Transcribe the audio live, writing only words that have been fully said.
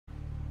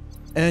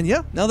And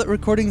yeah, now that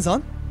recording's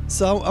on,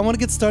 so I want to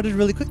get started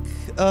really quick.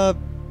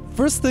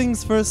 First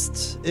things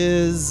first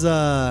is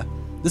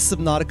this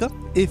Subnautica.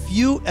 If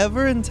you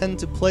ever intend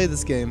to play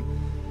this game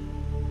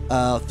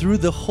through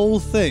the whole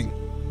thing,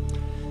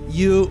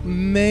 you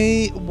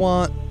may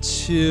want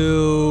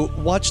to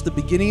watch the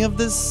beginning of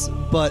this,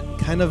 but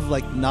kind of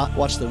like not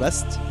watch the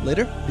rest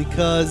later,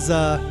 because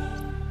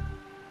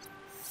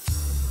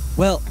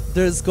well,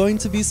 there's going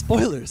to be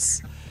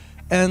spoilers.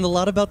 And a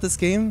lot about this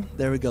game,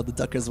 there we go, the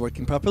ducker's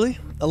working properly.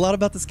 A lot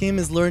about this game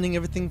is learning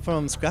everything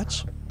from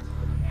scratch.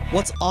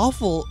 What's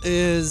awful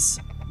is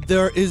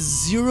there is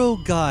zero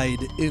guide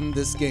in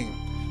this game.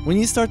 When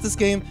you start this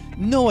game,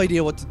 no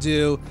idea what to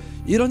do.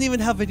 You don't even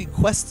have any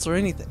quests or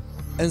anything.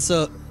 And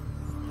so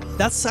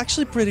that's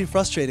actually pretty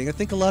frustrating. I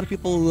think a lot of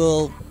people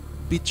will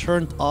be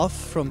turned off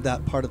from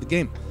that part of the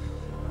game.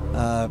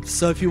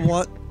 So if you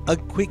want a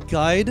quick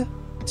guide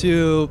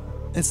to,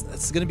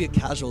 it's gonna be a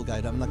casual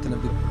guide. I'm not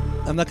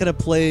gonna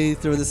play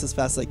through this as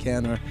fast as I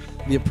can or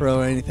be a pro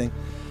or anything.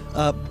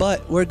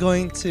 But we're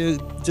going to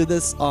do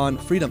this on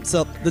freedom.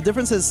 So the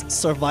difference is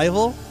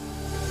survival.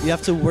 You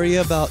have to worry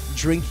about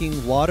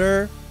drinking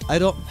water. I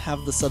don't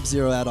have the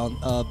Sub-Zero add-on,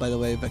 by the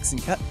way, Vexing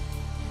Cat.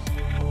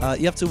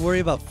 You have to worry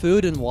about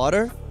food and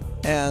water.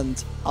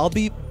 And I'll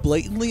be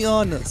blatantly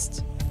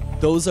honest,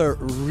 those are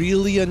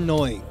really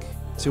annoying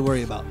to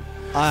worry about.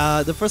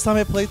 The first time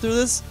I played through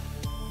this,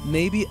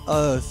 maybe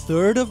a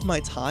third of my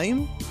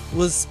time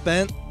was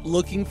spent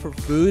looking for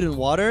food and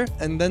water,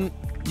 and then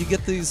you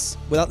get these,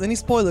 without any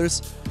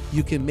spoilers,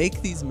 you can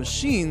make these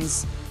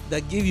machines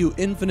that give you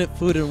infinite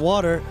food and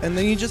water, and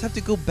then you just have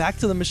to go back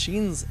to the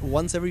machines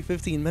once every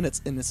 15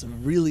 minutes, and it's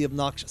really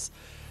obnoxious.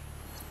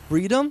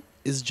 Freedom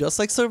is just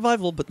like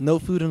survival, but no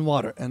food and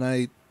water, and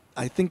I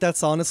think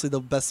that's honestly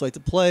the best way to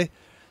play,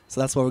 so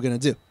that's what we're gonna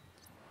do.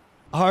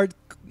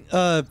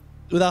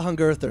 Without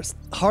hunger or thirst.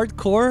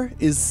 Hardcore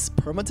is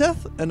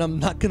permadeath, and I'm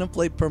not gonna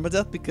play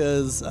permadeath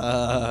because,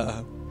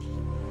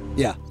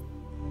 yeah.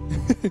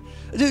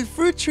 Dude,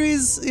 fruit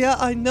trees, yeah,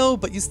 I know,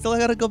 but you still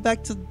gotta go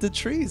back to the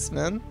trees,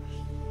 man.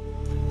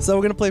 So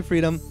we're gonna play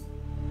freedom.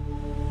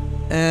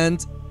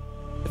 And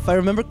if I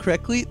remember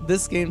correctly,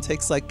 this game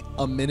takes like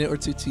a minute or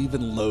two to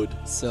even load.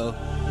 So,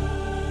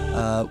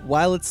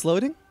 while it's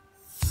loading,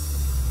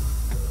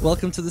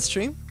 welcome to the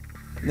stream.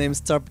 Name's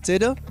Star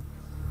Potato.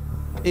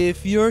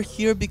 If you're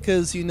here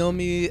because you know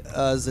me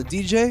as a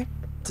DJ,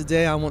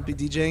 today I won't be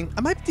DJing.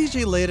 I might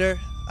DJ later.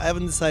 I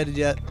haven't decided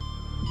yet.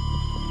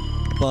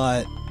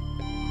 But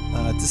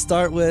to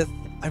start with,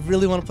 I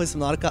really want to play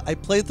Subnautica. I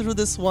played through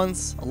this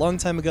once a long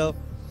time ago.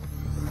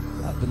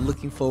 I've been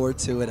looking forward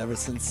to it ever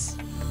since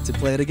to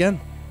play it again.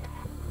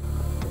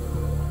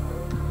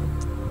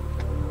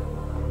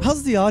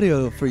 How's the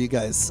audio for you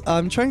guys?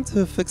 I'm trying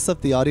to fix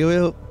up the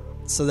audio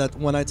so that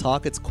when I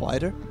talk it's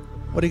quieter.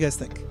 What do you guys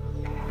think?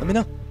 Let me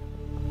know.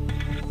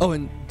 Oh,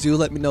 and do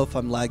let me know if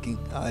I'm lagging.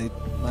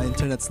 My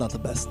internet's not the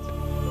best.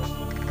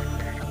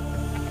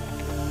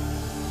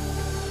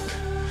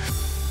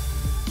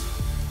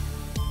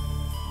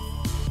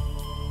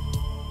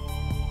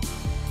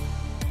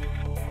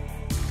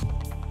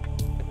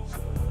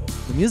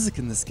 The music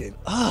in this game,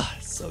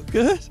 it's so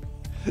good.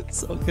 It's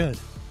so good.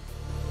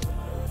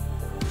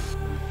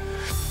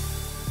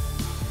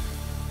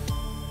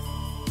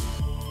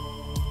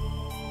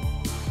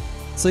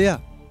 So yeah,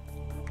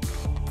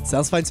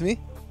 sounds fine to me.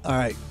 All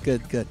right,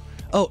 good, good.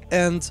 Oh,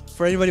 and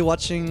for anybody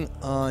watching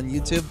on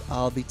YouTube,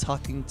 I'll be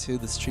talking to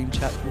the stream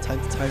chat from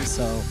time to time,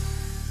 so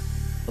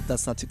hope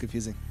that's not too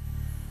confusing.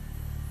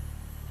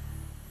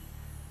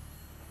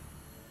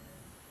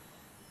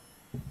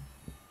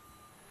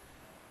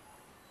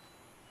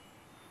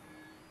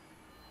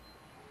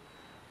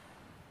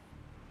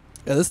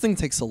 Yeah, this thing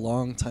takes a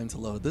long time to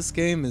load. This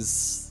game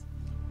is...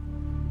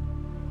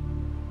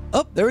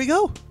 Oh, there we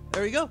go.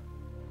 There we go.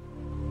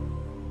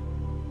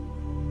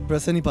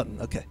 Press any button.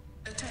 Okay.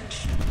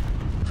 Attention.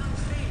 Hull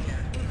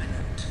failure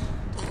imminent.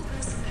 All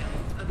personnel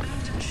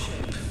abandon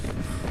ship.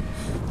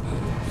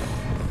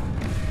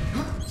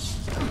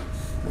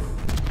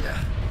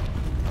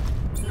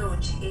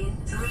 Launch in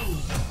 3,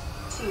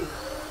 2,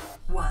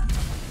 1.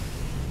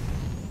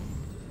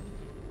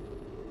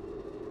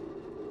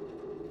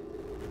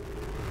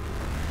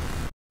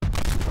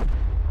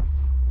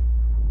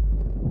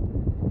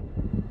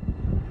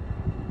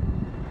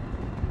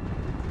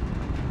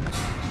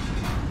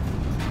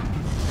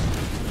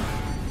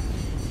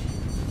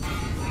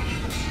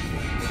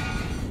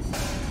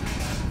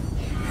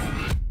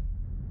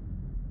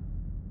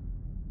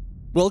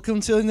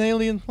 Welcome to an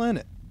alien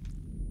planet.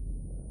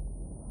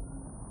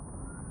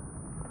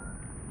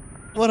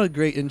 What a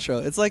great intro.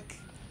 It's like...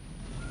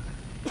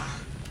 It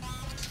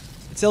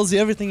tells you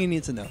everything you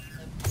need to know.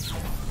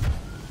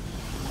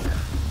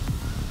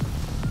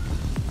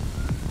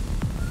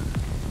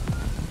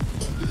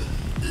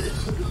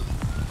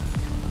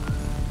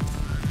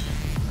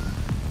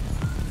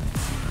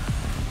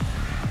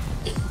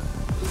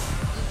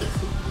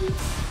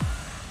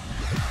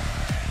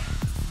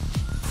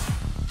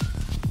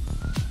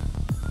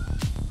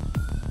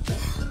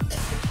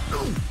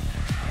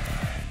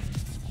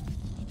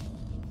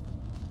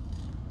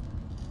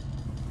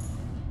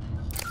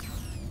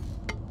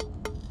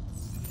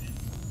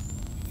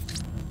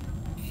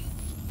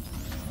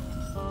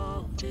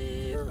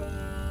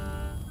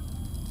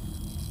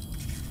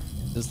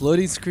 There's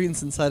loading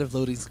screens inside of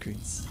loading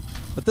screens.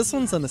 But this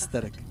one's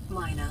anesthetic.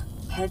 Minor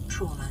head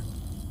trauma.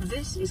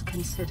 This is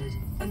considered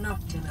an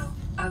optimal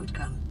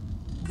outcome.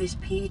 This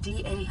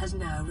PDA has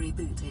now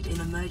rebooted in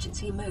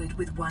emergency mode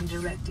with one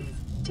directive: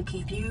 to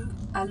keep you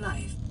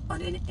alive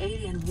on an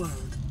alien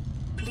world.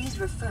 Please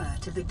refer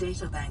to the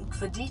databank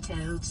for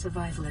detailed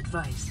survival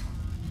advice.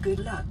 Good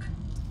luck.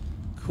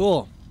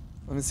 Cool.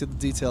 Let me see the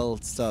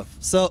detailed stuff.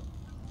 So,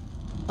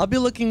 I'll be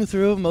looking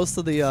through most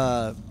of the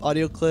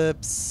audio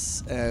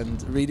clips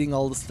and reading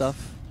all the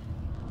stuff.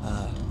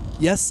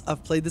 Yes,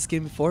 I've played this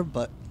game before,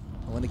 but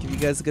I want to give you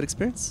guys a good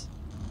experience.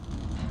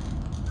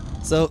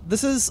 So,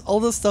 this is all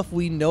the stuff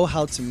we know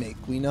how to make.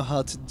 We know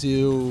how to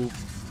do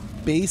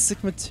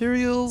basic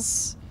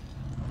materials,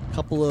 a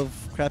couple of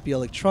crappy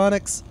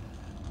electronics,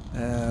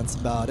 and that's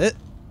about it.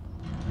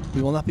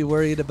 We will not be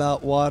worried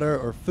about water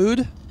or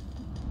food,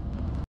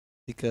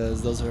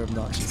 because those are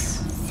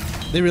obnoxious.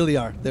 They really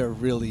are. They're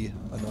really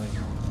annoying.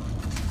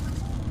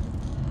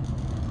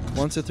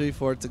 1, 2, 3,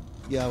 4.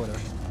 Yeah, whatever.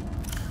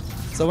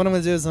 So what I'm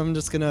gonna do is I'm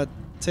just gonna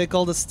take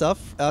all this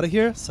stuff out of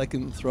here so I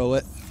can throw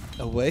it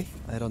away.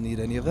 I don't need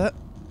any of that.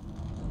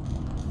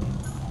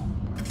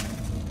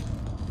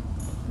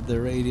 The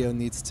radio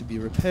needs to be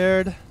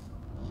repaired.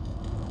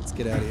 Let's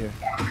get out of here.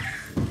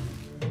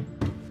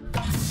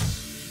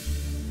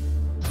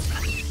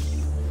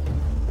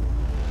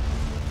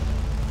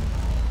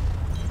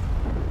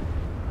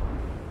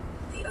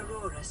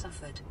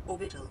 Suffered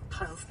orbital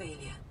hull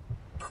failure.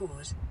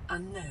 Cause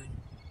unknown.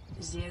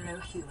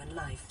 0 human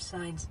life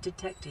signs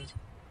detected.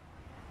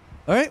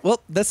 Alright,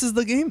 well, this is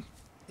the game.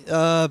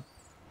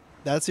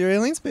 That's your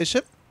alien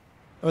spaceship.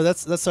 Or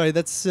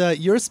that's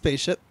your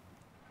spaceship.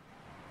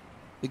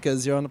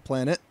 Because you're on a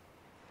planet.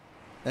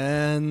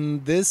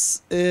 And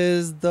this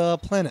is the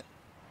planet.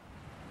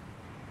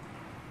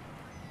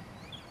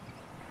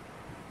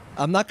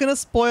 I'm not gonna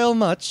spoil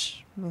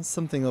much. There's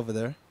something over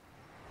there.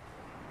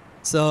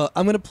 So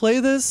I'm going to play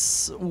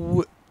this,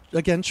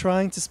 again,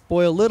 trying to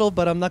spoil little,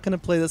 but I'm not going to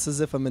play this as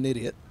if I'm an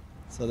idiot.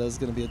 So there's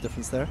going to be a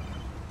difference there.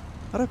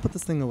 How do I put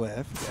this thing away?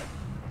 I forget.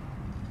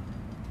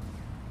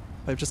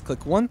 If I just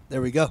click 1,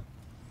 there we go.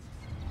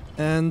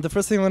 And the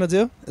first thing I'm going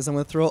to do is I'm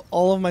going to throw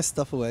all of my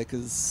stuff away,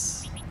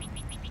 because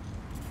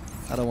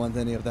I don't want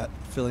any of that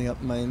filling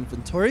up my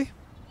inventory.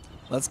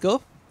 Let's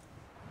go.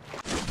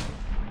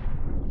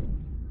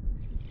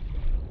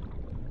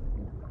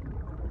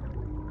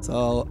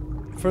 So,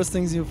 first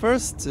things you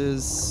first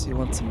is you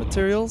want some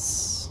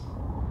materials.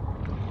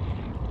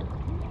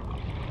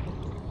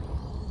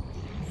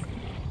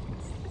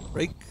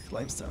 Break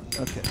limestone.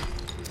 Okay.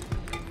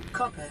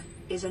 Copper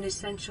is an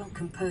essential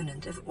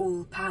component of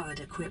all powered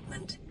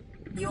equipment.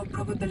 Your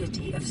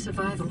probability of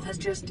survival has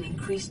just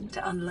increased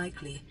to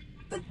unlikely,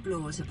 but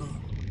plausible.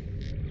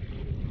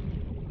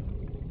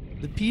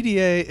 The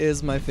PDA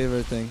is my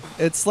favorite thing.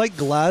 It's like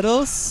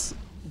GLaDOS,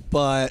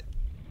 but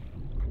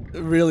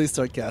really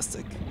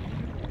sarcastic.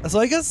 So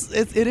I guess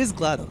it is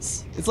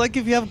GLaDOS. It's like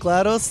if you have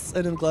GLaDOS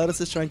and then GLaDOS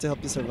is trying to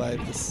help you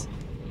survive this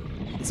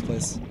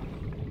place.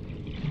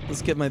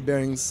 Let's get my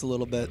bearings a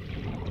little bit.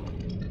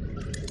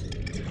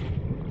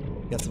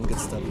 Got some good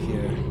stuff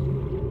here.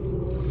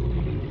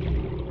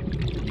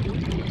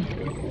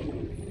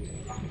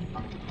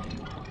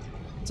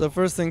 So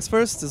first things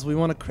first is we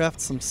want to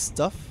craft some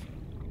stuff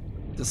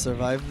to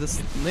survive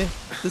this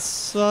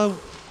I'm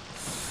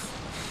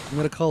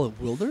gonna call it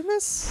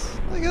wilderness,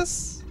 I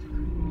guess.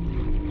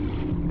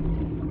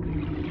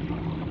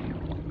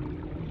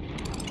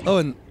 Oh,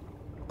 and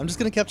I'm just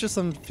gonna capture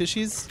some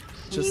fishies,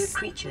 New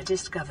creature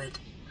discovered.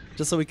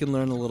 just so we can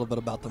learn a little bit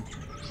about them.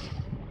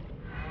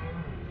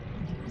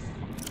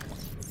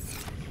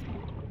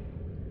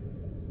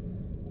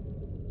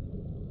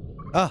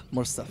 Ah,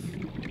 more stuff.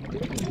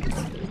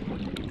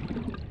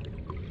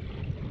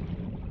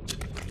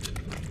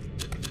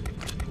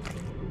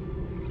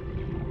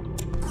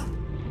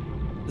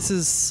 This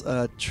is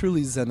a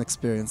truly zen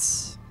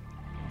experience.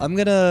 I'm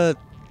gonna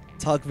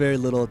talk very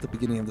little at the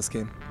beginning of this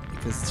game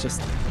because it's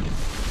just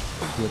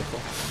beautiful.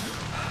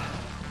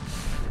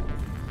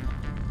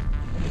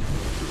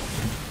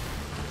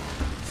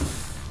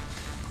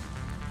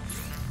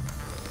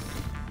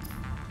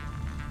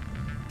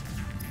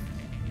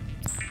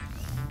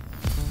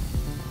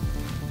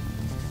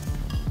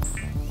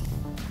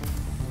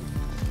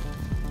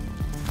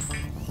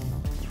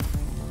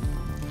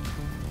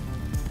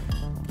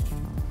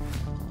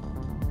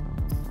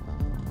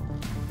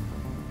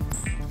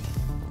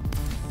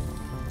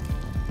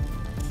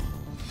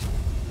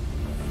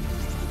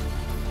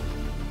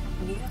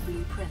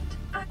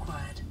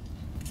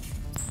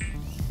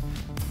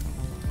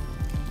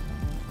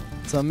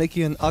 So I'm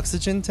making an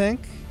oxygen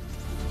tank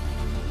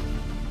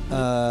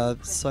so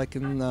I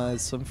can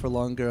swim for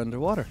longer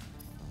underwater.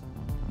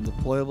 And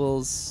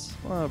deployables,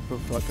 well,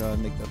 I'll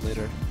make that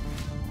later.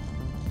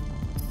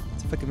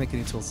 See if I can make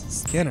any tools.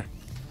 Scanner,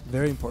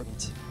 very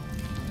important.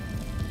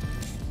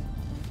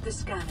 The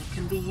scanner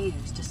can be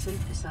used to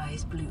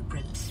synthesize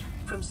blueprints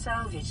from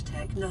salvage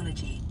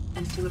technology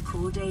and to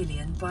record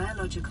alien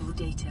biological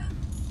data.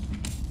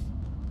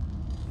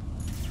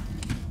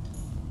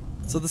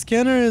 So the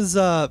scanner is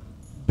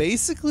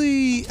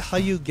basically how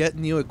you get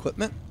new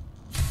equipment.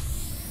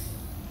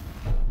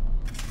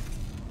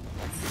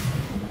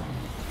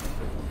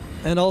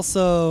 And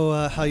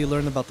also how you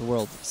learn about the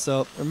world.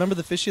 So remember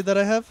the fishy that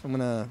I have? I'm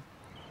gonna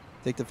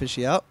take the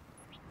fishy out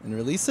and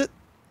release it.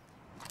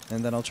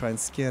 And then I'll try and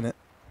scan it.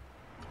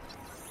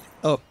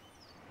 Oh.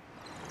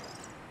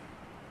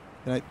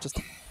 Can I just...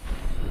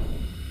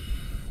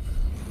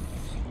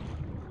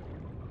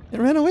 It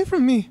ran away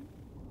from me.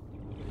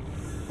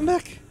 Come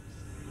back.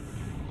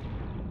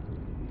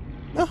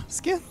 No,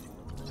 scan.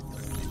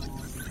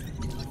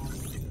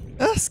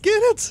 Ah,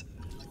 scan it!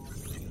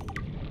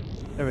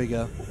 There we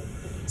go.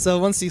 So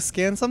once you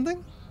scan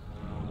something,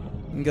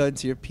 you can go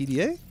into your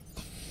PDA.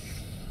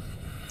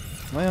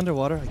 Am I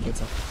underwater? I can't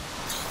tell.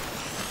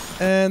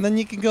 And then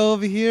you can go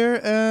over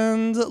here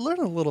and learn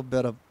a little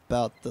bit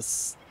about the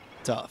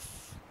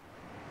stuff.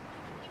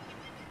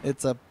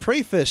 It's a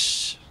prey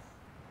fish.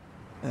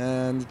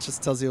 And it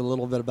just tells you a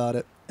little bit about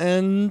it.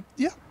 And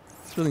yeah,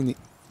 it's really neat.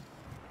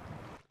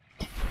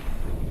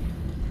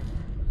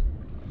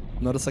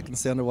 Notice I can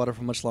stay underwater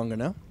for much longer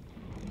now.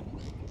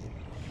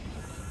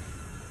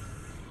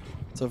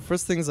 So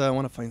first things, I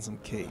want to find some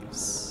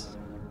caves.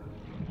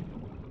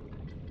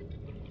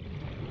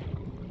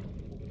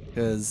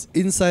 Because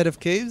inside of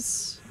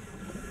caves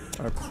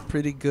are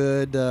pretty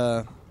good...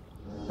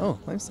 oh,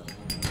 limestone.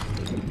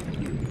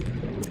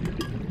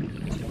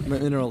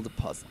 Mineral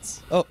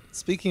deposits. Oh,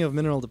 speaking of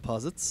mineral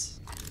deposits...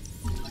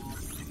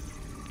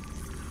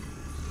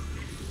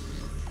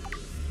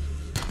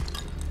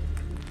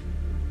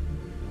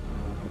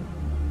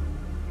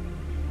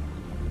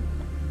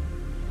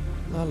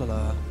 La la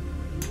la.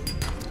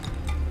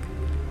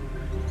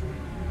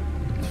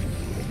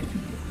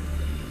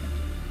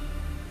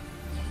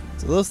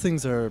 So those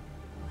things are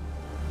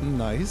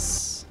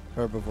nice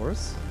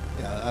herbivores.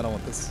 Yeah, I don't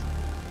want this.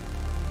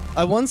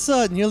 I once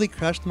nearly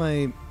crashed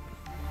my...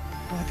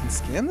 Oh, I can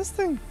scan this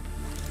thing?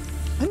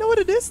 I know what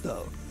it is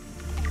though.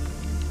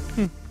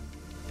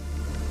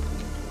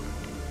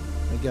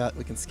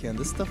 We can scan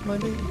this stuff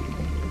maybe?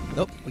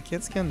 Nope, we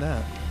can't scan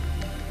that.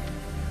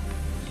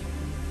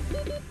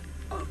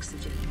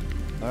 Oxygen.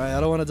 Alright, I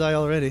don't want to die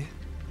already.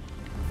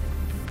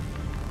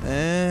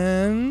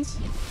 And...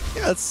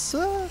 yeah, it's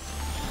a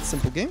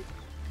simple game.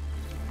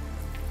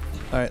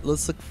 Alright,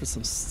 let's look for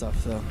some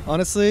stuff though.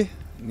 Honestly,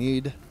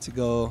 need to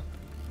go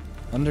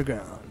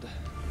underground.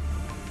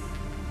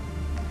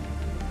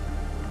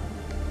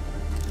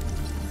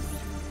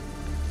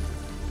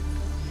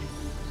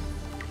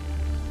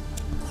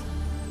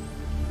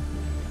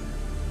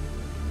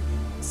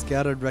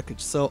 Scattered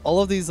wreckage. So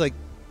all of these like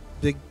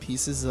big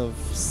pieces of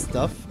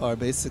stuff are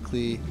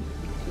basically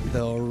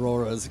the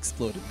Aurora's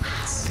exploded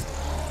parts.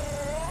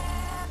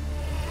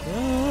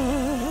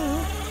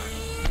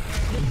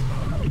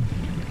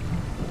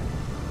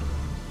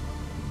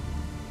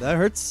 That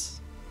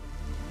hurts.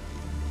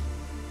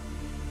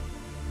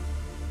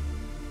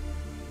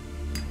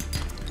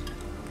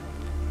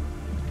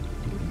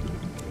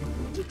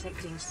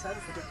 Detecting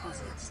sulfur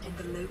deposits in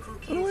the local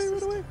cave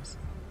systems.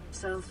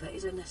 Sulfur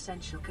is an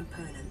essential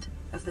component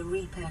of the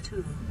repair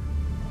tool.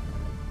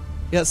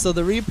 Yeah, so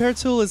the repair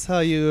tool is how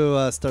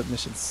you start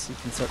missions. You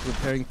can start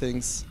repairing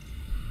things.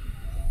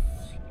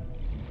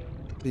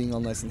 Being all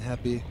nice and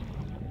happy.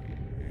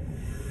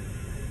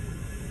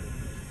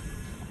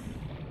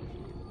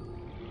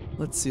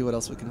 Let's see what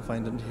else we can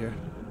find in here.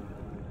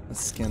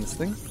 Let's scan this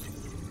thing.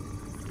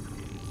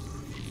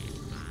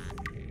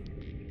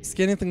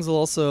 Scanning things will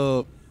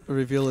also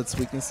reveal its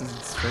weaknesses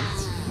and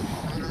strengths.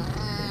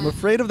 I'm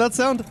afraid of that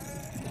sound.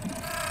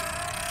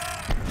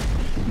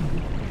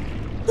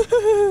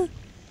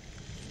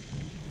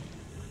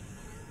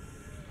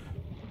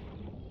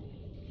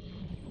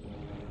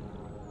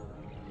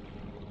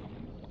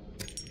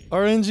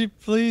 RNG,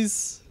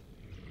 please.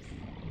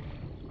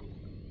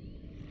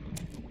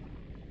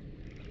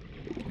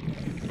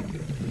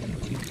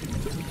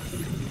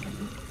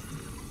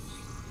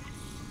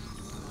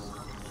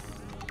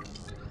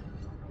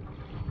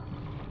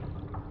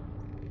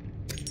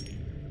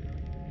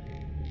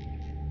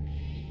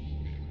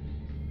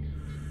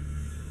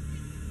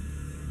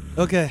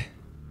 Okay.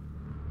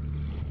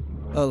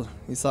 Oh,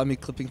 you saw me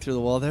clipping through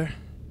the wall there?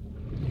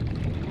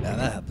 Yeah,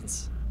 that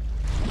happens.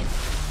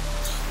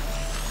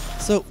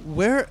 So,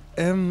 where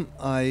am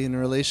I in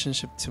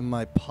relationship to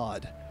my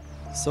pod?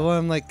 So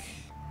I'm like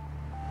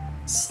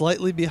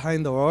slightly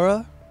behind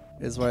Aurora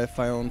is where I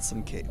found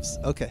some caves.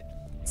 Okay.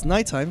 It's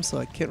nighttime, so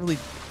I can't really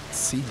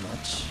see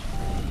much.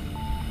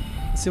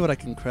 Let's see what I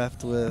can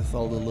craft with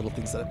all the little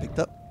things that I picked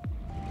up.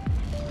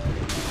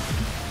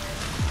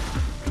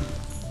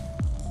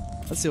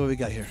 Let's see what we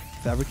got here.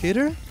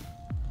 Fabricator.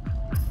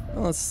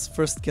 Well, let's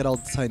first get all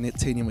the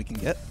titanium we can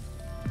get.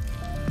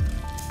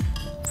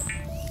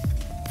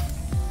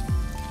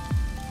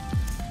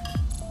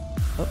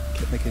 Oh,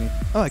 can't make any.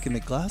 Oh, I can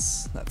make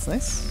glass. That's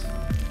nice.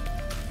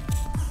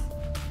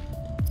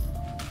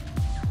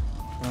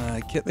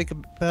 I can't make a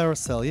power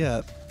cell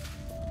yet.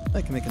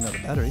 I can make another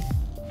battery.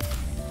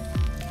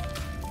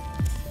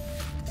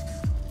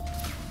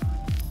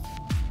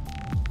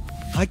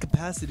 high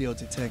capacity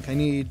O2 tank. I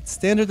need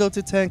standard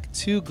O2 tank,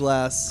 2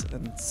 glass,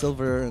 and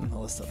silver, and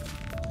all this stuff.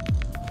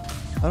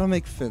 How do I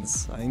make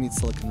fins? I need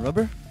silicon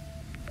rubber.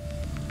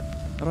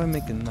 How do I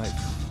make a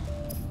knife?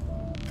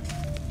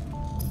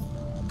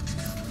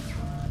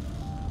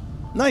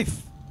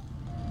 Knife!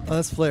 Oh,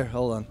 that's flare.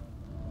 Hold on.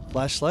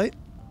 Flashlight.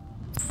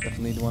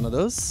 Definitely need one of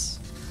those.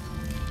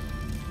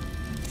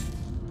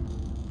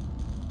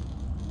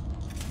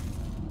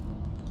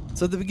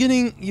 So at the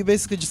beginning, you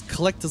basically just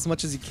collect as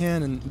much as you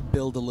can and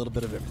build a little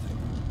bit of everything.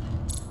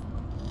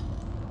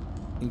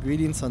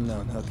 Ingredients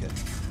unknown. Okay.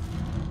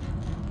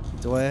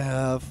 Do I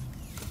have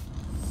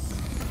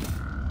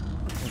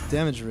a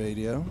damage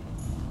radio?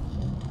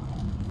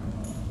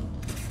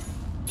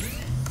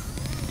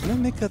 Can I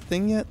make a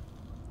thing yet?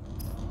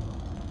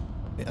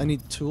 I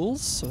need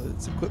tools, so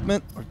it's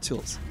equipment or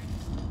tools.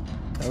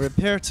 A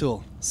repair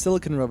tool.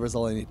 Silicon rubber is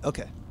all I need.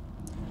 Okay.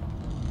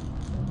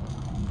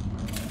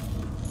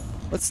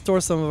 Let's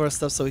store some of our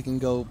stuff so we can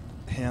go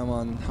ham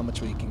on how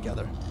much we can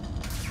gather.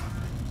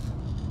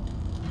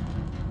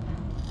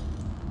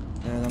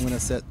 And I'm gonna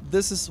set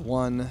this is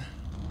 1,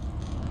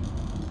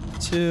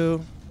 2,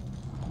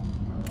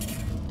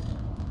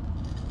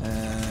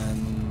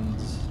 and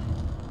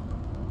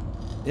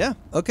yeah,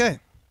 okay.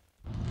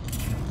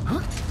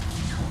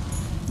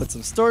 Put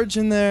some storage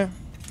in there.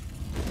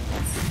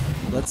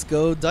 Let's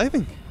go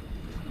diving.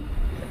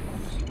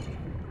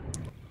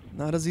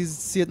 Not as easy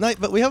to see at night,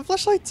 but we have a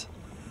flashlight.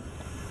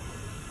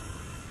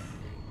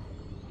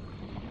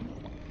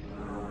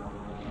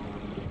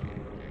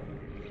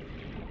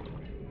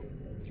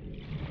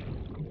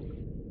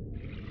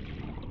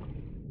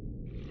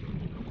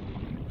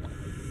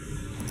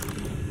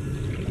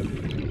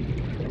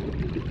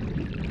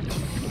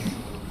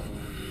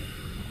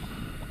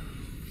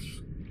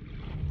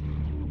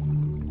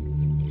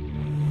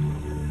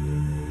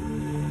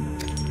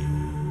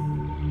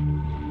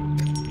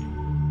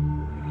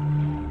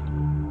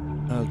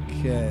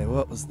 Okay,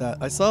 what was that?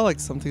 I saw like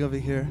something over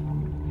here.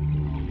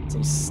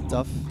 Some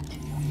stuff.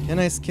 Can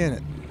I scan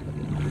it?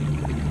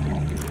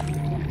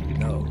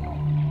 No.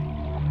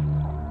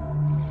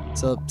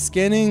 So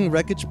scanning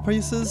wreckage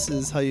pieces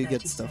is how you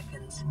get stuff.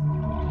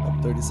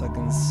 30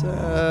 seconds.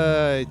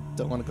 I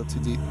don't want to go too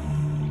deep.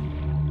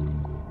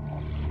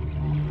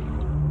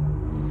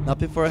 Not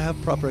before I have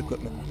proper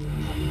equipment.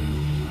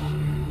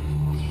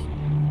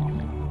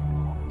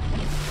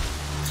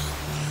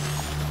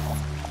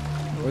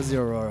 Where's the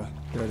Aurora?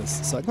 There it is.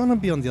 So I'm gonna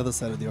be on the other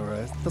side of the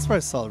Aurora. That's where I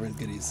saw real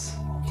goodies.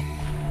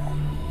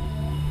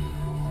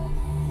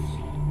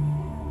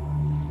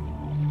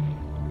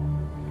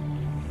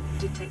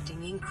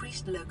 Detecting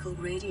increased local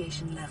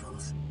radiation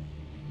levels.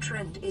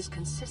 Trend is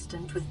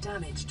consistent with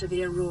damage to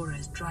the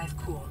Aurora's drive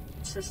core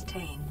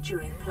sustained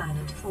during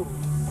planet fall.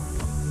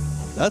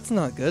 That's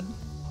not good.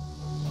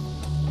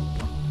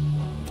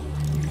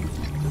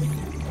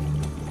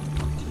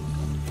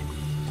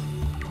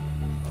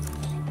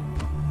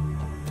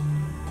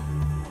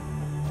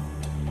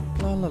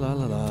 La la la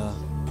la la.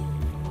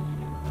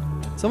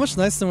 So much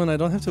nicer when I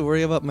don't have to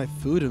worry about my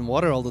food and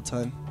water all the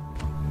time.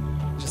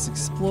 Just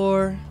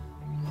explore.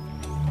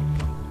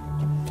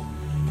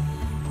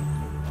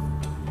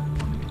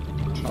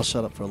 I'll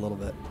shut up for a little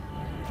bit.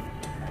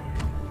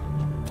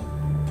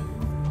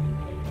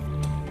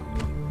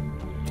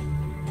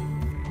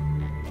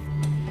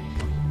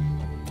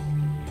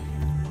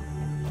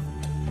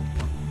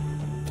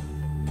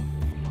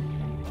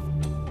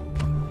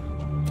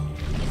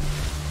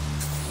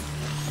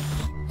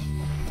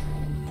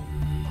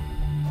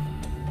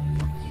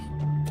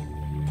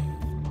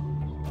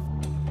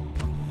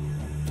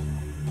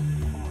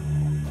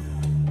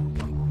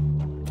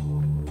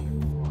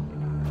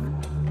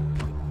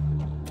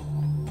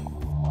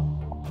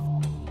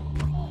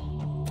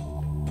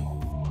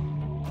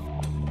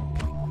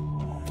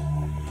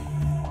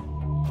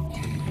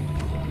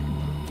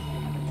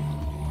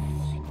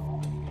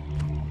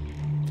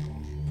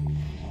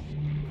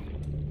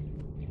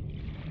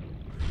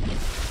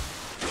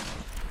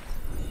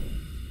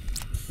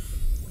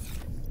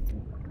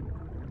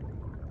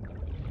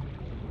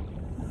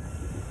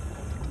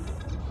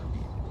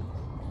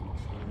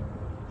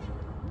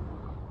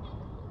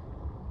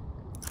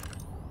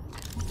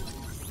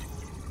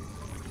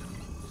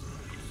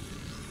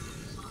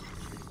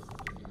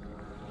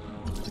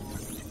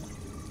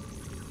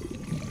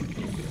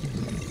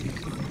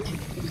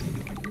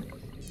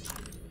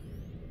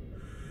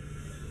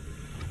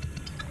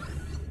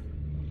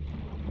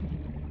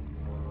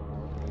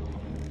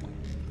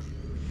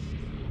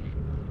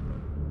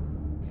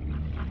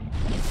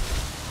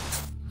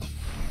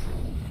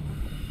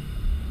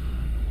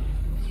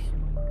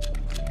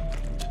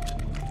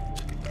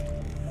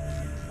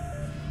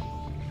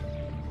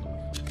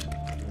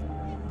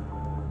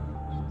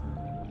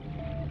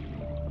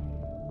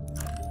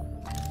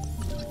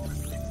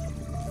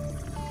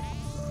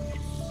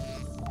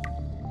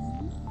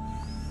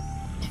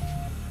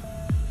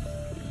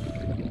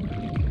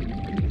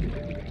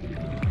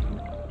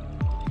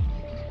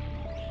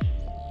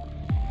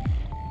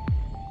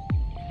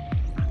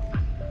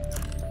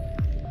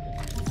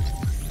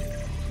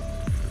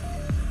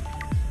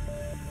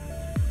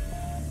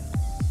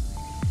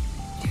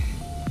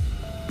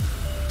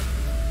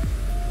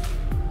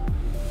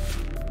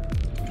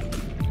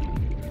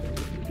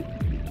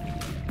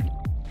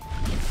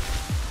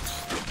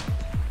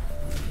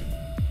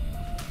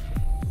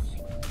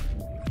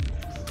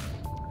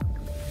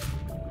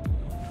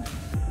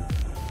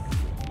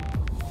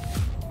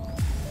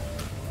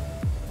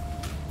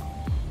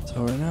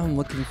 So right now I'm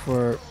looking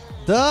for...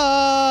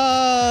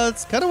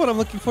 That's kind of what I'm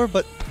looking for,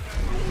 but...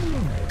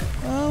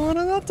 I want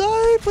to not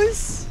die,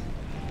 please.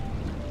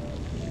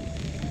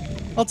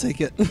 I'll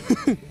take it.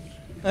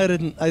 I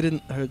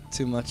didn't hurt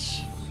too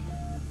much.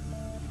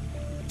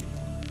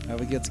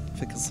 Alright, we get to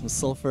pick up some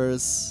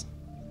sulfurs.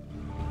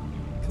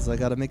 Because I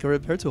gotta make a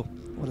repair tool.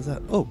 What is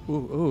that? Oh,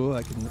 ooh,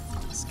 I can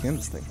scan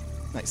this thing.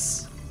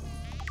 Nice.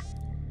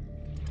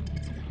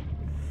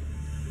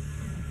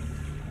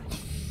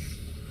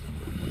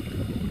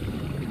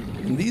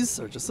 And these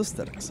are just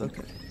aesthetics,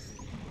 okay.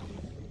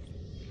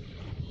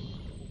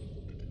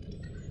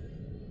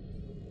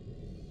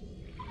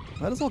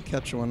 Might as well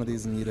capture one of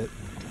these and eat it.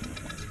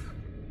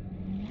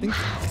 Think.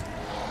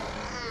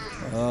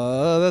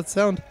 That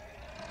sound.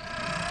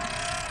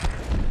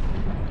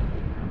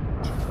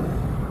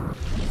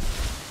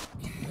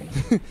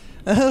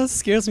 That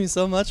scares me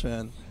so much,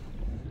 man.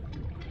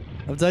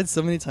 I've died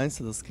so many times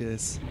to this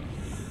case.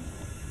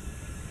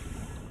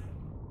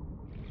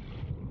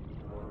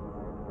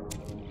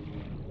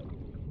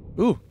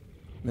 Ooh,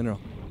 mineral.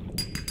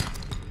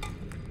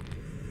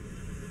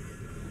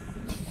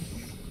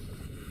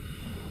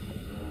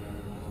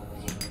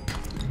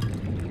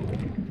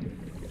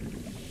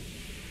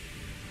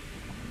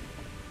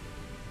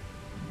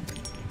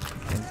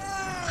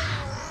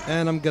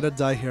 And I'm gonna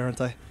die here, aren't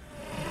I?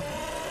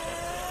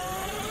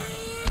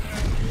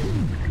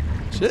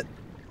 Shit.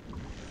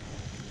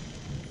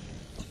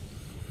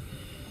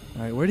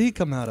 Alright, where did he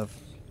come out of?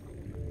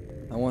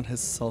 I want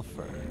his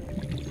sulfur.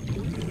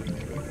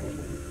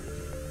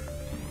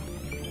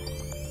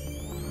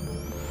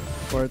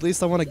 Or at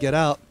least I want to get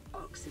out.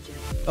 Oxygen.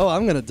 Oh,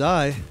 I'm gonna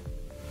die.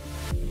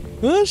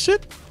 Oh,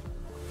 shit.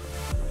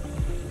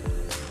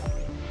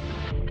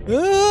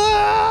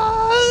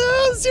 Ah,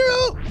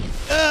 0!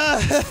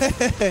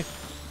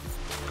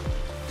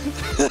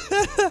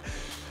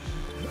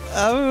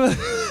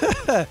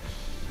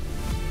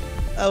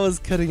 I was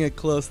cutting it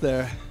close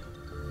there.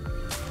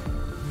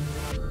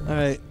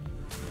 Alright.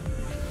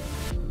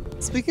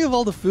 Speaking of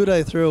all the food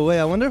I threw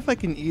away, I wonder if I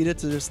can eat it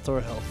to restore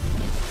health.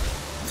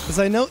 Because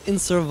I know in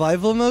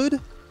survival mode,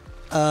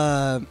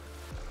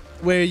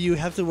 where you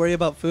have to worry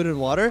about food and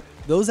water,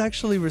 those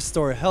actually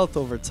restore health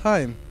over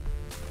time.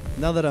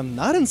 Now that I'm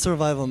not in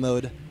survival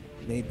mode,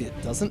 maybe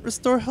it doesn't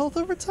restore health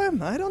over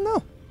time? I don't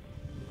know.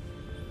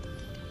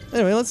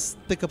 Anyway, let's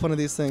pick up one of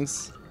these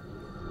things.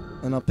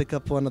 And I'll pick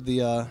up one of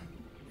the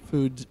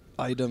food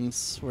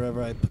items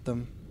wherever I put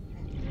them.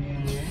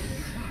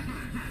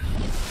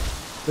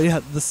 But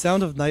yeah, the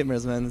sound of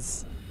nightmares, man.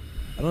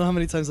 I don't know how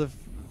many times I've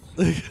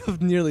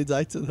nearly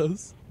died to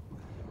those.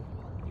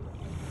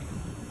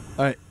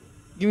 Alright,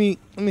 let me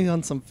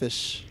hunt some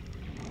fish.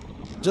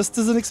 Just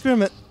as an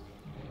experiment.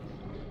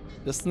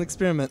 Just an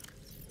experiment.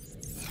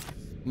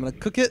 I'm gonna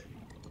cook it,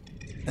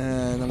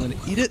 and I'm gonna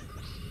eat it,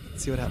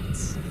 see what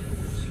happens.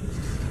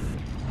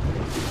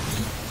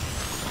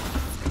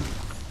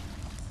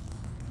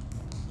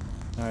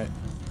 Alright,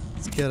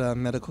 let's get a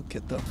medical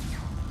kit though.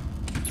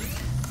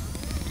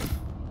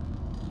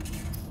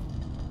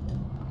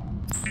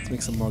 Let's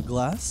make some more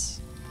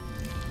glass.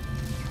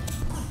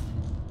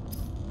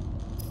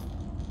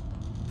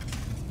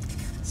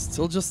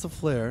 Still just a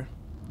flare.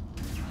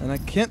 And I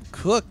can't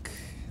cook,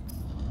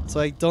 so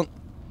I don't...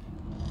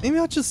 Maybe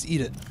I'll just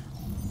eat it.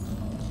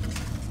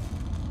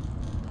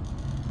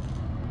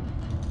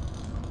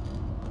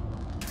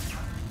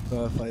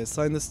 So if I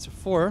assign this to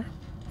 4...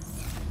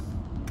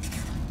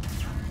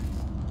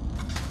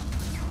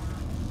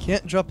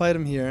 Can't drop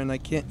item here, and I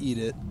can't eat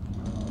it.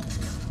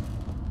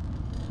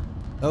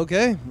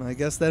 Okay, I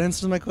guess that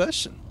answers my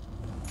question.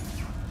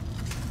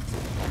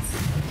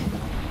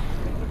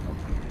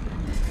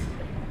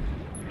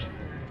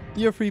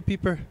 You're free,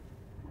 peeper.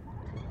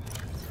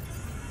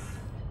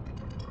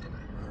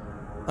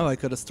 Oh, I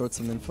could have stored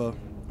some info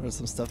or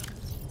some stuff.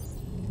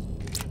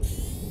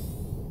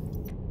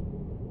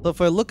 So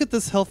if I look at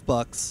this health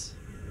box,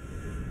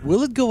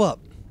 will it go up?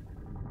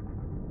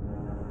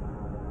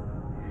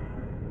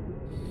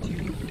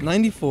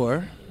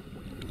 94.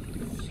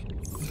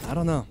 I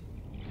don't know.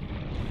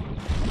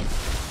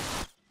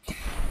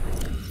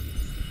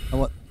 I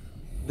want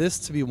this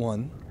to be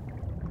 1.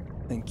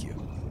 Thank you.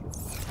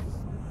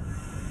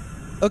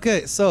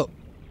 Okay, so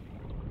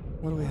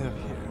what do we have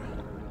here?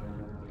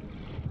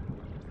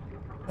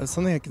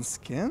 Something I can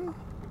scan?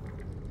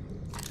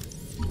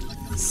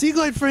 Sea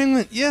Glide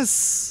fragment,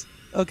 yes!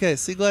 Okay,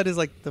 Sea Glide is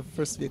like the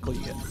first vehicle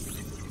you get.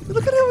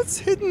 Look at how it's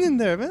hidden in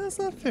there, man. That's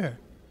not fair.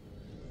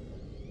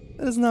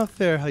 That is not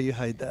fair how you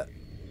hide that.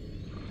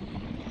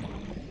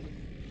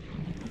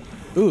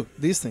 Ooh,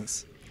 these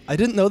things. I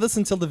didn't know this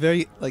until the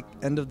very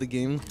end of the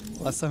game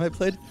last time I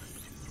played.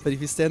 But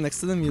if you stand next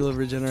to them, you'll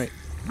regenerate.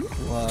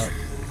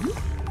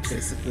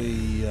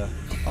 Basically,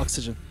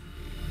 oxygen.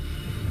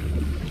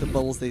 The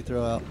bubbles they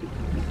throw out.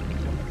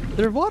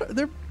 They're water.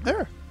 They're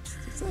air.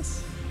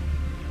 Success.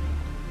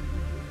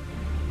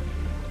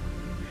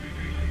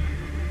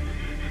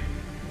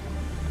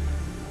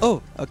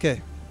 Oh,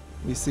 okay.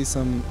 We see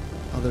some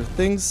other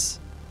things.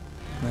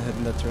 I'm gonna head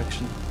in that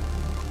direction.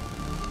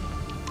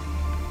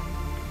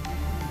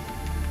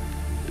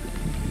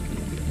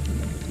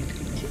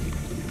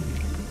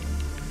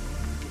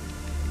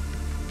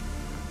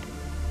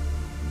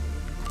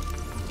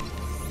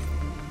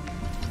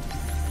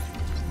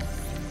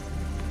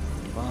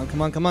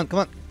 come on, come on, come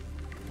on.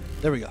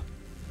 There we go.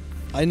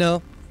 I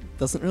know,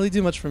 doesn't really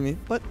do much for me,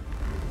 but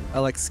I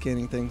like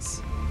scanning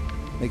things,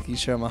 making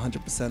sure I'm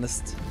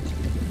 100%ist.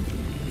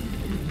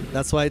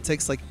 That's why it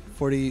takes like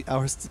 40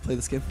 hours to play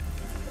this game.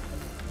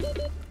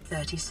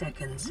 30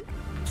 seconds.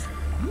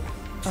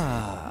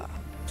 Ah.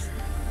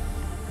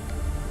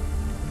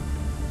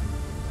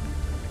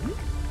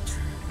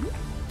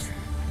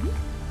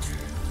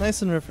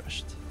 Nice and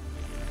refreshed.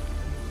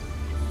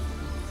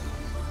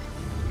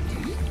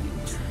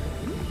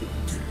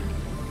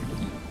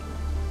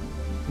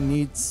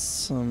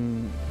 Needs a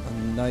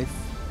knife.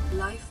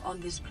 Life on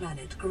this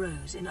planet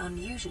grows in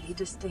unusually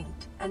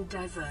distinct and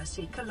diverse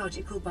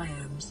ecological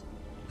biomes.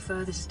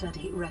 Further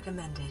study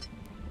recommended.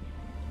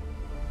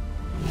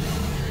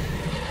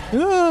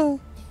 Ah.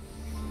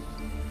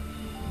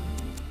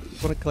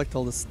 Want to collect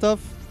all this stuff.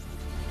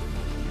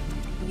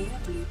 New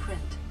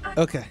blueprint.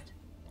 Okay.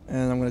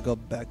 And I'm gonna go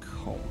back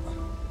home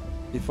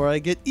before I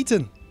get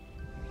eaten.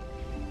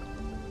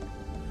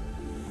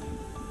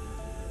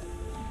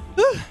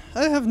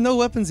 I have no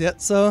weapons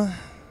yet, so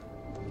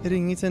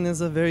getting eaten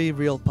is a very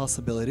real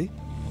possibility.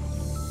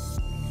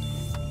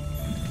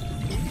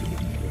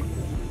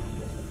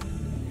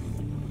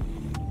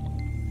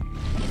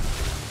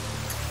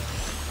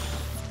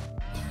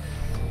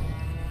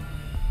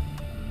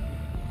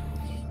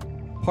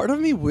 Part of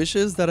me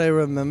wishes that I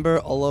remember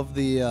all of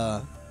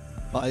the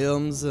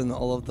biomes and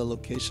all of the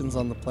locations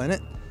on the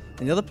planet,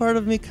 and the other part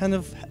of me kind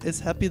of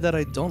is happy that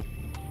I don't.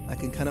 I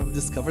can kind of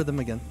discover them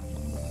again.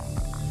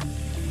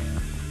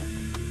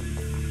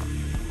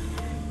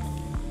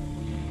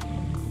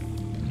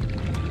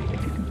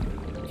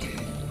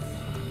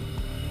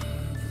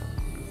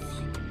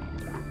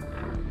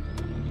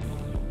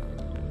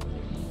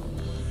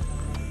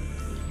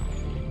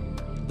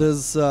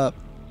 There's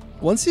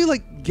once you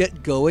like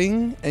get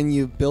going and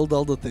you build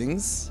all the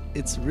things,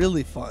 it's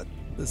really fun.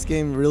 This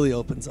game really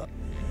opens up.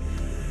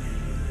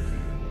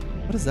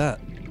 What is that?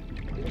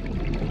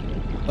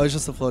 Oh, it's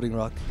just a floating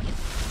rock.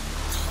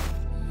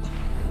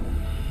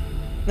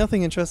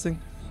 Nothing interesting.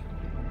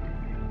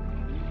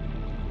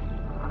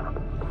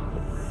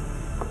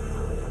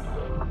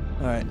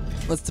 Alright,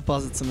 let's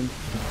deposit some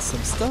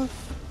stuff.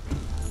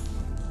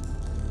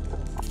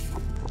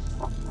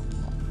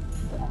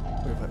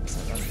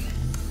 35%.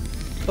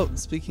 Oh,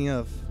 speaking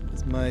of,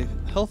 is my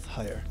health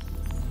higher?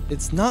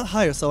 It's not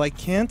higher, so I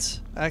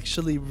can't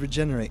actually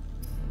regenerate.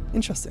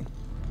 Interesting.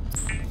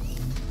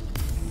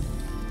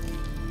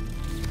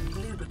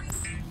 Lubricant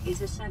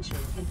is essential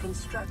in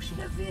construction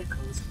of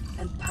vehicles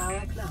and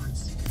power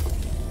plants.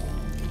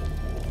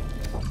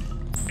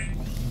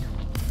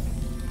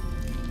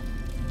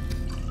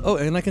 Oh,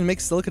 and I can make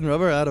silicon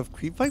rubber out of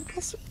creepvine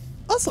cluster?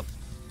 Awesome!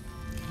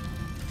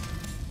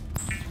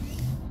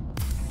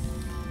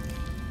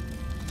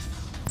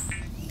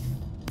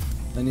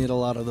 I need a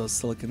lot of those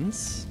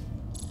silicons.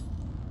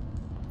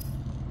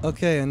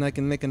 Okay, and I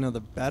can make another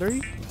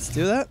battery. Let's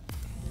do that.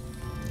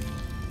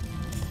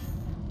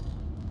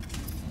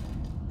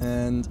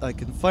 And I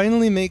can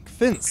finally make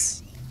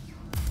fins.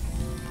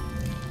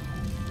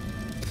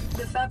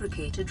 The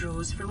fabricator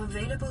draws from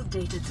available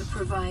data to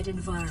provide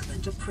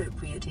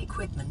environment-appropriate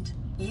equipment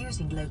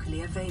using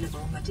locally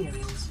available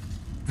materials.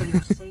 For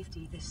your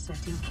safety, this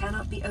setting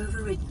cannot be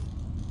overridden.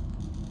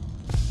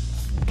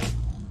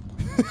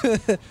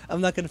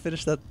 I'm not gonna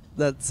finish that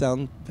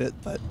sound bit,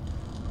 but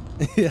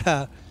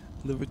yeah,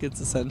 lubricant's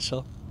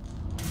essential.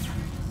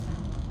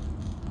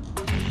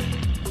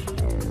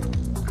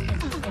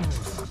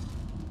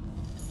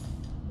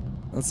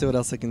 Let's see what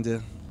else I can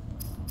do.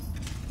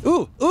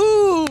 Ooh!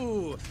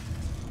 Ooh!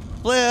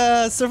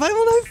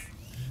 Survival knife?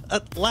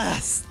 At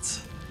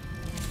last!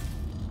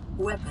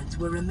 Weapons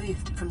were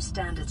removed from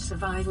standard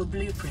survival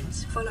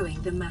blueprints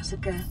following the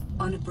massacre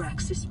on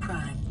Abraxas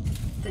Prime.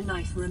 The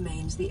knife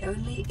remains the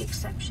only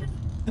exception.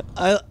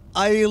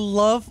 I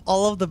love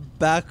all of the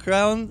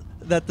background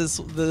that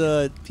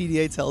the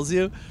PDA tells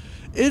you.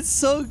 It's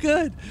so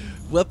good.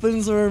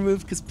 Weapons are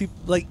removed because people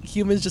like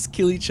humans just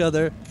kill each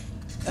other.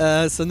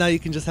 So now you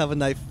can just have a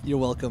knife. You're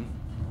welcome.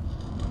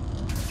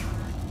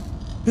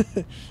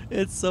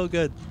 It's so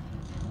good.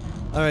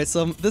 Alright,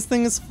 so this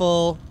thing is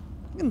full.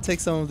 I'm gonna take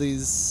some of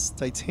these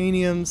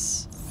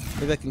titaniums.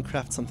 Maybe I can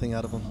craft something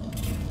out of them.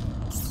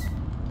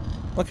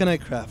 What can I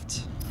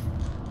craft?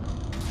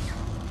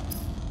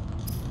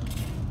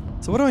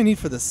 So what do I need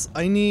for this?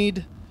 I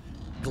need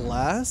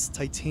glass,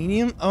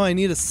 titanium. Oh, I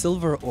need a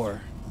silver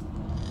ore.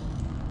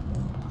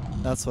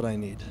 That's what I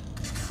need.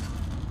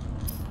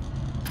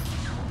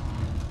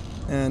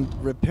 And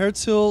repair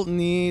tool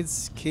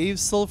needs cave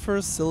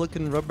sulfur,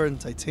 silicon rubber, and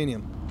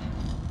titanium.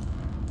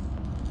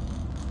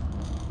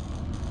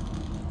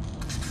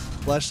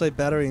 Flashlight,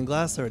 battery, and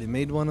glass. I already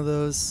made one of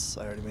those.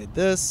 I already made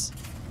this.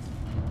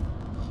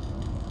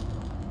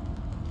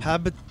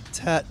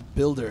 Habitat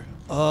builder.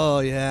 Oh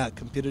yeah,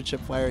 computer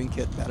chip wiring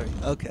kit, battery.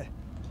 Okay.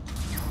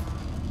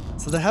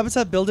 So the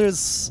habitat builder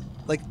is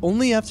like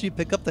only after you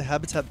pick up the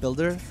habitat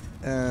builder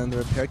and the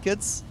repair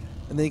kits,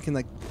 and then you can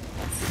like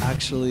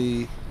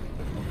actually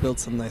build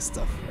some nice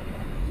stuff.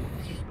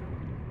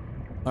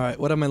 All right,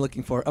 what am I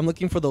looking for? I'm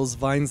looking for those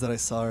vines that I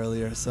saw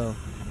earlier, so...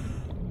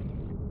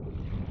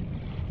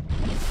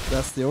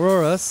 That's the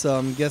Aurora, so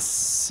I'm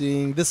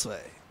guessing this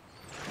way.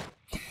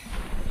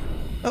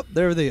 Oh,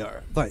 there they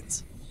are.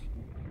 Vines.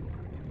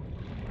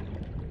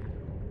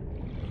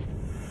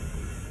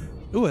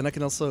 Ooh, and I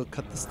can also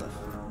cut this stuff.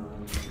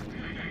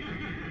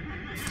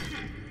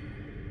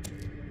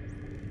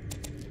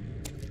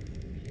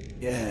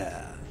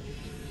 Yeah.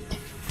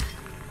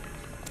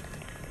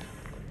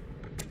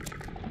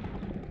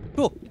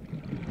 Cool.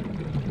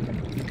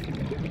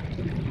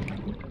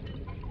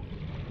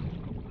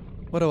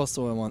 What else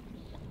do I want?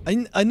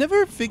 I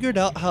never figured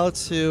out how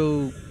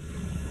to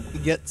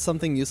get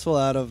something useful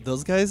out of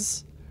those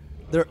guys.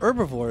 They're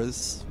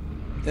herbivores,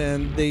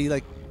 and they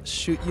like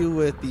shoot you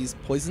with these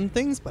poison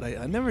things, but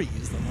I never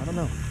use them. I don't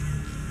know.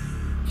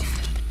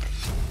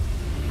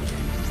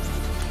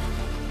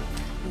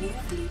 New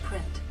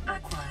blueprint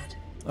acquired.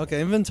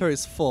 Okay, inventory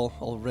is full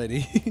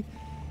already.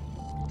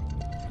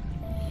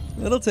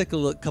 It'll take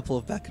a couple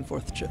of back and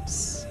forth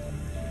trips.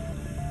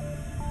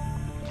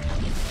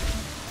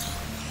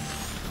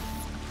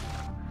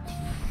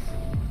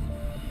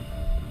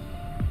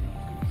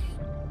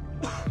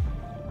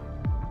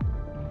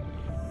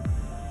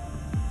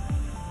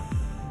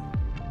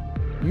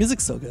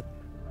 Music's so good.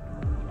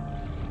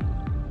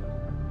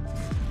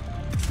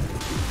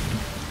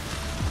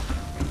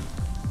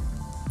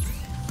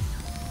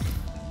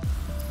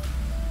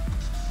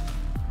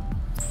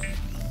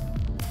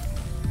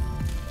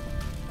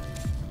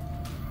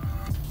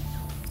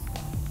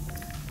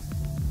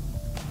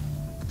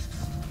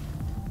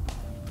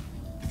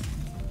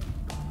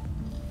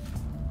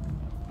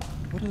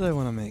 What did I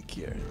want to make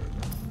here?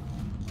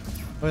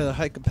 Oh yeah, the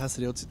high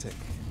capacity O2 tank.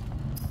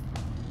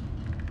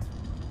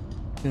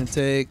 Gonna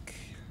take...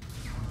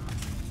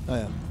 Oh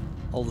yeah,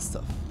 all the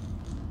stuff.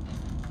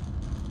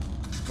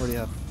 Already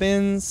have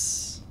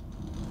fins.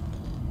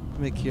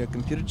 Make here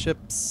computer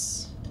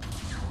chips.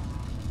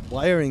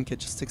 Wiring kit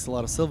just takes a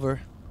lot of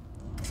silver.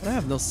 But I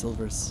have no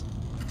silvers.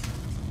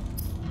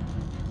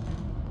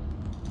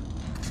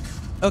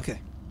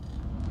 Okay.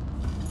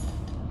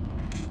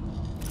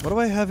 What do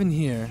I have in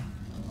here?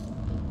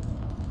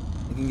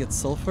 I can get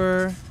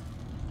sulfur,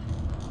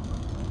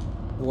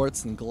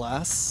 quartz, and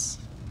glass.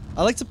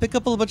 I like to pick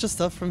up a bunch of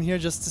stuff from here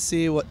just to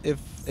see what, if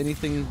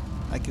anything,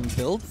 I can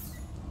build.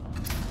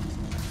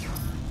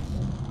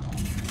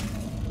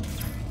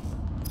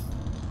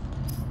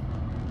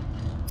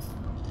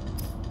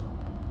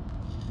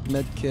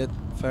 Med kit,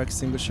 fire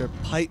extinguisher,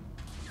 pipe,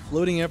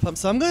 floating air pump.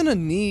 So I'm gonna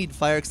need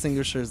fire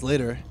extinguishers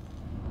later.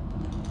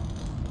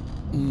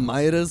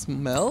 Might as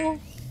well.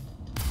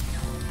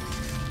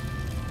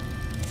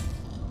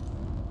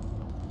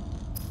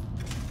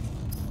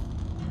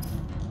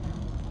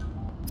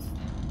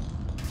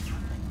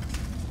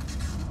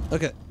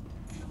 Okay.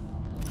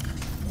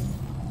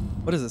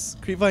 What is this?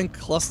 Creepvine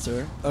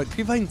cluster.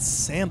 Creepvine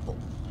sample.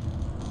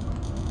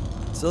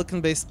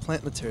 Silicon-based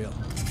plant material.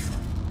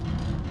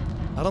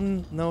 I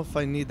don't know if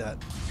I need that.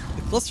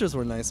 The clusters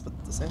were nice, but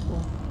the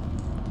sample...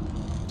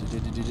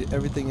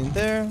 Everything in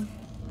there.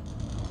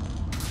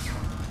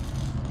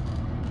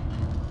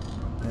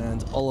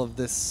 And all of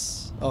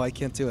this... Oh, I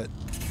can't do it.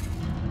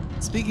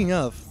 Speaking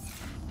of...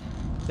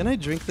 Can I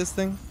drink this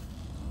thing?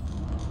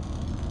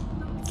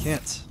 I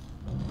can't.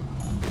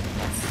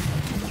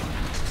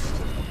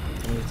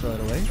 I'm gonna throw it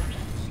away.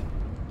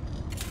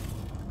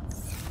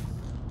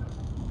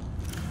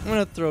 I'm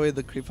gonna throw away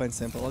the creepvine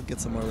sample. I'll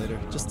get some more later.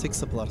 Just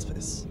takes up a lot of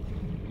space.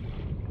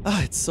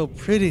 Ah, it's so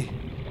pretty.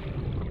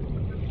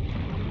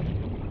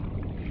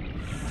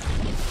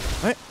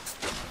 Alright.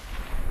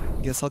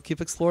 Guess I'll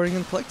keep exploring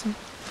and collecting.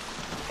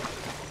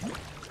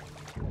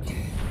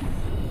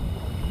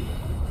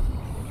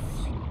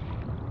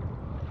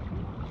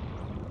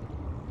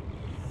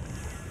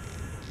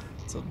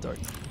 It's so dark.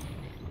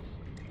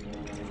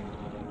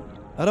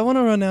 I don't want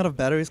to run out of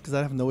batteries because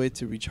I have no way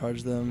to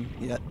recharge them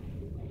yet.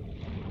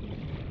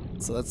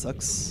 So that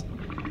sucks.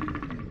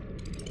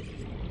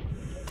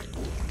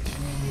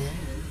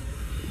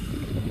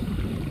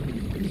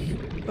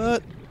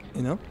 But,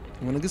 you know,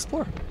 I want to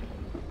explore.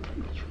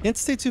 Can't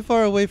stay too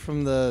far away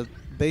from the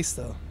base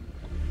though.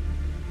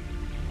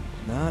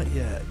 Not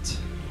yet.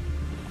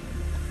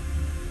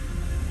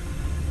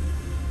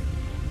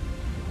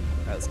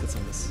 Alright, let's get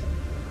some of this.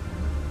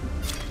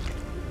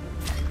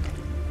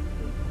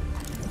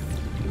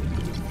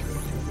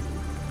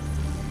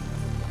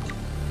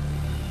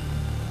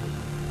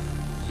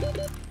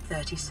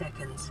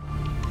 Seconds.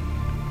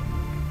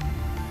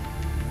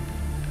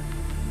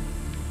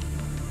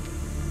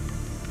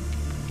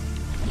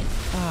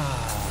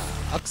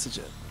 Ah,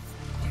 oxygen.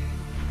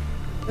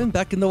 And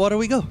back in the water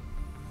we go.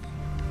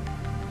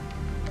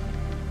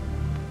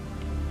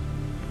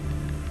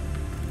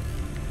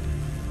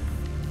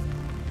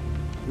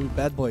 Ooh,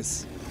 bad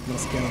boys. I'm gonna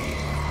scan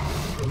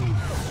them.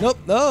 Nope,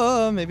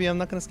 no, maybe I'm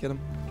not gonna scan them.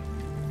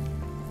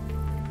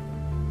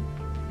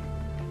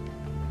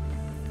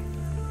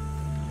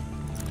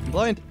 I'm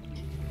blind.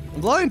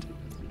 I'm blind.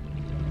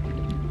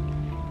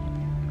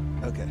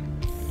 Okay.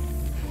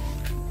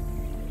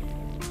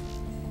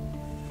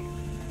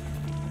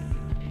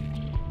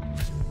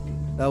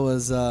 That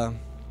was not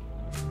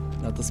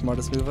the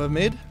smartest move I've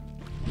made.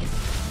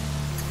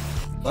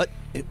 But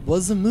it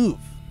was a move.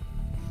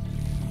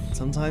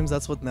 Sometimes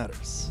that's what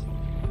matters.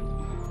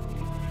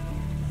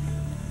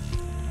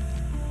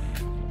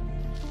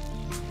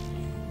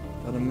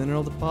 Got a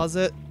mineral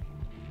deposit.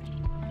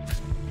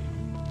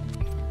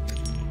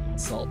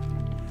 Salt.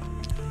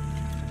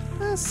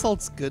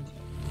 Salt's good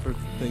for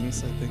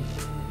things, I think.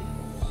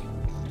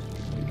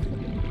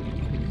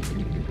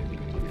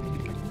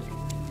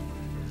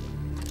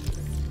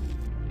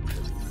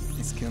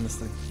 Let's scan this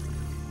thing.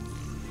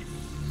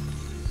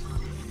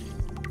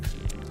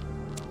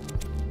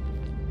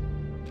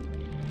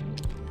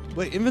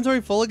 Wait,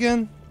 inventory full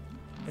again?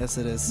 Yes,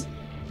 it is.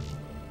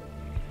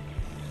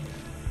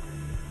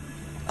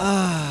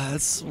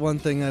 That's one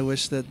thing I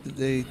wish that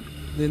the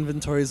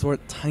inventories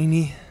weren't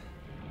tiny.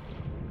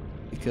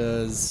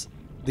 Because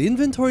the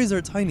inventories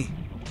are tiny.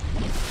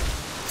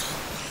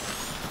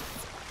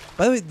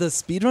 By the way, the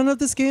speedrun of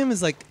this game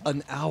is like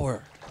an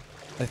hour,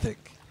 I think.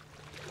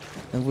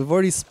 And we've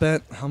already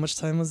spent, how much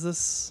time was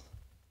this?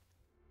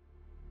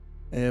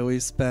 Yeah, we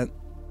spent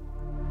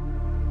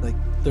like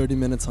 30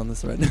 minutes on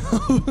this right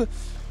now.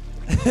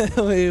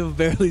 We've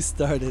barely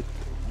started.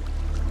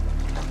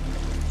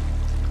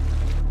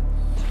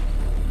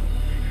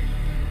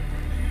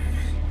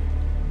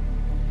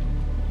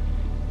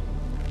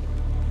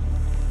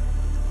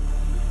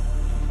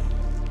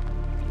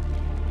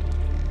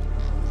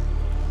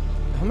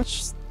 How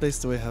much space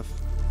do we have?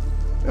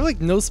 There's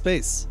like no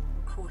space.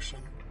 Caution.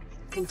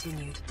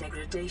 Continued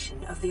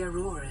degradation of the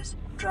Aurora's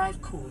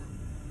drive core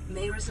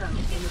may result in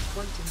a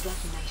quantum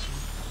detonation.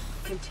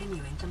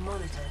 Continuing to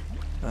monitor.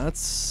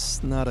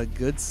 That's not a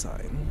good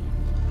sign.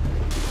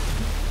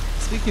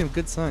 Speaking of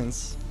good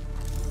signs,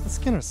 let's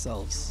scan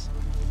ourselves.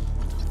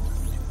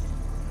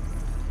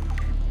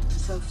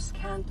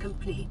 Self-scan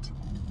complete.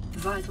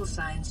 Vital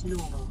signs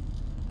normal.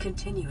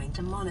 Continuing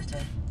to monitor.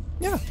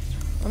 Yeah,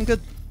 I'm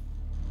good.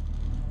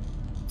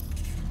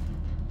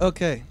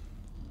 Okay.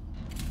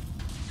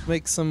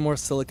 Make some more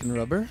silicon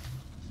rubber.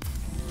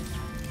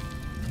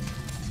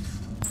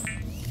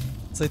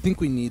 So I think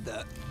we need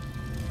that.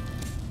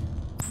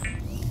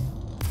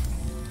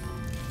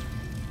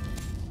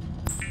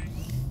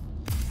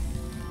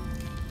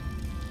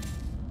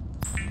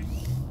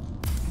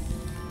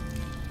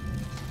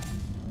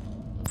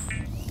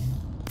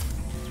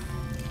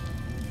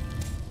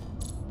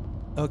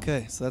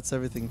 Okay, so that's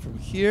everything from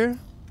here.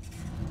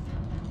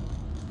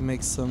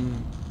 Make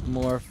some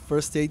more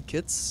first aid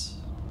kits.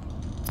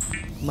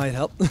 Might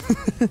help.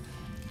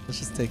 Let's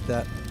just take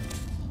that.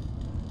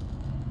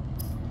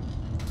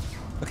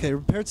 Okay,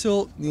 repair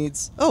tool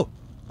needs... Oh!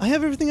 I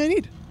have everything I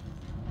need!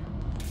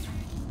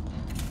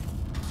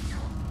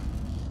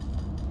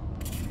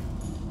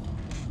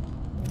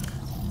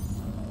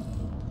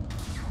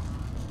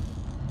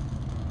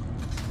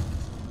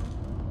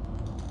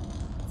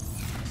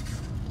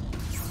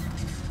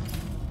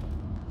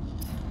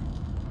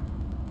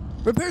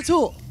 Repair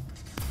tool!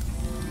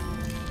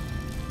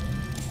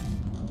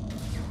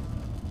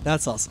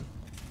 That's awesome.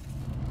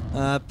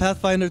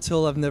 Pathfinder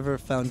tool I've never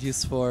found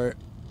use for,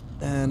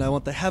 and I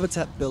want the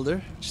habitat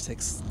builder, which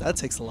takes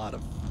a lot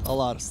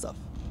of stuff.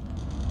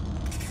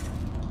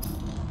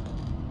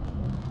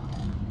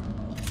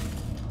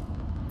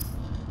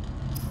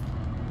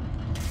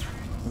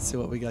 Let's see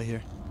what we got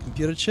here.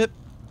 Computer chip,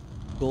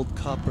 gold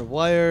copper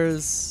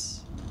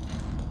wires.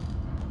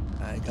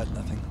 I got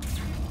nothing.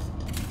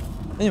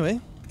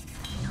 Anyway,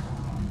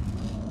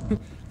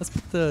 let's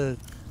put the.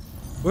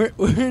 We're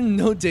in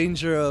no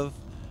danger of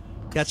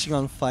catching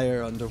on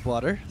fire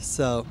underwater,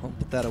 so I'll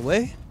put that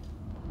away.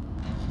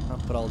 I'll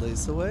put all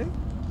these away.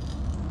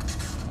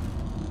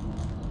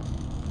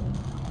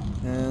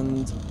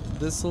 And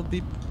this will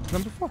be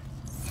number 4.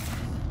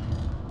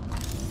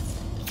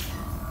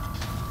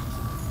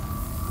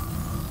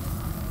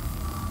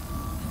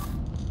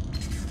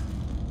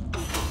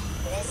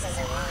 This is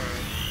Aurora.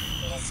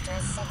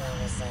 Distress signal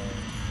received.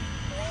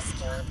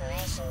 Rescue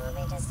operation will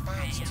be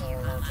dispatched to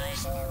your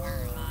location in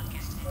 9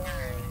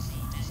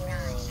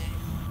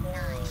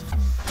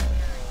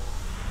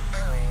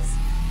 hours.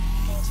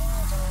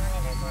 Continue to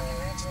monitor for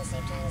emergency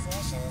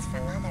transmissions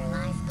from other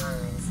life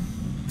pods.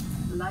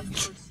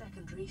 Lifeboat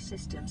secondary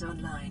systems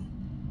online.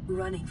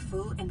 Running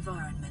full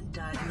environment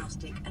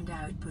diagnostic and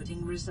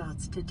outputting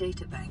results to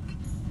databank.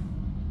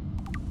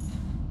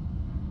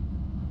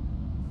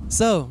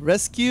 So,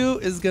 rescue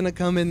is gonna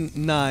come in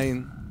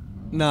 9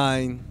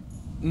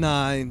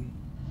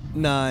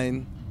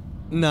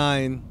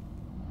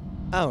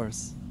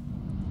 hours.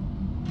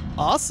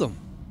 Awesome.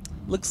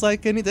 Looks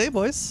like any day,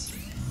 boys.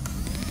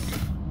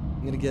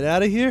 I'm gonna get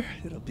out of here.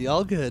 It'll be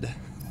all good.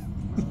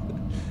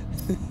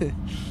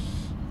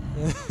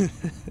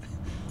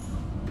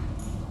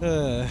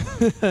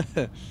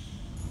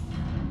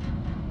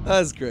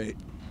 That's great.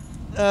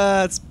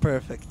 That's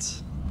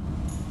perfect.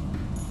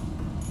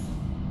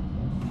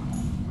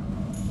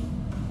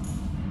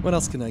 What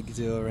else can I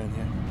do around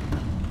here?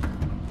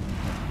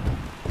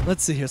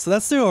 Let's see here. So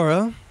that's the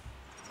aura.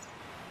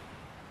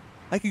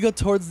 I could go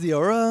towards the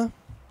aura,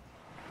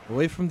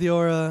 Away from the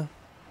aura.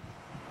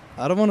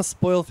 I don't want to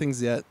spoil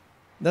things yet.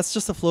 That's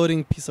just a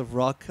floating piece of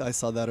rock. I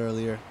saw that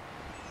earlier.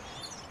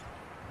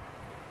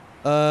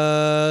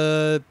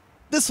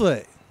 This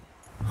way.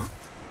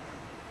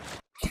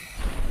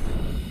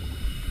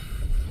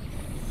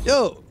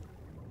 Yo!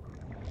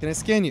 Can I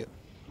scan you?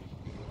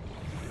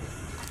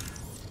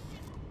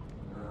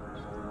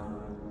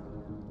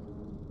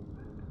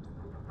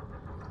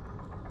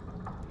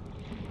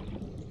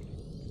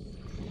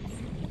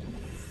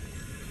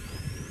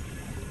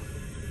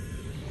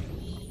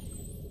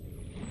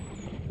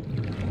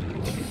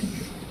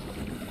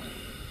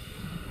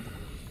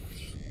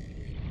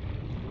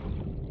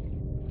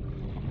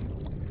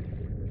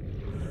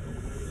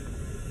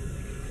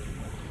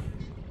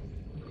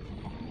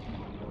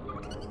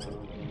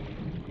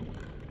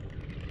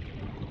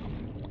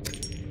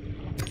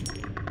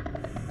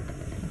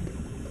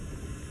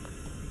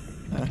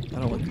 I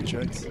don't want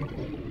creature eggs.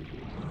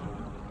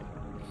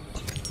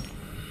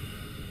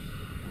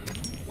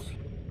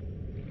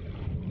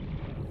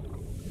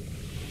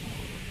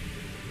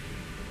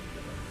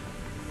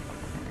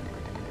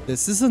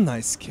 This is a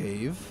nice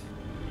cave.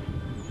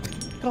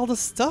 Look at all the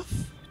stuff.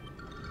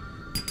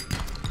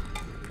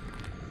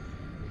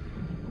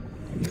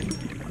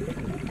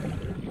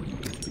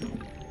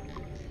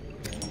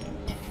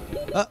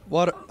 Ah,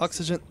 water,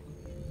 oxygen.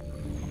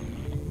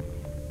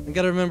 I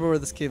gotta remember where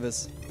this cave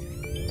is.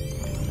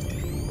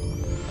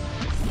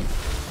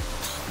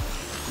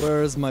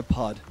 Where is my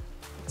pod?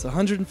 It's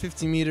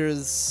 150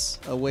 meters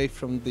away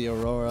from the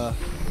aurora.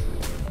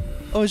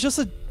 Oh, it's just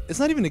a... It's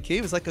not even a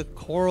cave, it's like a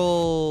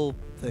coral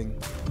thing.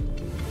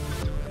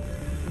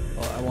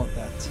 Oh, I want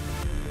that.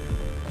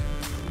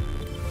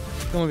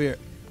 Come over here.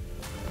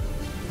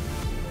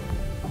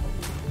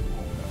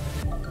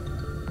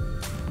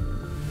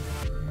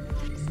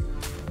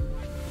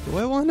 Do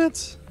I want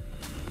it?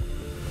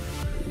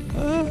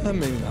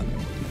 Maybe not.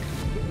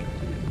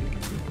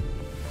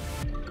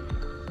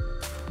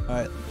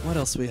 Alright, what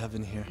else do we have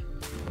in here?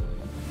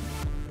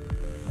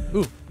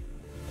 Ooh.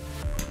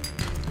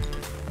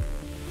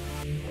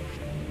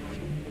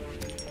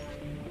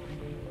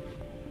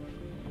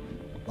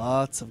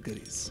 Lots of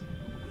goodies.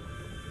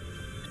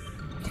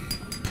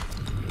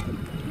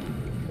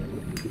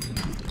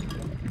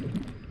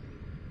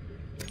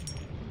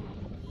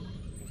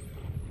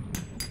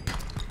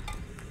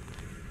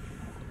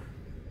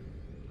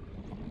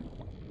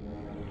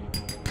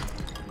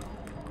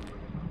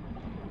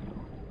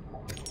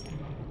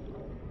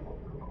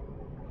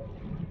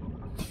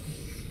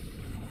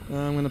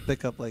 I'm gonna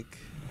pick up like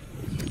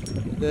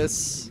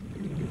this,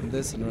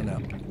 and run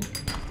out.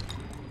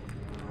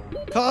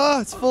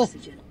 Ah, it's full.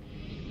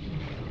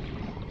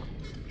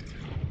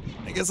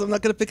 I guess I'm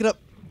not gonna pick it up.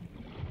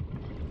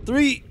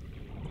 3.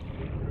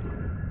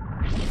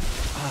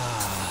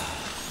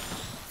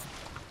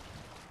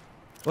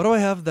 What do I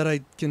have that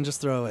I can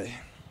just throw away?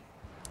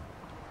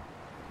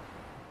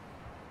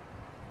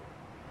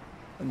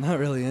 Not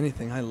really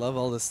anything. I love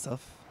all this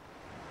stuff.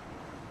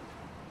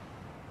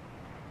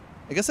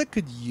 I guess I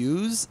could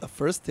use a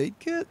first aid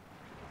kit?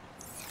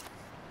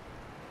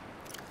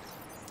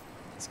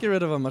 Let's get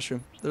rid of a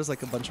mushroom. There's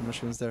like a bunch of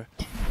mushrooms there.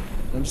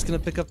 I'm just gonna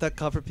pick up that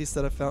copper piece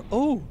that I found.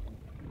 Oh!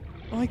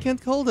 Oh, I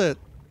can't hold it.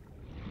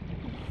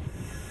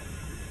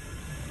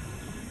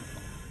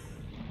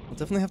 I'll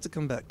definitely have to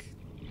come back.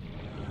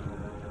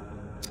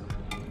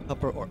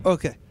 Upper ore.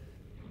 Okay.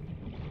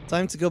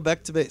 Time to go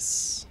back to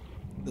base.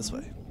 This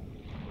way.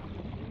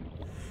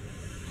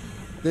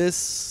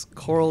 This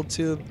coral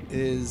tube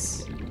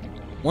is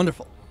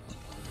wonderful.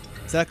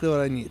 Exactly what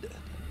I need.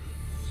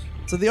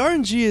 So the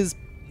RNG is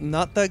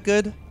not that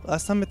good.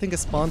 Last time I think I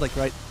spawned like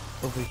right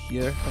over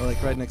here, or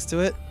like right next to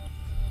it.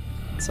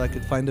 So I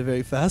could find it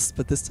very fast,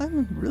 but this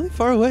time I'm really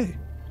far away.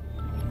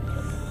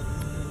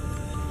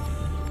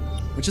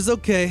 Which is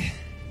okay.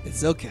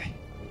 It's okay.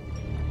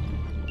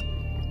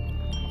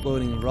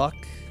 Floating rock.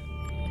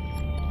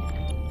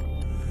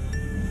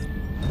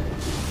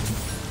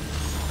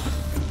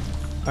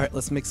 Alright,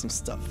 let's make some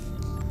stuff.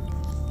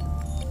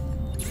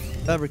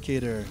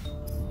 Fabricator.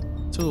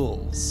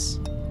 Tools.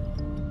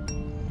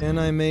 Can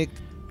I make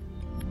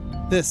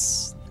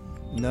this?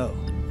 No.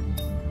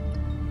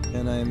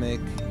 Can I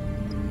make...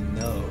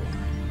 No.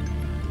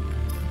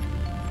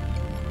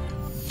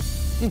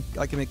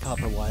 I can make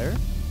copper wire.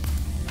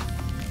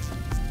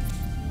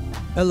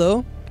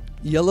 Hello?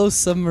 Yellow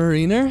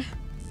Submariner?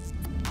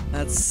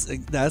 That's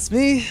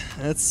me.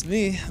 That's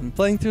me. I'm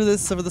playing through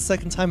this for the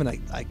second time and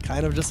I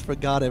kind of just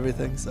forgot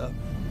everything, so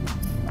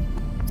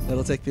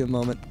it'll take me a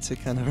moment to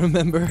kind of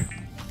remember.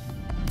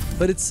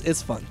 But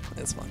it's fun.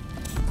 It's fun.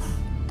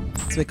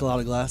 Let's make a lot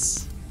of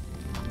glass.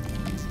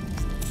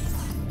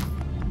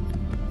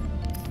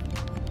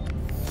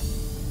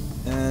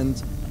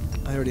 And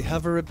I already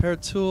have a repair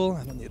tool.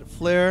 I don't need a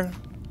flare.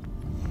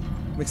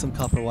 Make some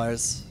copper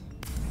wires.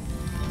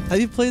 Have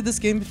you played this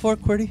game before,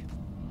 QWERTY?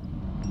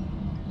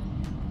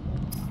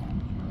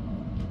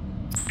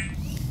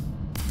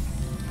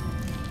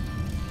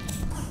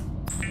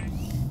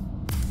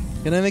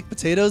 Can I make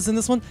potatoes in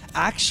this one?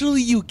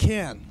 Actually, you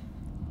can.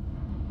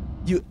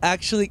 You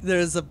actually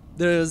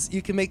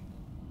you can make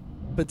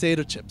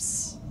potato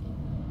chips.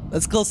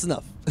 That's close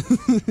enough.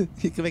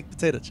 You can make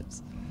potato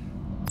chips.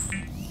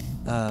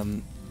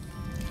 I'm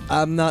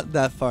not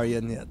that far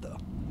in yet though.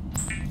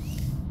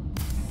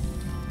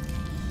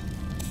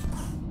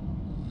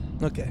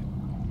 Okay.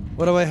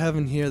 What do I have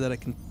in here that I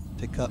can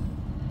pick up?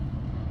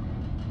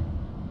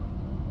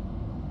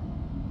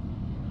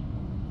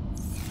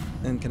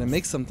 And can I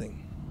make something?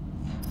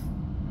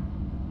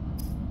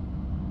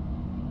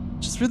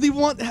 Just really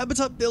want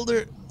Habitat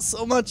Builder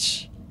so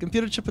much.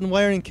 Computer chip and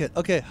wiring kit.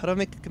 Okay, how do I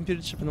make a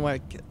computer chip and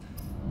wiring kit?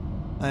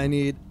 I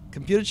need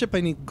computer chip,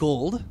 I need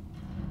gold.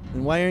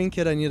 And wiring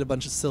kit, I need a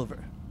bunch of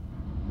silver.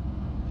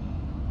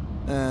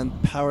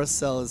 And power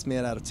cell is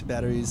made out of 2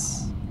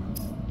 batteries.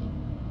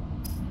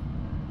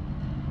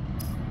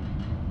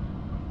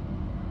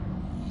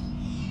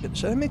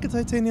 Should I make a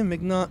titanium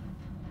ingot?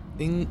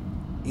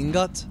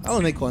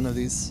 I'll make one of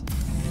these.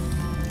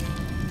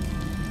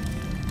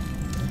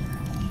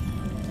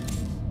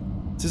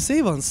 To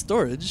save on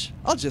storage,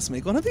 I'll just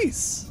make one of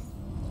these.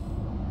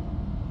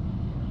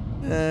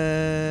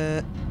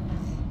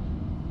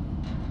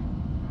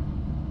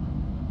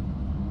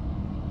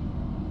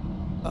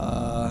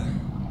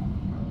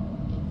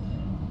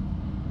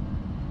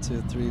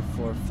 2, 3,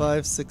 4,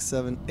 5, 6,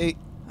 7, 8.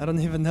 I don't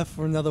even have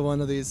for another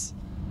one of these.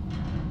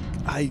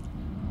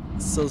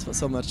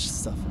 So much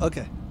stuff.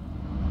 Okay.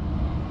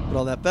 Put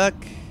all that back.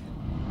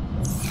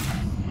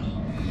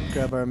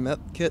 Grab our map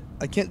kit.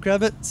 I can't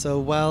grab it, so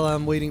while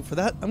I'm waiting for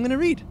that, I'm gonna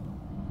read.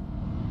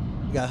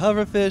 We got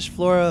hoverfish,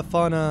 flora,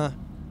 fauna,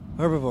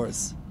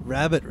 herbivores,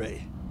 rabbit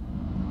ray.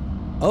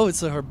 Oh,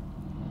 it's a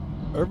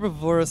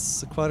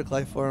herbivorous aquatic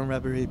life form,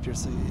 rabbit ray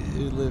appears to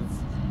live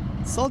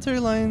solitary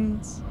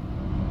lines.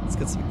 It's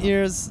got some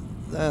ears.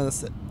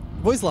 That's it.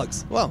 Voice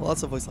logs. Wow,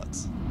 lots of voice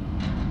logs.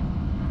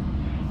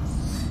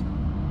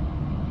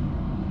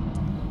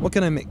 What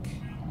can I make?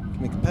 I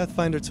can make a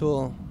Pathfinder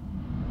tool.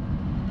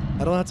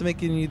 I don't have to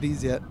make any of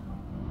these yet.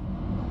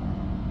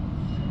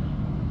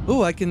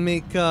 Ooh, I can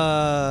make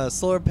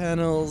solar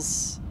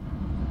panels,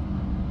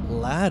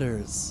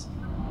 ladders.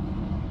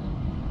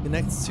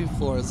 Connects 2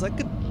 floors. I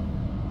could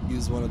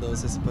use one of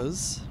those, I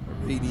suppose. A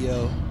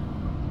radio.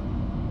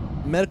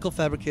 Medical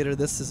fabricator.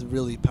 This is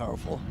really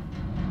powerful.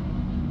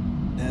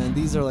 And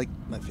these are like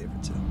my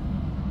favorite too.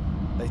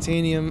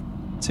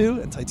 Titanium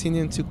 2 and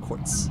titanium 2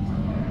 quartz.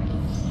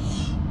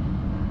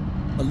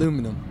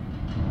 Aluminum.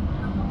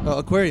 Oh,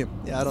 aquarium.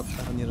 Yeah, I don't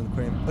need an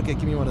aquarium. Okay,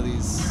 give me one of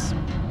these.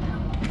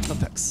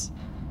 Apex.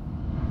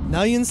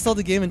 Now you install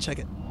the game and check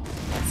it.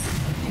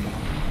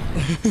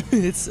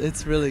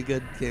 It's really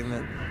good game,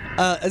 man.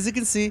 As you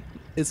can see,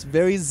 it's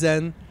very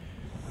zen.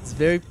 It's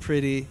very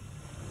pretty.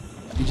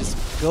 You just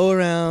go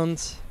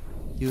around,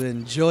 you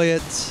enjoy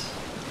it.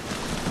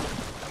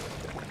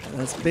 And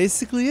that's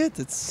basically it.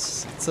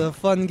 It's a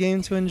fun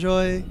game to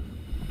enjoy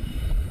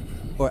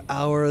for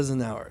hours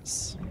and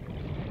hours.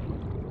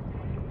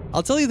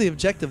 I'll tell you the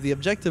objective. The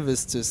objective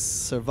is to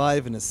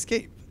survive and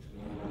escape.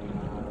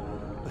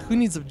 But who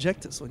needs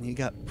objectives when you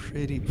got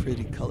pretty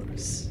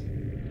colors?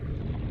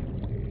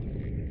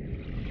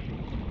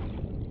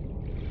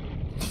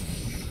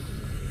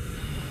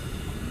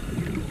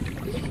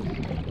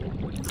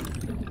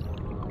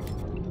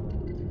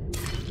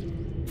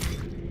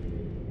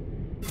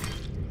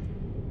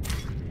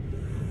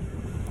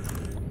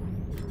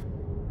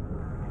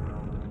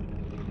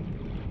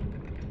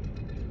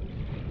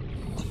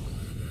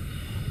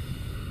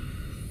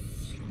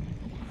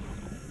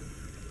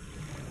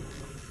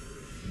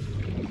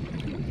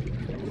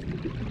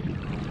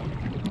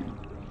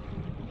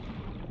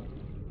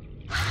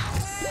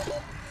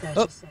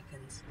 Oh,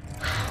 seconds.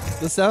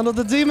 The sound of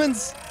the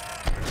demons.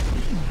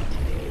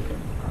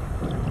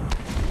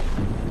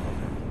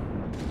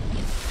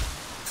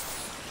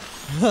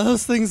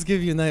 Those things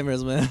give you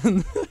nightmares,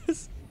 man.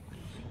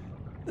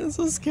 It's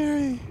so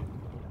scary.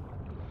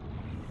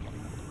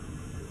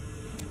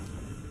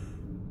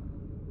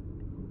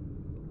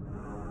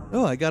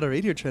 Oh, I got a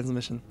radio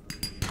transmission.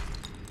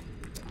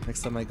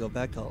 Next time I go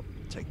back, I'll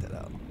check that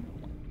out.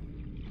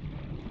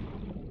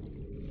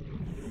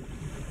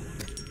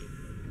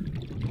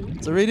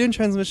 So radio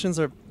transmissions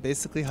are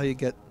basically how you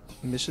get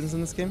missions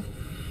in this game.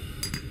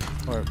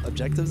 Or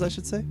objectives, I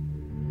should say.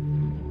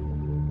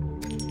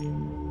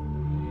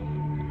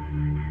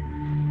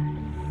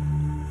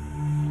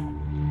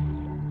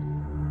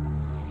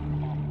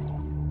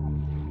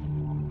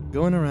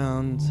 Going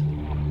around.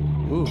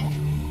 Ooh.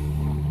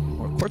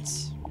 More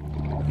quartz.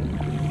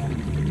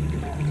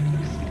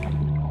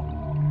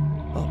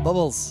 Oh,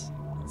 bubbles.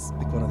 Let's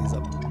pick one of these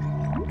up.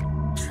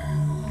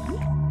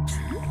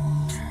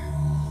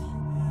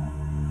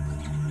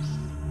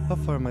 How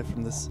far am I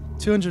from this?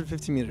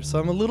 250 meters. So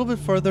I'm a little bit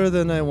farther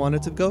than I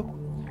wanted to go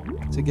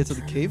to get to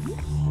the cave.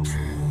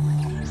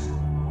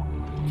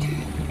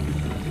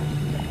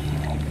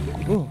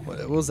 Ooh,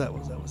 what was that? What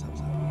was that? What was that? What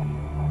was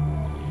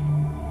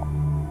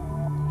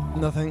that?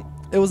 Nothing.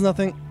 It was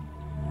nothing.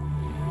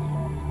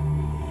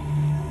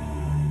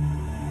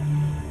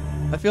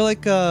 I feel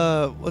like,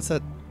 what's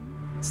that?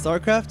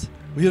 StarCraft?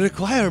 We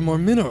require more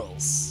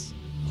minerals.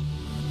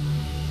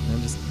 And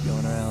I'm just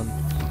going around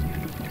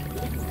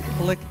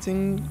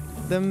collecting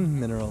them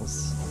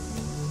minerals.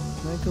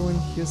 Can I go in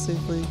here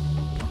safely?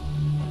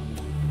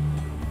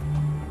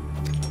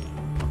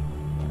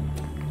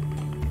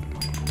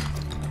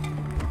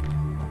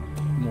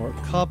 More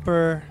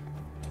copper.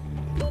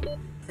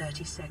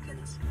 30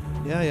 seconds.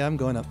 Yeah, I'm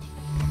going up.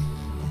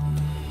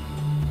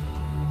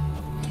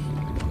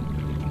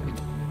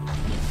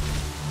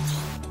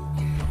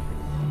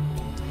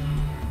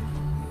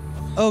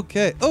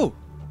 Okay. Oh!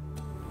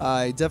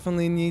 I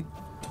definitely need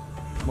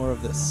more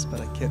of this,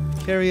 but I can't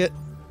carry it.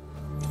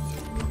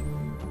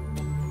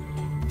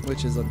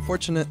 Which is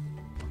unfortunate.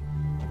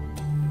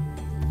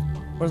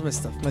 Where's my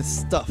stuff? My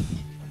stuff.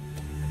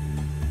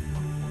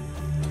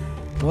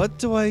 What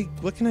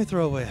can I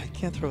throw away? I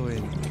can't throw away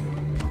anything.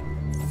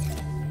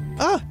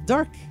 Ah!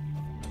 Dark!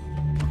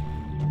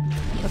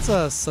 That's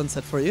a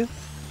sunset for you.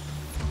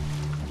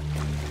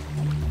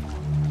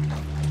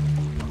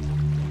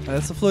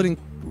 That's a floating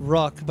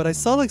rock, but I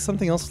saw like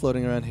something else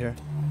floating around here.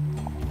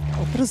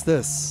 Oh, what is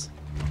this?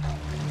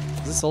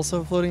 Is this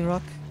also a floating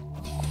rock?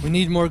 We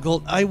need more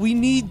gold. We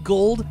need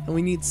gold and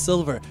we need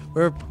silver.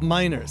 We're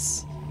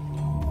miners.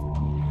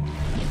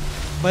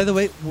 By the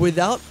way,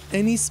 without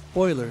any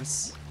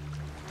spoilers,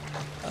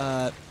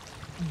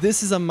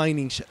 this is a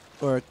mining ship,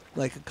 or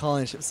like a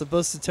colony ship,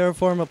 supposed to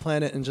terraform a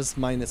planet and just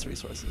mine its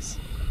resources.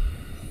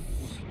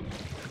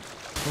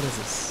 What is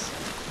this?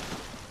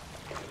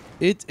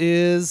 It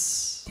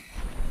is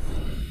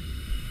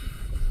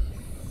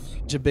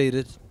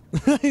debated.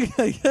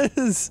 I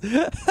guess.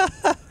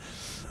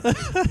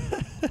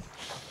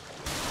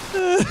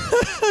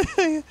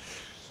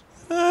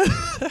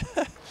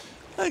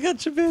 I got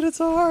debated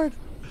so hard.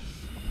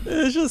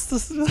 It's just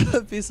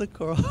a piece of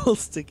coral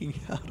sticking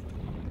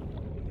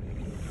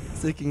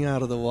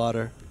out of the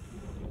water.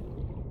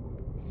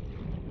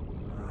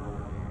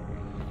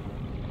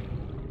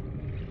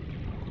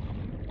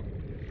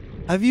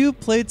 Have you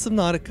played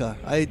Subnautica?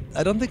 I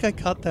don't think I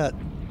caught that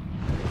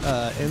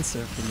answer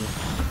from you.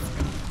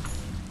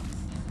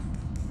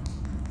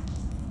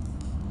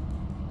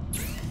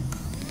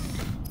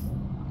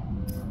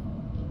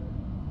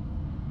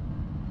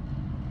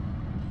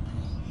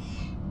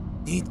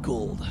 Need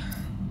gold.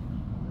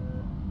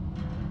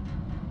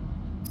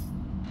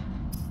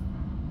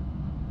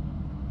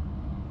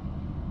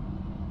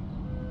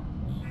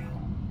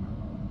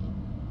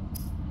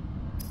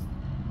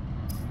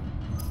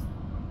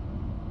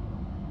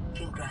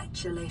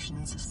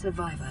 Congratulations,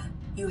 Survivor.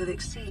 You have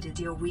exceeded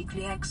your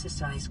weekly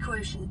exercise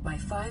quotient by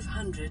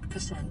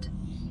 500%.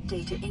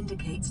 Data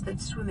indicates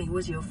that swimming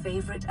was your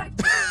favorite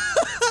activity.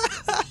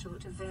 Be sure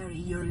to vary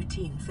your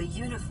routine for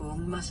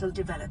uniform muscle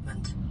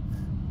development.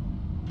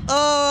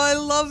 Oh, I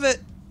love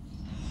it!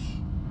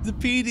 The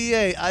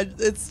PDA.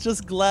 It's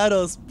just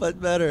GLaDOS,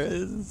 but better.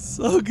 It's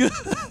so good.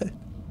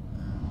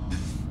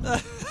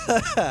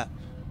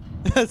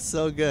 That's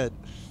so good.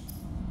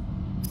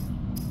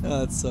 Oh,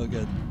 that's so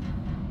good.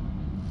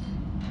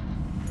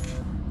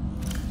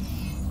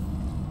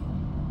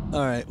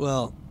 Alright,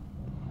 well.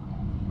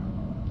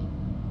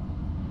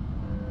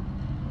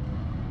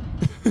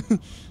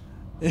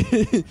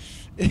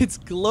 It's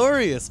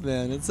glorious,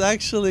 man. It's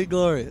actually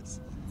glorious.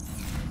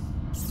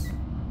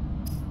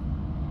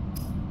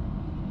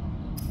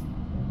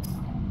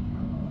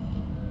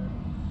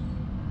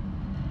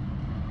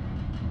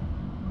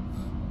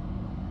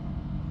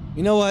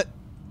 You know what?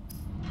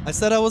 I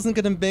said I wasn't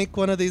gonna make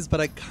one of these, but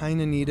I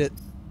kinda need it.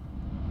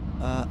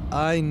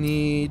 I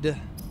need...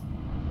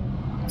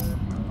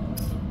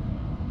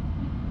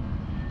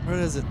 Where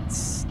is it?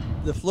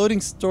 The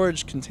floating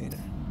storage container.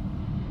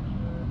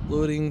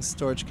 Floating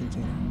storage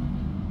container.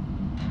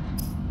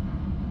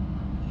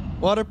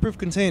 Waterproof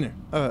container.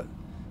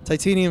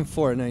 Titanium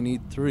 4, and I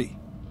need 3.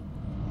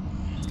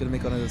 It's gonna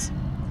make one of those.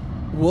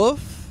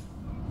 Woof.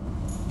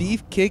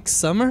 Beefcake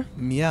summer?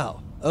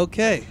 Meow.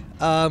 Okay.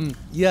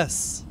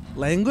 Yes.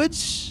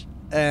 Language,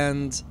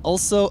 and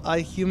also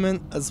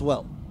iHuman as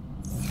well.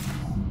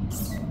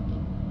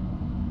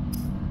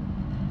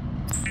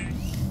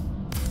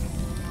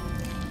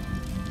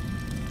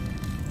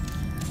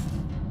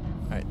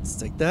 Alright, let's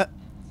take that.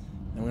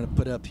 I'm gonna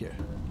put it up here.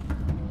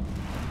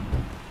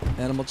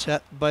 Animal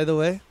chat, by the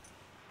way.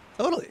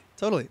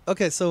 Totally.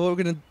 Okay, so what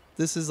we're gonna...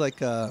 This is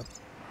like a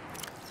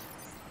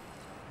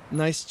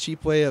nice,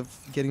 cheap way of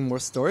getting more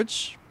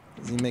storage.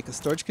 You make a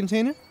storage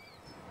container,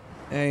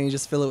 and you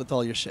just fill it with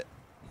all your shit.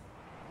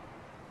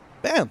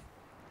 Bam!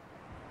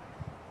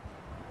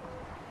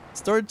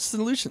 Storage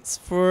solutions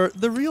for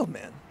the real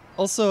man.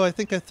 Also, I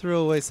think I threw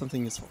away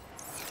something useful.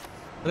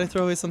 Did I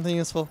throw away something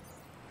useful?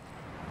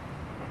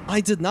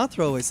 I did not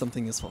throw away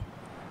something useful.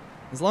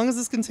 As long as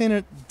this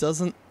container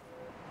doesn't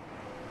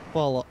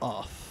fall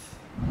off,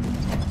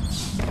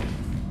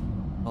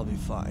 I'll be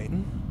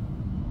fine.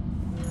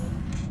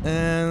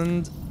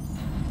 And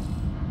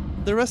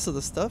the rest of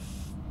the stuff...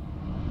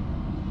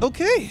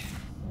 Okay!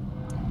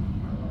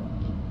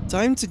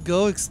 Time to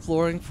go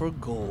exploring for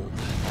gold.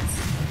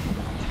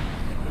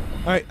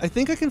 Alright, I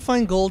think I can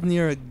find gold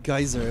near a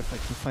geyser if I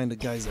can find a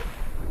geyser.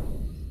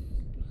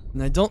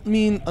 And I don't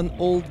mean an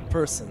old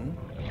person.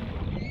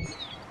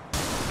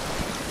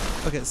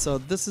 Okay, so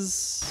this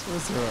is...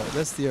 Where's the Aurora?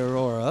 That's the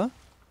Aurora.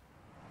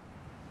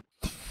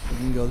 We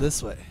can go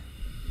this way.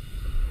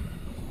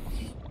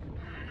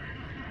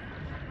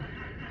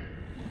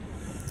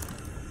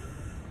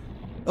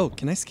 Oh,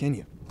 can I scan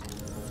you?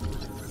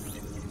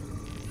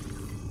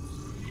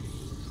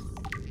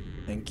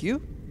 Thank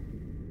you.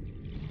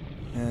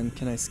 And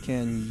can I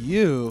scan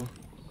you?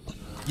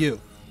 You.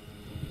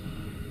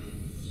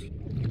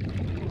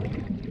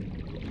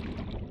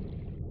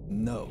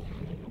 No.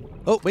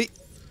 Oh, wait.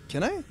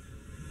 Can I?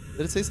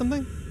 Did it say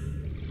something?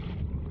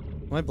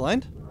 Am I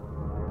blind?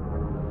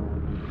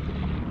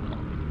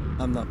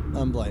 I'm not.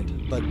 I'm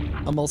blind. But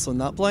I'm also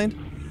not blind.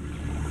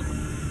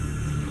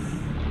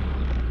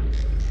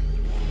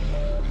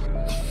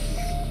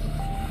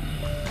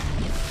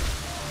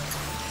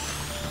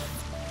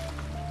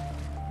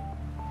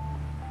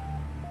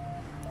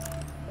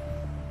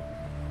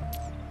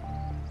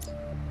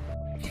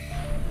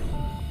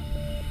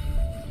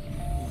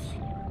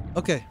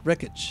 Okay,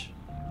 wreckage.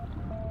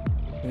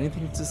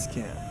 Anything to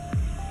scan?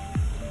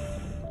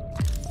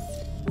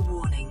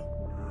 Warning.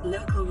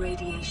 Local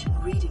radiation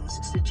readings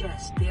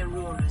suggest the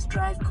Aurora's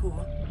drive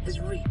core has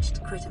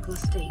reached critical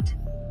state.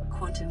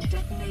 Quantum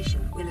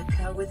detonation will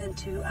occur within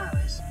 2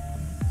 hours.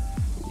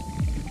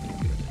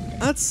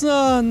 That's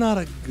not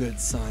a good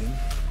sign.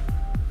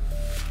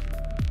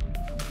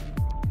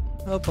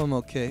 Hope I'm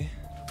okay.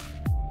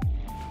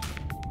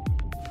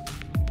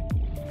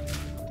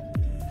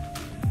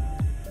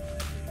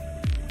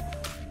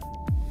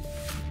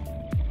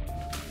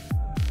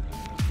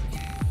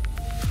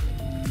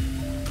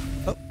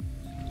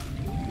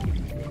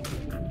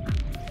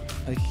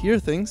 I hear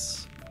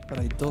things, but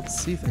I don't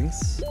see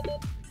things.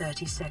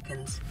 30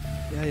 seconds.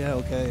 Yeah,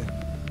 okay.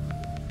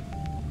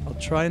 I'll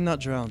try and not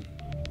drown.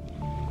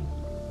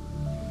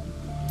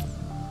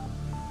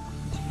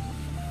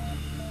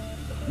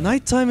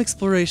 Nighttime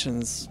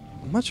explorations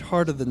much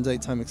harder than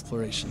daytime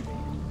exploration.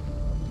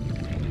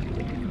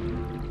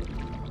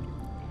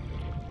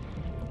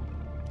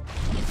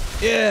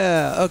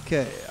 Yeah,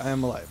 okay, I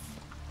am alive.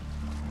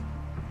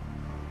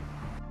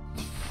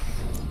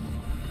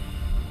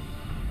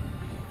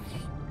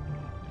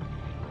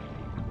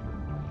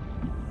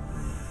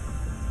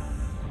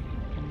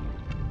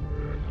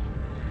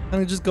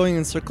 I'm just going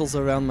in circles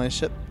around my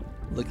ship,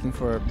 looking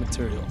for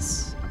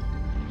materials.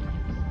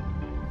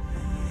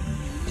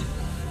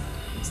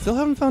 Still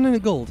haven't found any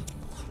gold.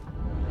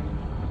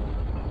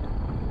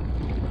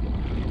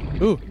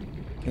 Ooh,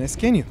 can I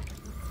scan you?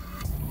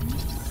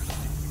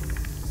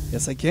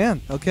 Yes, I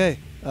can. Okay.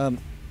 Hold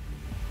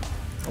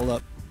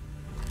up.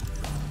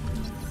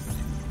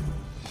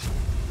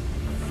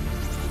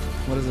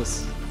 What is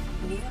this?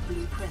 New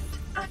blueprint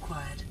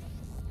acquired.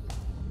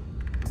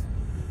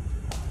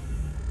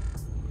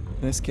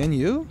 Can I scan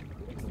you?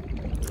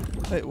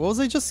 Wait, what was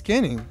I just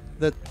scanning?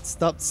 That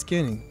stopped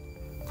scanning.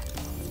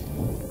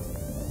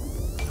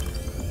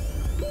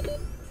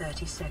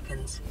 30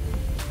 seconds.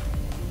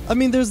 I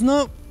mean, there's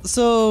no...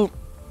 So...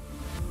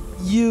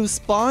 You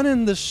spawn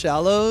in the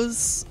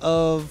shallows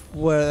of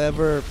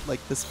wherever,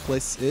 like, this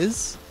place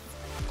is.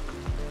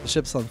 The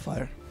ship's on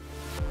fire.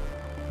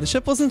 The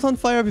ship wasn't on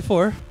fire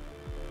before.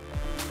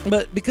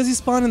 But because you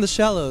spawn in the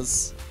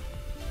shallows...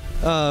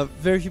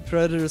 very few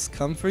predators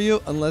come for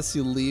you unless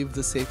you leave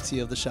the safety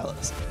of the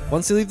shallows.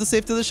 Once you leave the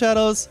safety of the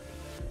shadows,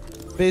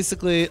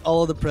 basically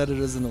all of the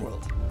predators in the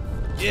world.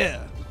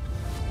 Yeah.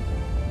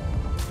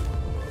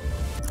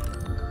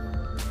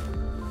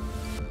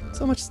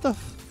 So much stuff.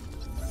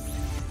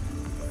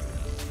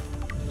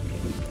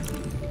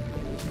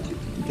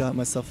 Got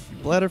myself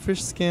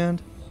bladderfish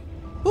scanned.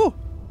 Ooh.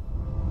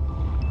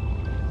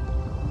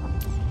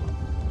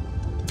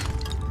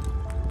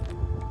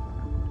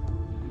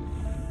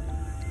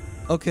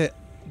 Okay,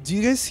 do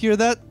you guys hear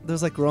that?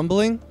 There's like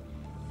rumbling.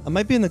 I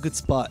might be in a good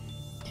spot.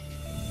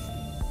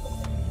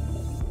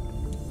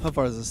 How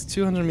far is this?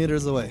 200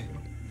 meters away.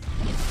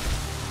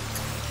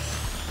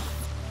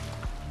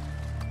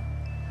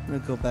 I'm gonna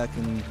go back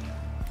and...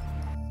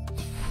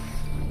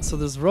 So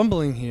there's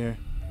rumbling here,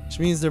 which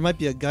means there might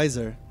be a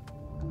geyser.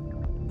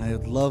 I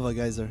would love a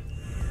geyser.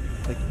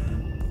 Like...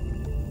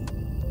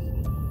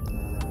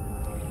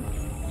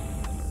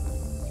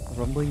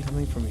 Rumbling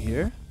coming from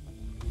here?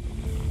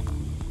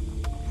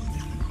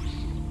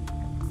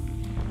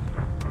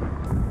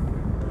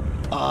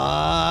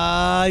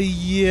 Ah,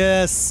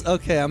 yes.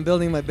 Okay, I'm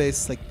building my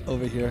base like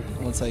over here.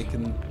 Once I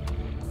can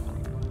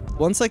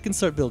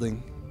start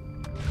building.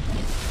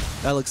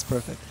 That looks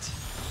perfect.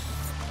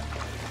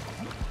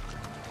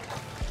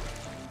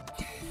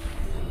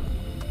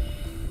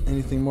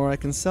 Anything more I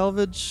can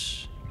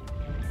salvage?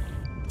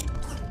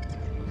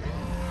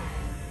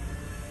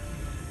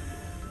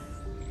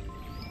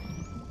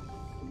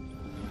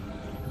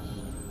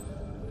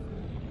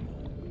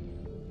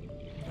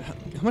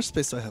 How much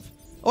space do I have?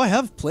 Oh, I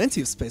have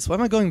plenty of space. Why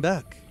am I going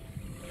back?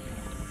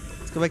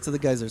 Let's go back to the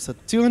geyser. So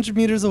 200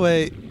 meters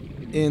away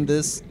in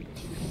this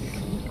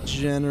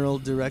general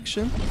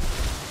direction.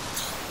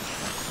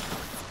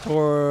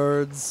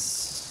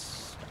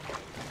 Towards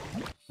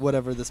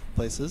whatever this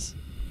place is.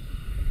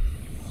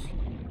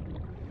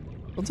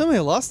 Don't tell me I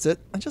lost it.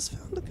 I just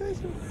found the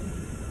geyser.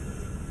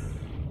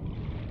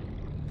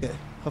 Okay,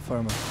 how far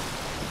am I?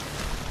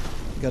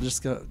 Gotta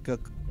just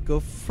go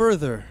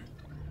further.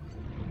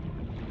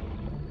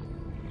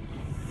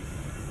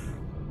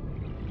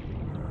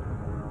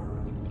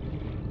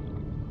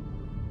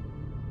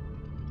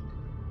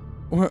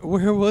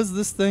 Where was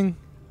this thing?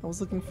 I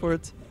was looking for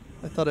it.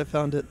 I thought I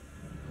found it.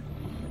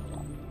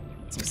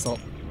 Some salt.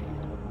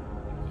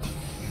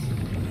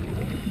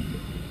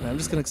 Alright, I'm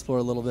just gonna explore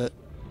a little bit.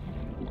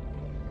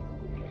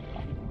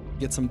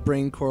 Get some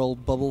brain coral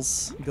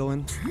bubbles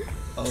going.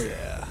 Oh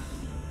yeah.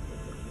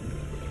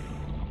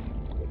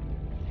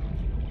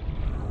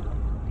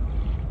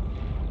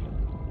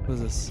 What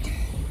is this?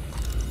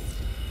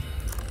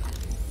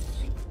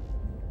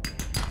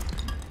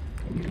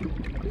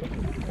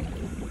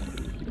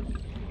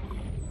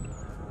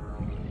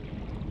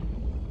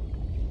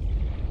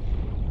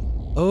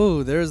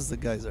 Oh, there's the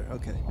geyser.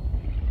 Okay.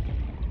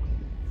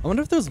 I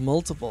wonder if there's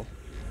multiple.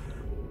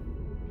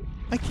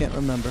 I can't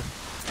remember.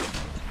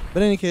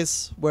 But in any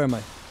case, where am I?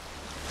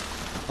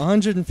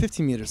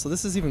 150 meters, so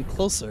this is even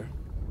closer.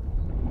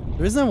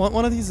 The reason I want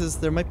one of these is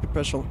there might be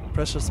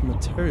precious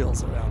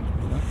materials around,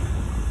 you know?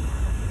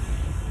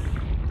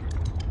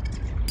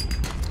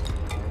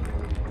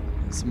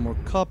 Some more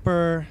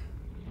copper.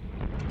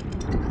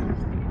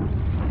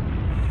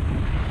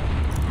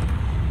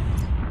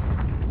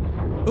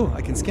 Oh,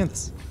 I can scan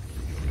this.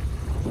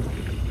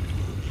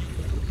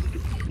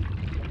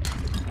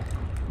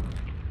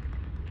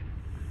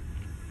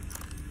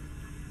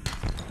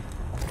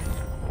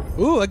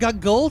 Ooh, I got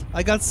gold.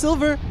 I got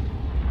silver.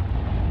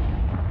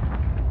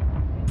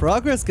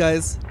 Progress,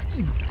 guys.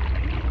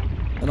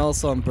 And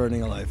also, I'm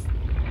burning alive.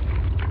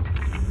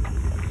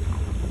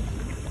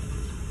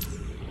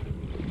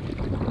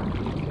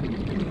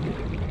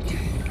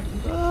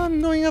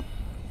 I'm going up.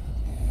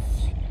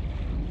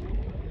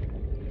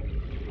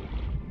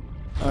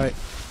 Alright.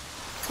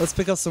 Let's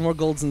pick up some more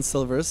golds and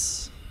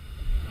silvers.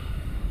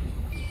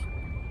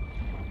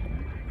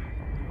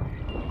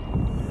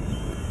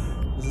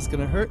 Is this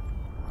gonna hurt?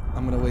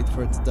 I'm gonna wait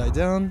for it to die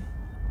down.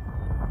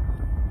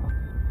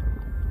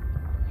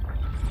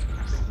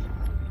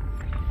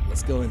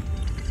 Let's go in.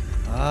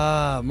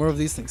 Ah, more of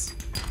these things.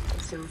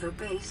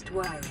 Silver-based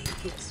wiring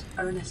kits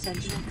are an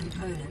essential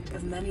component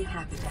of many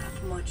habitat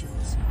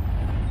modules.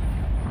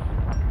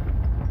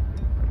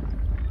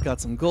 Got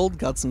some gold,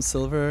 got some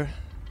silver.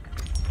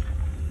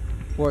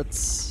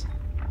 Quartz.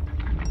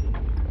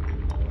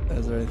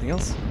 Is there anything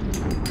else?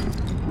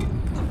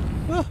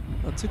 Oh,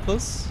 not too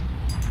close.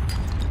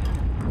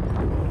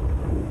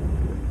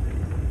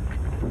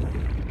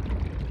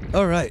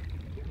 All right.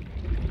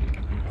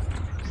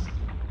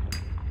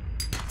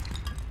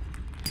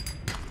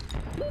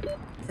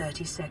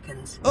 "30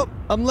 seconds. Oh,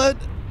 I'm led,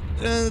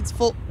 and it's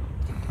full.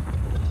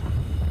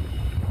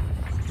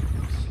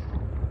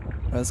 All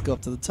right, let's go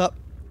up to the top.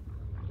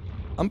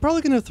 I'm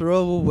probably gonna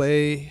throw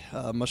away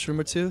a mushroom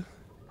or two.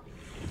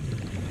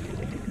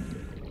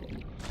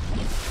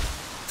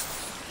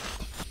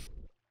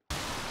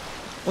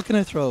 What can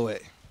I throw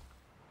away?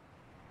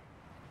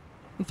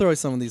 I'm throwing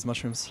some of these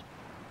mushrooms.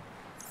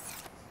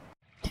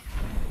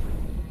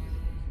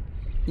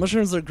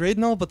 Mushrooms are great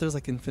and all, but there's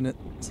like infinite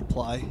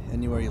supply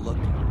anywhere you look.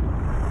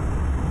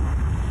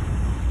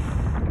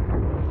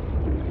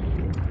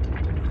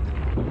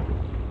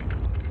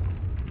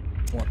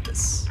 I want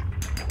this.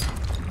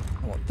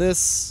 I want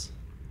this.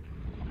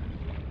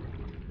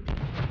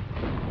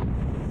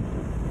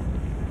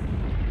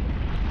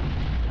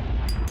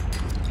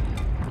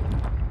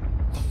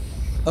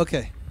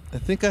 Okay, I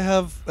think I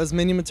have as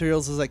many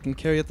materials as I can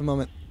carry at the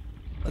moment.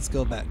 Let's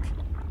go back.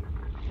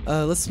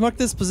 Let's mark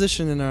this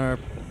position in our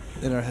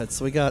head.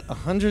 So we got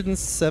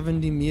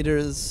 170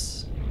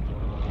 meters.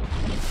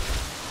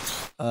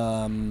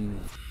 90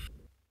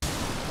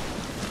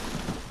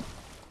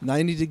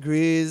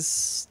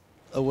 degrees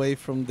away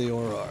from the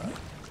aurora.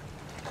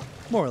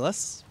 More or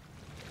less.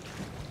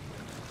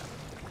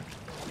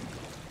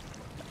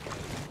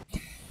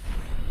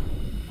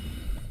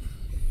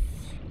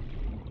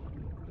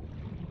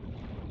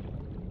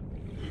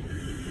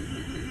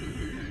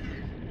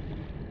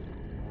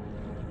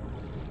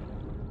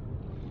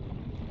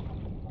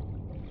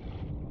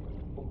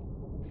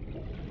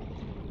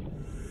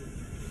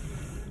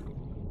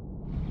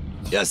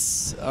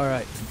 Yes!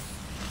 Alright.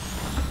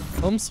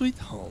 Home sweet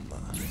home.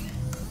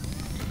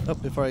 Oh,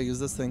 before I use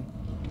this thing.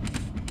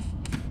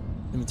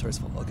 Inventory's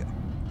full. Okay.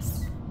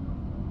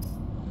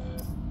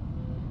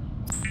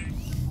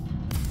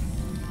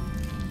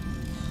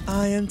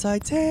 I am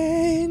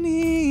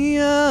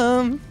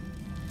titanium.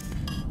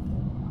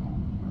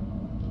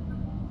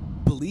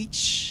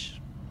 Bleach?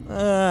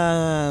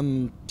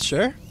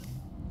 Sure.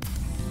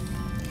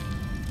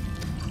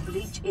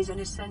 Bleach is an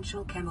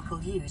essential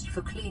chemical used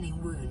for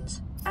cleaning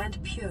wounds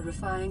and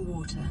purifying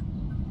water.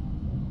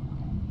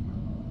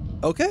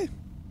 Okay.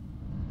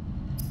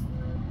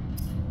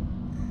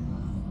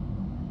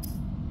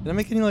 Did I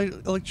make any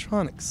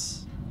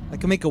electronics? I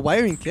can make a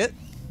wiring kit.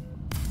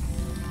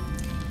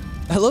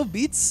 Hello,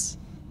 Beats.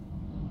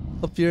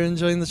 Hope you're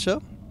enjoying the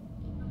show.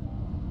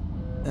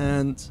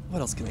 And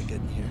what else can I get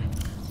in here?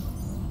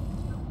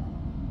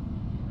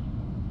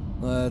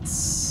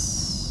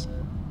 Let's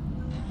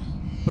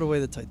put away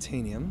the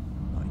titanium.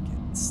 Oh, I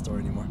can't store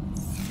anymore.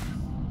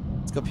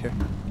 Let's go up here.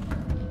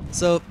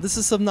 So this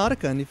is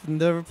Subnautica, and if you've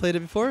never played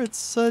it before,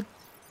 it's a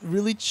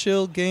really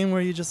chill game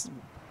where you just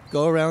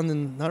go around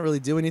and not really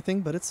do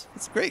anything, but it's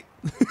great.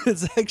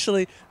 It's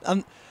actually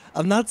I'm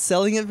not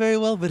selling it very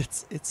well, but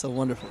it's a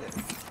wonderful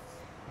game.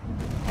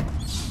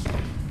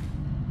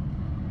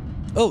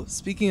 Oh,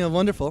 speaking of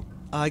wonderful,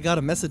 I got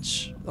a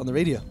message on the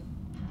radio.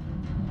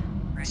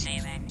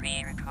 Receiving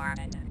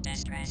pre-recorded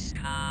distress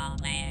call,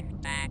 laying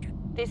back.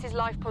 This is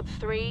LifePod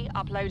 3,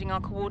 uploading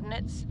our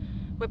coordinates.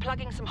 We're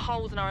plugging some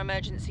holes in our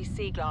emergency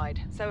sea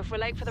glide, so if we're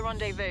late for the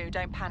rendezvous,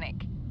 don't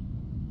panic.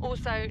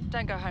 Also,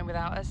 don't go home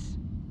without us.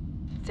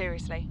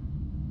 Seriously.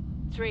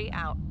 3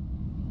 out.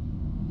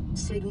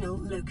 Signal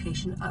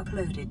location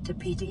uploaded to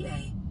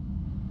PDA.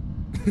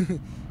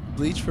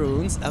 Bleach for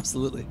wounds?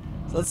 Absolutely.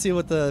 So let's see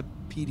what the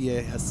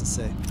PDA has to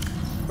say.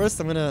 First,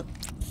 I'm gonna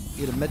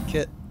get a med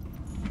kit.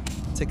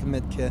 Take a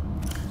med kit.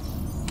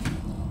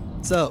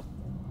 So,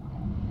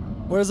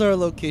 where's our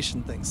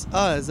location things?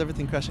 Ah, is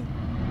everything crashing?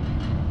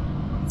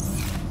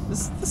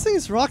 This thing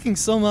is rocking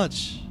so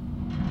much.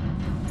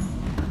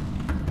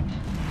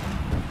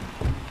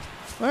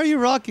 Why are you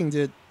rocking,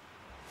 dude?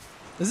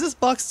 Is this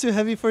box too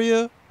heavy for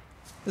you?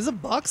 Is a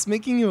box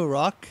making you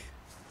rock?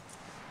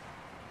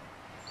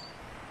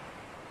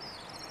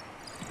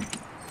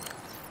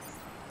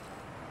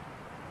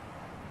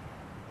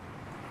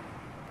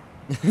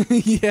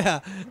 Yeah.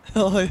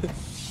 Oh,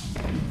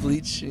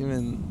 Bleach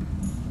even.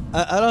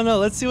 I don't know.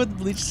 Let's see what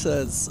Bleach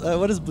says.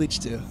 What does Bleach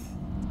do?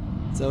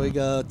 So we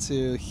go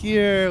to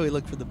here. We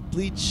look for the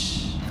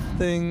Bleach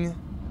thing.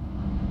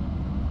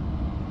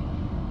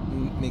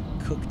 Make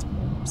cooked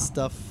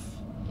stuff.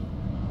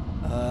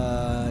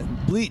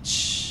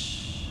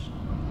 Bleach.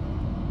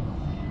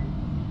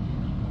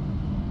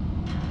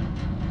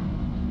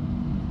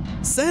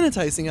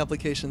 Sanitizing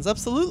applications.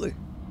 Absolutely.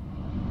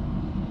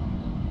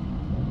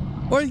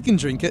 Or you can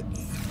drink it.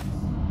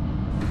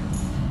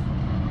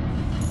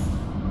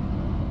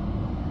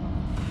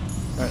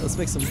 Alright, let's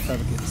make some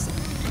fabricated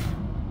stuff.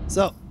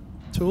 So,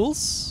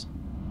 tools.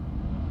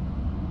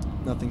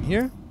 Nothing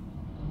here.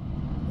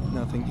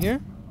 Nothing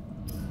here.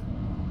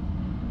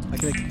 I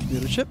can make a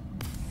computer chip.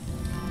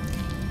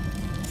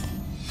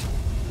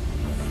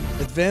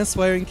 Advanced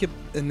wiring kit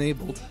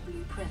enabled.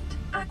 Blueprint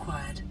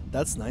acquired.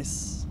 That's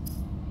nice.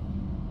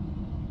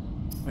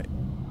 Right.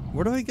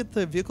 Where do I get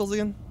the vehicles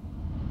again?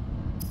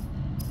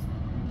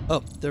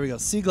 Oh, there we go.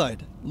 Sea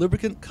Glide.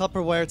 Lubricant,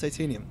 copper wire,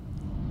 titanium.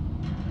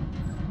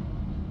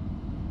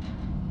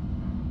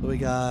 So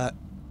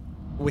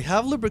we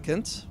have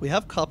lubricant, we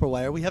have copper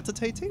wire, we have the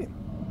titanium.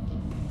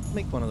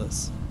 Make one of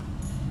those.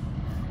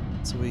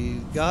 So we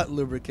got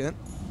lubricant.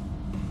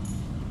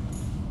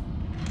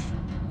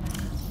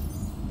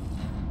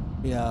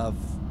 We have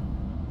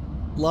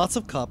lots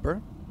of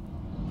copper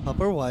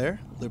wire,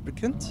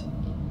 lubricant.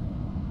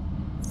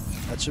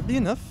 That should be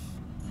enough.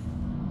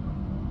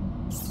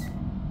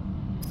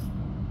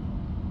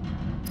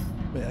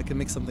 Wait, I can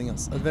make something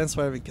else. Advanced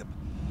wiring kit.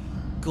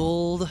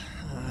 Gold.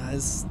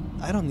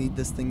 I don't need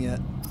this thing yet.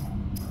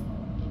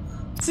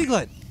 Sea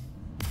Glide.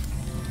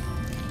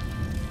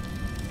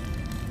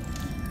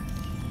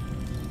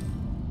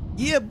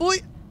 Yeah,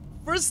 boy.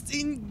 First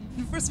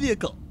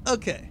vehicle.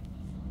 Okay.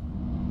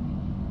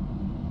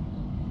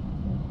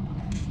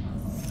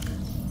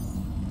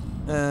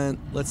 And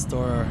let's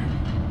store our...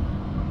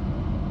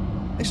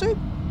 Actually,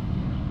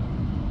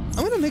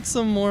 I'm gonna make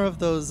some more of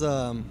those.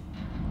 Oh,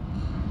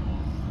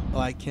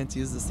 I can't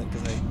use this thing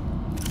because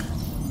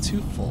I'm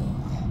too full.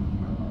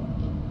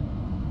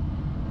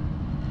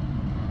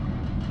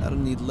 I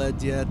don't need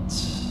lead yet.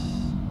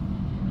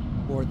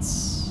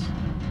 Quartz.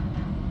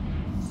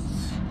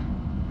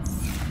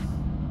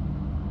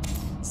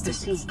 The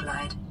Sea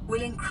Glide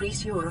will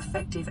increase your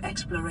effective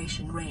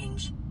exploration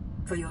range.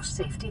 For your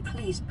safety,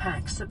 please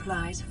pack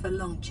supplies for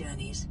long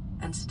journeys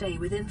and stay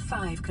within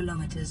 5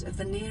 kilometers of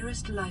the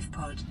nearest life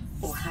pod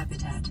or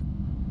habitat.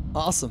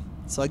 Awesome.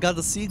 So I got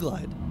the Sea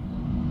Glide.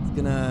 It's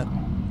gonna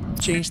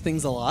change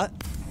things a lot.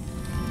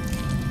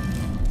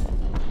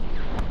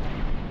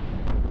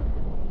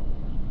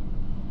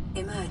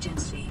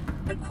 Emergency.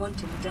 A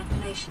quantum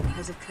detonation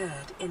has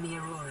occurred in the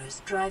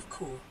Aurora's drive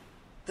core.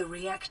 The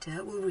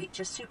reactor will reach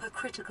a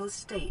supercritical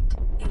state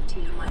in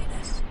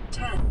T-minus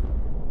 10,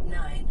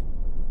 9,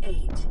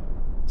 8,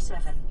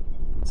 7,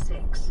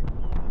 6,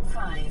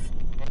 5,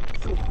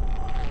 4,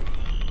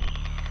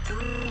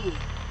 3,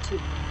 2.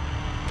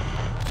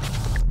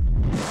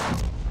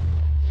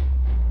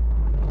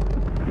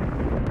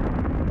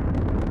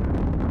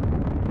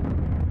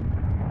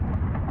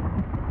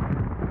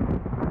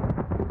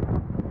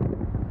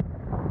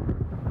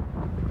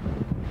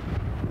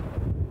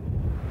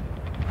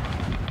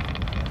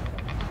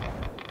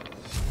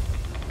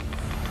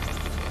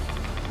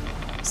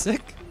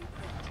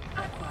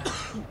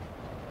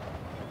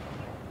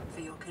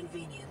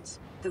 requirements,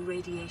 the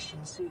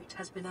radiation suit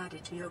has been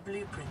added to your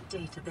blueprint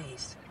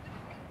database.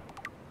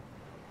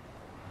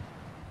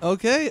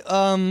 Okay,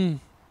 well,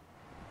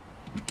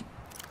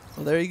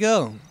 there you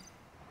go.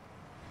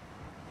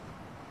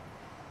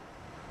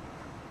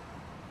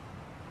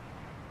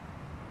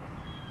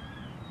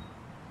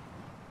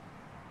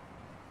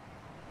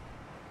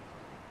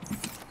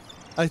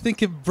 I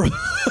think it broke.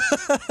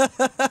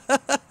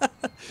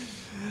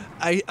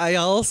 I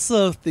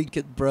also think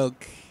it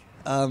broke.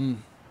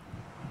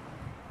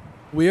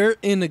 We're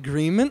in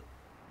agreement.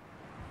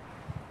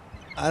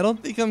 I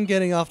don't think I'm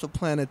getting off the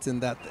planet in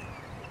that thing.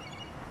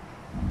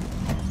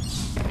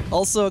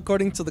 Also,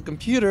 according to the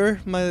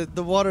computer,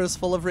 the water is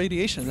full of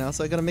radiation now,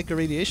 so I gotta make a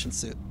radiation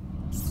suit.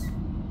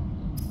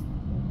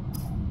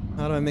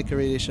 How do I make a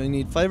radiation? I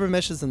need fiber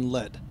meshes and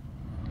lead.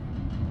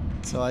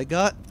 So I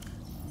got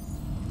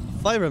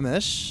fiber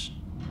mesh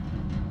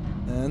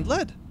and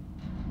lead.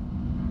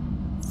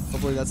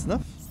 Hopefully that's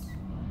enough.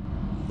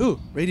 Ooh,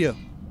 radio.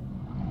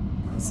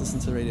 Let's listen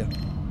to the radio.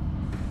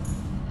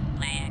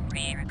 Plan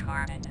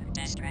pre-recorded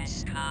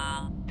distress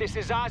call. This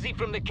is Ozzy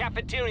from the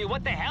cafeteria.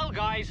 What the hell,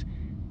 guys?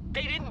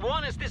 They didn't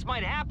warn us this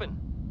might happen.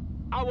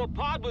 Our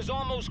pod was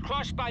almost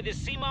crushed by this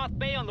Seamoth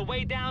Bay on the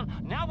way down.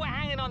 Now we're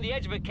hanging on the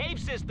edge of a cave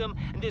system,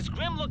 and this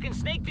grim-looking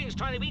snake thing's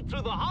trying to eat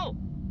through the hull.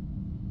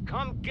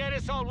 Come get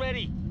us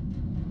already.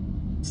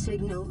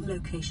 Signal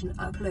location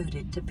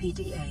uploaded to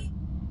PDA.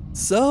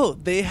 So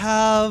they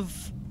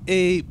have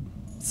a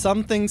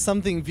something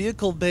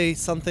vehicle bay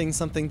something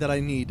that I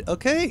need.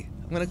 Okay,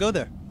 I'm gonna go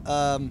there.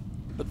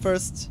 But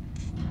first,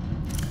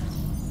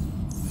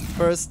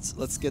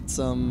 let's get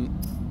some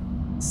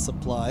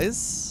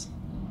supplies.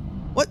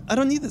 What? I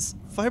don't need this.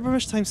 Fiber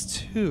mesh times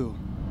 2.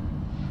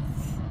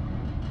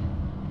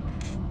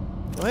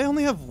 Do I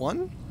only have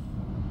one?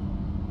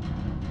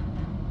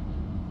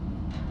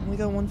 Only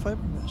got one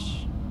fiber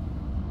mesh.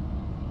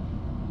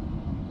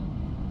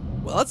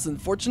 Well, that's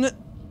unfortunate.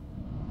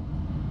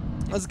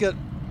 Let's go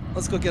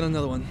get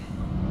another one.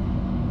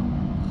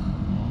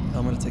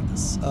 I'm gonna take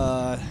this.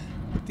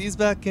 Put these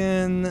back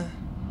in.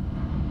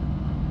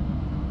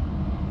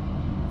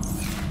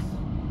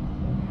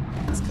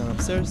 Let's come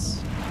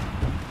upstairs.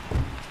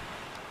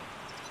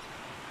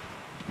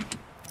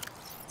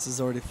 This is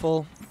already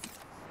full.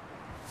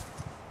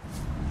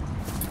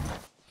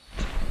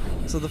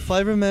 So the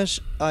fiber mesh,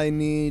 I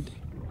need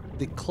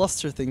the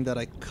cluster thing that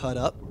I cut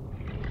up.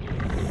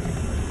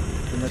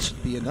 And that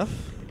should be enough.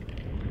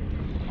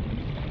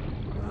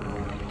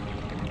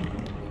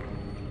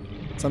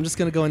 So I'm just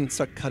gonna go and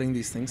start cutting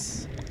these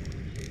things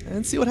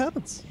and see what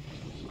happens.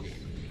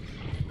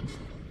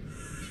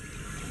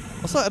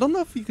 Also, I don't know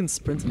if you can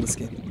sprint in this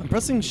game. I'm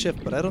pressing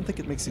shift, but I don't think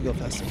it makes you go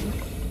faster.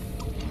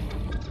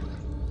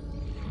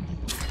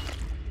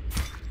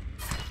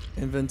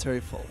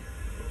 Inventory full.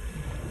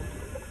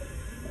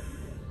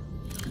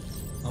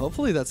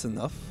 Hopefully that's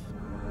enough.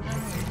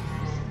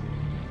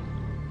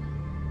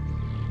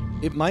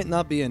 It might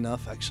not be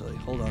enough, actually.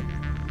 Hold on.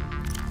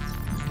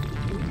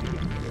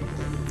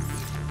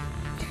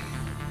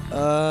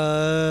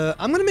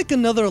 I'm gonna make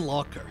another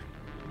locker.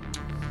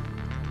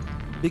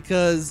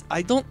 Because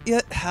I don't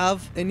yet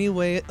have any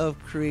way of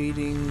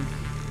creating...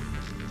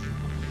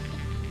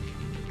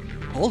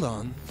 Hold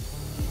on.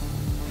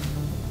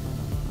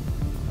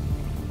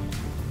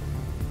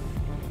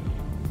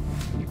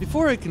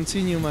 Before I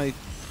continue my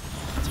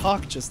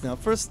talk just now,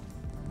 first,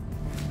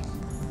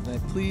 can I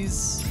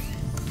please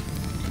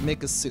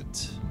make a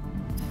suit?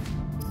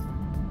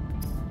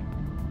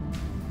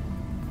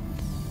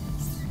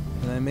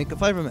 Can I make a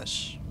fiber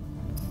mesh?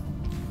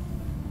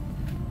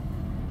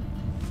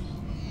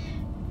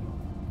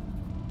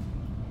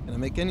 Can I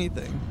make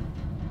anything?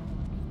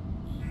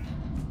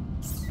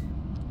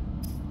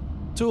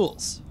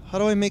 Tools. How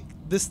do I make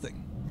this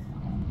thing?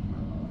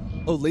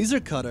 Oh, laser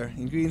cutter.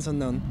 Ingredients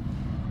unknown.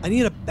 I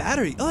need a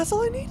battery. Oh, that's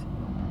all I need?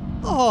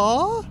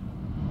 Aww.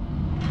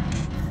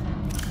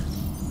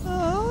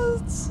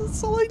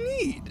 That's all I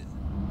need.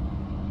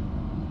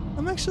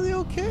 I'm actually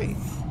okay.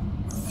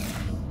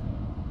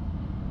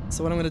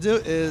 So what I'm gonna do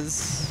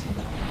is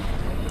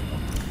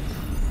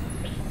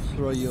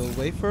throw you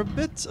away for a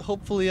bit.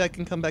 Hopefully I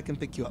can come back and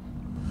pick you up.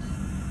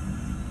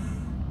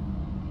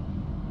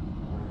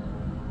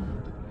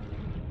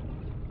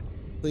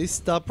 Please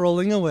stop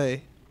rolling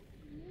away.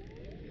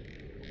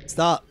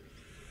 Stop.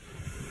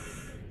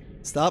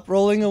 Stop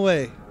rolling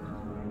away.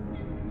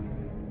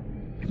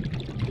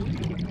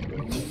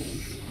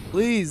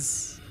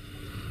 Please.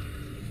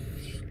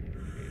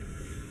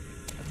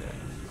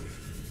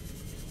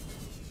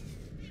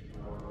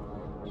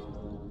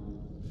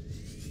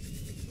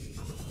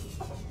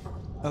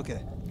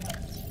 Okay.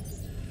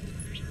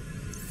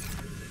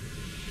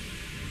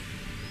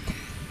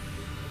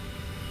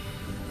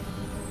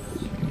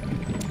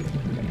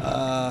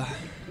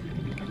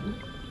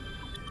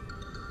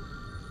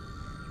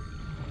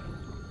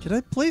 Can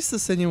I place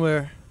this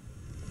anywhere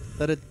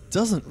that it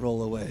doesn't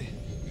roll away?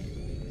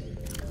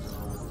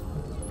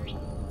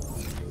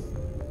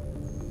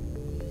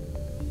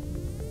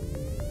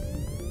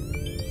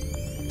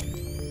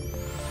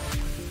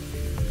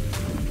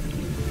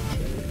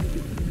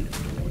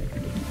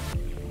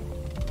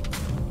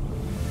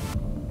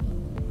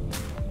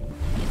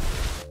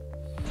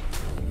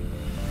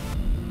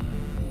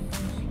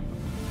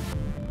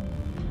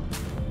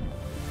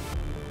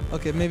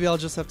 Okay, maybe I'll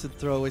just have to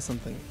throw away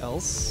something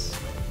else.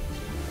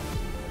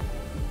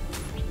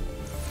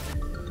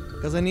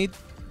 Because I need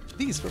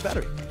these for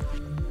battery.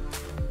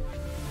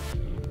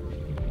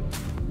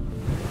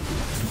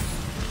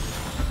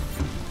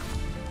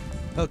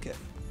 Okay.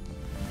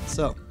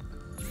 So,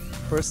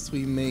 first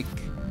we make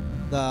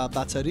the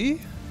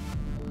battery.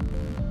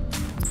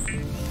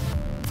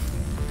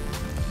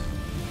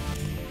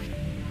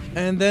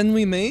 And then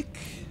we make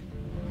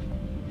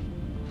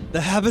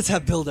the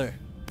habitat builder.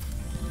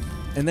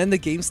 And then the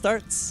game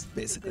starts,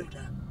 basically. The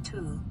Builder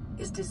tool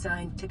is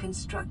designed to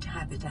construct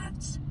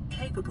habitats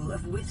capable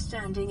of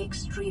withstanding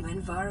extreme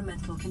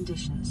environmental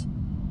conditions.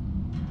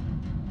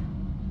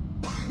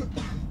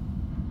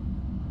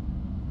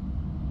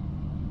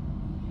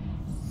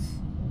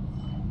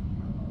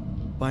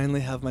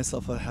 Finally have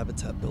myself a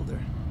habitat builder.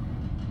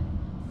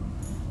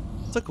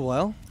 Took a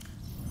while.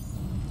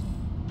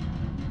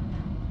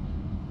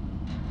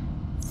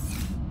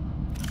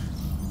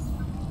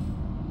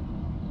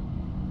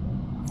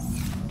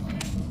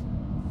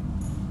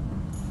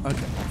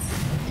 Okay.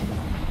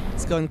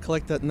 Let's go and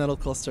collect that nettle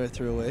cluster I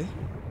threw away.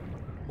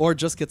 Or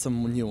just get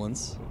some new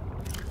ones.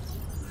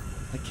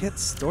 I can't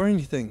store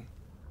anything.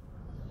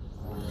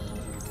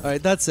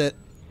 Alright, that's it.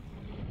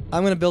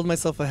 I'm gonna build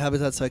myself a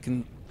habitat so I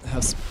can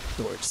have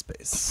storage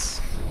space.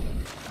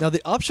 Now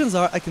the options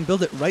are I can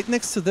build it right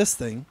next to this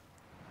thing,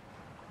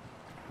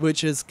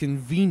 which is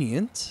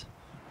convenient,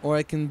 or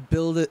I can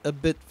build it a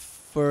bit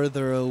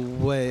further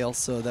away.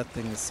 Also, that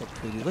thing is so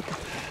pretty. Look at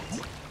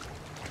that.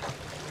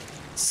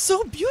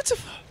 So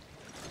beautiful.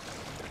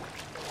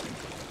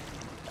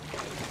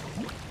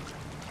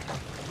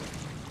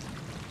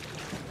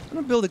 I'm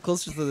gonna build it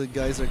closer to the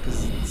geyser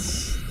because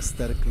it's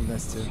aesthetically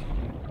nice too.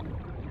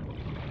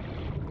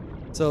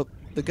 So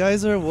the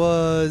geyser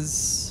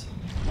was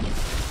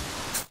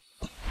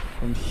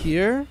from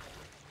here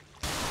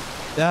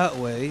that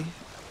way.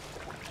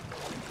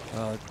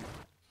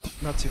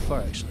 Not too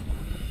far actually.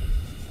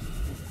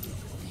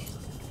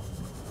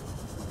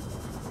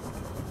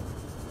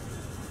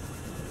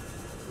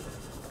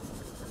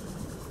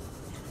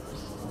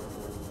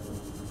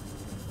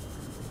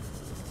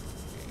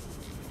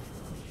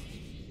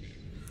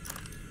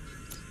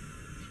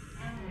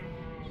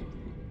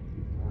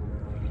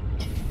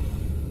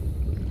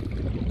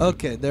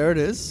 Okay, there it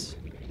is.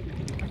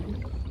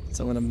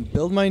 So I'm gonna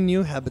build my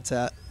new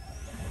habitat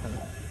at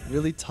a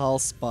really tall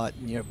spot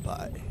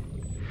nearby.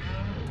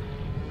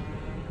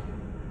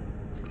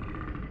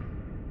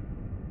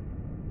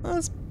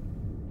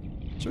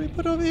 Should we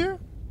put it over here?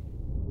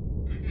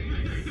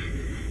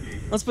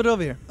 Let's put it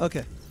over here.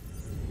 Okay.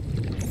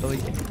 So we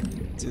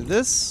do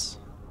this.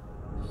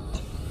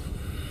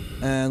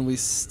 And we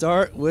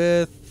start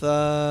with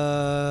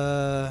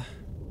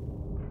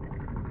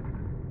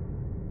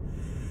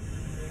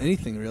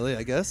anything really,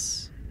 I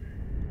guess.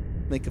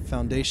 Make a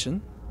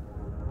foundation.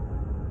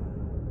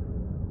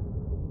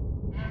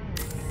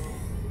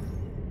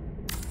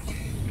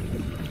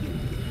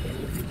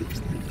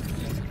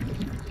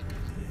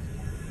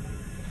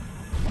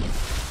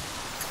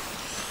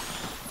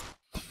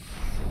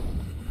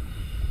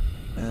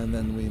 And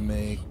then we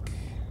make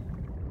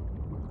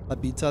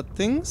habitat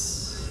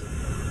things.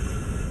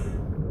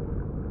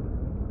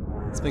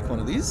 Let's make one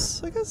of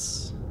these, I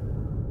guess.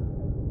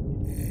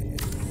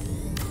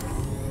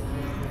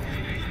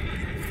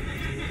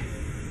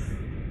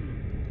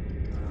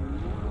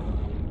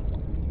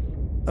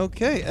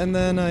 Okay, and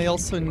then I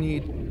also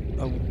need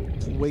a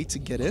way to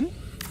get in.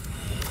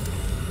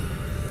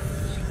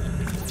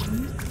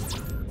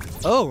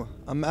 Oh,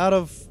 I'm out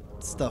of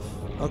stuff.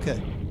 Okay.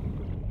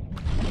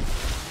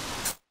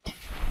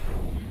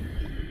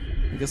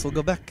 I guess we'll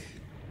go back.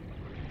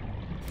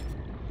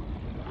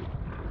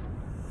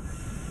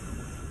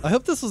 I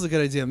hope this was a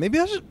good idea. Maybe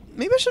I should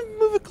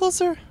move it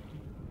closer.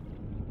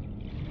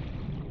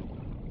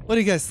 What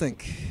do you guys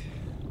think?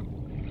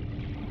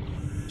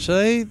 Should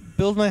I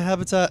build my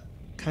habitat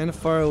kind of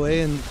far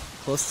away and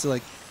close to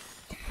like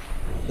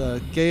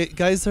the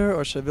geyser,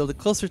 or should I build it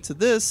closer to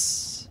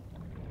this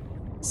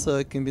so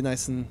it can be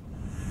nice and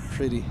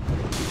pretty?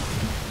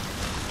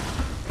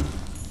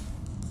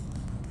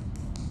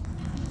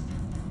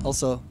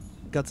 Also,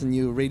 got the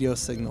new radio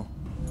signal.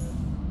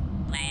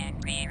 Plan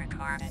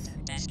pre-recorded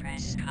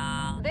distress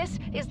call. This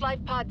is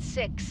Life Pod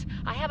 6.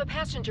 I have a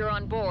passenger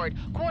on board.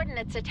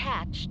 Coordinates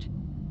attached.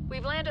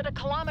 We've landed a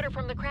kilometer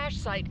from the crash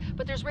site,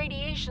 but there's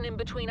radiation in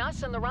between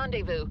us and the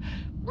rendezvous.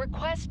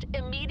 Request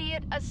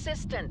immediate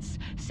assistance.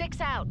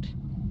 6 out.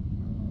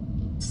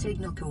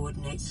 Signal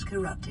coordinates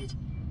corrupted.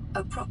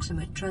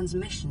 Approximate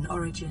transmission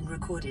origin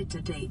recorded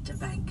to data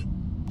bank.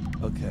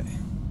 Okay.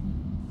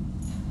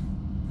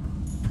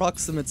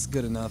 Approximate's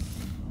good enough.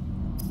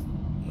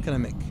 What can I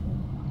make?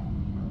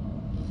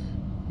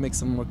 Make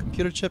some more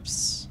computer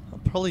chips. I'll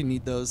probably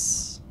need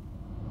those.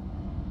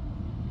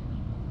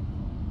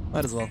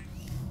 Might as well.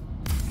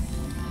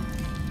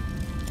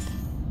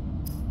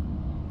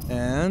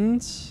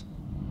 And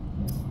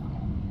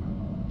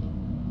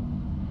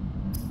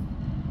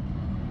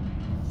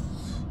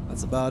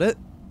that's about it.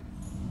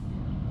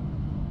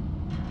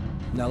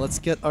 Now let's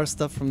get our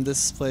stuff from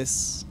this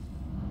place.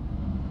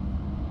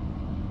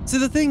 See,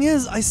 the thing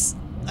is,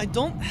 I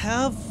don't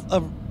have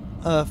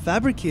a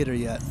fabricator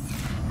yet.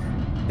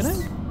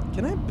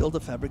 Can I build a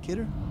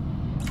fabricator?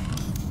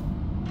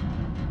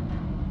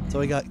 So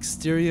I got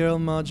exterior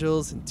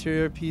modules,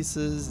 interior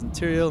pieces,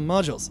 interior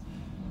modules.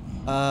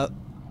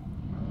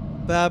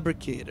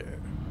 Fabricator.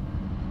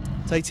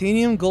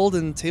 Titanium, gold,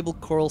 and table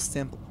coral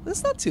stamp.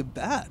 That's not too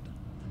bad.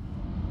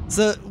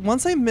 So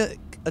once I make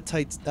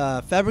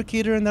a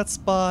fabricator in that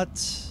spot,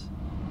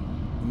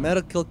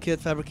 medical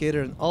kit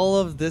fabricator, and all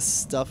of this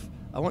stuff,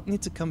 I won't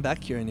need to come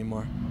back here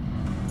anymore.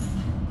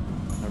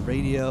 A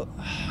radio.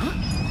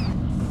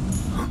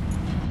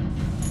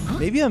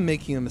 Maybe I'm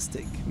making a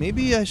mistake.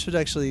 Maybe I should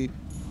actually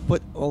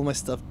put all my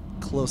stuff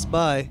close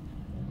by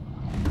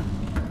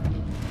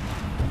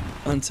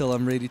until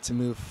I'm ready to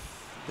move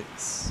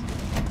things.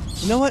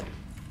 You know what?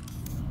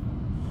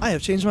 I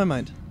have changed my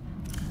mind.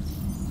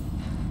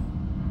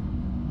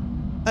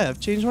 I have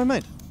changed my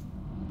mind.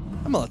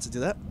 I'm allowed to do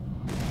that.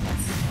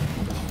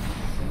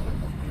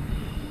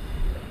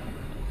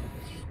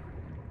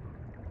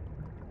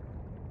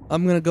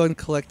 I'm gonna go and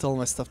collect all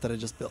my stuff that I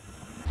just built.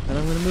 And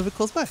I'm gonna move it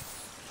close by.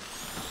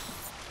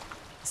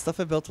 The stuff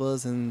I built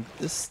was in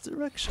this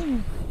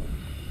direction.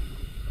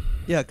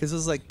 Yeah, because it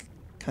was like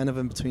kind of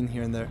in between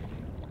here and there.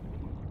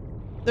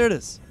 There it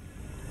is.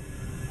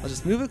 I'll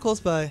just move it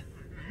close by.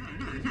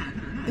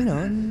 You know,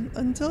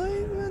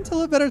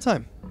 until a better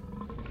time.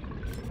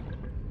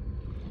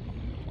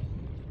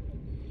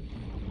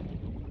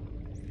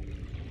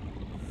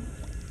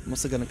 I'm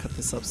also gonna cut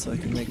this up so I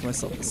can make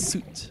myself a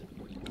suit.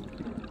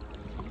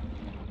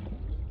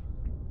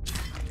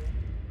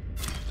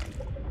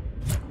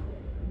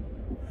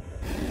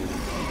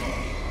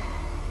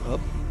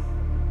 Oh.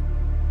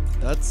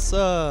 That's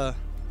a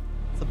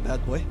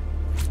bad boy.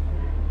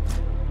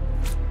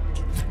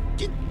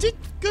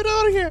 Get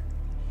out of here!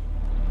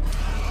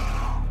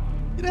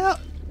 Get out!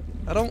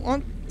 I don't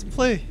want to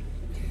play.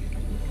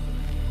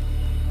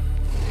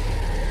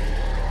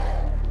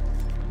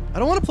 I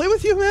don't want to play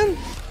with you, man!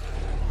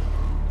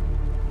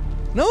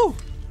 No!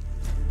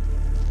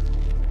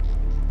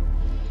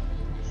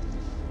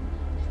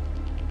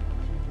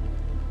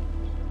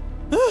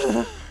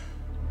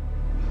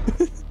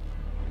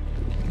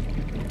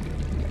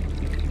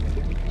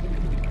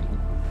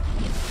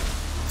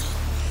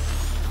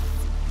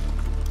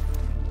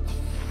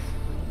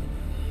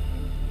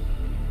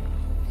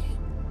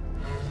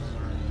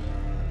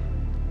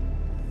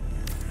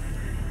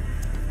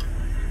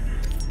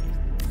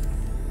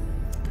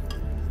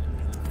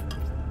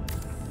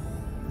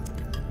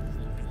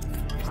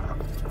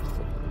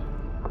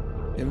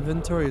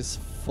 Inventory is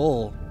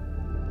full.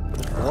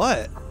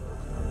 What?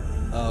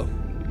 Oh.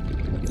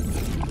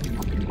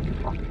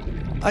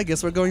 I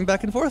guess we're going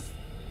back and forth.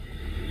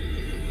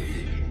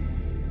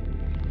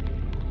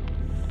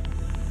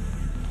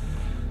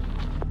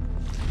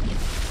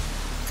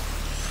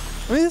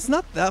 I mean, it's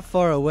not that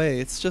far away.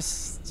 It's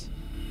just...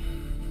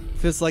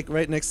 if it's like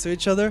right next to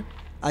each other,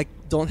 I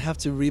don't have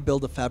to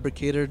rebuild a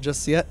fabricator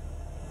just yet.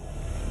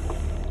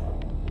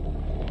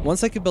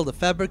 Once I can build a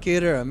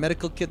fabricator, a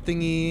medical kit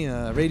thingy,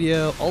 a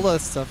radio, all that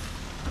stuff.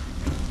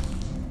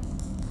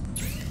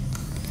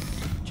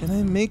 Can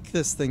I make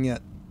this thing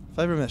yet?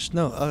 Fiber mesh.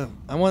 No,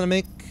 I want to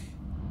make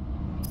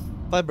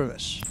fiber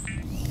mesh.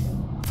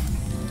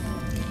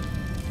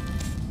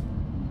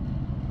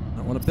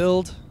 I want to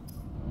build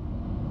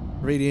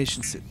a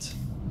radiation suit.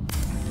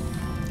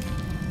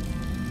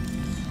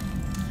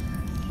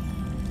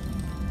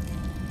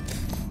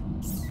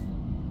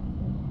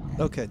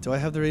 Okay, do I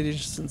have the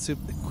radiation suit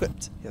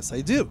equipped? Yes, I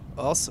do.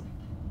 Awesome.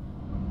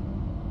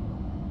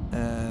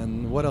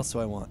 And what else do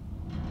I want?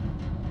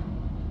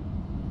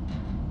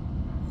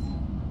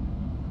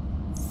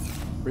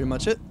 Pretty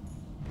much it.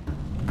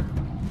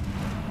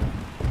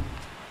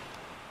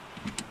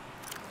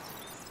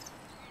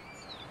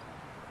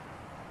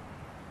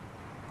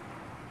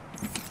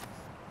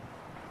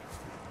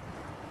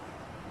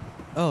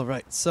 All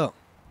right, so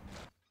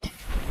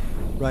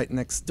right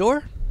next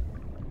door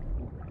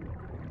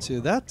to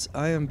that,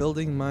 I am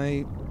building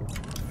my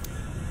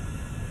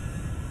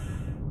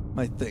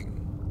thing.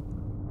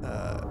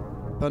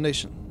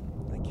 Foundation.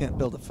 I can't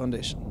build a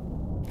foundation.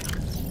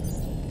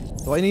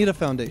 So I need a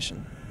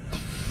foundation.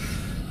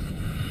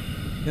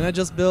 Can I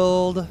just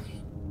build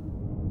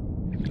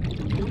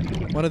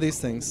one of these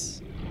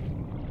things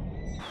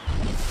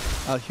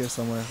out here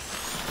somewhere?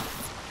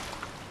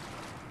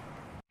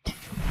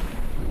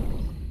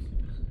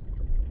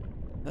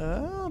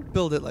 I'll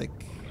build it like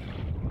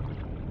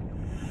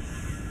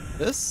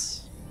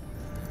this.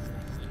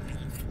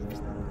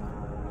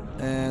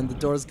 And the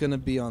door's gonna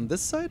be on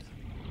this side.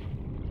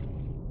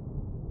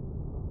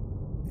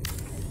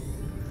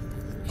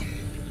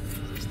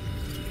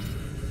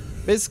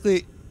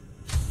 Basically,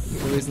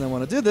 the reason I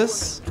want to do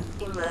this...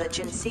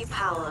 Emergency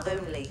power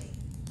only.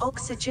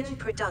 Oxygen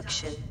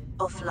production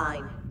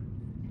offline.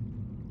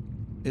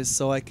 ...is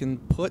so I can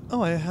put...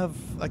 oh, I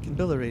can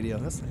build a radio.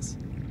 That's nice.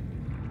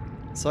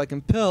 So I can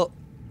build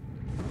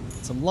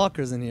some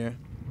lockers in here.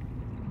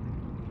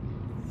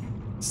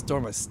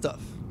 store my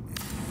stuff.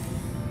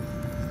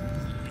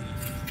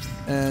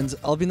 And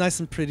I'll be nice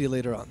and pretty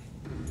later on.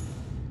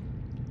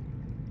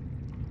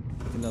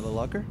 Another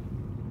locker.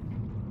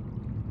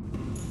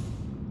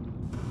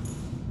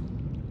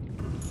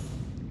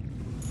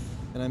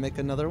 Can I make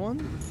another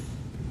one?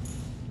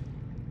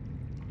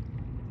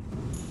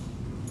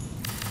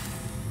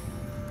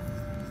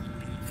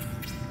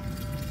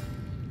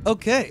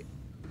 Okay.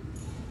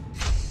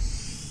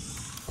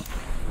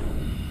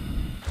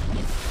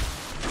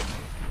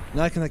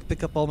 Now I can like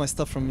pick up all my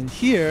stuff from in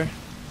here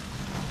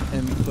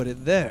and put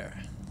it there.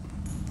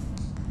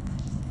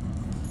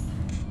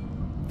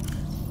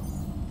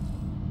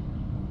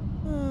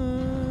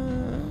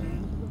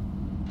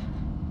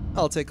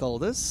 I'll take all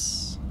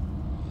this.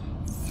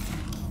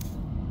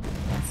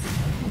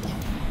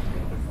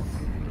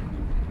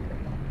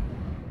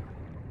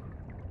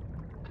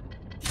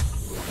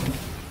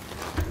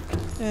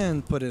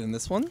 And put it in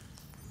this one.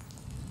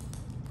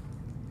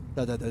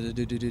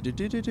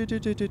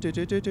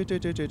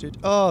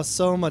 Oh,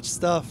 so much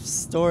stuff.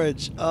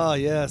 Storage. Oh,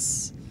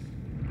 yes.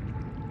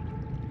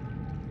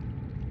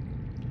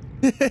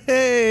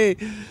 Hey!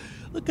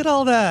 Look at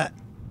all that.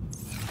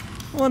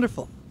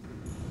 Wonderful.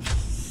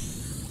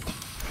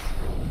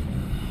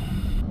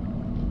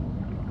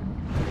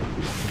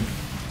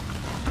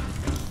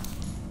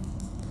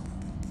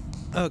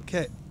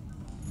 Okay.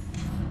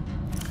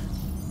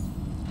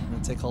 I'm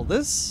gonna take all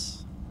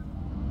this.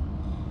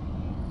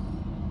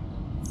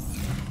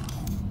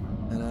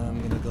 And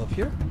I'm gonna go up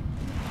here.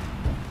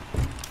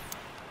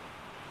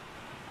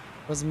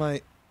 Where's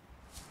my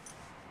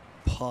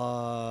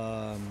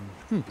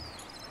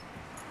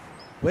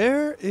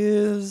Where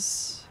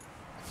is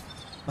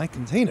my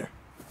container?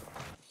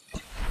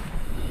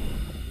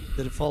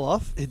 Did it fall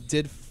off? It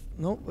did.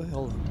 No, wait,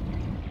 hold on.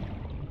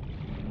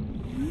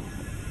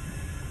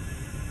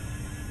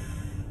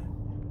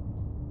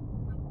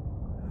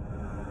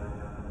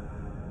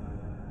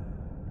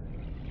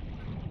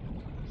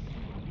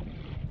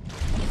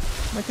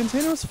 My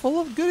container was full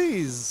of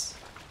goodies.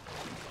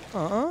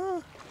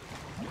 All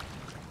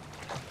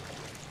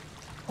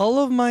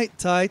of my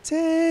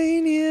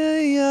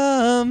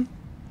titanium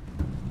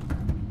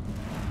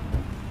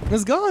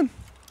is gone.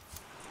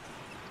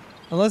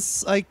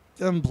 Unless I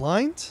am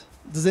blind.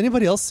 Does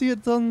anybody else see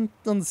it on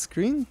the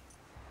screen?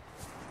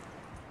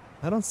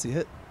 I don't see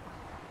it.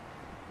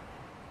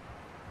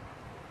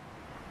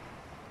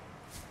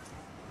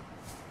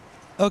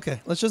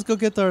 Okay, let's just go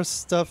get our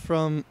stuff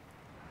from...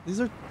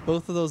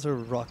 both of those are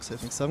rocks, I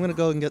think. So I'm gonna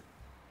go and get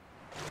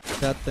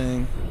that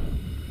thing.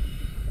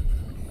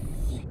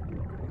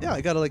 Yeah, I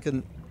got like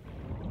the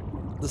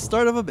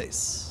start of a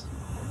base.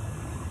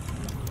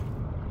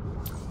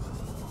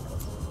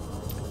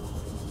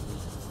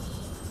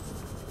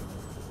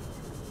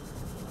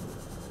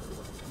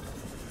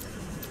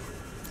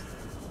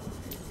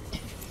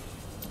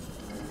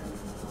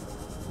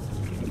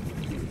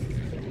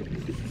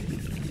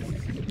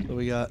 So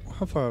we got,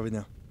 how far are we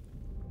now?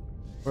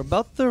 We're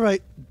about the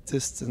right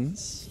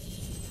distance.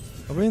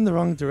 Are we in the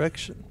wrong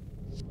direction?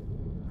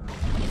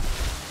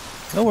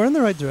 No, we're in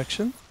the right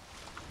direction.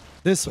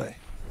 This way.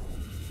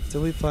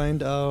 Till we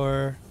find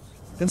our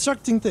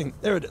constructing thing.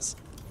 There it is.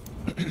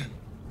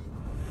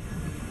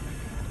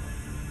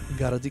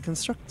 Gotta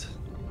deconstruct.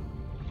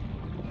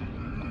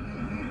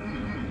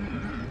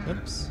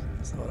 Oops.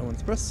 That's not what I wanted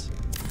to press.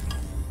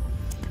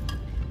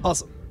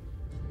 Awesome.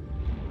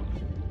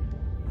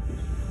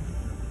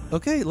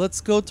 Okay,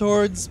 let's go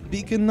towards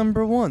beacon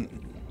number 1.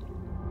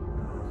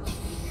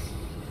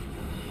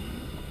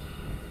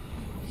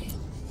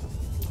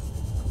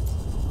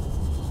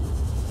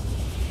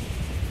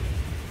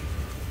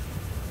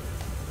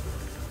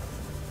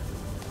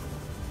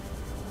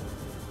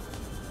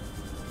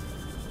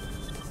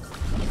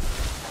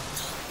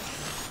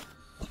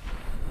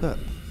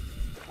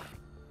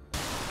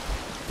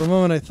 For a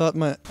moment I thought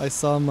I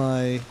saw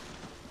my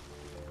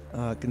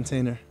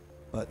container,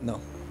 but no.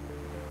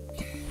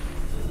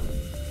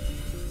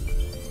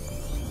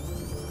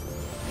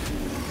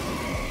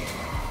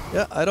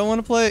 Yeah, I don't want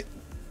to play.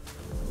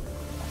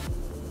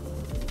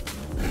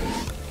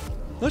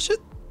 Oh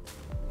shit!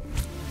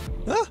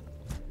 Ah!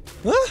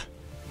 Ah!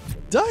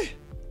 Die!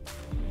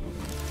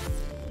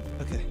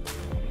 Okay.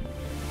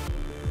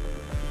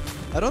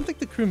 I don't think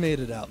the crew made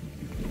it out.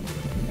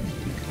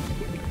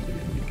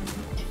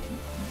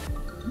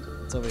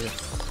 It's over here.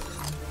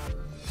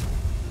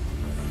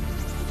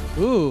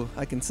 Ooh,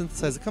 I can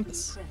synthesize a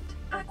compass.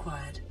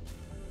 Acquired.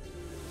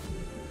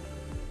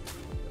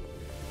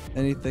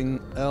 Anything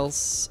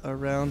else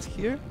around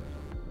here?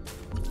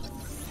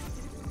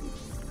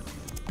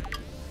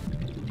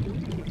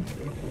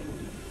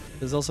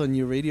 There's also a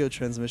new radio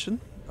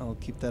transmission. I'll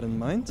keep that in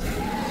mind.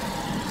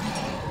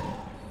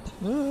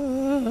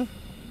 Ah.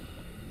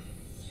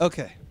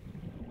 Okay.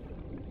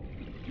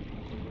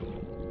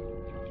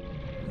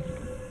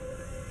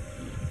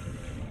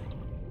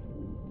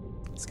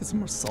 Let's get some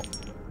more salt.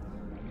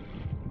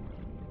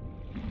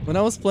 When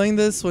I was playing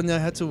this, when I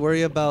had to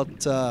worry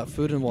about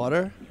food and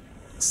water,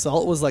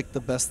 salt was like the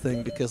best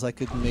thing because I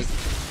could make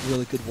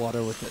really good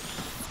water with it.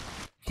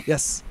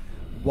 Yes.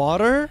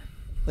 Water,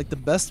 like the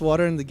best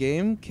water in the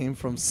game, came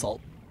from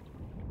salt.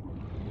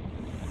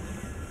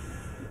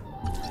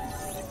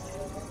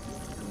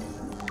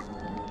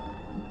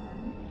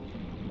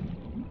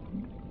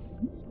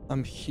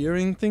 I'm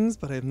hearing things,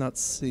 but I'm not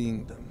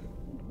seeing them.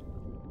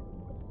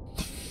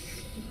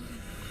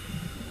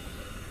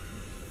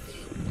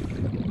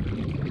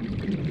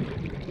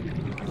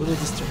 Little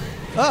disturbing.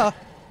 Ah!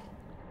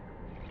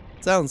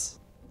 Sounds.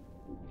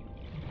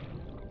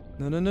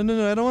 No, no, no, no,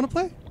 no, I don't want to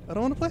play. I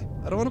don't want to play.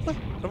 I don't want to play.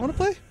 I don't want to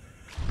play.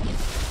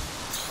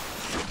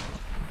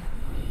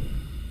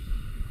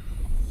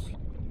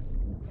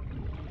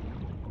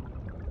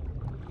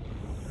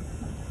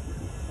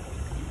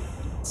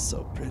 It's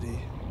so pretty.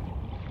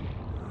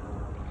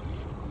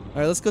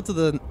 Alright, let's go to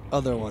the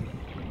other one.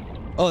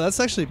 Oh, that's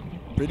actually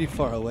pretty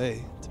far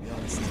away, to be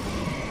honest.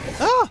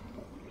 Ah!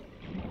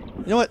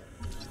 You know what?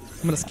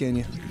 I'm gonna scan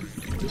you.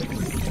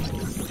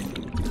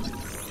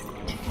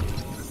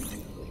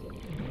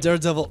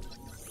 Daredevil.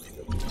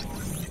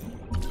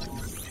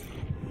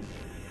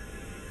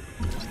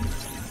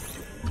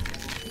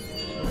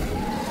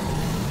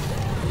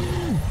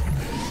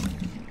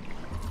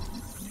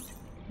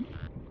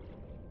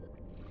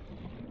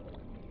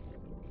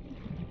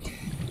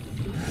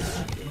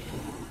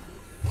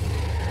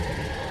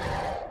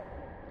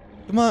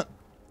 Come on.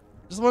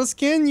 Just want to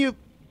scan you.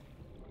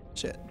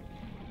 Shit.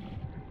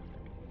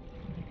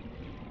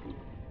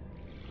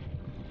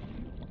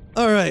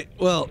 Alright,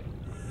 well.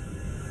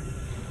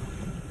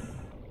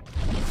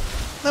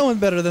 That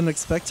went better than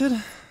expected.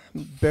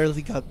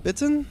 Barely got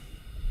bitten.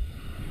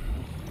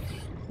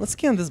 Let's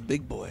scan this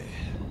big boy.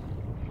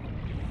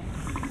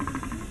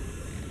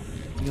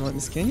 You gonna let me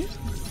scan you?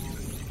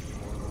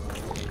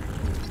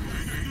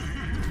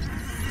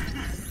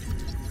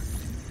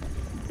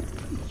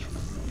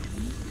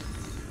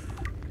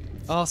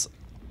 Awesome.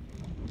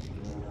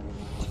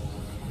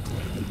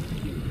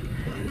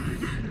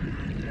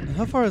 And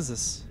how far is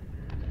this?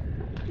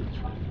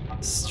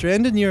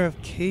 Stranded near a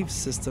cave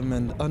system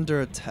and under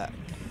attack.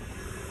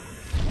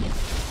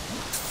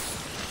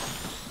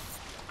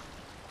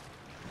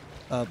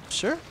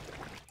 Sure.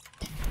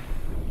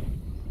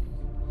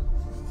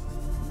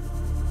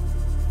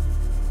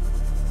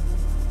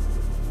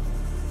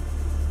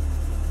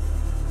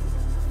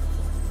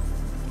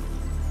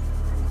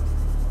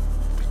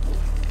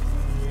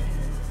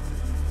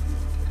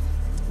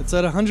 It's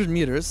at 100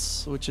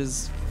 meters, which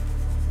is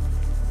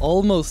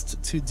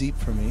almost too deep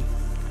for me.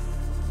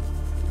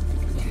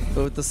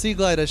 But with the Sea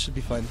Glide, I should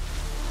be fine.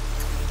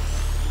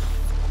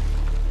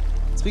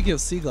 Speaking of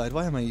Sea Glide,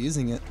 why am I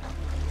using it?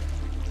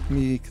 Let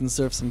me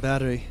conserve some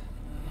battery.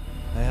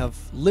 I have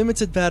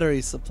limited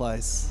battery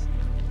supplies.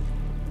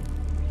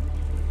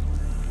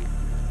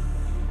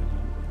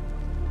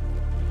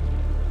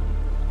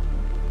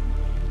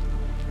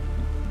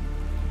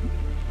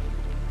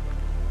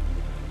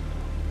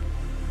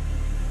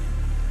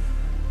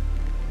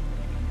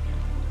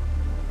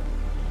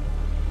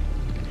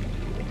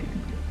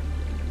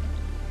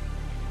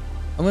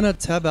 I'm gonna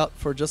tab out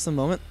for just a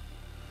moment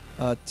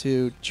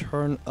to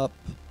turn up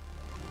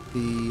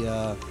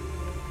the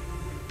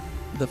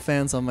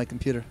fans on my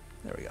computer.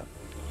 There we go.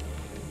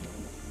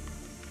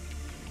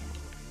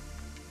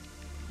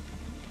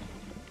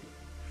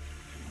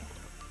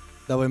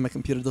 That way my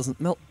computer doesn't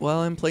melt while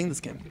I'm playing this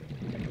game.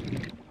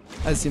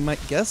 As you might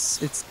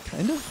guess, it's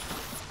kind of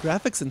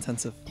graphics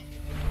intensive.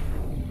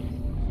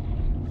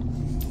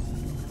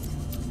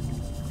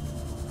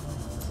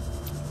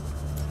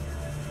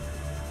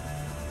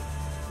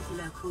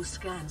 Local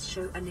scans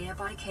show a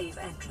nearby cave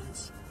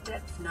entrance,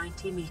 depth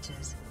 90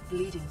 meters,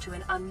 leading to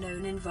an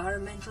unknown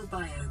environmental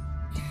biome.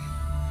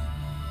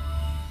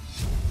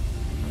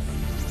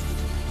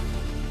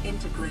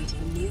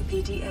 Integrating new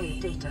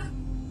PDA data.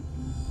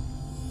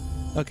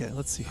 Okay,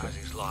 let's see here.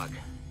 Ozzy's log.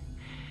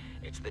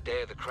 It's the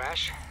day of the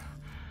crash.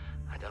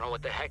 I don't know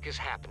what the heck is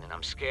happening.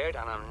 I'm scared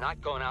and I'm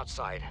not going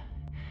outside.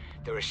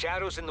 There are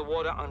shadows in the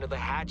water under the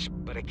hatch,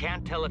 but I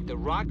can't tell if they're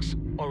rocks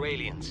or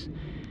aliens.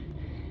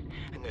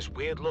 And there's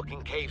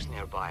weird-looking caves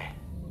nearby.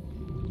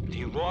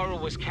 The Aurora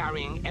was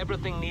carrying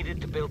everything needed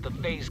to build the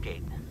phase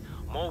gate.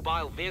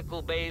 Mobile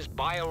vehicle bays,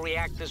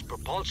 bioreactors,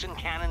 propulsion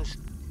cannons.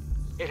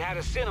 It had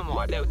a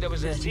cinema. There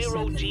was a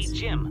zero-G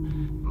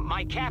gym.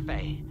 My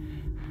cafe.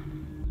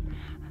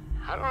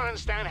 I don't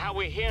understand how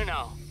we're here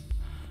now.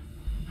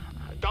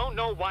 I don't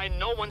know why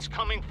no one's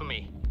coming for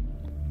me.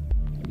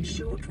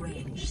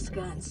 Short-range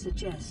scans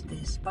suggest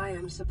this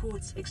biome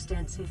supports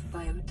extensive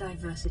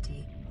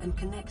biodiversity and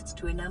connects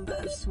to a number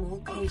of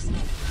small cave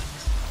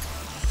networks.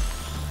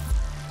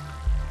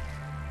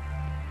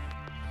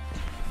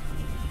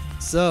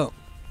 So,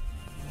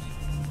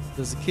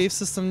 there's a cave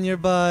system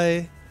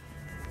nearby,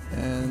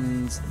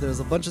 and there's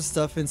a bunch of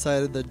stuff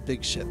inside of the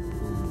big ship.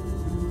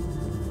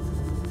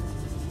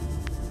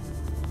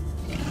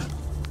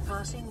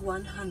 Passing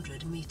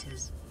 100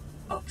 meters.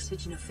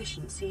 Oxygen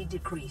efficiency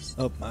decreased.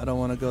 Oh, I don't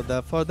want to go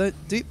that far that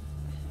deep.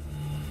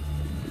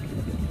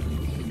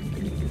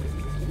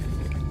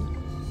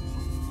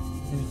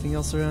 Anything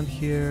else around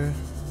here?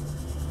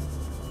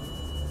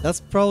 That's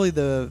probably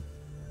the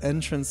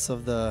entrance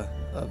of the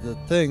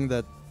thing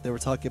that they were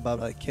talking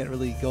about. I can't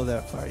really go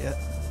that far yet.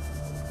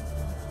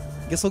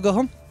 Guess we'll go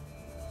home.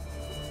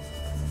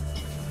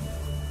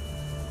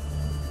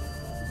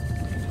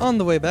 On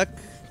the way back,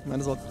 might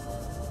as well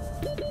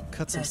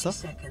cut some 30 stuff.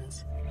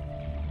 seconds.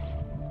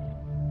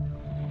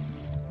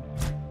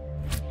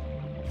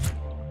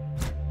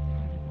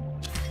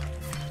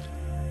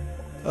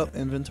 Oh,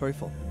 inventory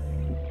full.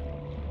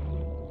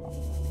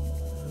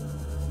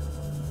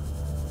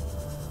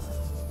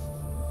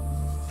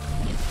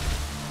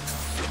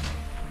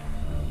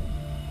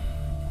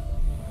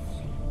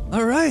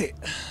 All right.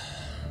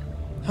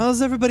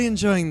 How's everybody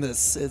enjoying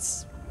this?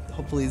 It's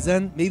hopefully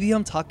zen. Maybe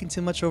I'm talking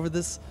too much over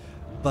this,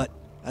 but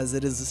as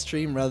it is a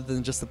stream rather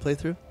than just a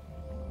playthrough.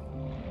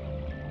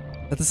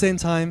 At the same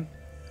time,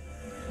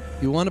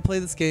 if you want to play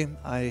this game,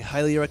 I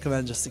highly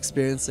recommend just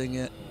experiencing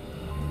it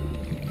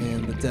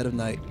in the dead of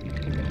night.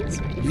 It's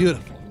a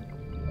beautiful,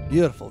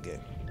 beautiful game.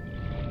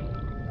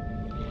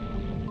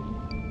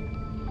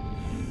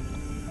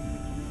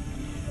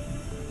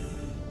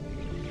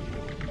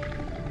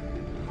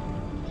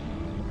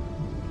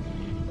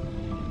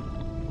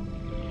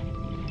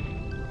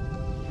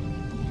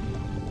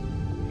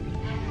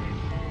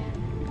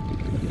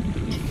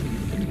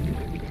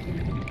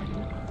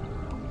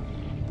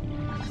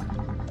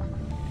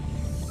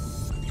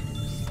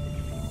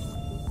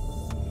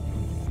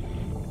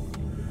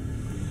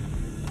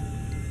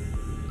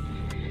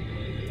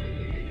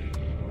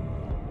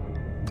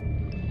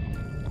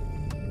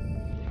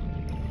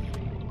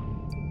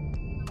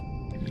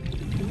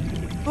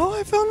 Oh,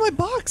 I found my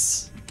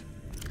box!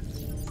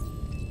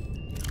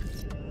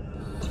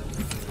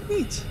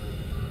 Neat.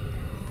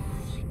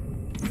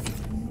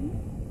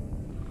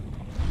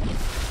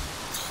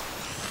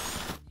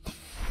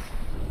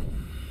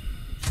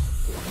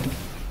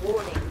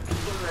 Warning,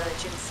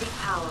 emergency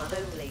power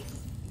only.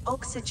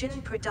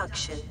 Oxygen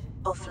production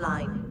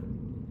offline.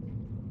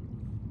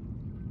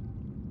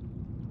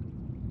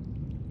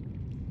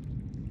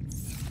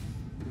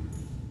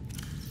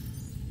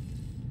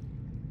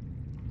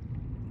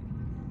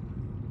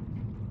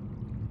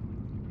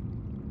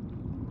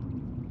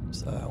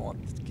 So I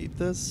want to keep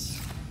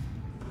this.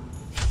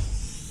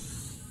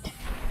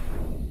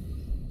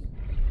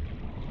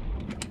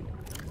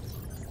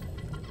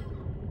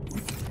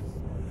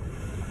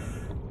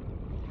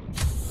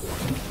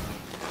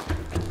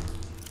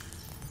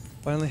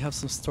 Finally have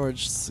some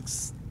storage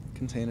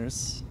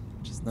containers,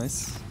 which is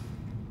nice.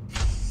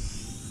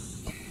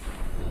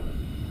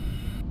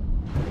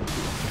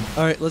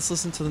 Alright, let's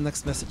listen to the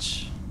next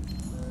message.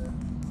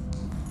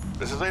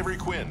 This is Avery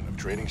Quinn of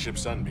Trading Ship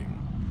Sunbeam.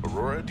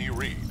 Aurora, do you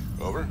read?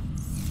 Over?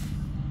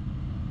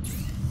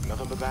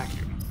 Nothing but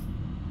vacuum.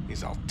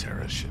 These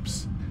Altera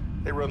ships.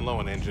 They run low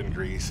on engine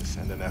grease,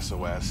 send an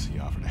SOS,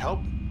 you offer to help,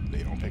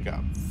 they don't pick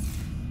up.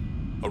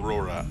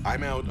 Aurora,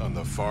 I'm out on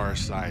the far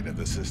side of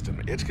the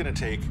system. It's gonna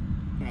take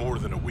more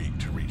than a week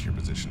to reach your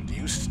position. Do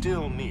you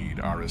still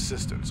need our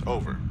assistance?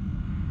 Over.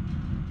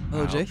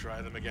 Hello, Jay. I'll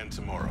try them again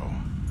tomorrow.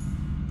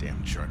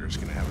 Damn charter's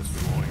gonna have us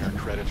blowing our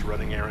credits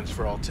running errands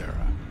for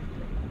Altera.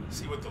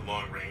 See what the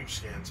long-range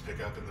scans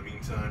pick up in the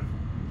meantime.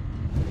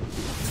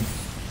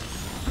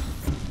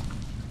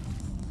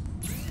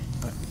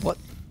 Alright, what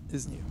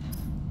is new?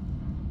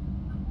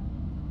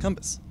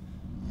 Compass.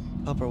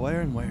 Copper wire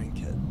and wiring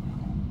kit.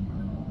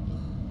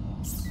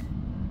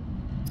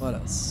 What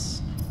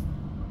else?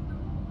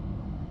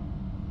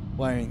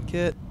 Wiring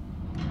kit.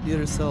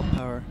 Computer cell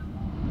power.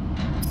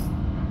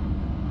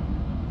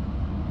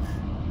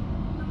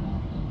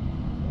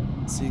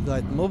 Sea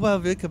glide. Mobile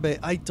vehicle bay.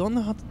 I don't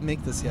know how to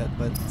make this yet,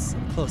 but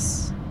I'm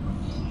close.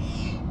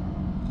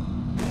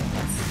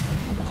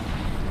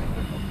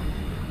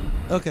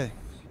 Okay.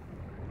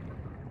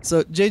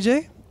 So,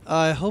 JJ,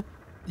 I hope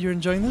you're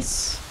enjoying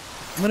this.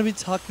 I'm going to be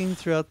talking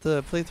throughout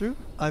the playthrough.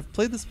 I've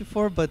played this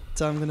before, but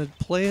I'm going to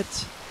play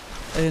it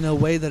in a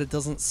way that it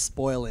doesn't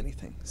spoil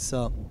anything.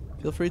 So,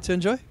 feel free to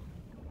enjoy,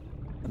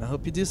 and I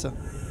hope you do so.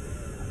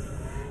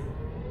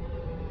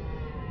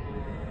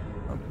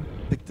 I'll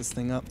pick this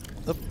thing up.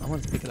 Oh, I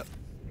wanted to pick it up.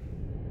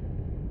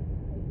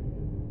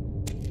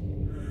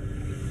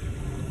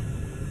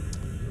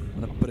 I'm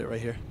going to put it right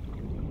here.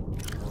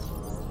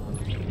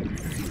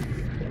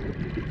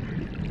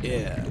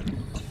 Yeah.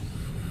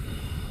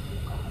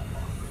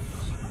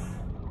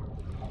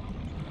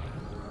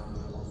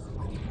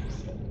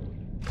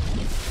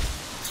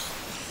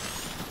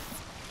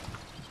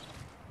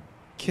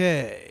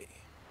 Okay.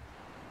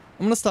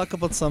 I'm gonna stock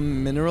up on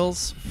some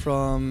minerals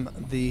from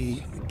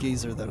the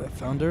geyser that I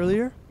found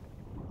earlier.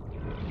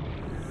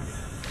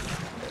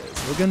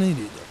 We're gonna need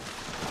it.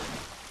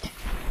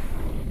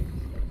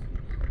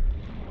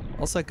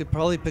 Also, I could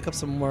probably pick up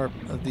some more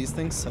of these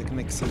things so I can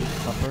make some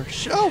copper.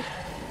 Oh!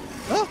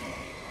 Ah!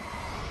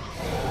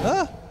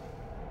 Ah!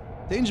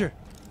 Danger!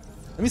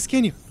 Let me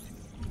scan you.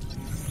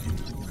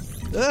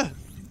 Ah!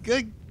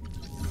 Good.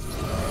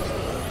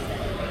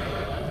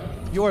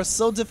 You are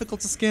so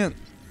difficult to scan.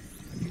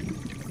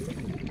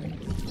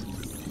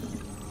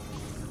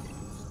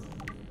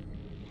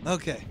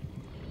 Okay.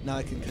 Now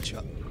I can catch you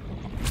up.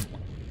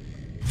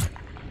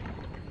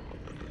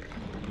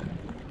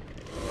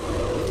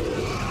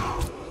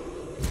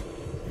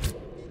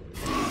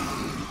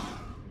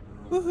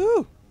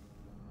 Woohoo!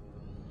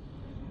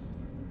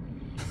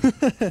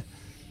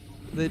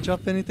 They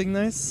drop anything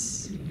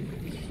nice?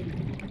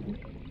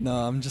 No,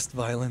 I'm just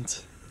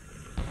violent.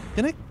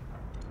 Can I?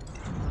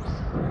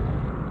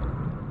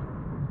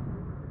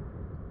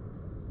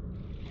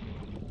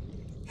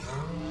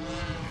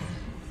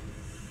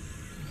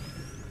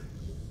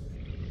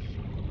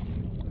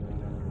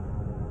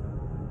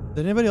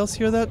 Did anybody else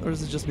hear that, or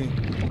is it just me?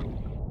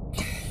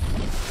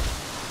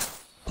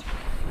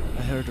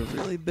 I heard a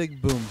really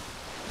big boom.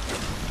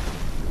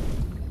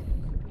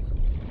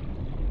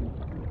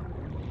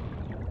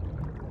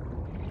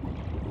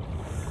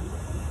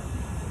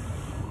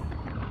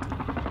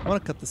 I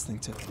want to cut this thing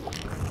too.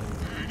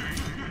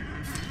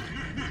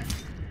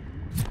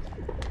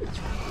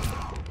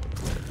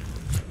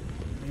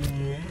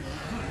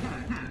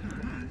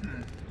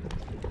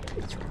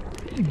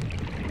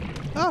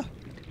 Ah!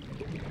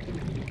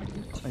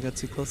 I got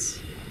too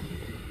close.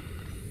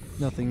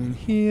 Nothing in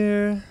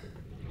here.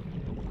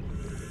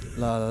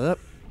 La la la.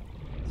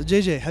 So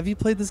JJ, have you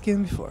played this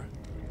game before?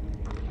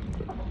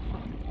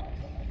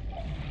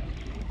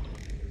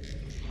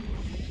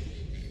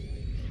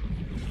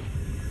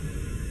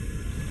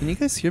 Can you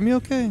guys hear me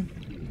okay?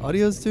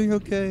 Audio's doing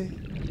okay?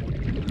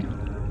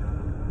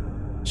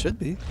 Should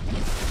be.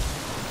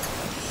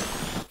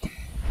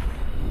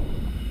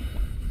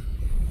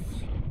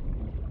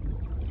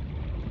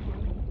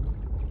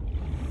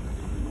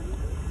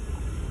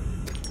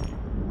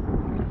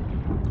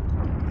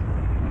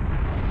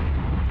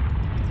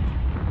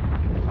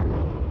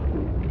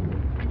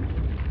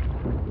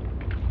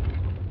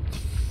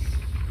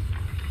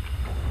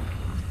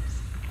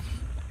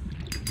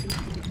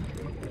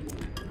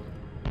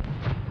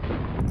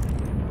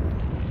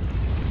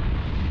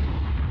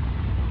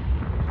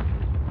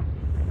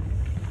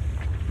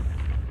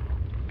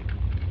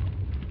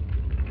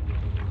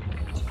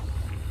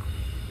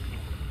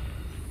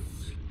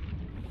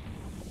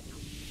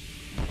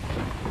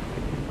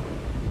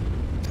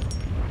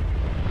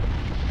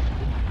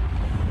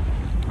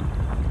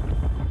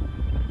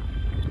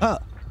 Ah!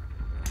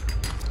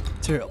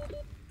 Material.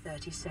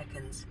 30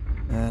 seconds.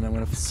 And I'm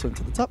gonna swim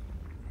to the top.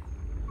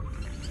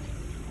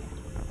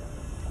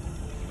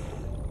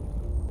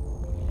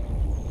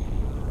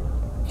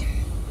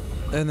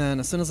 And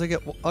then as soon as I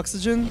get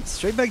oxygen,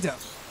 straight back down.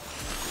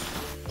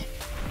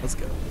 Let's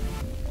go.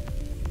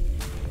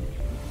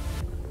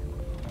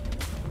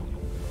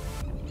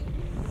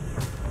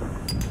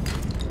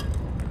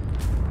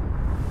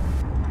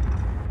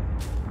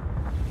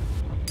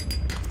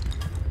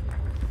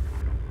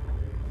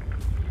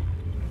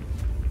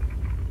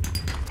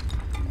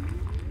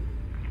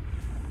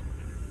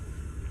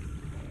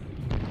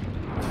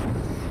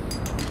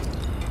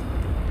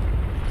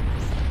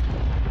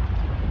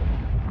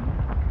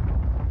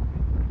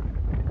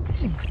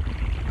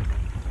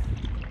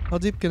 How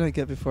deep can I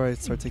get before I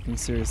start taking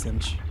serious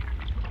damage?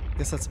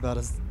 Guess that's about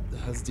as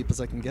deep as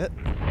I can get.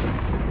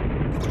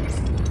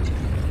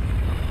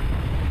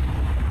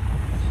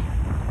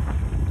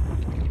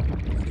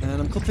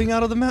 And I'm clipping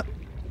out of the map.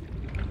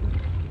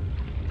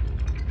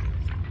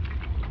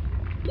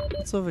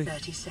 What's over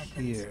 30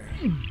 seconds. here?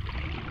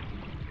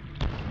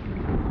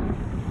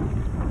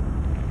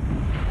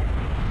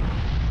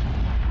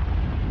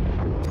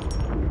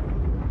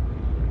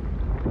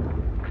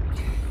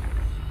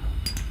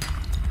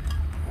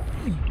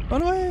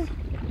 Run away!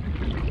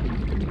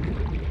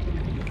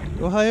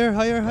 Go higher,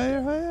 higher,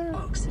 higher, higher!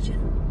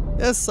 Oxygen.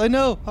 Yes, I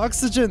know!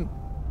 Oxygen!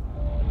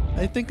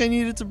 I think I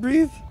needed to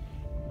breathe.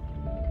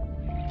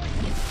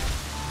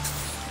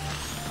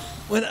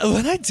 When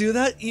I do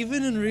that,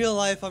 even in real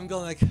life, I'm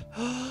going like...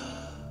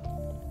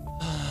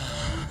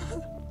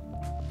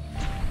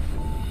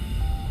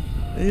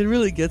 It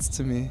really gets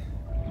to me.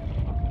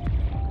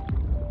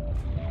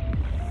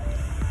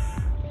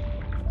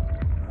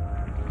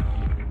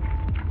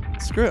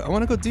 Screw it, I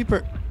want to go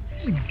deeper.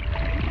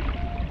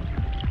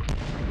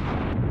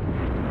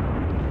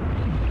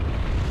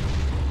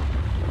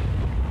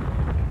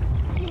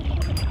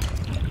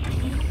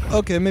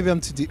 Okay, maybe I'm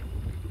too deep.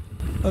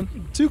 I'm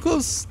too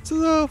close to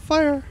the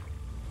fire.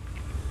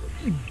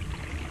 And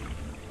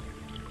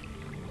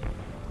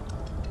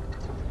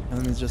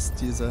let me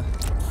just use a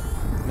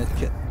med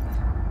kit.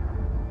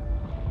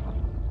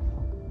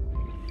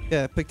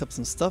 Yeah, I picked up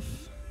some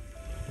stuff.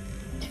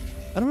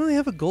 I don't really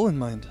have a goal in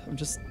mind. I'm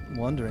just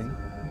wandering.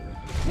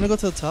 I'm gonna go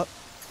to the top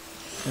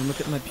and look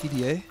at my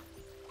PDA.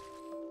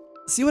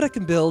 See what I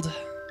can build,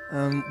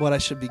 what I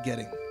should be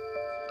getting.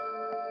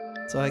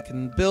 So I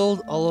can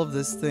build all of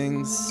these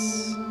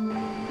things.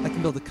 I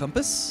can build a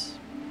compass,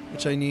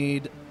 which I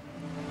need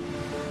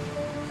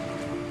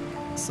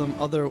some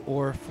other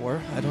ore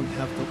for. I don't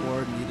have the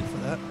ore needed for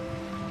that.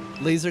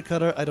 Laser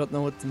cutter, I don't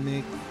know what to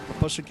make.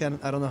 Propulsion cannon,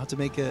 I don't know how to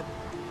make it.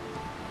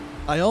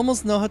 I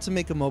almost know how to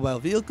make a mobile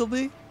vehicle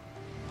be.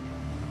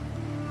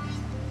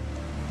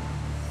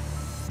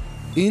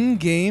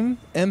 In-game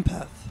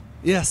empath.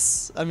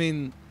 Yes, I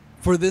mean,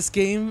 for this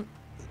game,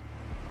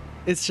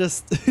 it's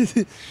just.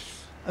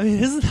 I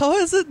mean, how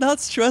is it not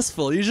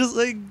stressful? You're just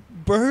like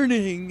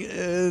burning,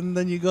 and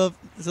then you go up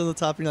to the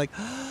top, and you're like,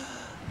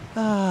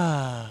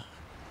 ah.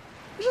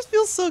 It just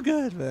feels so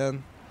good,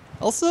 man.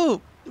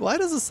 Also, why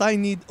does a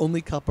sign need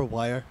only copper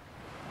wire?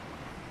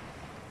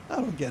 I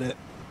don't get it.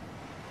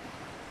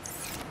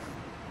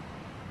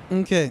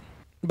 Okay,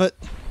 but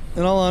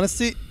in all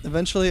honesty,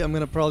 eventually I'm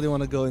gonna probably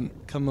want to go and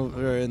come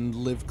over and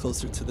live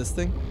closer to this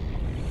thing.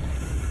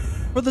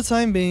 For the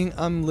time being,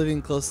 I'm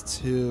living close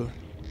to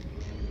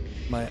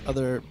my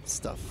other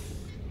stuff.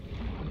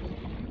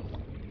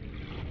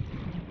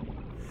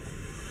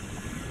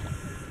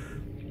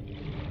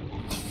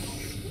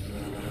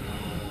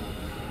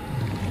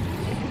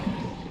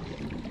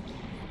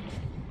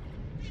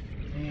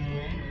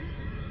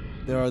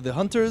 There are the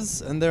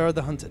hunters and there are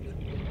the hunted.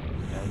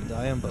 And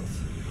I am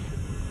both.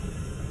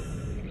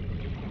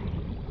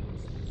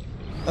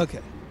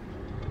 Okay.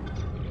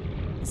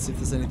 Let's see if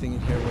there's anything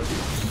in here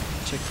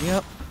worth checking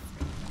out.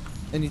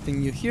 Anything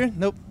new here?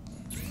 Nope.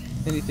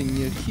 Anything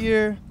new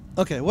here?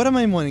 Okay, what am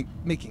I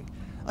making?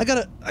 I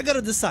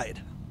gotta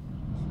decide.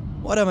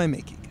 What am I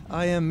making?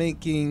 I am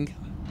making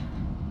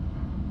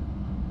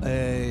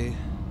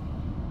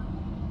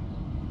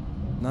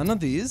none of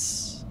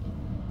these.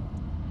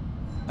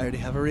 I already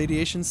have a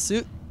radiation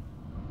suit.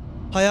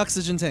 High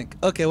oxygen tank.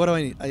 Okay, what do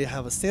I need? I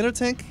have a standard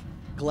tank,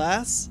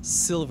 glass,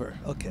 silver.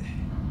 Okay.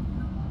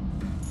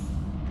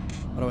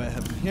 What do I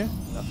have in here?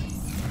 Nothing.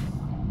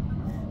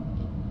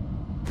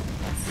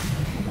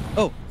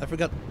 Oh, I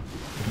forgot.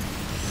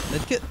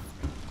 Medkit.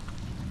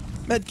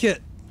 Medkit.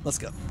 Let's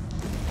go.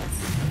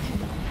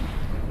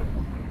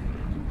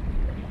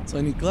 So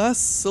I need glass,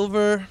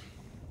 silver.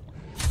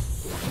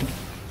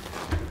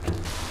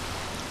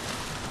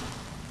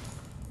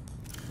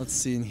 Let's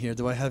see in here.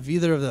 Do I have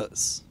either of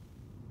those?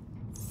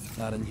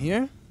 Not in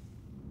here.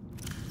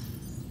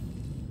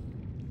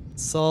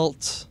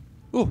 Salt.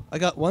 Ooh, I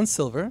got one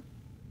silver.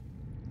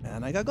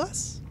 And I got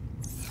glass.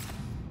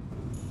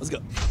 Let's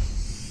go.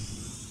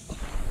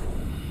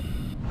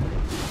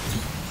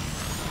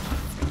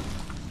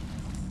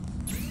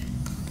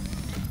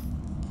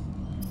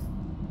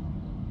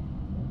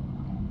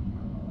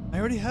 I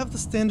already have the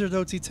standard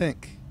OT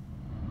tank.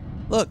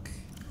 Look.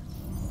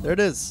 There it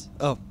is.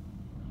 Oh.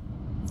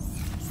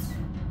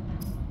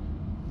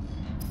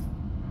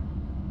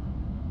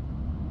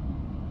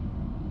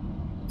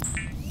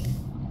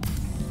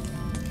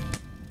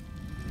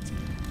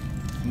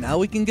 Now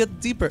we can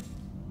get deeper.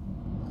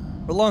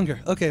 Or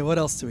longer. Okay, what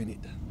else do we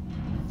need?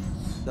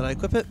 Did I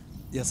equip it?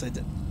 Yes, I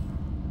did.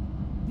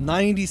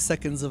 90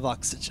 seconds of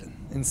oxygen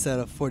instead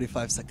of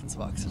 45 seconds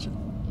of oxygen.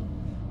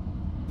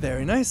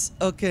 Very nice.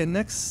 Okay,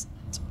 next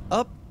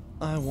up,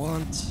 I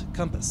want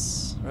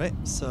compass, right?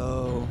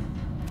 So,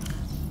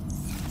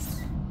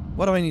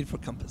 what do I need for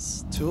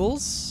compass?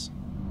 Tools?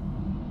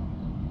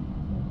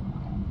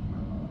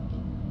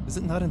 Is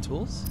it not in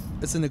tools?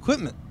 It's in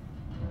equipment.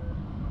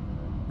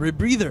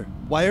 Rebreather,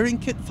 wiring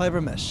kit, fiber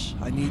mesh.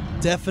 I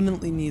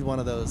definitely need one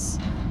of those.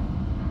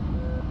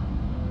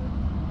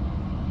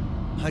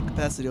 High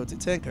capacity O2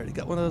 tank, I already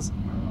got one of those.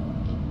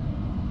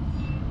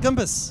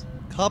 Compass,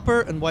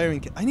 copper, and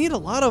wiring kit. I need a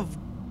lot of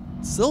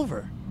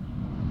silver.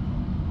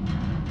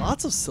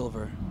 Lots of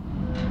silver.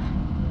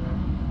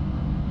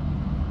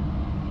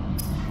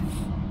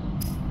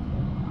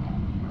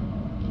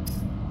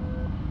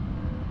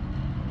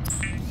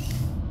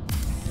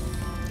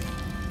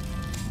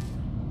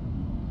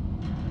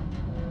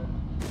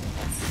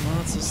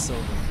 Lots of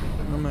silver.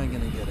 Where am I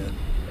gonna get it?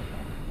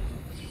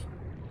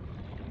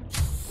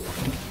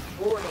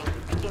 Warning,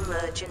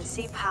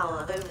 emergency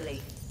power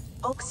only.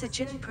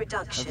 Oxygen I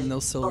production have no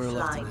silver offline.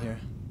 left in here.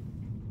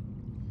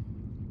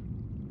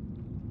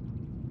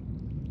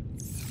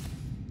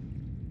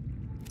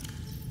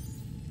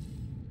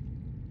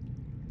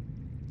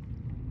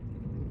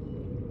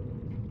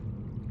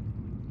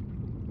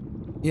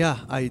 Yeah,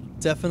 I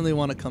definitely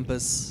want a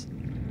compass.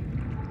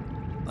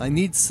 I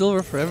need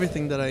silver for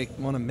everything that I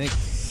want to make.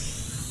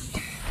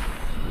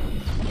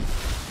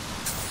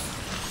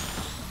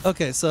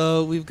 Okay,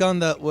 so we've gone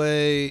that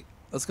way.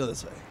 Let's go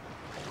this way.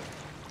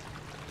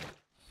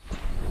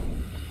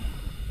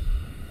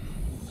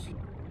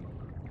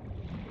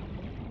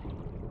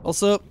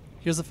 Also,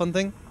 here's a fun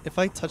thing. If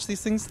I touch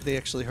these things, they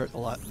actually hurt a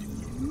lot.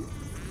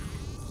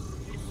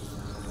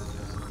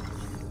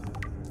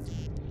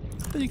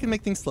 But you can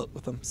make things float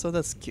with them, so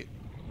that's cute.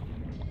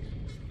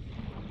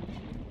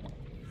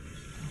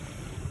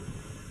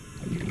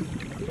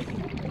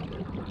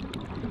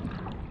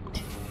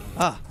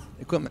 Ah,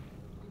 equipment.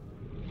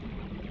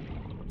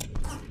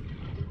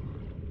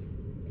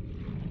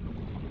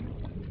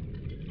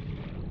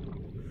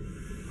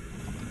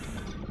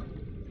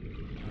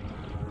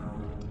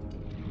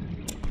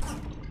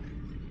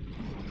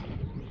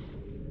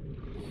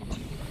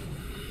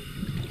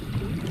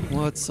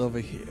 What's over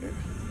here?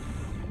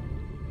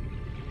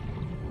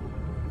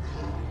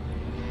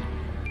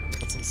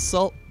 Got some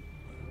salt.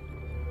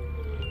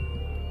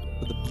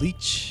 With the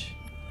bleach.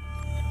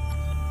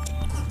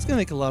 Let's gonna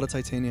make a lot of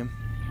titanium.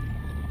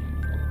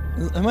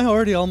 Am I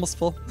already almost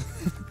full?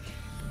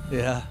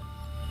 Yeah.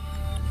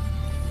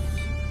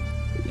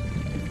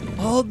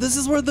 Oh, this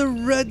is where the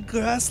red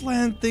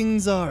grassland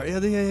things are. Yeah.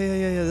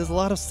 There's a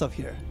lot of stuff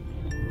here.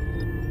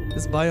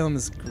 This biome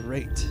is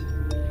great.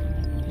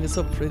 It's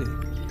so pretty.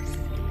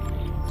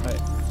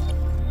 Alright.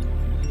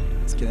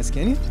 Can I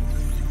scan you?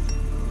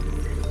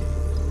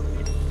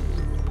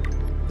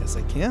 Yes,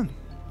 I can.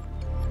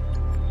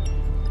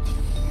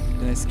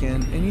 Can I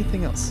scan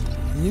anything else?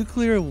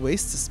 Nuclear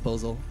waste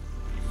disposal.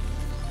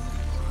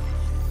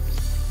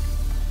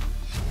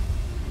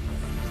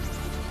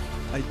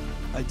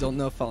 I don't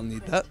know if I'll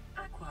need that.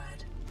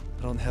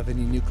 I don't have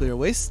any nuclear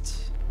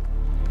waste.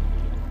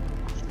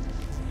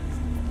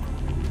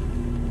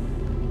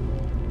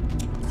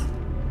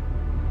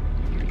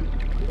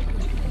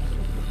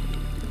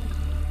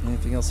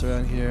 Anything else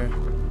around here?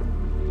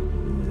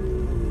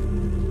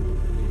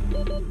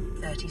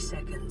 30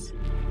 seconds.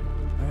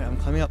 Alright, I'm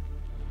climbing up.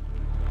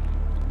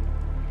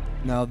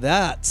 Now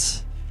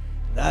that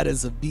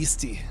is a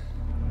beastie.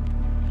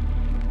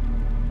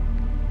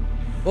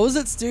 What was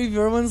it Steve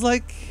Irwin's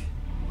like?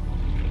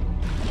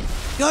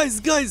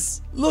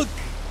 Guys, look!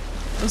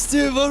 I'm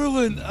Steve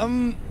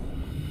Irwin.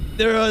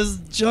 There is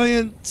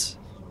giant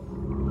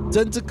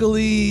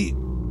tentacly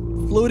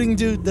floating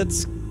dude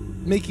that's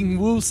making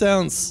woo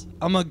sounds.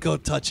 I'm gonna go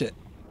touch it.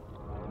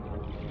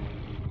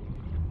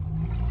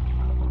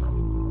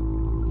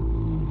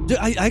 Dude,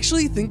 I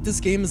actually think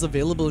this game is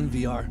available in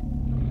VR.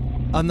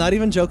 I'm not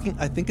even joking.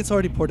 I think it's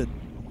already ported.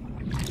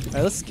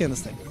 Alright, let's scan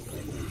this thing.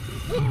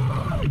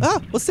 Ah!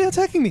 What's they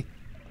attacking me?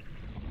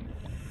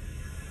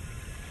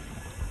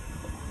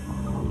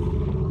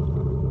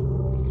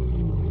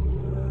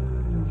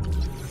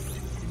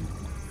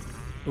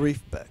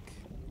 Reef back.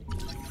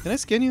 Can I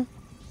scan you?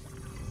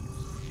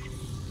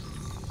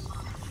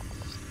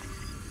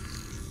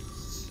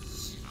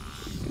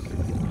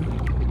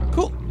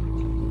 Cool.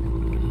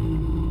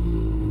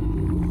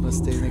 Let's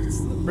stay next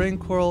to the brain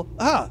coral.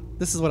 Ah!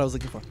 This is what I was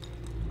looking for.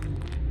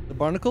 The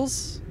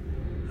barnacles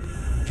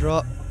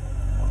drop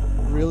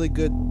really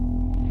good.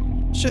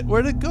 Shit,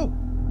 where'd it go?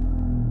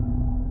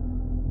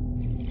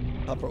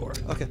 Copper ore.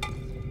 Okay.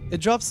 It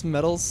drops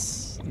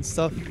metals and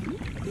stuff.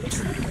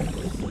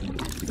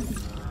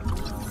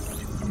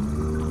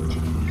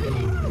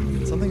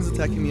 Something's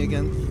attacking me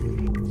again.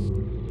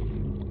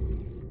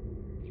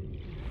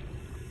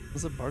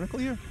 Was it barnacle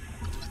here?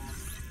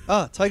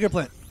 Ah, tiger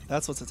plant.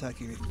 That's what's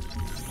attacking me.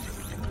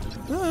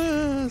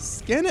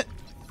 Scan it.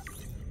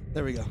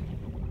 There we go.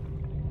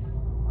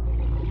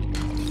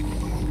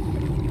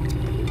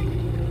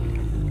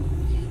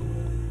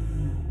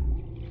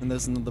 And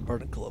there's another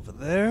barnacle over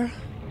there.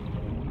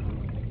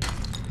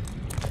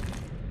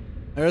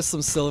 There's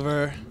some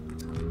silver.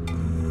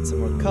 Some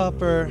more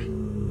copper.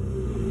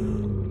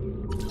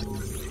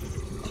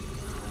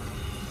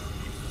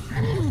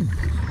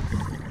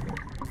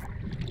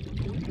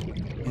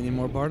 Any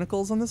more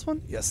barnacles on this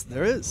one? Yes,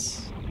 there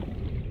is.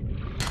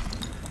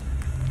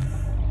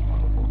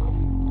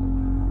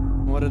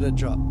 What did it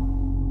drop?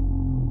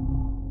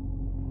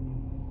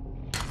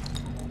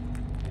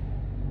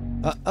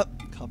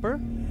 Copper.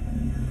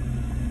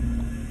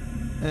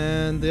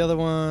 And the other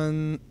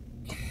one...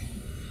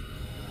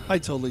 I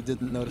totally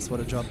didn't notice what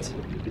it dropped.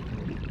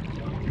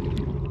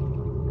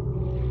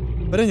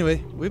 But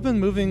anyway, we've been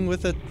moving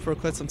with it for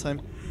quite some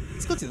time.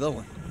 Let's go to the other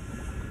one.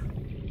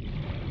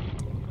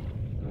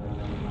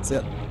 So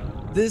yeah,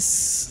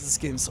 this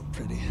game's so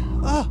pretty.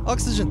 Ah,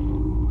 oxygen!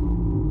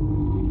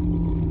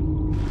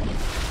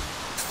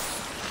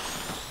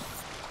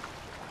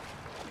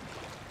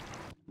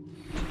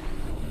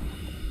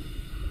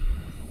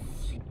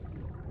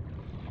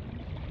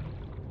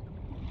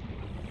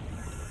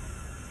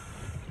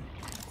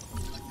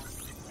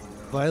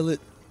 Violet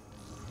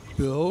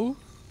Bill?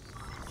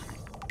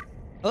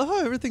 I love how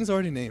everything's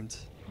already named.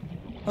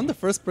 I'm the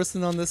first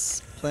person on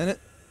this planet,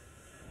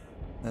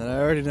 and I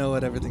already know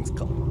what everything's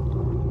called.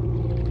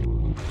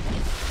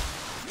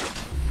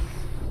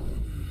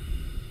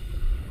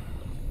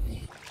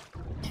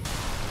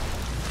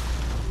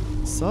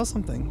 Saw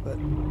something, but...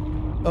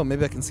 Oh,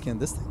 maybe I can scan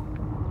this thing.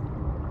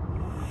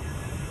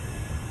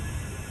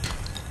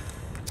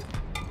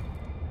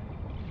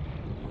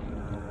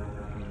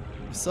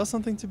 I saw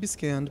something to be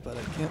scanned, but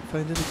I can't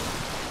find it again.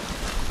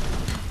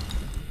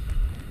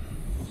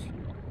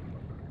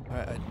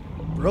 Alright, I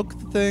broke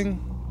the thing.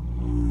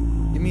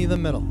 Give me the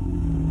metal.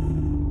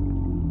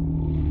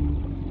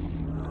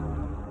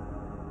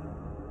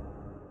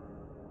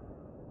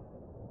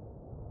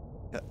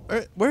 Yeah,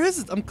 alright, where is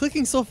it? I'm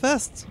clicking so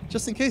fast,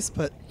 just in case,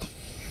 but...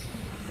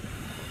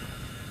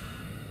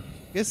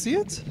 You guys see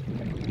it?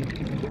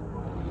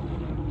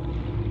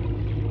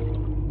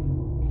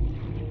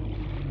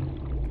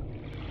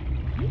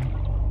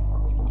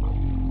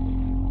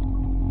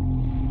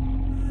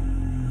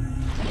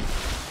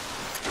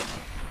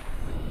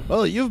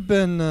 Well, you've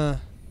been a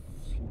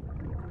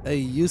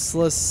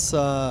useless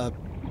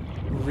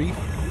reef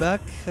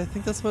back. I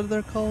think that's what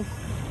they're called.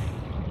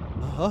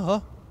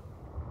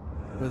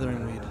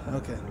 Withering weed.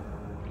 Okay.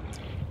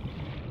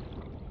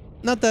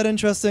 Not that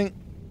interesting.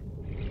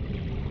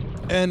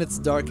 And it's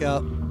dark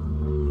out.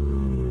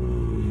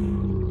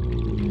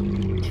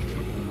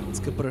 Let's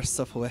go put our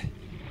stuff away.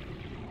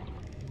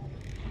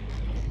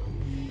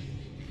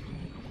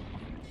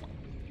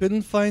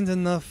 Couldn't find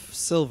enough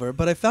silver,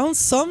 but I found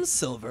some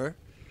silver.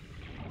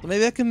 So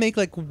maybe I can make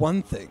like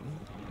one thing.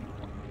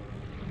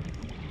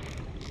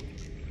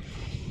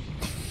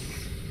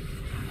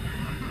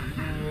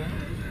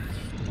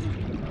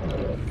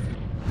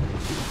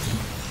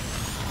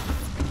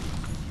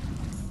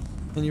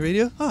 Any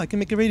radio? Oh, I can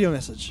make a radio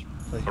message.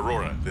 Play.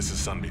 Aurora, this is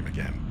Sunbeam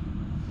again.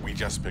 We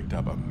just picked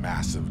up a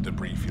massive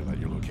debris field at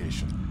your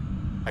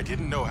location. I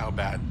didn't know how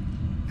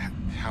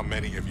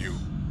many of you...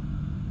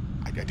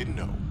 I didn't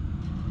know.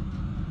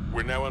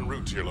 We're now en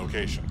route to your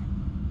location.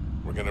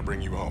 We're gonna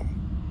bring you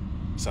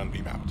home.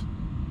 Sunbeam out.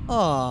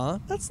 Aw,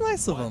 that's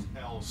nice of him.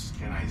 What else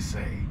can I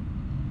say?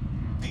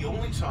 The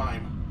only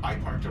time I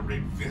parked a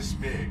rig this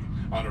big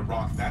on a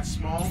rock that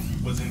small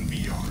was in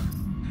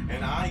VR.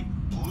 And I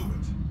blew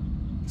it.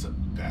 It's a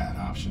bad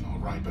option, all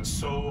right, but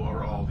so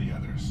are all the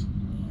others.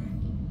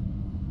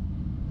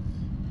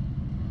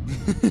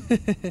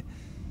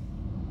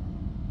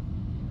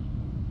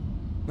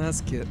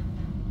 That's cute.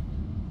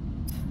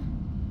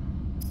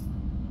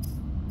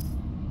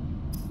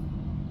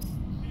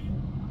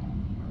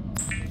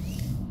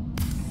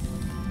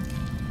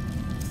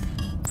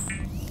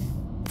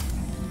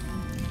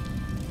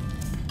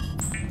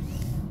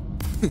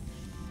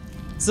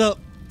 So,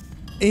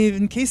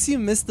 in case you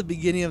missed the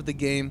beginning of the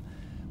game,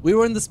 we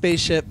were in the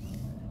spaceship,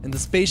 and the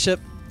spaceship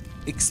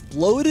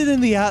exploded in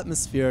the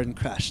atmosphere and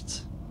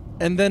crashed.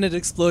 And then it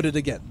exploded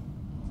again.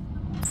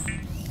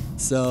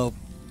 So,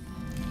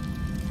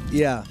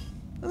 yeah.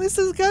 At least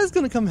this guy's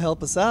gonna come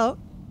help us out.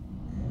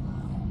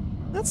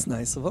 That's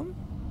nice of him.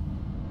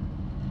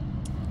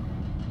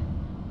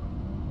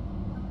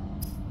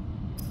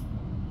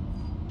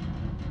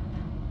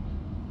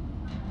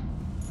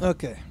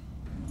 Okay.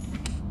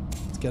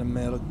 Let's get a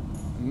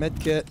med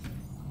kit.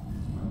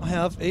 I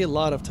have a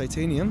lot of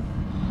titanium.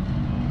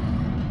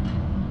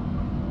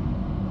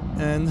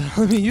 And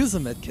let me use a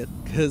med kit,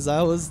 because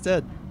I was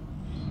dead.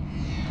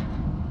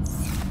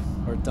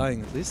 Or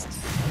dying, at least.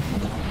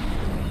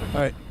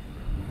 Alright.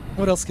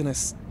 What else can I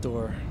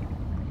store?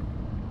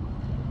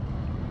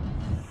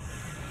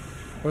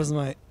 Where's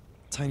my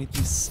tiny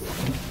piece?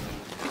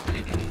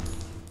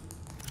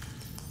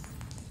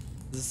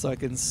 This is so I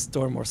can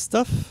store more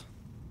stuff.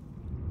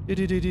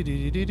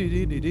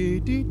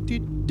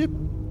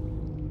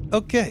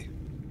 Okay.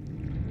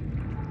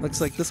 Looks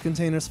like this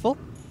container's full.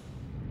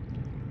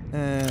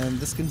 And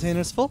this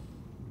container's full.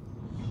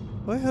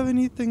 Do I have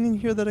anything in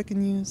here that I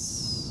can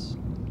use?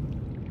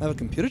 I have a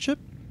computer chip.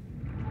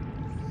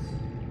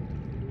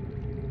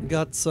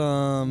 Got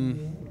a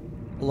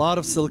lot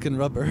of silicon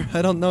rubber.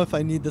 I don't know if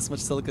I need this much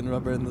silicon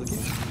rubber in the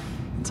game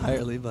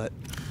entirely, but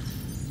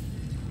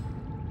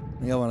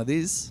I got one of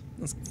these.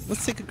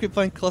 Let's take a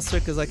creepvine cluster,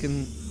 because I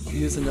can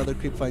use another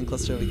creepvine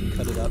cluster. We can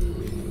cut it up.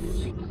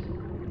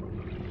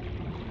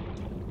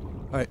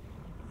 Alright.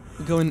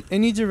 Go in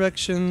any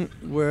direction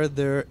where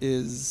there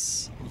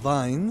is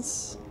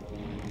vines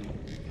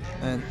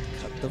and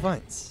cut the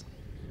vines.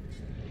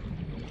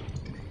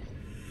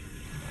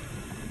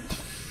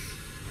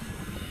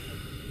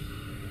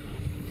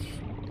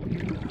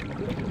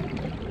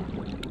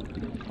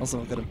 Also,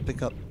 I'm gonna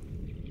pick up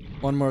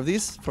one more of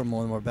these for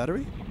one more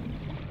battery.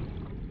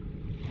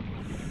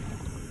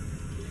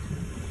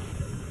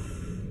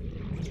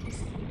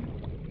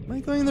 Am I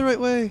going the right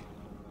way?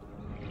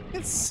 I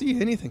can't see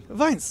anything.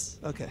 Vines!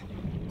 Okay.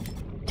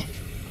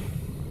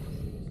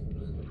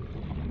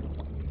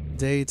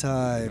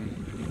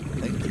 Daytime.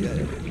 Thank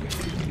you.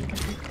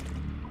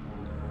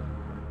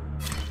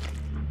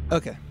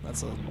 Okay,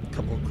 that's a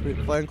couple of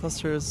vine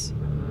clusters.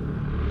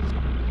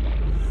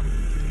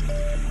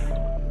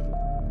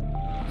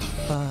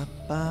 Ba,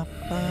 ba,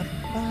 ba,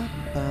 ba,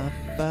 ba,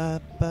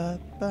 ba, ba,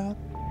 ba.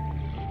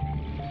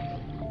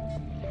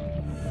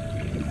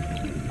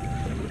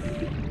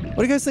 What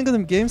do you guys think of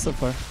the game so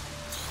far?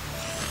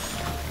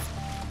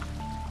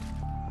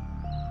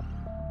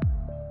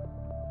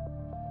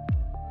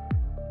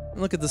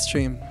 Look at the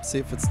stream, see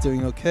if it's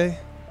doing okay.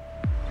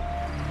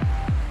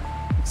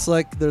 Looks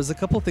like there's a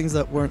couple things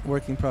that weren't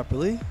working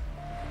properly.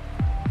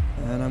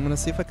 And I'm gonna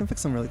see if I can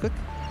fix them really quick.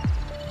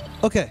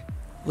 Okay,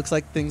 looks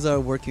like things are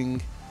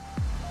working.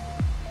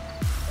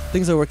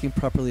 Things are working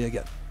properly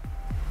again.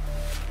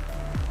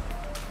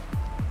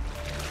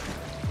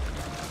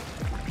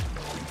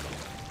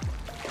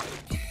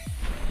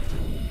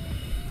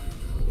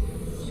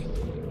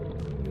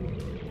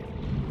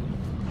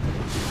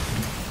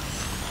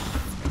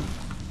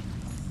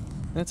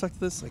 Can I talk to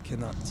this? I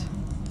cannot.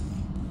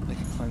 I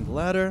can climb the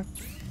ladder,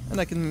 and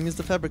I can use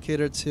the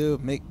fabricator to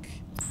make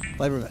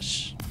fiber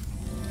mesh.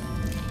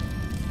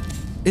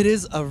 It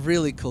is a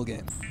really cool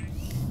game.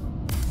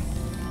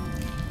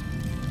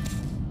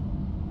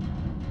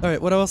 Alright,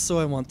 what else do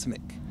I want to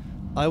make?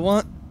 I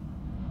want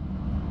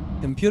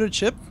computer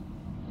chip.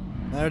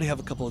 I already have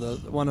a couple of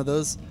those. One of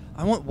those.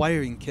 I want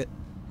wiring kit,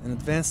 an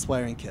advanced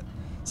wiring kit.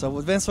 So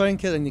advanced wiring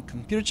kit, I need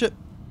computer chip,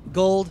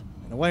 gold,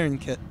 and a wiring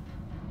kit.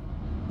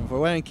 And for a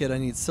wiring kit, I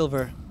need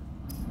silver.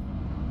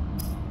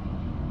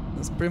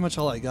 That's pretty much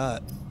all I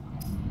got.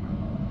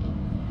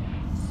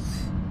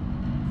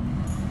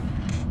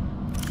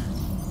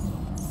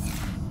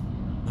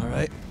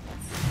 Alright.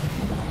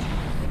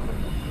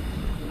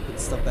 Put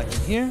stuff back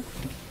in here.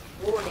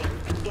 Warning,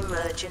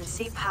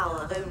 emergency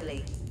power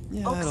only.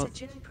 Yeah,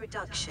 Oxygen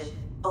production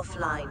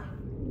offline.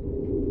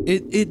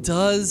 It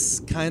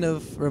does kind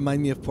of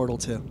remind me of Portal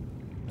 2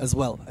 as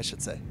well, I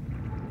should say.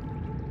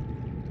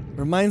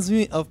 Reminds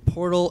me of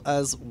Portal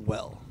as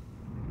well.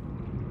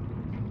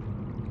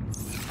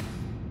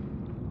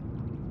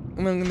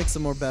 I'm gonna make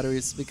some more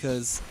batteries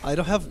because I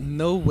don't have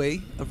no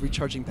way of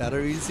recharging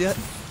batteries yet.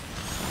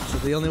 So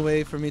the only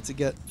way for me to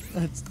get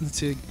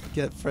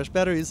fresh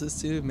batteries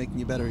is to make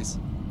new batteries.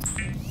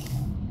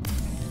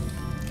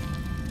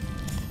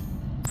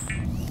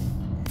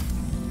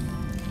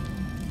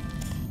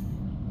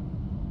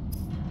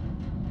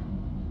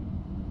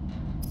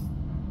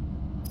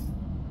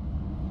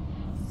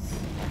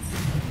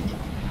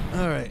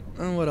 Alright,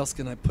 and what else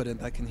can I put in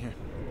back in here?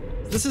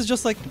 This is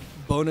just like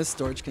bonus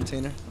storage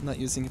container. I'm not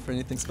using it for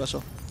anything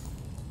special.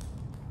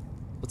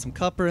 Put some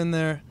copper in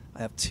there.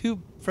 I have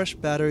 2 fresh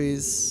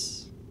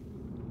batteries.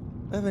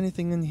 Do I have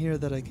anything in here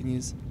that I can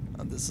use?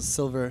 This is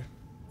silver.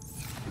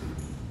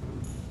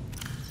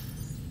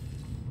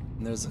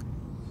 And there's a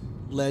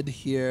lead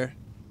here.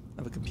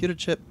 I have a computer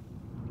chip.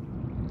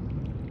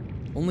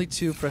 Only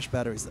 2 fresh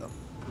batteries though.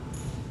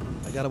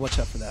 I gotta watch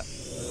out for that.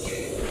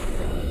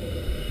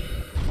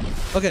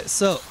 Okay,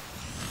 so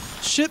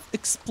ship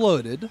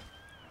exploded,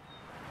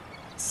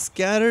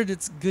 scattered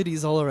its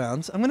goodies all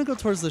around. I'm gonna go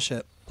towards the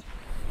ship.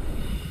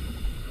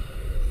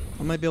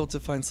 I might be able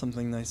to find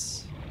something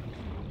nice.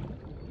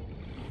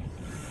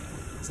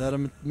 Is that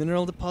a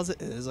mineral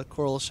deposit? It is a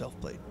coral shelf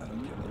plate. I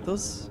don't care about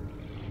those.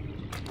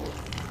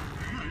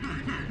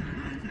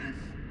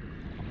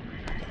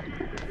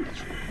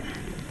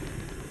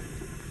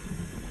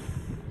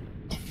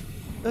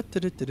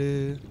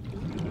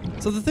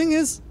 So the thing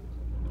is,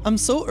 I'm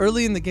so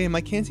early in the game,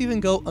 I can't even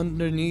go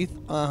underneath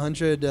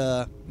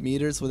 100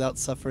 meters without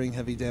suffering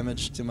heavy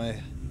damage to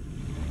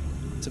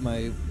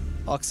my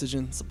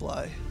oxygen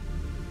supply,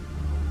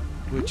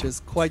 which is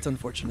quite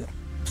unfortunate.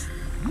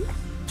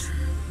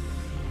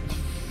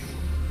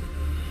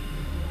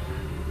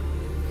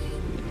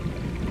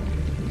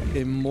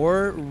 Okay,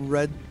 more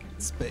red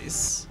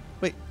space.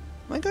 Wait,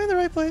 am I going the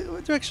right place?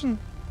 What direction?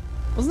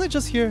 Wasn't I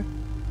just here?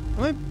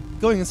 Am I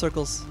going in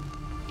circles?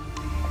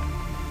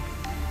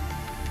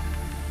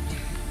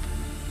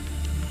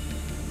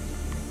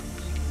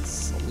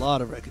 A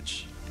lot of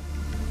wreckage.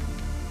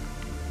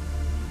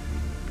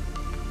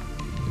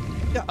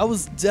 Yeah, I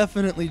was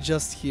definitely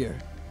just here.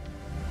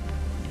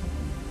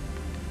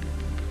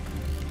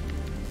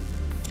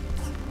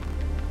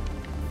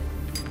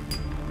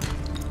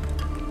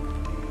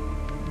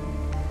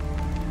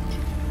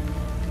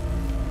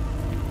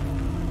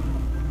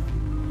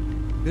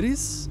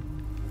 Goodies?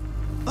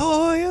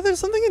 Oh yeah, there's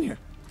something in here.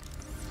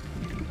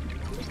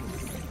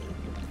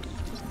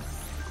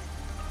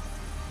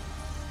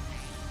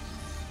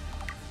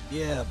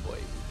 Yeah, boy.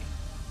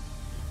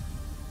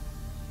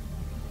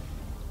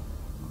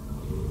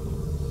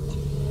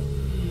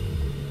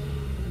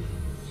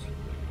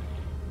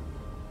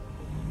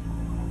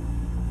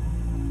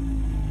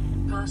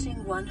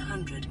 Passing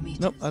 100 meters.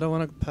 Nope, I don't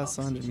want to pass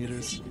 100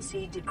 meters.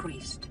 Efficiency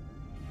decreased.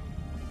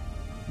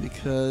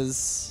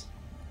 Because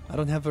I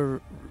don't have a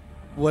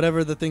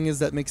whatever the thing is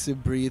that makes you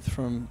breathe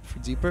for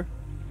deeper.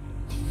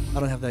 I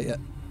don't have that yet.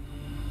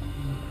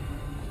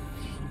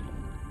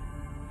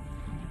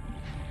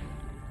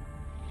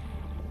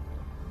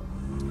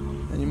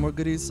 Any more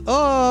goodies?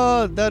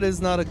 Oh, that is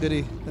not a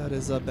goodie. That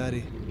is a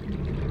baddie.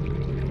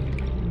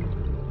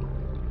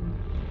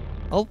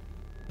 I'll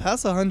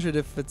pass 100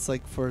 if it's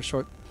like for a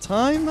short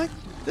time like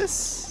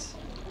this.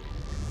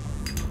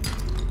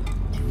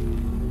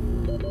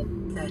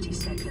 30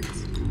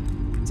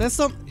 seconds.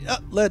 Sandstone? Yeah,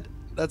 lead.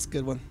 That's a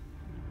good one.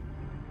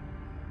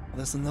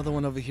 There's another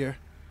one over here.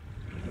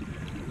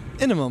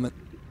 In a moment.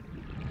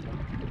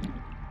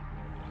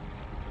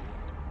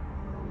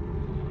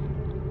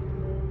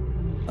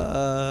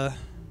 Uh,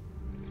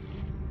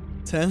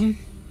 10?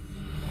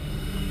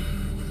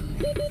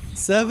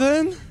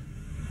 7?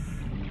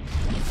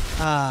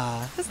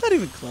 Ah, that's not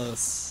even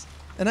close.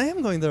 And I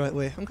am going the right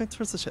way. I'm going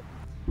towards the ship.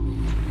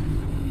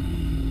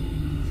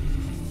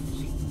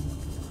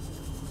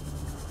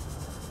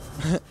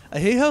 I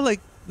hate how like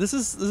this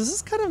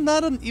is kind of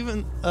not an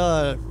even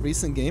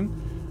recent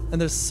game, and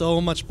there's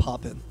so much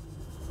poppin'.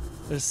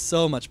 There's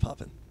so much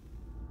poppin'.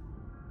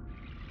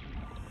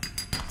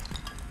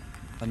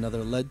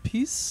 Another lead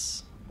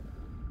piece.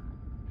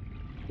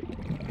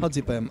 How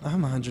deep I am?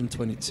 I'm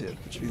 122,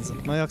 which means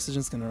that my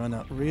oxygen's gonna run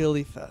out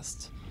really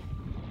fast.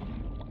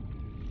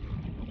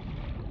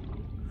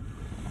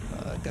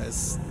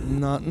 Guys,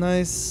 not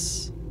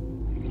nice.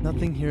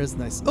 Nothing here is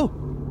nice. Oh,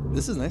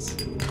 this is nice.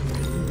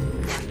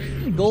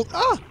 Gold.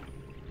 Ah!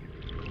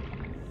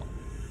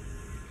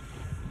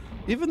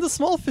 Even the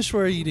small fish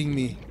were eating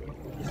me.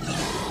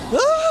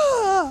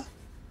 Ah!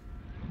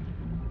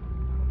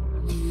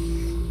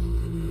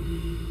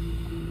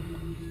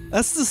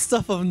 That's the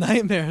stuff of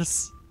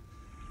nightmares.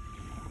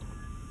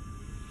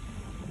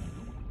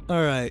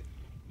 Alright.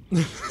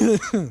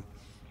 Is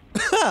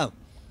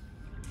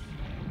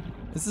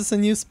this a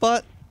new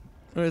spot?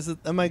 Or is it,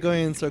 am I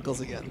going in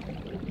circles again?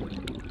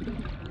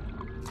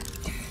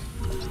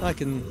 I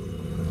can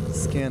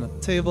scan a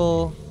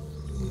table.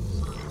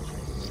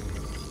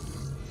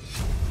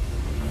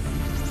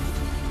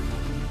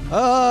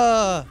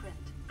 Ah!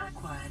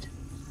 Acquired.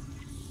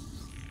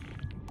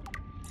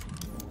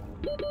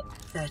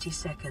 30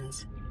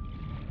 seconds.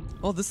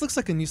 Oh, this looks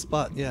like a new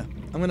spot. Yeah.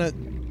 I'm gonna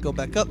go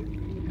back up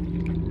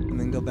and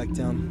then go back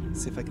down.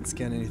 See if I can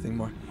scan anything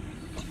more.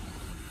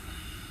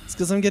 It's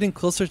because I'm getting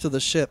closer to the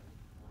ship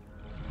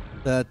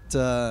that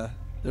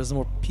there's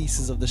more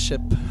pieces of the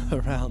ship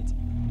around.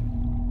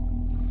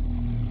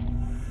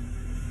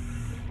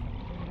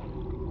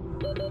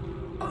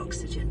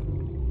 Oxygen.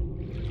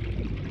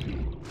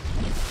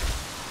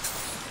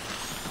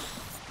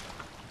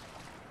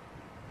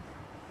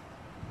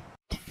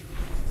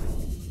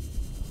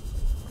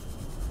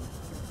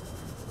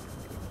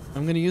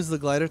 I'm gonna use the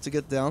glider to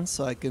get down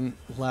so I can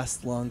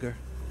last longer.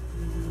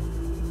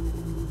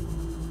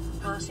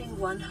 Passing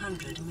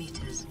 100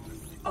 meters.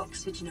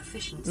 Oxygen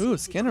efficiency. Ooh,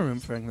 scanner room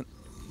fragment.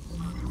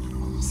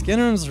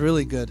 Scanner room's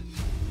really good.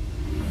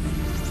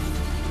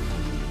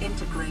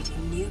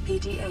 Integrating new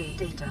PDA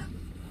data.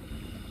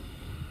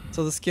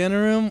 So the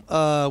scanner room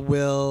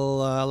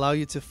will allow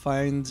you to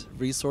find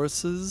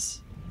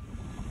resources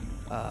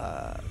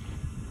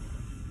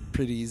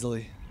pretty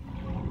easily.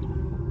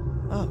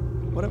 Oh,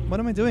 what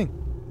am I doing?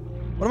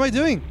 What am I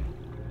doing?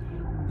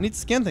 I need to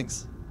scan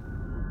things.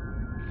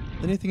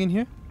 Anything in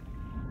here?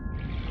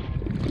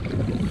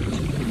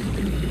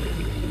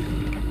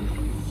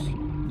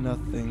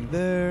 Nothing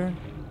there.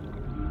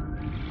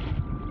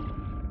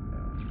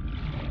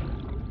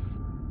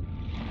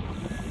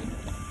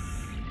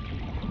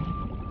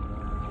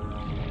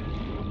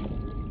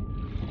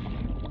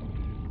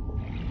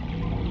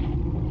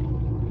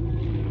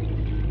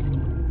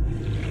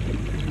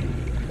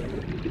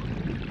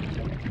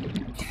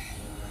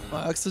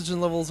 My oxygen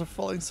levels are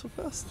falling so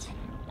fast.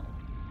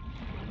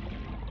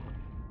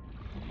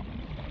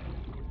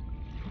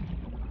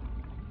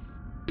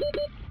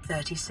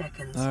 "30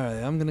 seconds.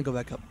 Alright, I'm gonna go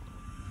back up.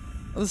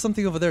 Oh, there's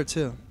something over there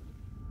too.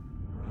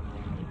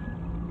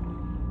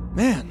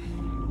 Man.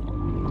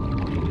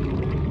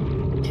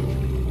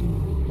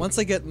 Once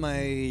I get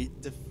my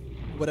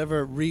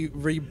whatever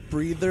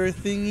rebreather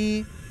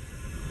thingy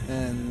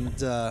and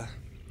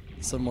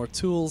some more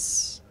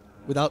tools,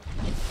 without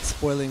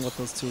spoiling what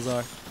those tools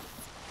are,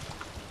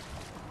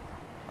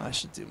 I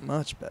should do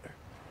much better.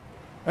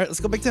 Alright, let's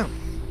go back down.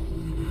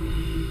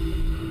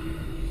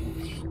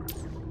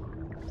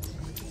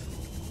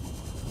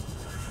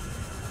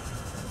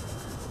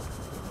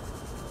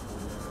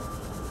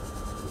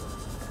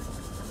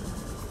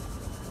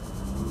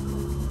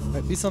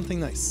 Alright, be something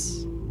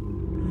nice.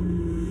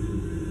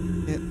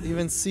 Can't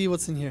even see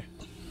what's in here.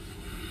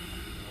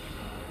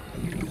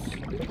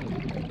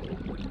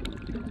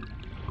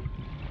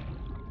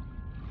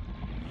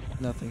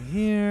 Nothing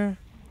here.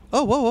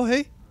 Oh, whoa, whoa,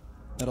 hey!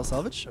 Metal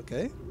salvage,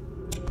 okay.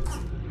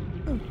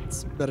 Oh,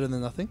 it's better than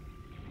nothing.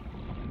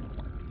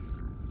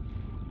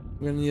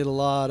 We're gonna need a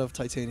lot of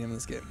titanium in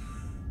this game.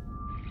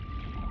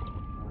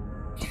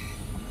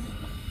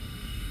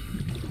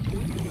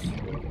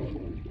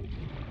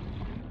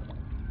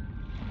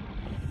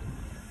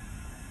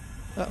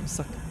 Oh, I'm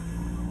stuck.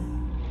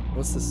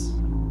 What's this?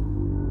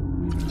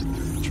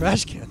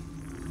 Trash can.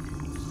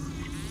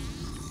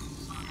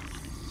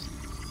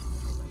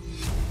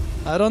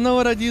 I don't know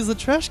what I'd use a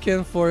trash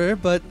can for,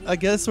 but I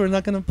guess we're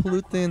not gonna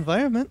pollute the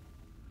environment.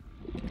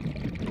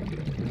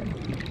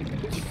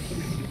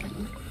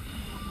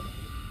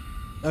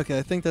 Okay,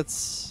 I think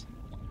that's...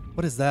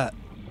 What is that?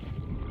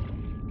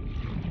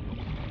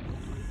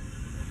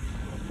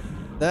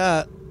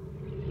 That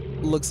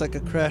looks like a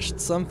crashed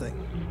something.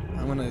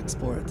 I'm gonna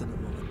explore it in a moment.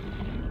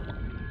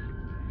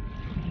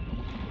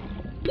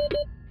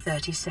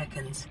 30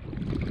 seconds.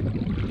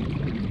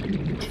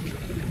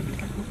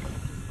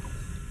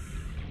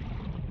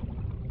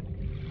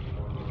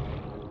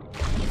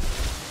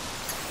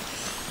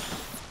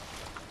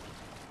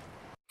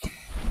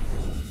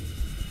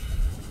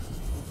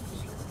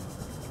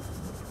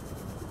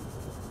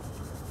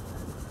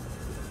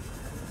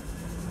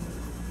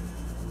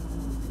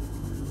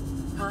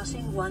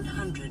 Passing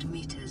 100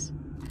 meters.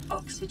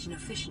 Oxygen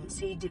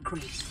efficiency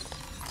decreased.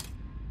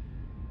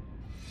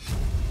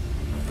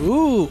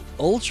 Ooh,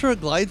 ultra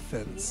glide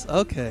fins.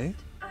 Okay.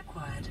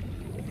 Acquired.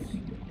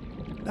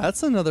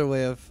 That's another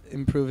way of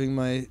improving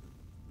my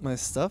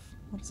stuff.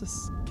 What's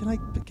this? Can I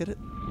get it?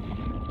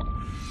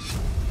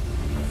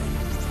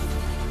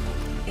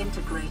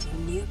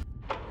 Integrating new.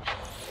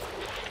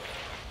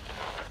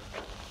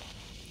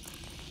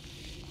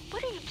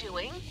 What are you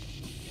doing?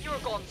 You were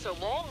gone so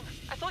long.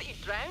 I thought you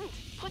drowned.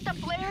 Put the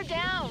flare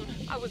down!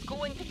 I was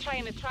going to try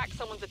and attract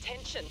someone's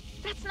attention.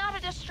 That's not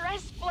a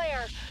distress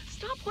flare!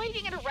 Stop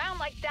waving it around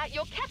like that,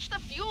 you'll catch the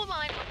fuel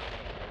line!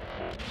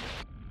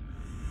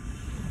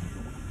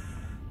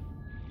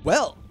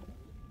 Well,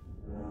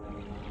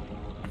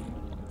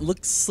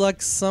 looks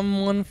like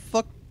someone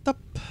fucked up.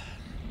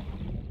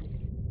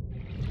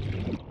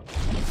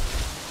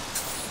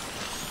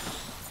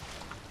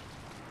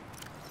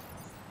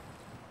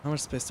 How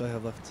much space do I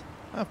have left?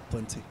 I have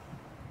plenty. Do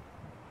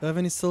I have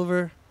any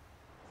silver?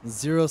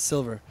 0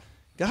 silver.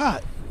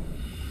 God!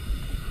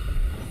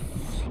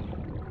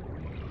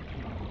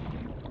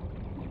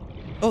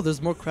 Oh,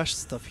 there's more crash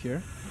stuff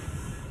here.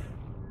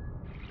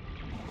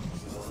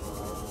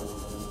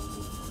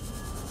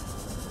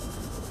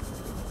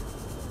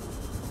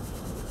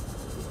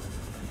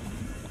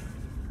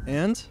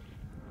 And?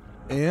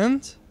 Oh,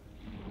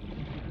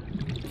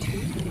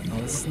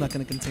 this is not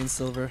going to contain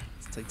silver.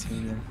 It's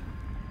titanium.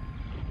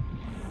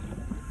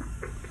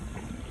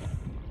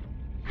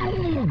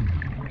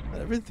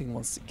 But everything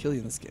wants to kill you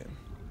in this game.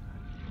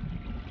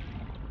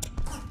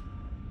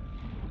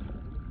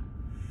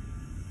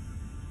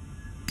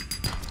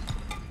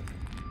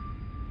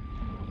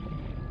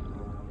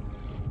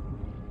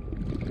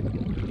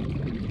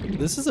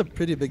 This is a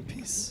pretty big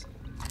piece.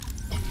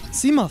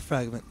 Seamoth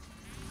fragment.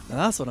 Now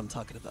that's what I'm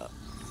talking about.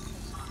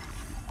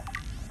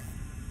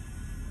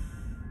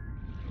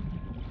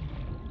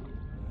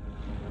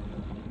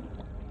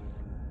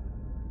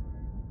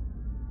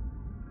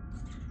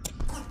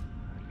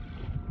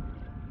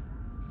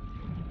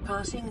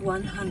 Passing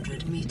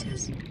 100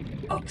 meters.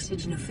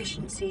 Oxygen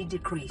efficiency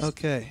decreased.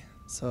 Okay,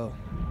 so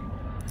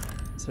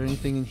is there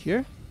anything in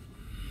here?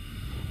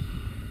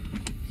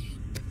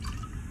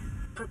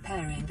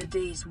 Preparing the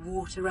day's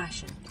water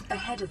ration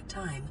ahead of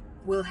time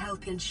will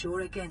help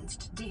ensure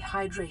against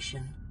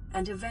dehydration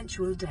and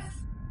eventual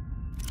death.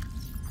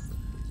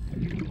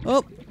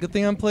 Oh, good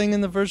thing I'm playing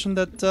in the version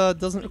that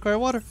doesn't require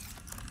water.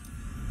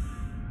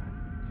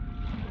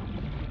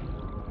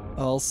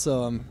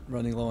 Also, I'm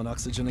running low on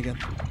oxygen again.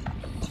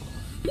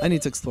 I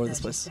need to explore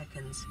this place.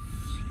 Seconds.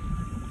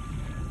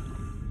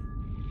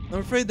 I'm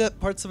afraid that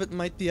parts of it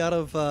might be out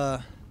of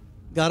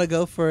gotta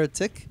go for a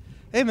tick.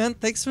 Hey man,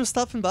 thanks for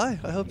stopping by.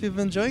 I hope you've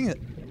been enjoying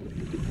it.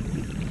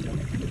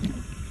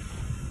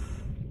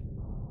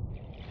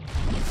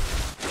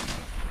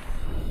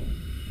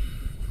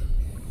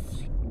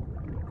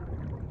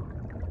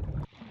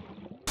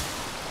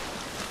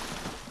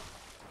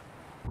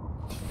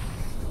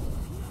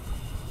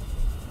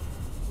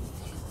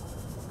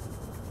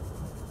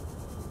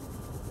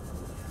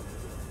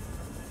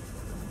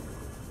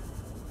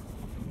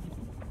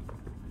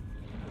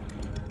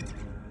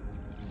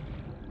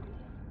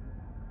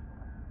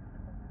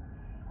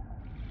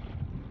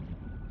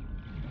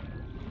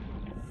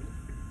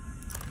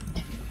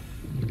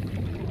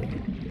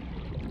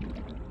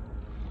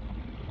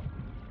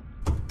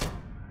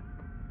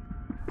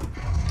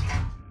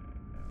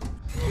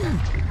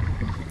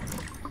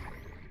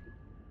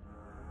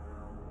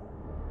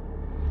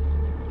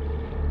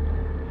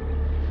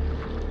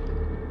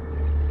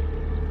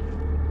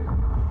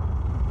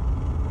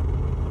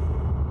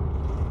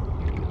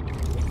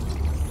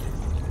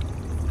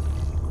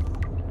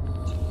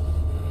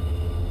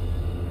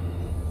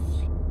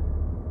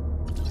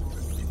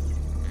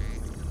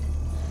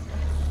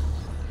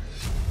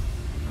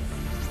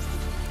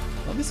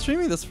 I'll be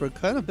streaming this for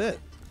quite a bit.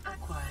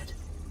 Acquired.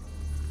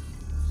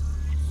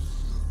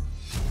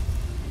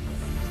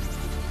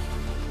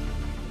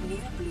 New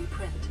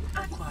blueprint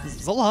acquired.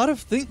 There's a lot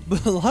of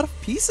a lot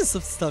of pieces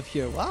of stuff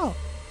here. Wow.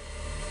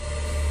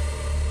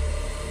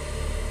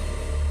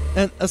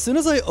 And as soon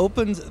as I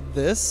opened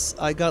this,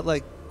 I got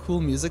like cool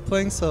music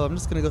playing, so I'm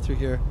just gonna go through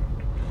here.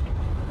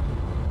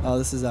 Oh,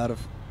 this is out of.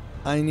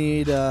 I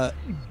need a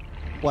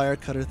wire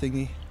cutter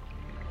thingy.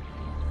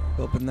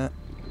 Open that.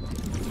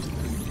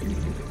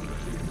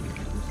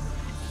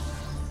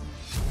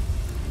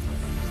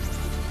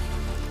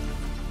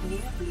 New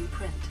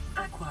blueprint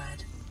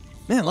acquired.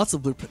 Man, lots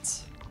of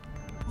blueprints.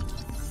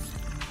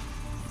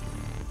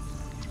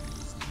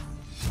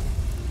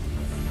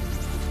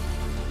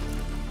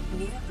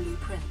 New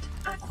blueprint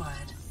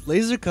acquired.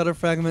 Laser cutter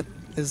fragment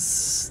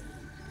is.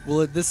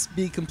 Will this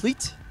be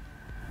complete?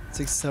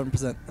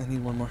 67%. I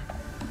need one more.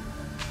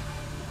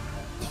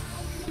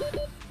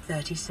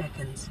 30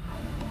 seconds.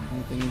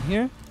 Anything in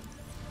here?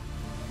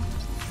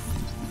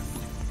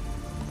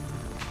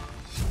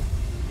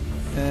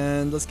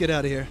 And let's get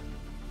out of here.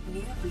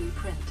 New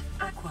blueprint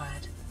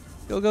acquired.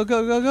 Go, go,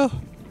 go, go, go.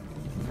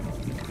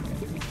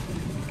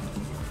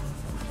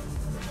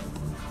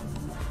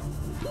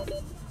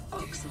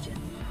 Oxygen.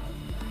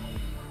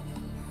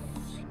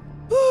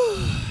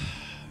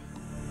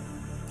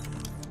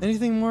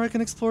 Anything more I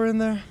can explore in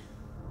there?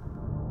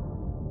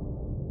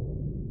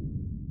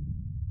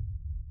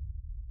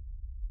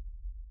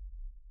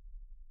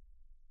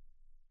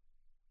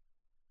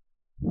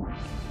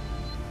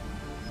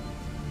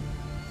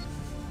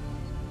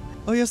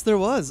 Oh yes, there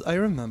was. I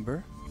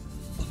remember.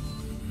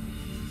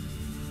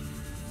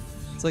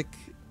 It's like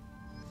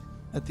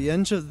at the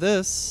edge of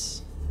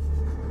this.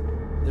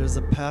 There's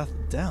a path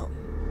down.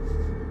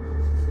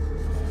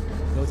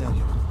 Go down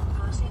here.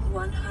 Passing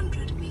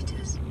 100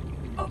 meters.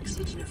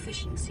 Oxygen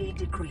efficiency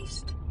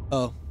decreased.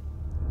 Oh.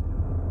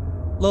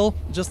 Lol,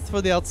 just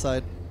for the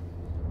outside.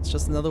 It's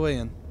just another way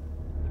in.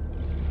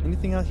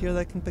 Anything out here that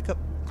I can pick up?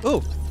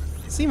 Oh!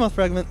 Seamoth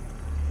fragment.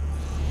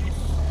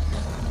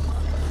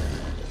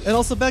 And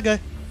also bad guy.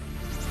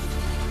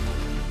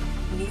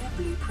 New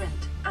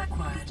blueprint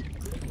acquired.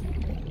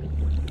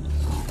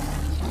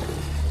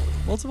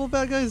 Multiple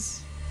bad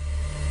guys.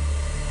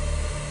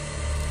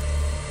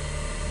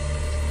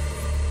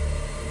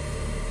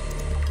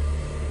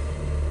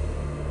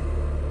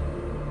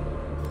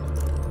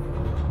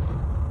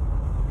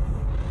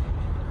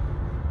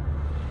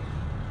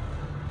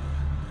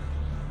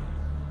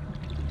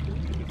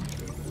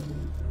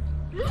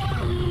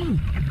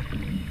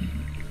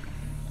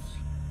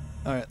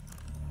 Alright.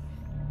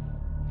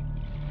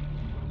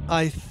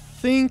 I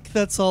think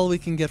that's all we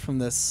can get from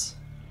this.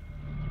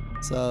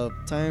 So,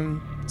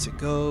 time to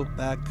go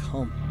back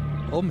home.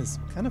 Home is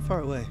kind of far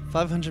away.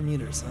 500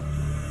 meters, huh?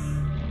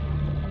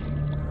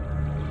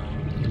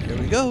 Here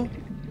we go.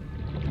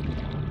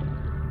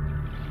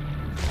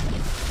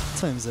 What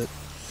time is it?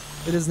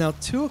 It is now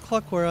 2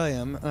 o'clock where I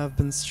am, and I've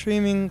been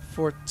streaming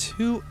for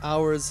 2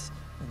 hours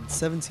and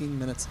 17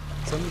 minutes.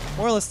 So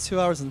more or less 2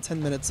 hours and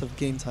 10 minutes of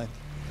game time.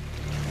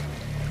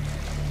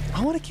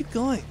 I want to keep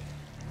going,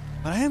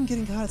 but I am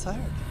getting kind of tired.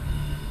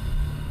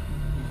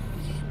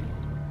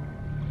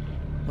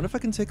 What if I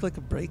can take like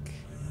a break,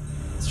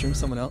 stream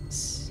someone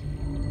else,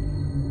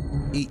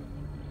 eat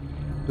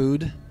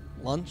food,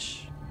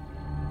 lunch,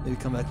 maybe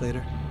come back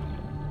later.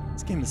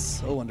 This game is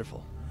so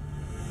wonderful.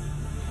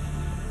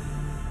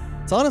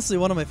 It's honestly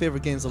one of my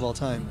favorite games of all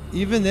time,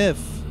 even if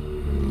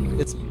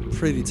it's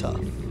pretty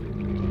tough.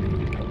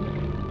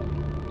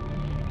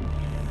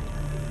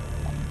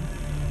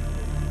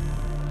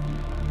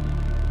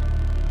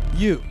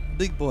 You,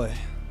 big boy,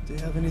 do you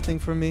have anything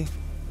for me?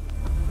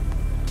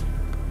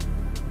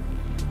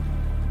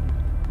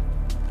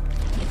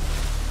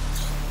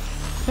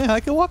 Hey, I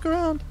can walk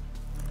around.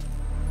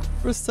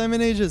 First time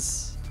in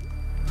ages.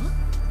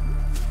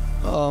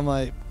 Oh,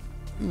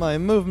 my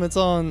movements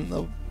on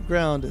the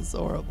ground is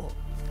horrible.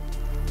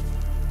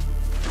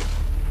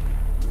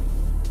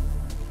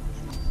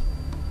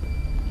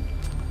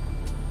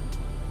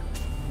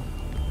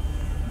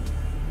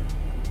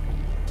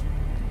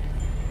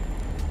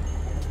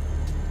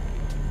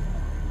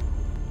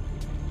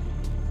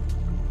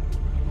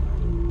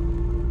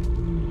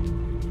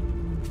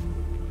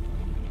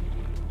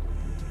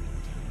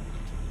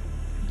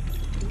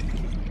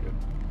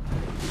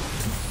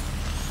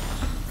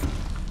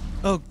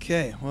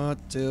 Okay, what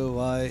do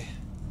I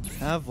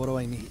have? What do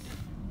I need?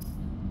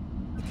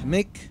 I can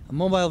make a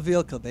mobile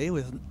vehicle bay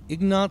with an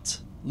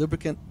Ignat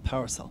lubricant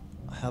power cell.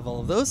 I have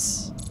all of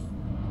those.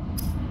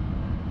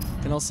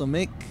 I can also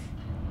make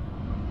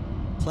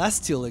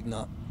plasteel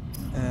Ignat.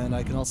 And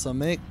I can also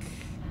make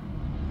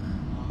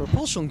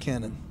propulsion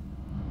cannon.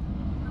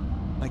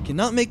 I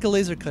cannot make a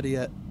laser cutter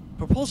yet.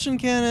 Propulsion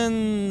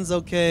cannon's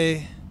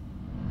okay.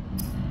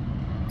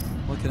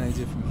 What can I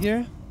do from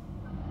here?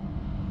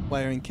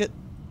 Wiring kit.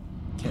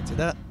 Can't do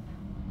that.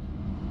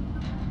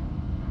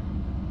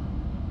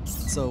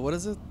 So what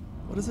is it?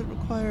 What does it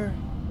require?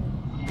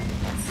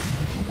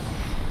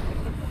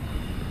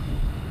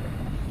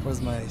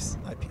 Where's my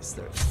eyepiece?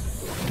 There it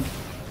is.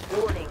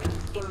 Warning,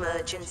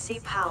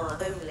 emergency power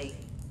only.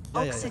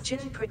 Yeah,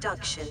 Oxygen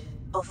production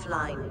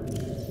offline.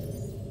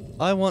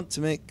 I want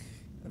to make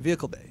a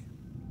vehicle bay.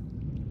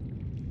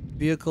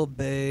 Vehicle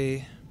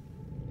bay.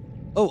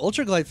 Oh,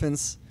 ultra glide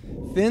fins.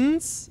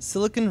 Fins,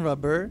 silicon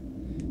rubber,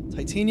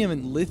 titanium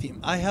and lithium.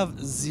 I have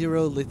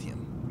 0 lithium.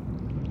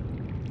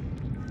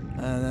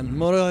 And then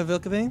motor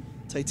vehicle bay,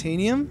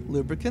 titanium,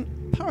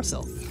 lubricant, power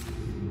cell.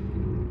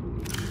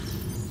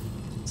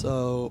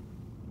 So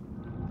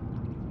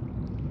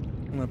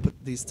I'm gonna put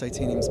these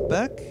titaniums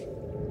back.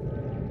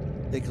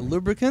 Take a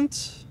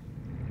lubricant.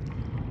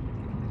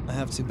 I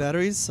have 2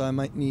 batteries, so I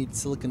might need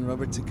silicon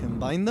rubber to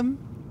combine them.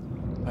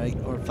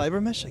 Or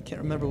fiber mesh, I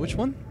can't remember which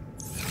one.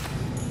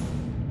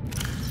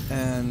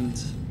 And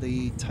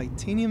the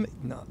titanium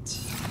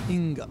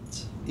ingot.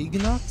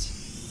 Ignat?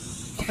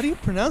 How do you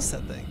pronounce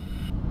that thing?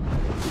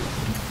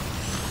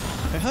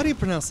 Hey, how do you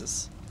pronounce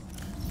this?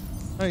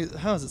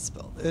 How is it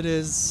spelled? It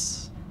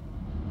is...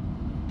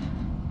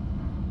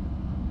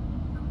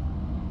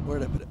 Where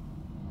did I put it?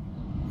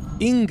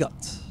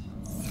 Ingot.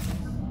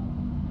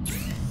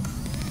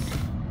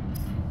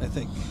 I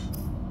think.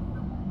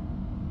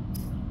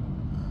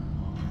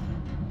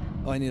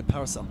 Oh, I need a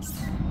power cell.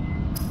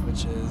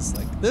 Which is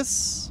like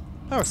this.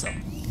 Power cell.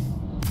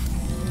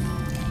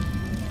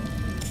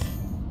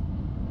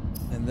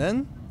 And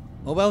then,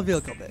 mobile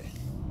vehicle bay.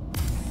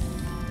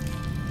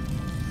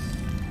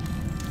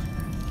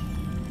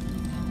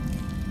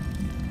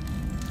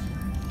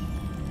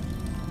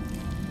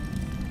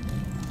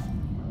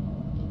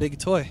 Big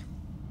toy.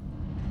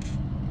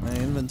 My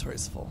inventory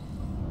is full.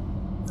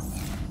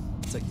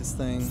 Take this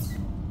thing.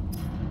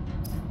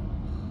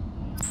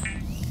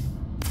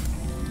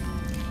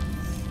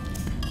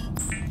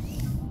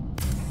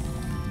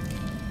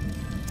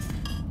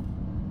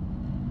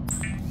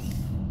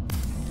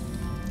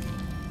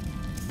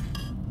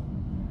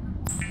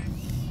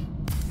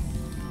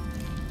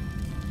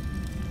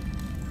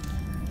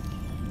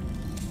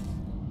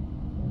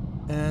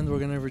 And we're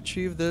gonna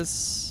retrieve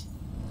this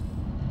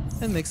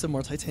and make some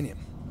more titanium.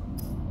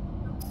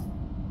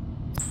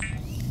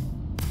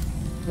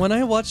 When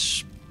I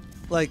watch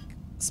like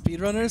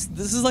speedrunners,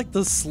 this is like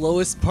the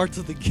slowest part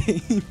of the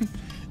game.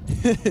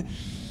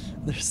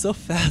 They're so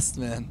fast,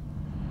 man.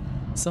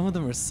 Some of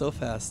them are so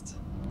fast.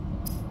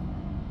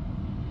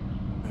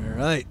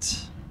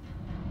 Alright.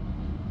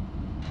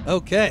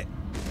 Okay.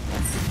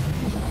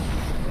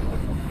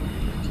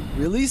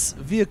 Release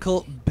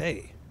vehicle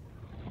bay.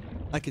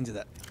 I can do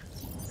that.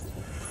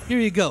 Here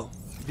you go.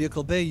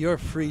 Vehicle bay, you're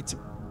free to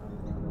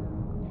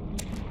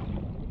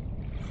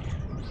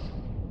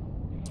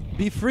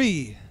be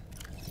free.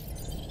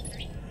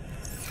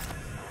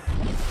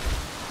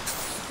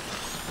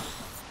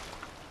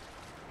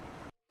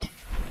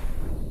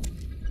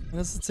 Why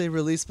does it say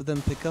release but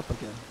then pick up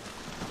again?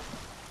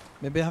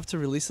 Maybe I have to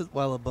release it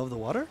while above the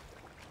water?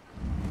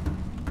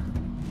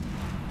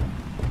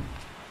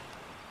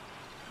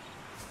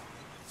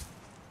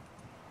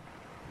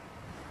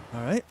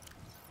 Alright.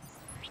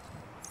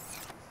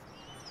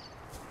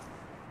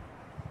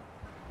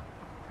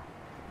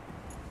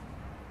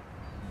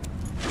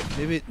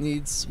 Maybe it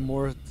needs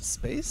more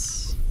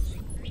space?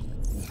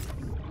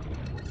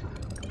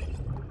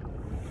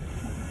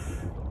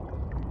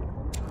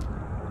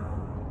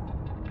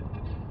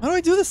 How do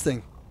I do this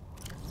thing?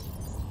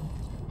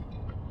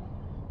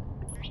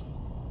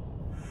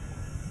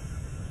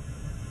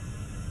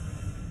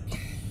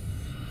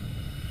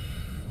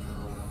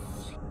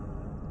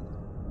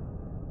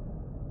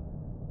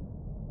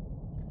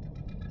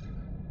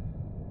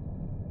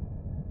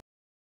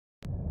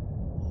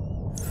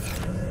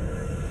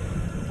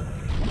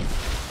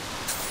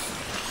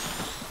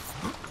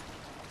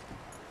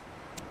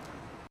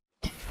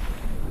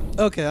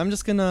 Okay, I'm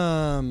just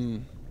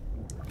gonna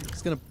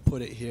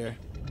put it here.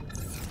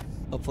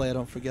 Hopefully I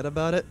don't forget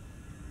about it.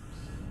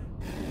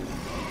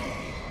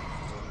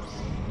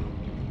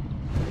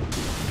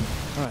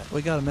 Alright,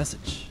 we got a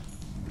message.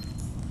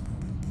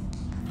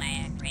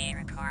 Land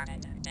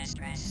pre-recorded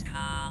distress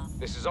call.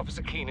 This is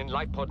Officer Keenan,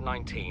 Life Pod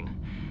 19.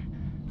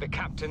 The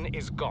captain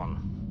is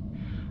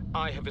gone.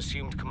 I have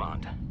assumed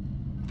command.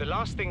 The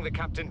last thing the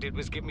captain did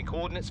was give me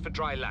coordinates for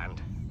dry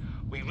land.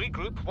 We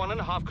regroup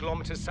 1.5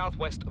 kilometers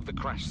southwest of the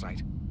crash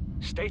site.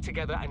 Stay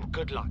together and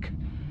good luck.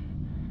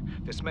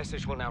 This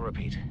message will now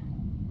repeat.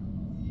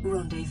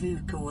 Rendezvous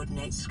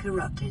coordinates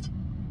corrupted.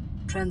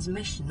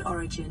 Transmission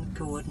origin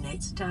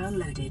coordinates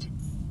downloaded.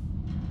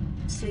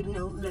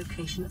 Signal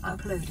location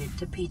uploaded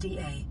to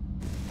PDA.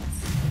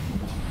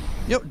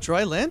 Yo,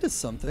 dry land is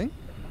something.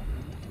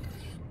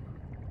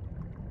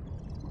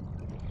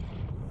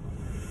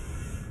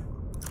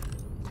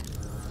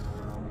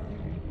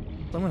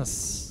 I'm gonna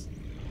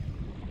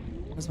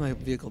where's my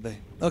vehicle bay?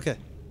 Okay.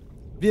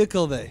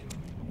 Vehicle bay.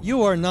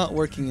 You are not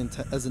working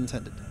as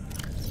intended.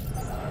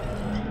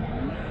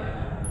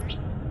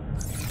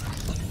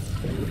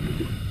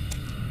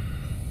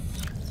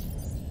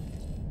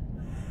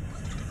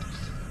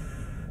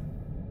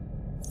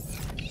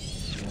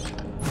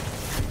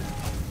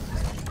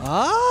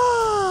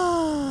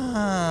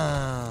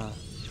 Ah.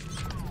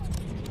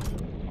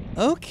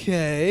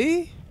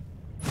 Okay.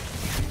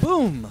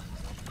 Boom.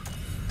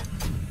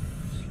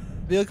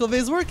 Vehicle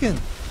bay's working.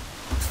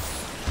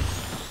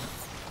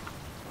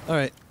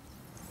 Alright.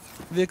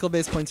 Vehicle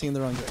bay's pointing in the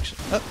wrong direction.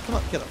 Oh, come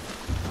on, get up.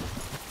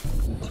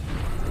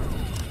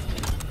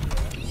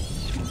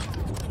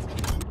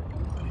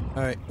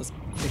 Alright, let's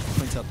take the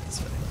point out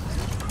this way.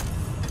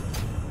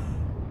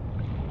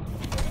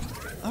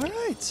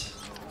 Alright.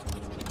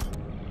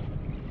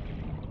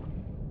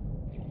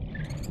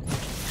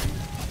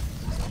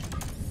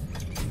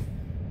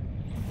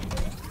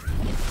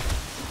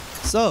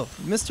 So,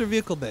 Mr.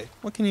 Vehicle Bay,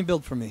 what can you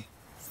build for me?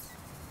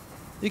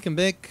 You can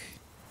make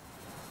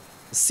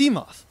a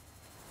Seamoth.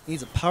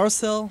 Needs a power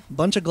cell,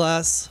 bunch of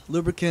glass,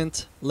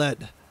 lubricant,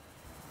 lead.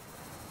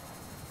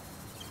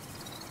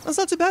 That's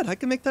not too bad. I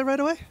can make that right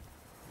away.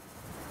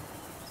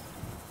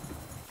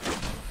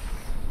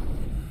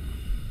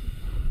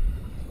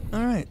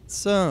 Alright,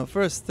 so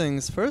first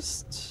things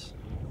first.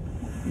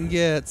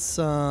 Get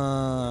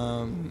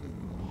some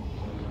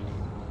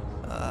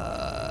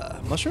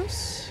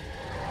mushrooms.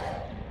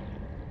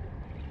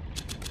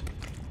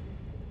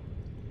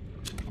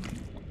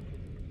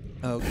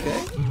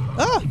 Okay.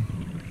 Ah!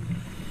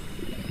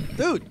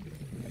 Dude!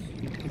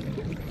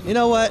 You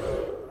know what?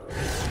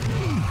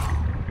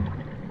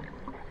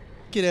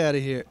 Get out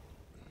of here.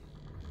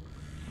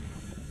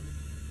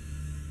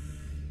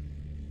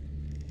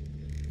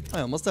 I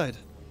almost died.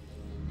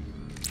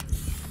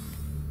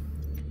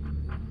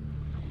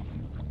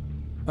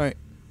 Alright.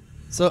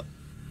 So,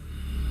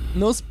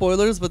 no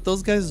spoilers, but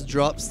those guys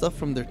drop stuff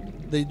from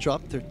they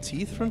drop their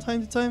teeth from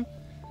time to time.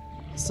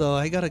 So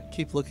I gotta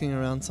keep looking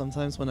around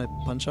sometimes when I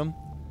punch them,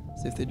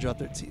 see if they drop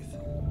their teeth.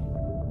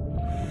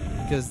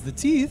 Because the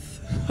teeth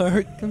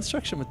are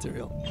construction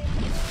material.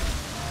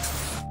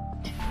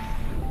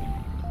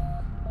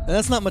 And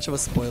that's not much of a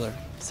spoiler,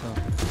 so.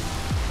 Alright,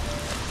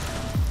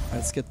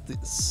 let's get the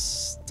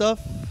stuff.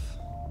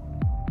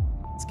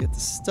 Let's get the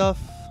stuff.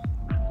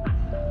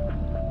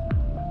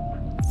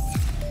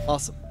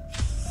 Awesome.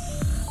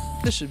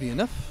 This should be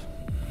enough.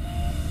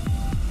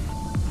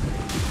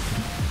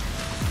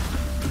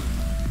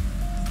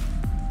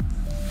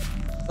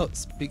 Oh,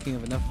 speaking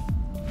of enough.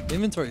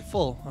 Inventory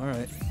full.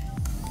 Alright.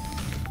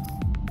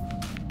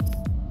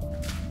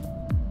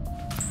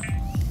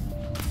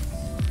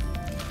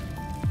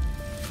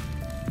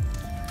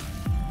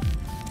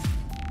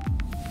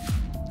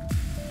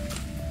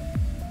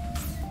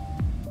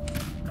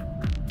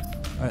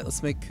 Alright,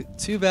 let's make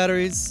 2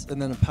 batteries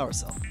and then a power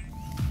cell.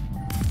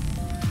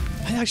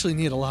 I actually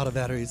need a lot of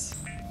batteries.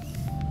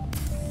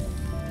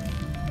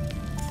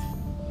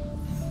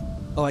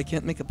 Oh, I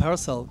can't make a power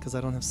cell because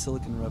I don't have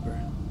silicon rubber.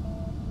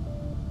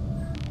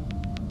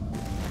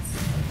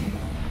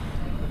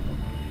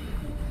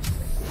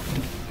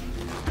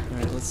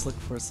 Alright, let's look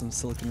for some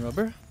silicon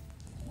rubber.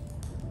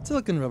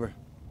 Silicon rubber.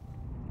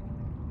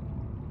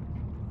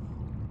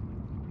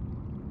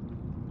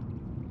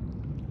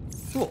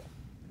 Cool.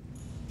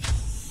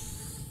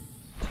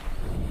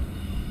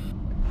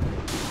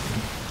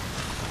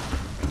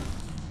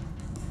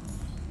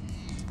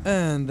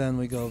 And then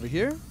we go over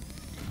here.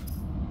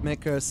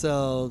 Make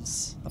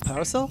ourselves a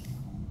power cell.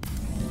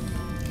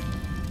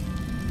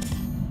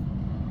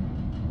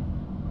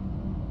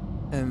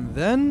 And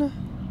then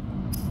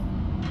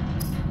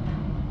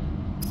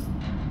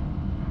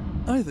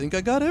I think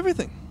I got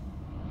everything.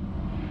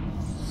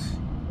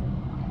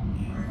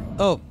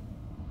 Oh,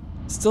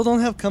 still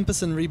don't have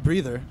compass and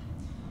rebreather.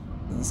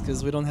 That's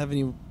because we don't have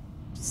any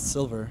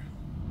silver.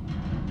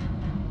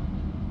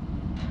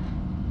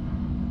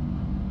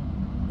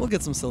 We'll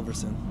get some silver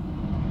soon.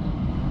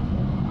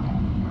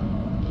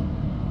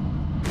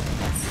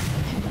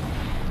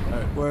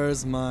 Alright,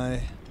 where's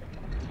my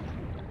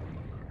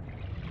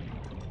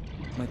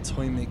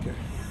toy maker?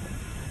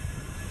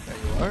 There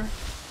you are.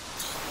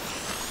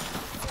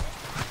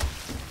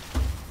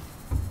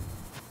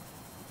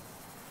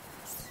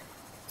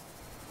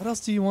 What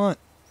else do you want?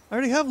 I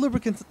already have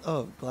lubricant.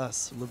 Oh,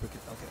 glass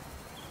lubricant.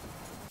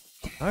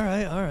 Okay.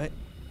 Alright, alright.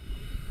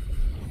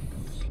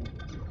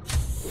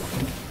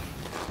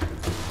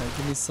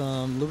 Give me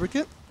some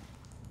lubricant.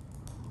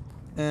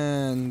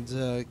 And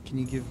can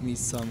you give me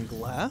some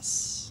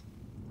glass?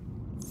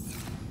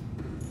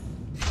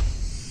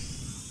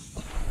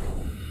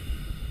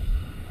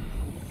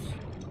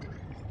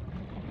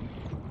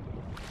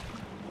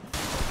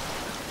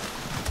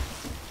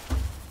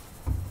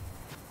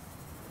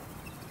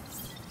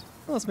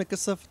 Well, let's make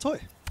ourselves a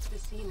toy. The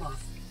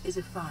Seamoth is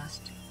a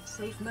fast,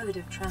 safe mode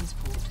of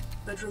transport,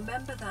 but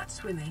remember that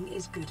swimming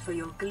is good for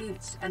your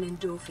glutes and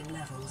endorphin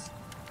levels.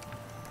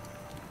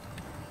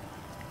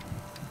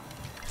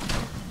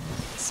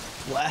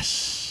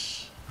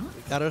 Splash!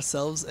 We got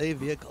ourselves a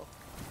vehicle.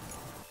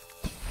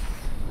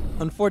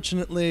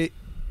 Unfortunately,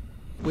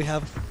 we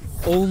have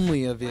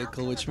only a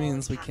vehicle, which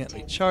means we can't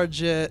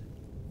recharge it.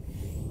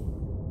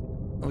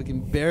 We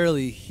can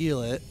barely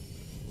heal it.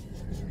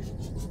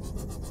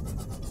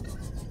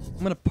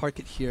 I'm gonna park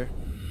it here,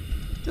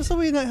 just so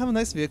we have a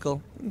nice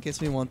vehicle in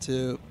case we want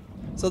to.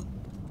 So,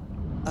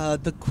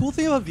 the cool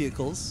thing about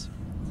vehicles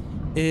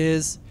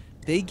is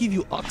they give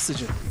you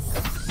oxygen.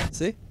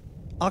 See?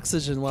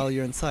 Oxygen while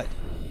you're inside.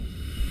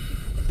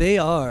 They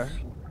are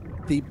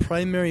the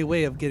primary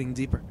way of getting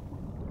deeper.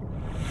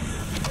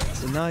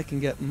 So now I can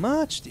get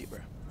much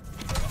deeper.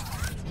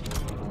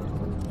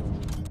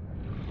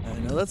 I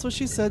know that's what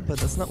she said, but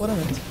that's not what I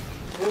meant.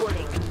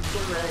 Warning,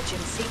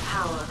 emergency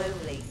power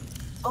only.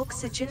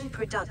 Oxygen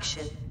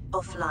production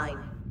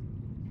offline.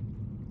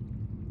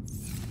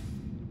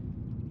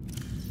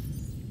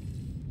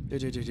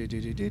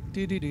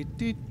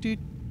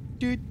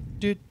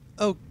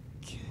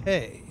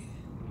 Okay.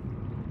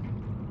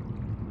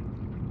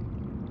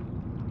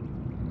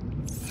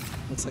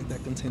 Looks like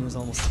that container's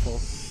almost full.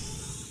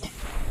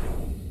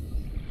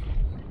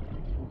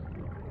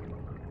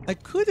 I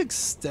could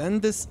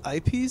extend this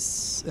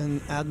eyepiece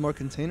and add more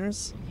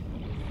containers.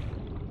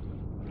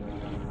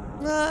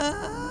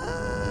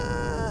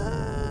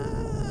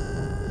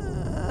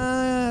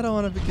 I don't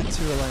want to get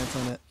too reliant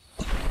on it.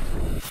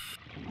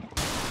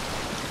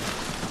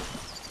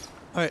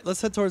 Alright,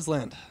 let's head towards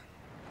land.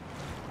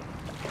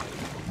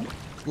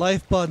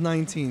 Lifebot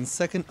 19,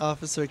 Second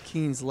Officer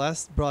Keen's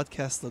last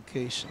broadcast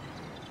location.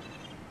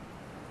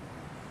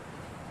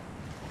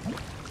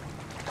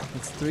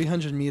 It's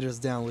 300 meters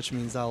down, which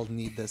means I'll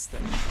need this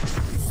thing.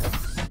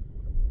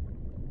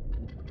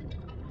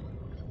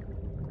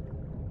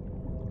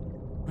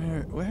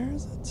 Where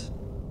is it?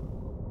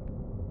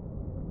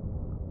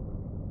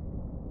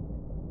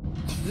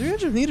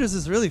 300 meters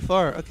is really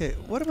far. Okay,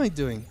 what am I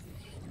doing?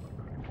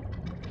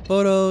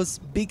 Photos,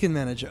 beacon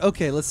manager.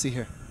 Okay, let's see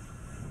here.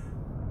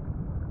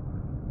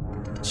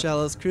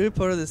 Shallows crew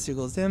reported this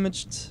vehicle is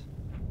damaged.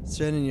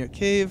 Stranded near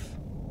cave.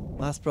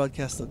 Last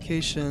broadcast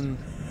location.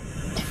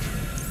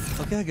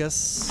 Okay, I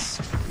guess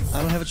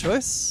I don't have a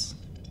choice.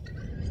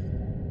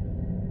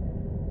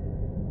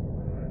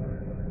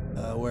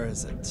 Where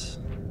is it?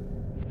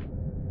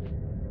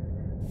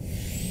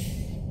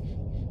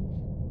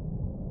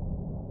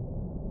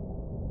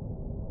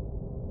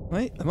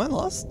 Wait, am I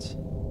lost?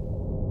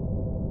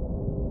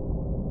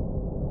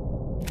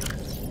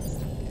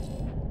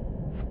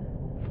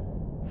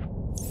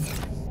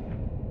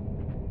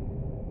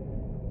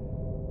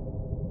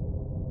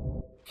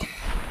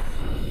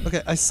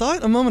 Okay, I saw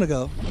it a moment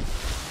ago.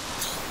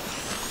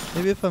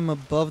 Maybe if I'm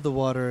above the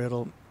water,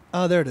 it'll...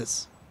 Ah, there it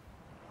is.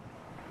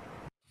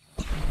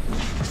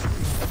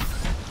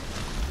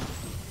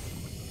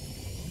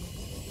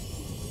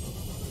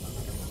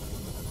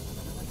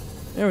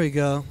 There we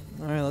go.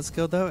 Alright, let's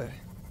go that way.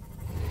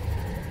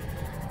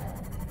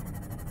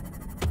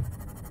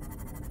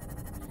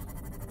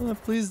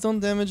 Please don't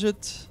damage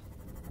it.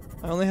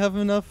 I only have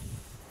enough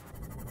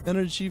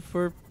energy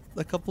for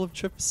a couple of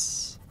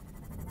trips.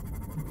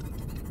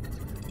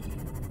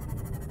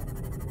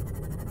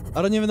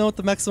 I don't even know what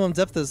the maximum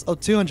depth is. Oh,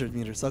 200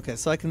 meters. Okay,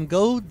 so I can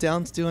go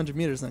down to 200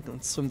 meters and I can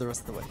swim the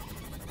rest of the way.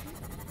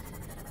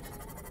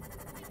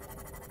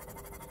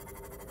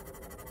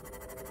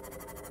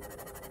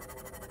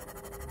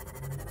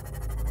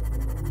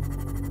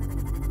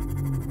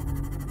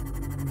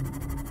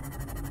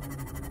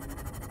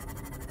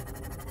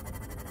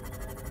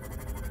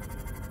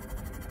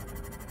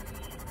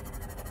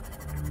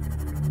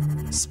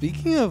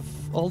 Speaking of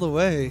all the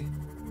way,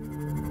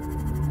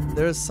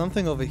 there's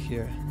something over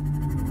here.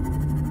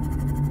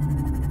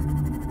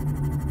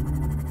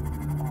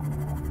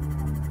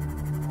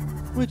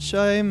 Which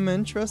I'm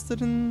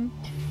interested in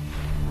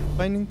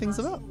finding things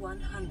about.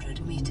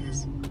 100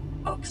 meters.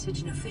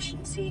 Oxygen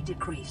efficiency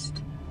decreased.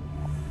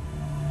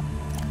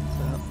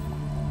 So,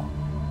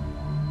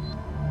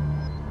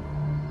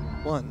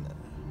 1,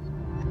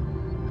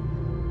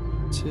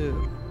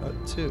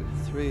 2,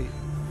 3,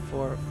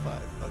 4,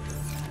 5. Okay.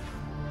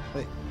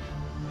 Wait.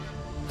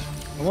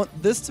 I want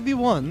this to be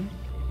 1.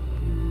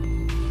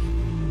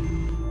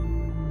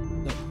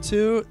 No,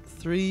 2,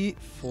 3,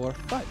 4,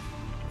 5.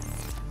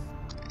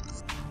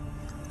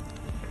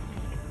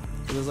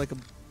 So there's like a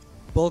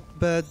bulk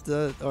bed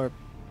or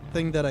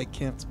thing that I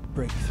can't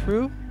break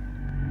through.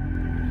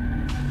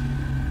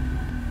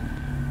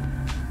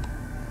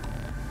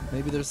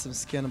 Maybe there's some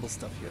scannable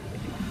stuff here.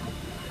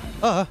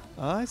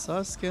 I saw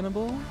a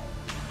scannable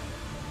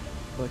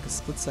for like a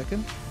split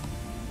second.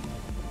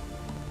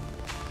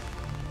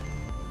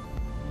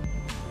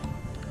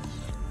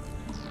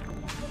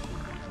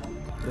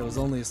 It was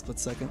only a split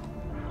second.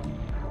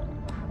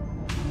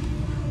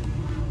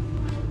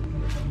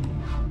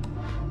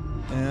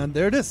 And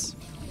there it is.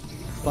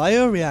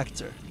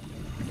 Bioreactor.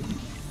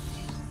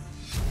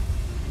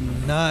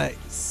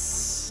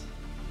 Nice.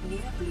 New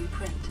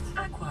blueprint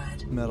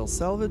acquired. Metal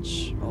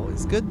salvage,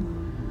 always good.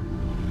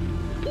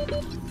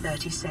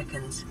 30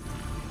 seconds.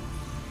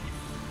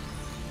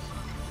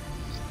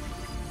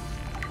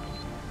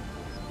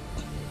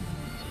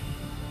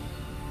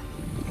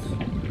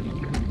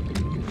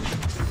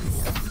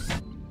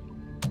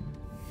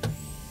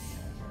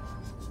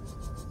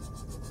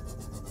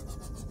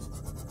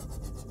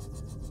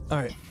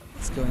 Alright,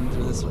 let's go in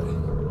through this way.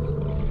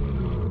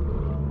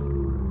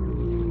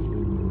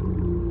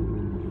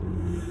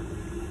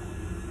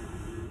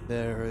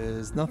 There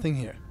is nothing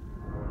here.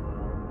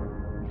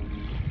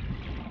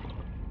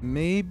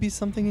 Maybe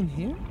something in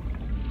here?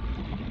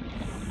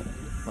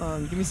 Come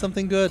on, give me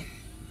something good.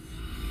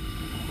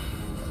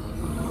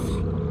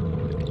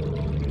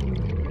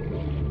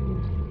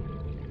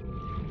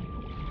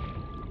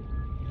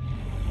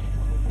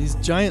 These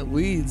giant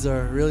weeds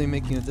are really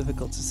making it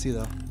difficult to see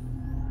though.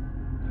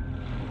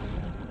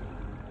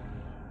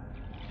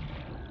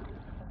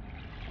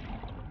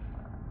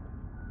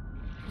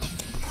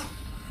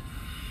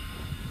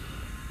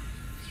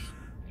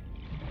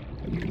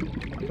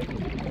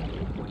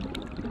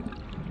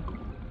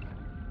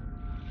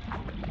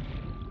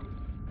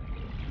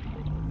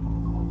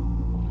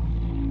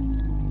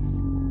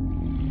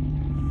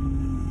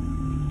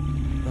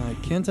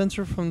 Can't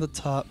enter from the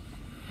top.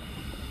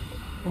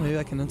 Oh, maybe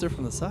I can enter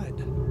from the side.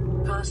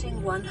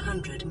 Passing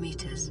 100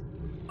 meters.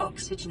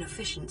 Oxygen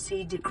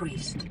efficiency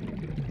decreased.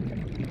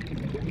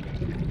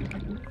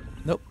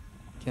 Nope.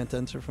 Can't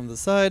enter from the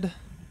side.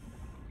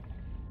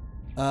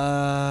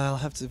 I'll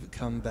have to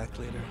come back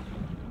later.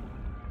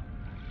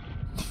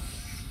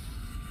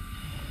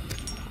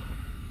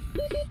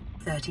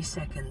 "30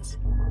 seconds.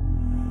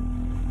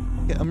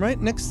 Okay, I'm right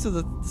next to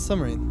the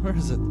submarine. Where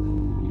is it?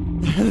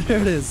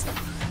 There it is.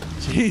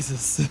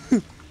 Jesus.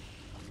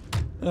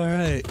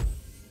 Alright.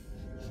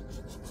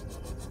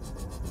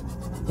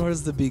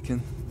 Where's the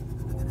beacon?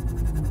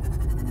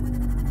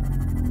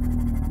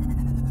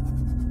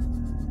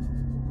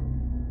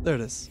 There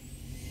it is.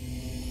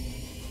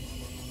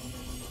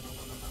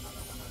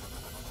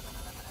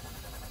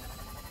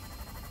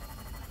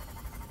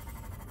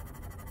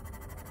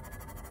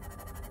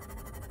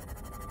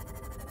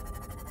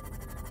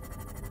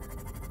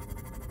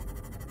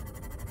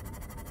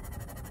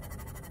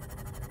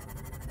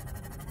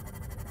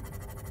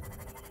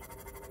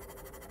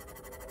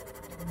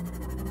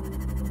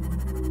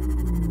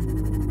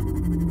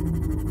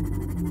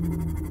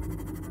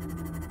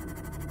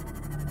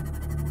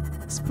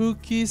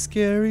 Spooky,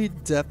 scary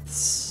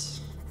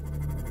depths.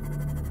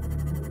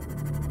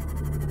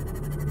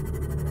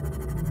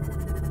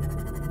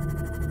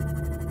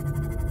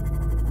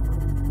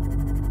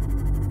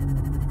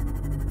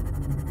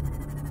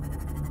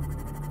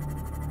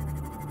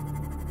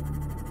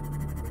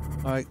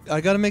 Alright,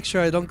 I gotta make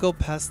sure I don't go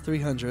past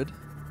 300.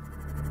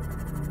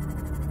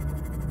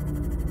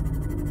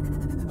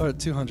 Or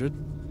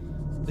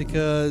 200.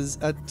 Because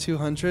at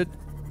 200,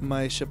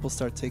 my ship will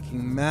start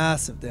taking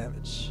massive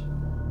damage.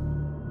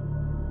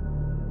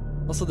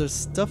 Also, there's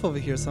stuff over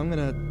here, so I'm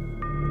gonna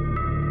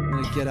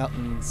get out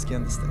and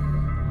scan this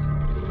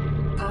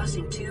thing.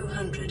 Passing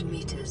 200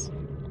 meters.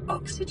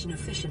 Oxygen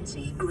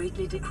efficiency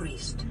greatly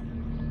decreased.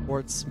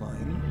 Quartz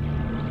mine.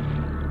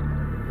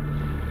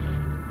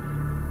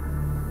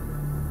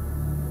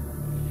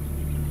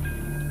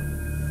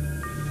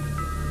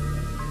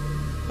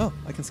 Oh,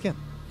 I can scan.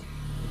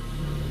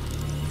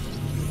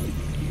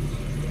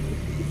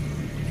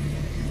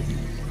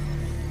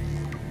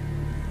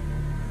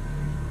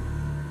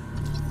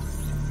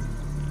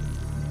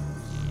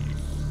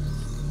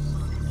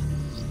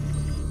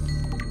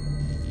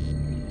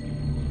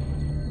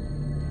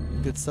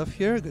 Good stuff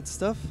here, good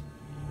stuff.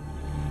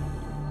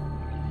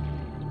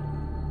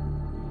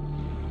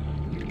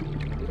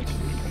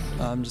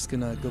 I'm just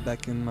gonna go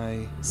back in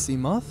my sea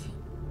moth.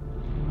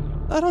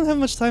 I don't have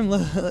much time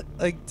left,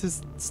 like, to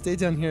stay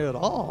down here at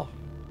all.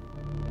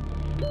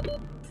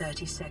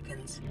 30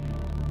 seconds.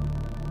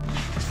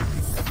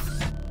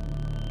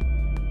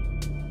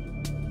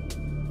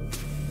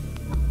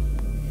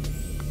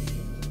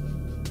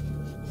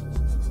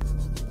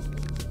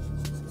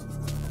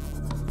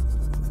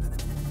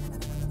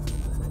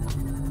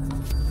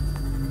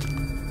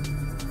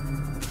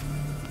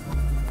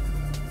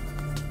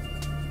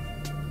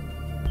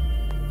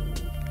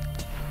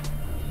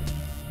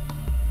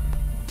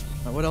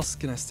 What else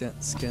can I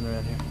scan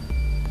around here?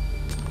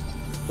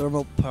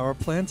 Thermal power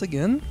plant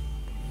again.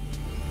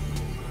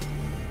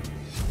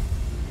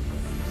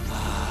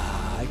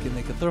 Ah, I can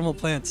make a thermal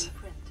plant.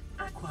 Print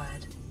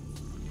acquired.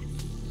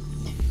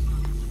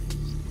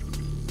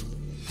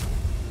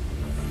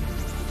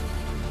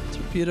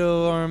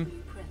 Torpedo arm.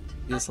 Print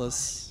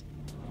Useless.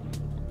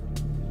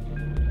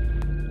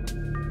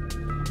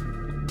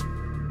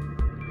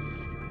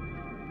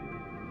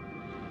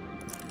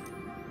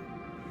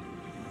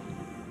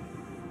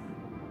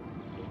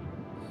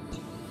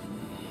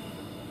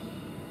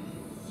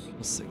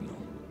 Signal.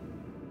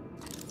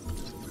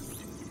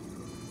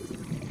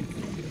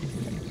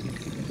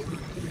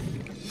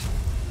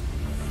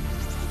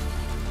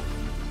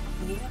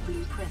 New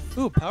blueprint.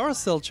 Ooh, power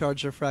cell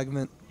charger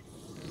fragment.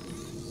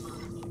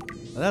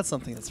 Now that's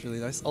something that's really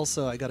nice.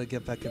 Also, I gotta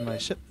get back in my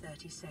ship.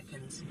 30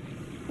 seconds.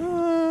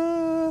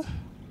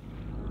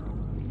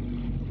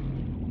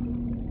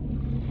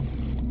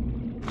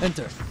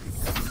 Enter.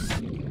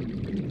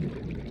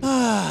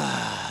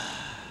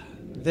 Ah,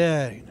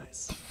 very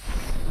nice.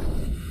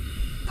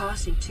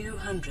 Passing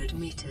 200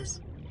 meters.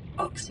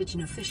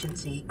 Oxygen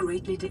efficiency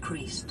greatly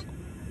decreased.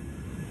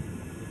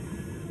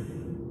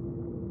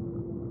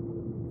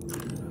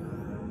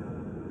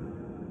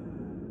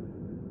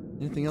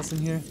 Anything else in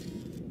here?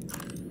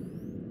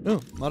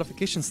 Oh,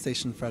 modification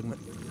station fragment.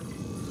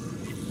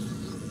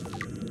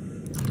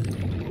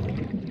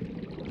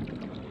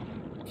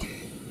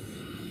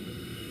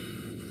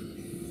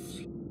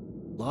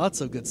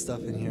 Lots of good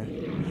stuff in here.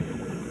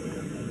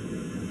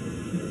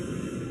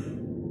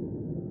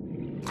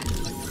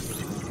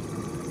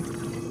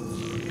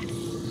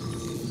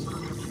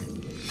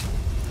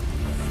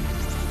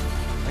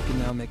 I can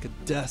now make a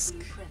desk.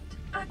 Blueprint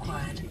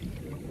acquired.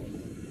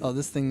 Oh,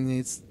 this thing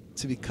needs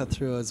to be cut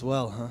through as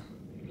well, huh?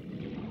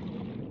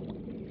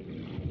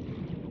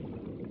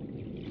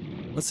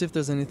 Let's see if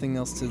there's anything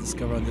else to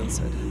discover on the other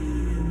side.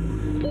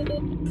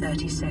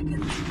 30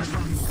 seconds.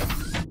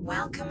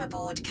 Welcome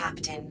aboard,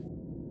 Captain.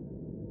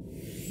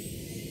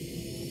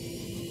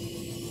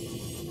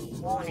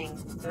 Warning,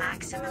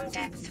 maximum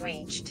depth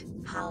reached.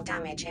 Hull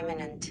damage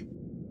imminent.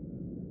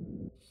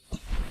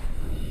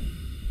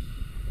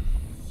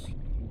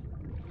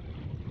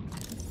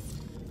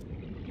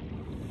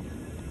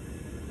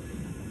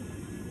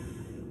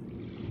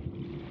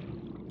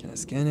 Can I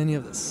scan any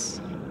of this?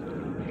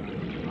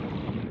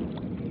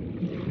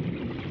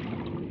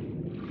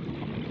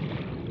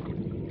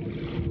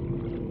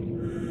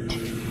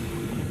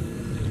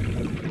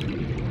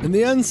 And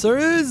the answer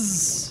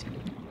is...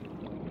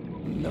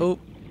 nope.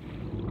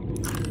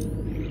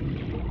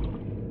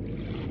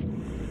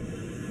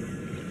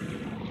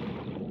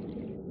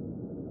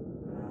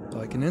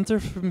 So I can enter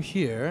from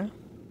here.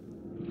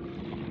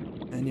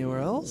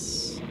 Anywhere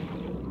else?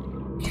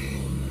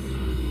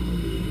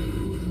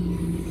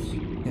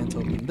 Can't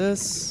open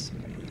this.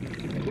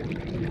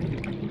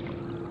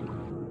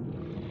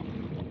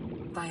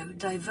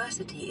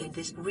 Biodiversity in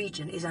this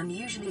region is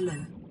unusually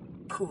low.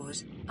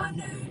 Cause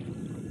unknown.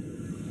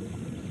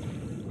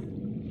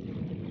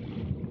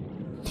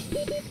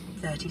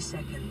 30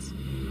 seconds.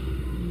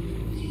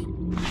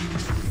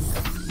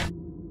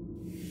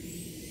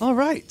 All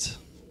right.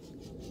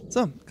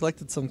 So,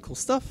 collected some cool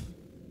stuff.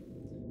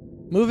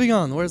 Moving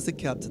on. Where's the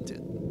captain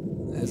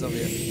dude? He's over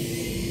here.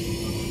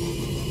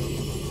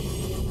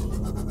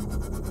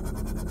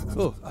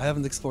 Oh, I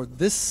haven't explored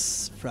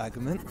this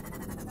fragment.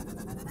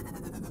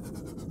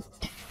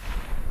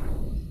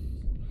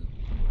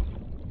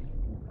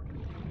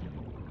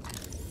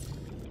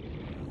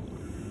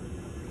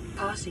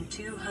 Passing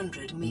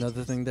 200 meters.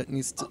 Another thing that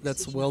needs to,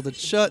 that's Oxygen welded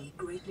efficiency shut.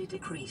 Greatly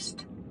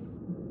decreased.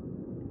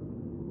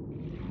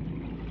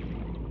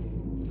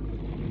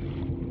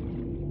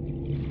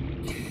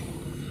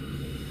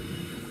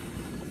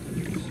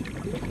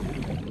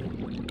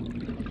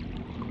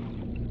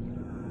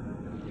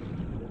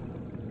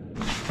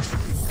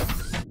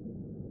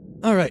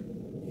 All right.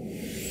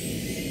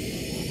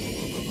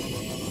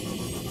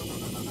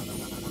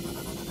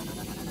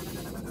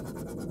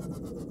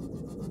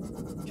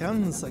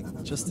 Captain's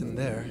like just in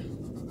there.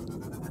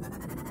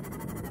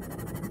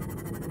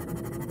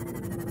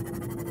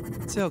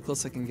 See how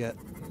close I can get.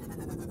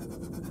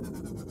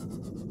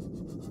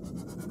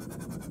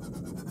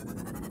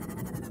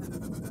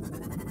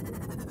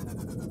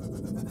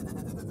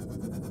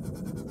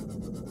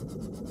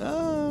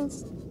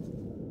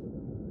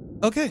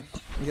 Okay,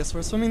 I guess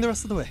we're swimming the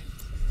rest of the way.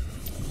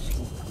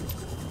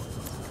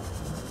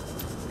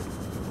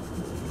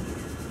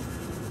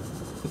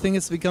 Good thing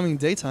it's becoming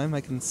daytime.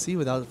 I can see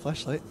without a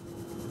flashlight.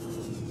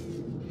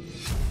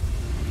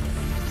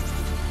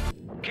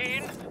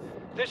 Keen,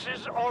 this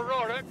is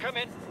Aurora. Come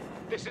in.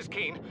 This is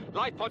Keen.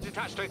 Life pods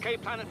attached to a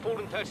cave planet fall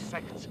in 30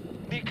 seconds.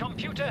 The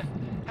computer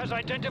has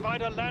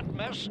identified a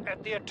landmass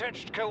at the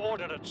attached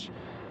coordinates.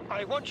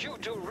 I want you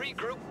to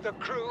regroup the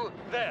crew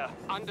there.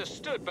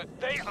 Understood, but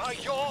They are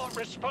your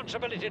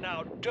responsibility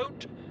now.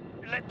 Don't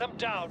let them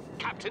down.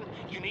 Captain,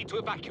 you need to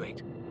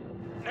evacuate.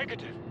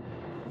 Negative.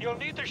 You'll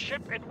need the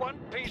ship in one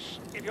piece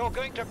if you're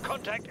going to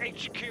contact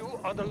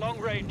HQ on the long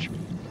range.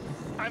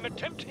 I'm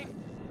attempting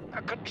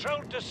a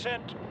controlled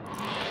descent.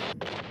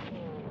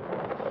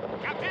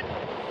 Captain!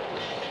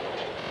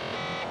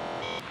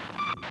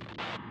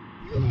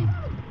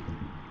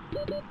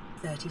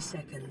 30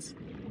 seconds.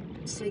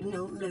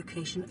 Signal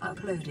location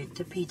uploaded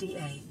to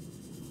PDA.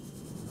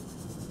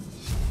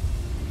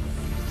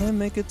 Can I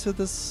make it to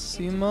the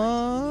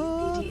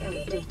SEMA?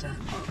 PDA data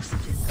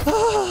oxygen.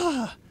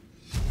 Ah!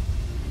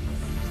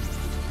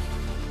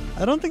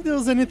 I don't think there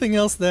was anything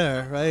else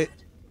there, right?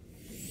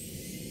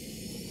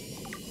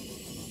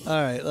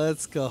 Alright,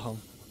 let's go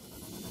home.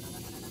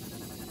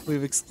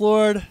 We've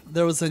explored.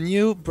 There was a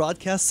new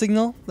broadcast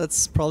signal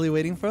that's probably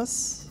waiting for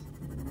us.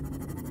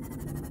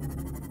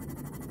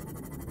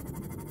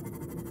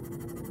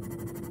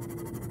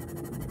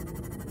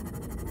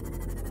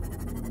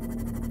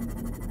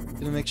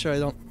 Gonna make sure I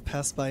don't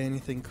pass by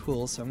anything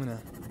cool, so I'm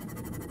gonna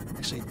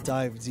actually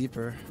dive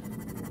deeper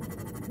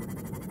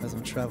as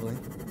I'm traveling.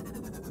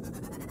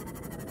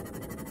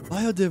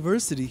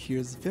 Biodiversity here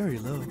is very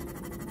low.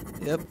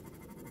 Yep,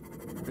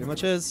 pretty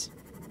much is.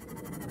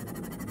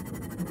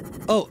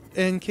 Oh,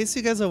 in case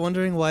you guys are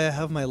wondering why I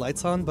have my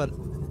lights on, but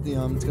you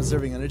know I'm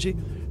conserving energy,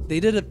 they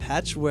did a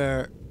patch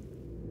where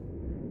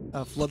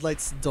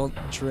floodlights don't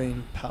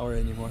drain power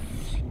anymore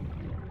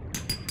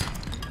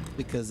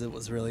because it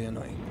was really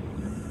annoying.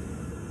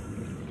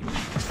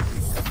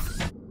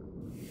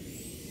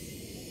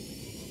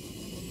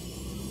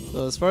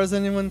 So as far as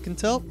anyone can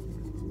tell,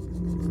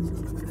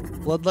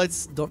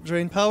 floodlights don't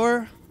drain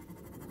power.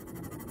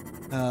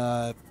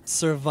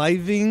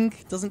 Surviving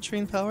doesn't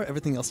drain power.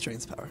 Everything else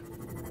drains power.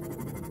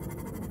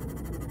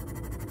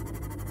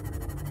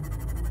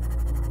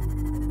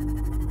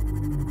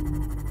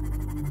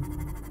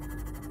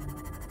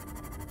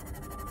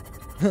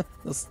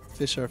 Those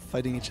fish are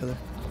fighting each other.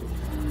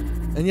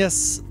 And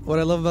yes, what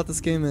I love about this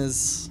game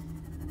is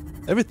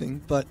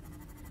everything, but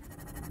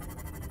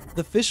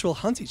the fish will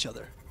hunt each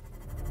other.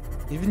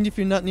 Even if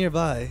you're not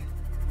nearby,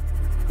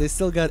 they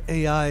still got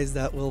AIs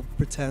that will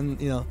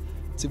pretend, you know,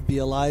 to be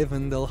alive,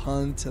 and they'll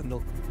hunt and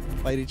they'll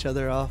fight each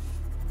other off.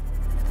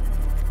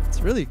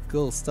 It's really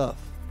cool stuff.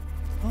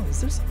 Oh,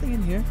 is there something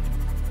in here?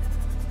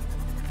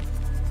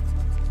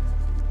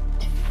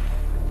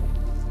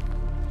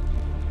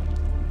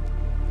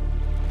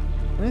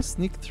 Can I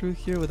sneak through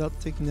here without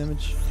taking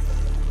damage?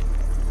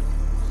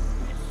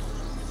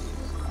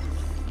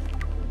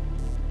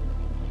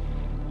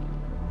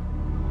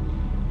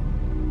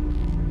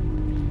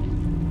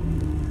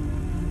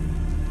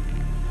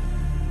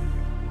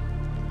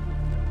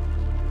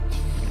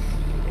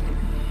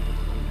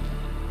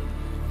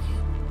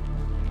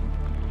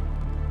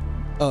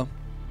 Oh.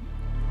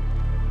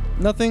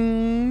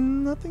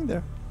 Nothing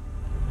there.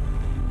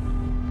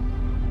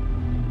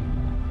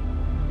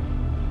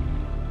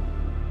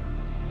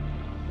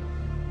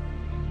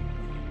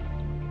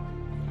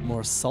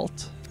 More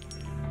salt.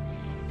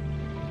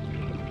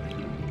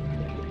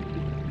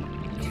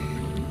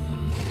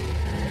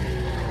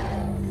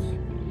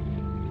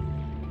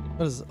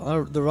 What is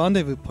the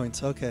rendezvous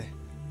point? Okay.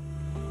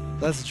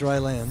 That's dry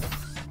land.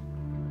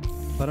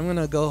 But I'm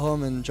gonna go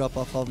home and drop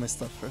off all my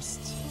stuff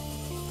first.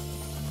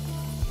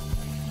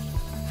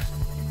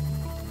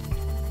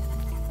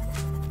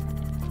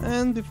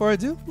 And before I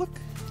do, look.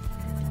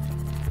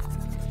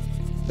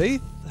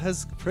 Faith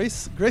has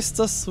graced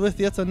us with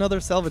yet another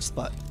salvage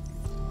spot.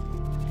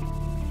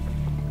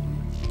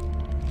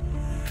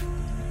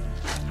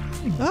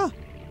 Ah!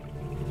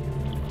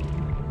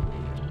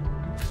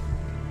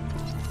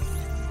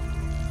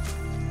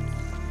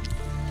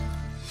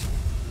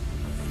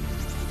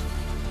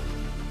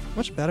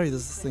 much battery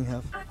does this thing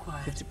have?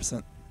 Acquired.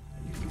 50%.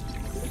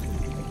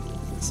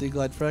 Sea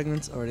glide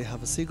fragments. Already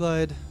have a sea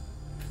glide.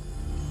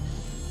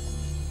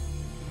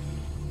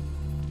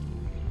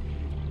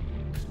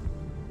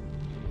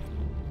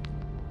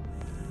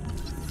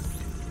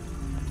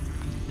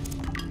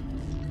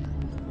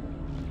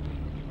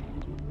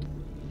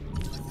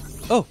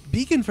 Oh,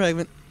 beacon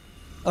fragment.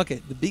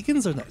 Okay, the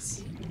beacons are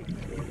nice.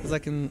 Because I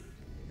can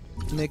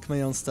make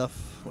my own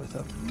stuff with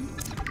them.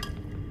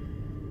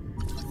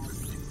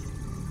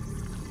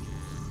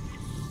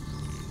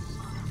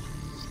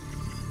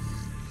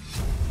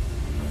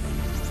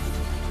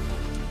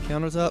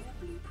 Countertop.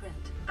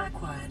 Blueprint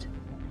acquired.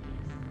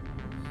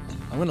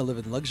 I'm gonna live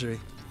in luxury.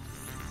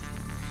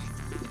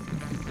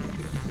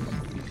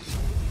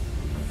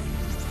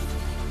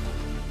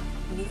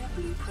 New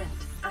blueprint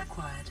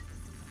acquired.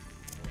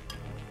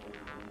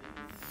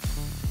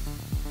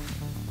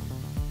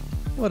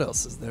 What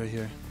else is there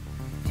here?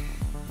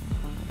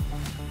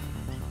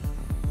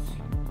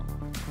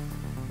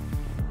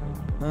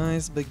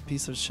 Nice big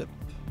piece of ship.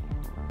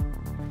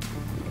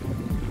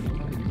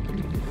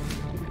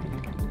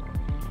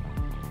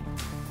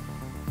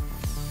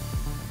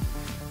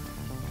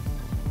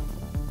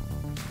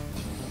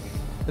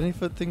 Did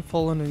anything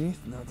fall underneath?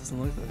 No, it doesn't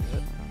look like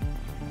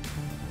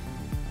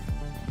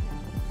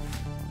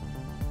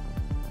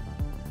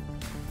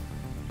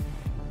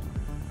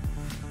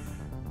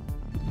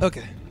it.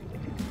 Okay.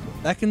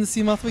 Back in the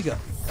Seamoth we go.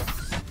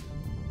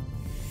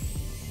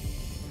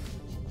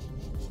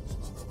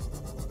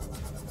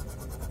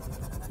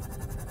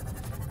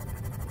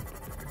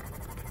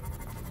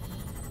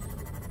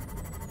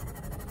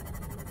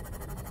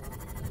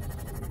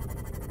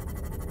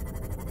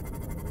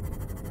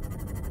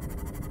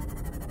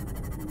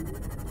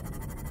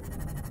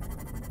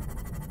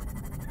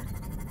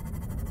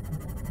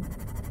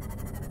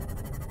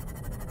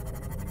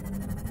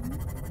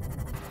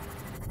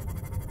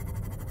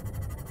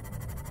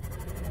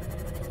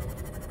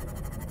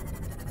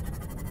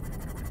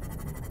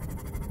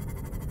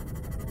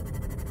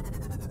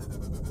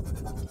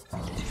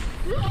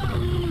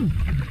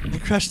 I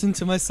crashed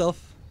into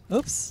myself.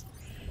 Oops.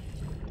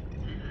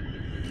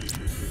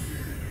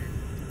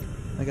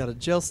 I got a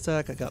gel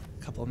stack. I got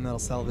a couple of metal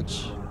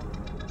salvage.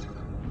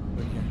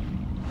 Right here.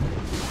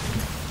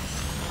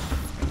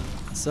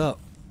 So,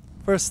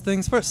 first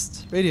things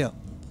first. Radio.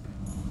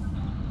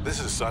 This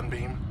is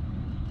Sunbeam.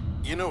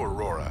 You know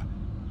Aurora.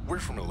 We're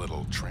from a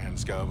little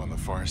transgov on the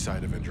far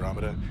side of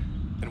Andromeda,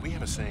 and we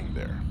have a saying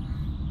there.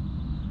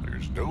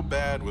 There's no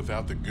bad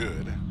without the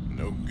good,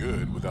 no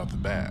good without the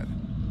bad.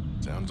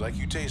 Sounds like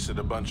you tasted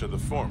a bunch of the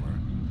former,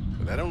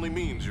 but that only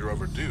means you're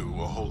overdue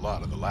a whole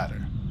lot of the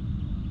latter.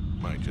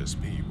 Might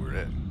just be we're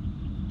in.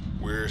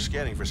 We're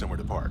scanning for somewhere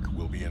to park.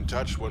 We'll be in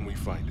touch when we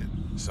find it.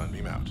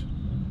 Sunbeam out.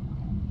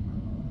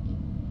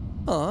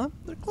 Aw,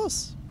 they're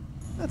close.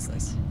 That's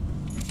nice.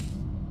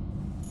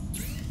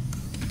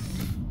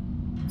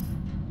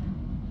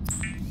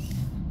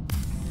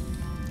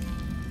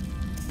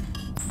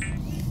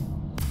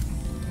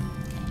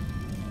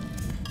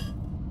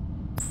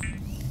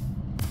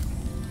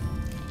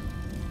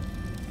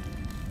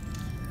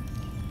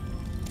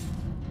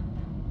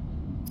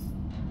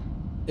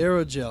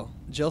 Aerogel,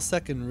 gel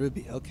sec and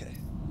ruby. Okay.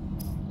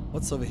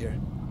 What's over here?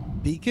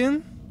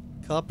 Beacon,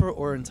 copper,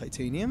 ore, and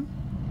titanium.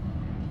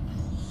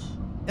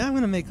 Yeah, I'm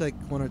gonna make like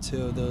one or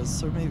two of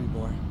those, or maybe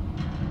more.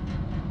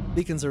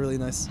 Beacons are really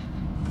nice.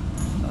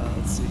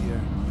 Let's see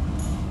here.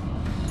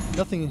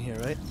 Nothing in here,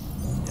 right?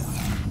 Yeah.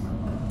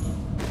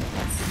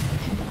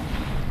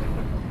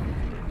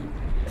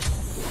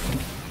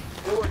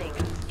 Warning,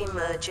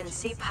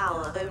 emergency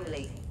power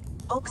only.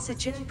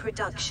 Oxygen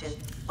production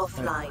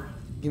offline. Right.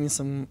 Give me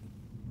some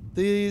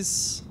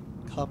these.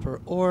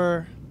 Copper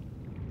ore.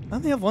 I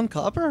only have one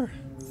copper?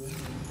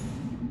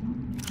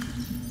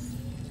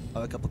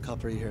 Oh, a couple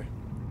copper here.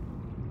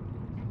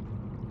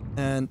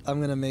 And I'm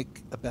gonna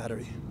make a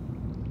battery.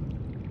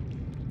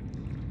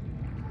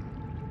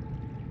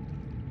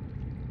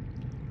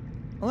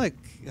 I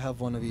like have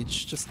one of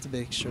each just to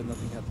make sure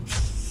nothing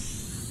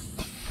happens.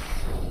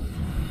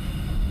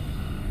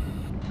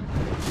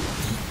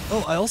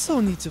 Oh, I also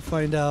need to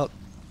find out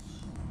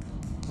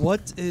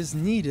what is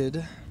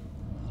needed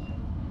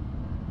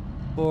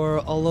for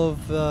all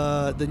of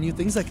the new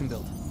things I can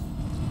build.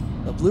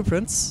 The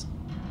blueprints.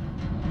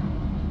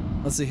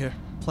 Let's see here.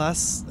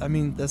 I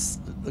mean, that's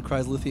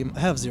requires lithium. I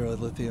have 0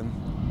 lithium.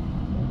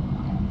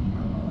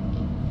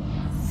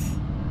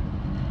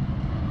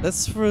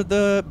 That's for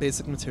the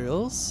basic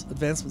materials.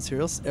 Advanced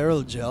materials.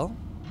 Aerogel.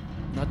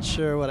 Not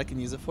sure what I can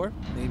use it for.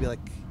 Maybe like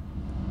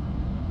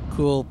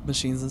cool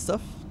machines and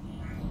stuff.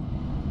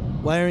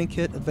 Wiring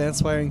kit.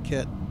 Advanced wiring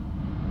kit.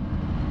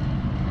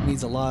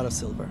 Needs a lot of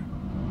silver.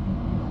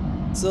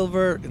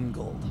 Silver and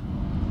gold.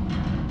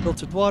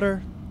 Filtered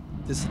water.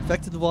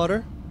 Disinfected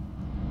water.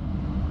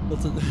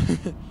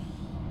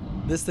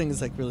 This thing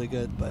is like really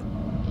good, but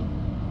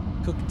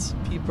cooked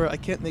peeper. I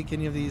can't make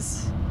any of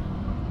these.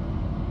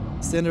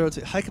 Standard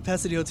O2, high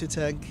capacity O2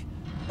 tank.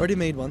 Already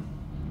made one.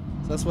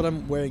 So that's what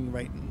I'm wearing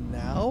right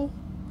now.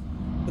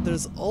 But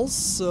there's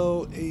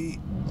also a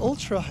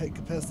ultra high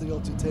capacity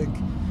O2 tank,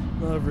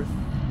 not a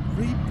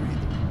rebreather.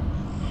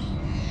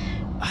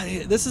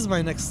 This is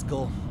my next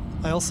goal.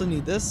 I also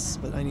need this,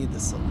 but I need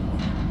this a little more.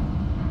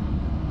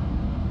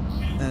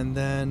 And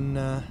then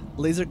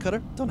laser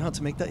cutter. Don't know how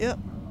to make that yet.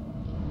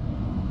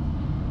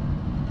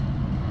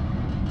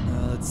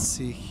 Let's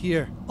see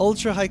here.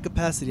 Ultra high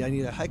capacity. I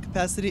need a high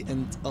capacity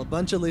and a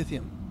bunch of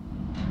lithium.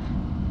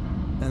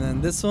 And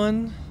then this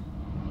one.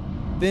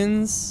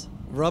 Bins,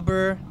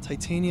 rubber,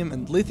 titanium,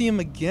 and lithium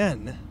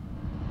again.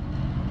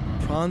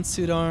 Prawn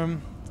suit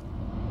arm.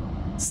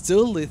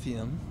 Still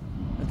lithium.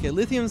 Okay,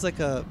 lithium is like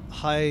a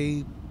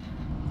high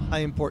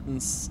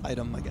importance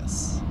item, I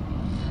guess.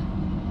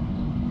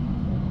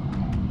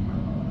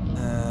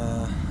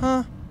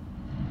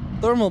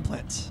 Thermal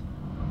plant.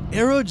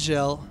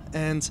 Aerogel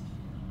and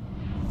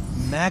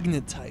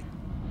magnetite.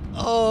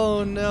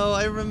 Oh no,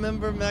 I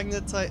remember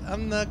magnetite.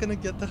 I'm not gonna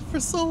get that for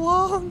so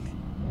long.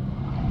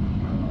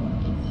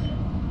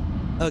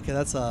 Okay,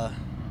 that's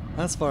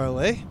far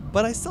away,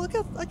 but I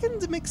can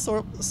make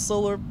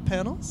solar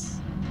panels,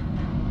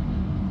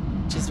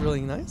 which is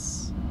really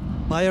nice.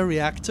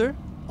 Bioreactor.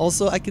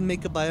 Also, I can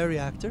make a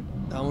bioreactor.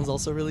 That one's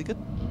also really good.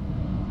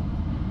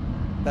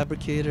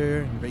 Fabricator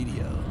and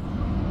radio.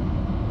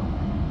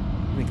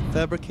 Make a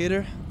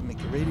fabricator. Make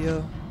a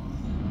radio.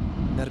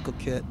 Medical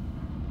kit.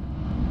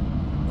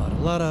 A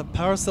lot of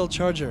power cell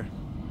charger.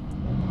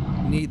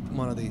 Need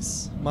one of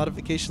these.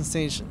 Modification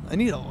station. I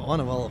need one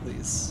of all of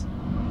these.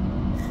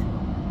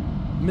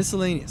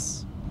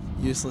 Miscellaneous.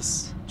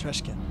 Useless.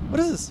 Trash can. What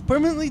is this?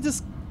 Permanently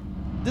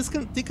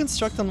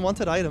deconstruct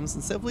unwanted items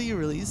and simply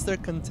release their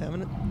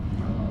constituent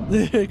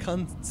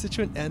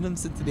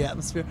atoms into the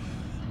atmosphere.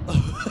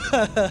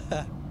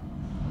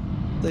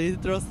 They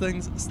throw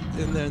things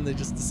in there and they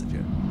just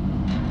disappear.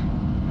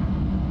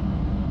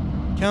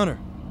 Counter.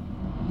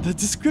 The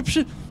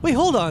description. Wait,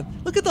 hold on.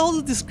 Look at all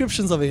the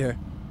descriptions over here.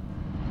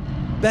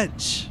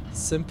 Bench.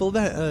 Simple.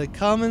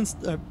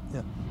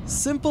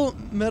 Simple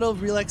metal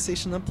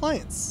relaxation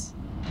appliance.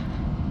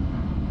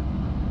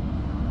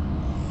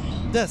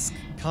 Desk.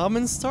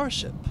 Common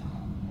starship.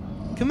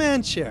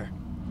 Command chair.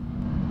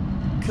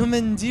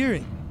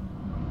 Commandeering.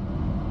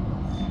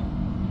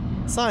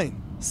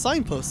 Sign.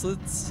 Signpost.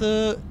 It's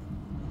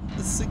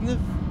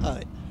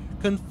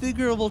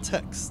configurable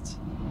text.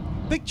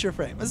 Picture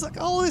frame. It's like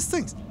all these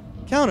things.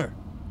 Counter.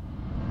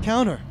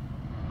 Counter.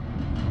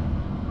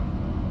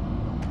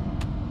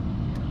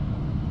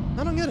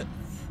 I don't get it.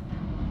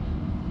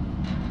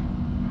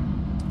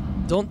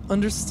 Don't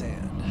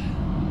understand.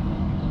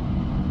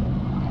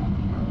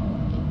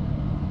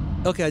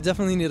 Okay, I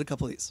definitely need a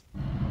couple of these.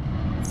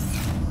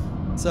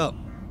 So,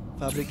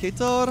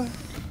 fabricator.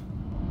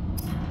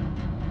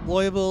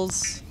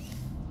 Deployables.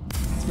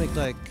 Let's make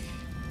like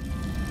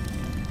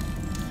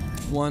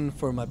one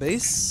for my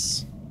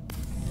base.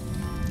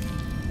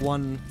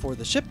 One for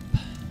the ship.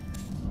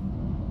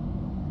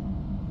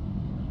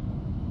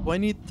 Do I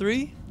need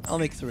 3? I'll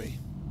make 3.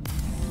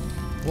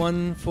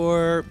 One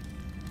for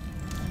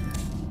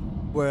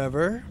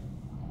wherever.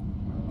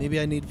 Maybe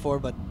I need 4,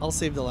 but I'll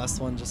save the last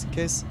one just in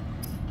case.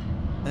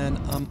 And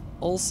I'm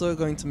also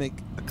going to make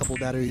a couple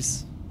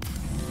batteries.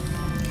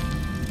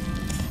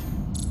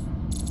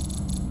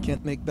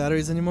 Can't make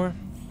batteries anymore.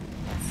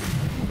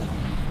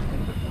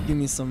 Give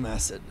me some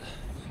acid.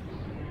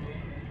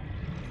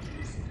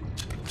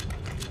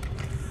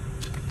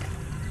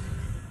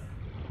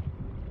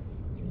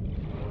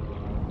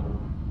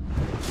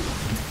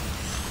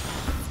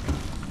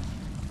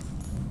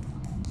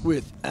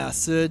 With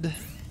acid,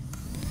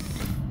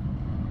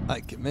 I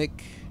can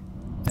make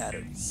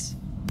batteries.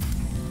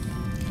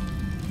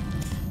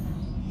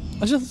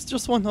 I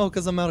just one. Oh,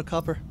 because I'm out of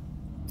copper.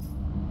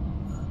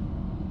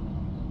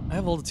 I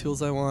have all the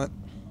tools I want.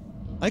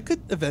 I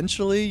could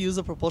eventually use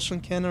a propulsion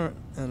cannon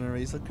and a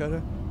razor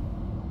cutter.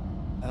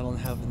 I don't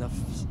have enough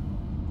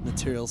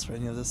materials for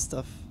any of this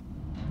stuff.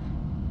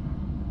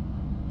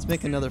 Let's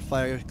make another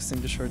fire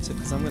extinguisher too,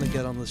 because I'm gonna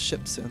get on the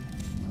ship soon.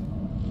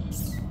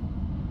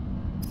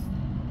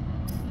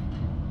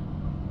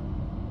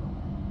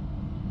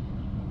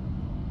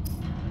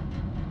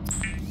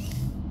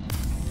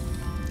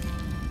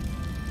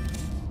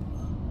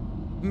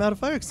 I'm out of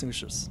fire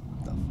extinguishers.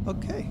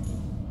 Okay.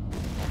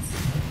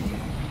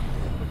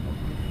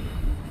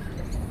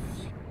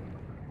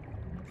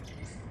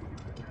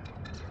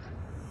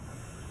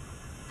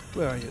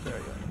 Where are you? There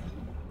you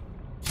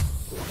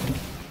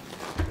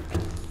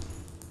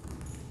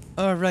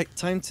are. Alright,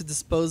 time to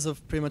dispose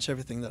of pretty much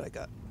everything that I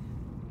got.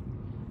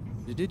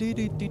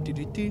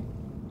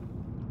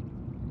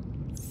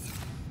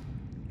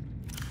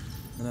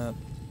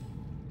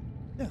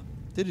 Yeah.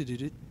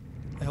 Hey,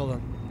 hold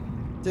on.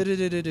 Did I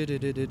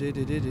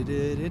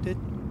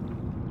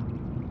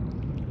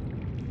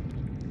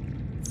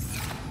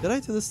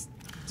do this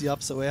the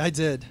opposite way? I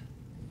did.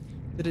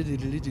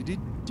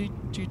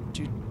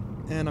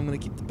 And I'm gonna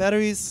keep the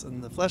batteries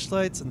and the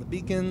flashlights and the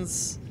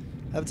beacons,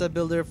 habitat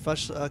builder,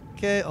 flash.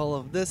 Okay, all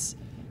of this,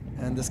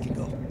 and this can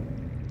go.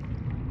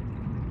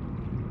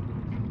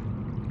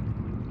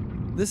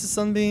 This is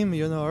Sunbeam,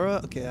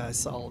 Yonora. Okay, I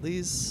saw all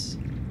these.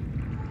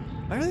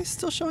 Why are they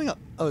still showing up?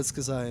 Oh, it's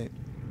because I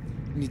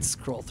need to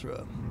scroll through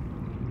them.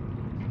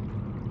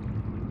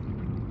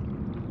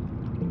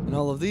 And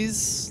all of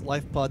these,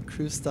 life pod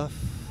crew stuff.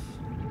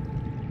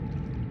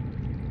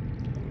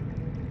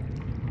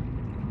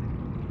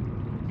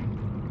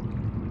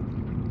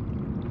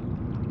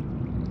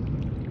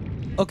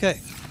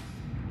 Okay.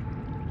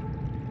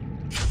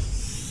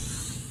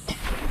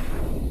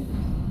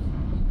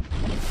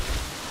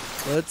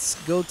 Let's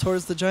go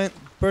towards the giant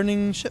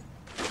burning ship.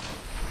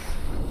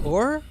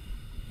 Or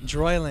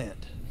dry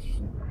land.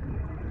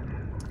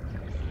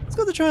 Let's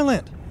go to dry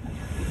land.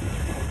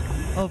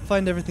 I'll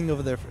find everything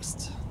over there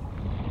first.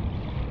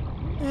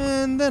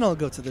 And then I'll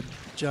go to the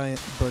giant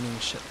burning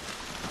ship.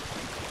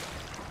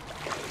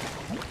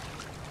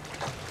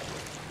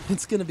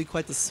 It's gonna be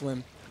quite the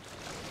swim.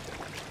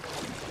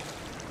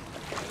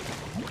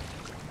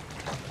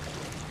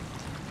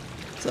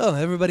 So,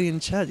 everybody in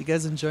chat, you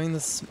guys enjoying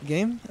this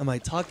game? Am I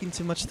talking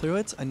too much through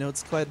it? I know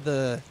it's quite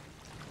the...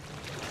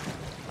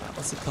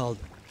 what's it called?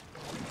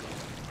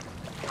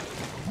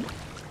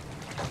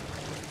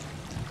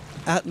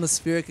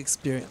 Atmospheric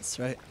experience,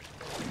 right?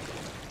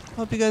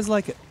 Hope you guys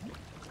like it.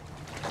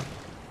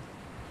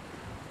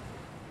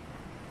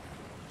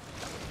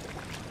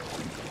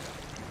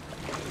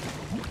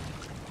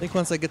 I think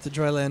once I get to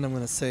dry land, I'm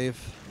gonna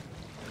save.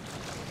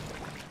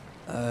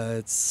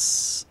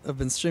 I've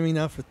been streaming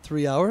now for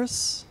 3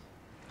 hours.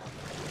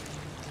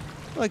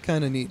 I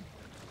kind of need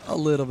a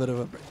little bit of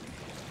a break.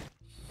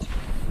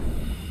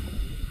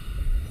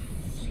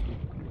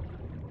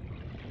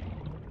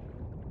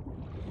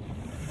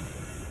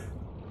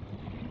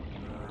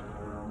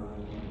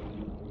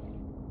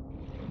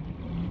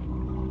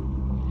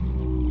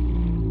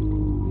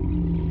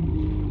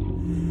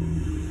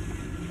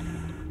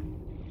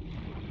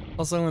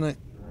 Also, I'm gonna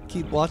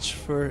keep watch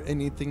for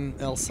anything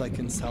else I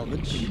can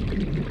salvage. Do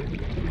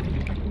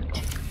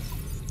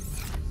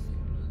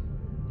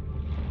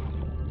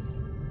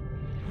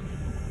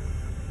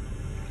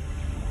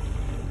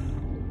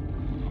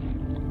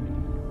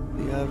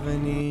you have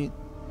any...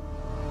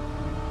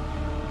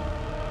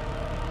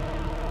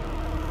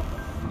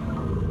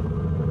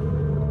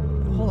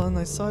 Hold on,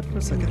 I saw it for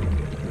a second.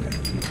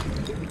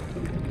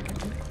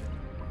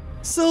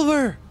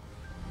 Silver!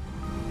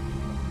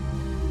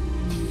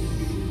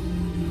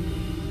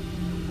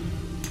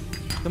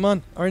 Come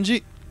on,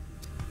 RNG.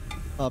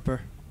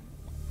 Hopper.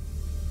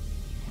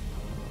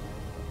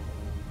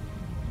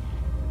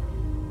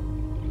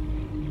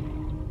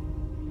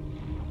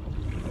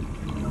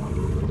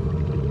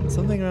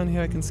 Something around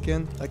here I can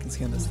scan? I can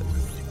scan this thing.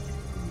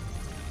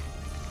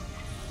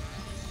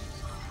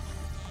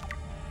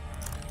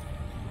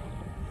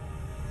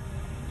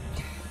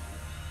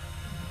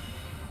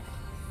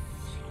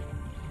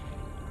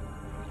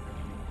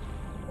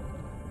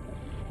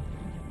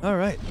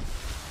 Alright.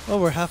 Well,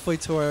 we're halfway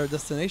to our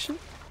destination.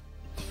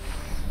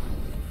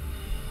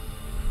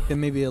 And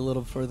maybe a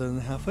little further than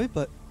halfway,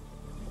 but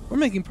we're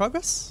making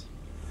progress.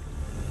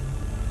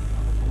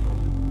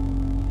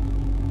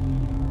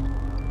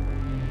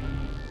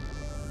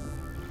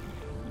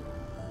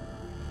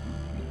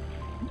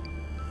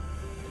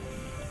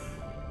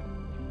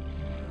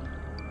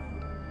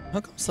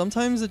 How come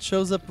sometimes it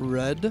shows up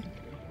red,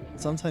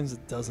 sometimes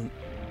it doesn't?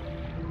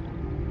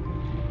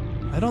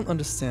 I don't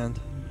understand.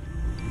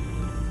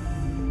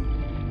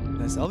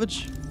 Can I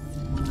salvage?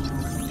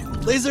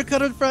 Laser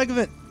cutter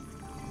fragment!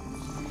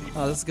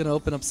 Oh, this is gonna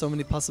open up so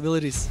many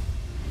possibilities.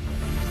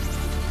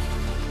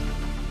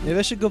 Maybe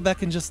I should go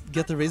back and just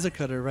get the razor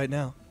cutter right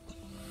now.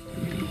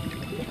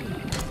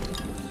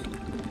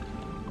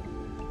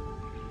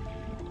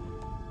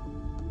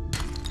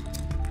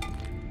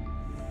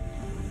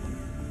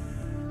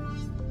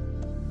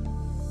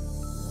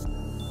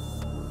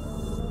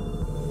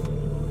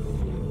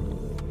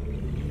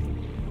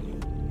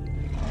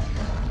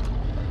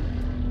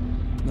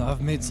 No,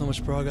 I've made so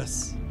much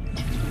progress.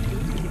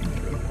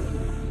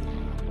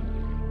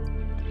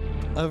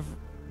 I've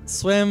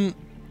swam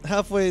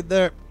halfway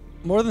there,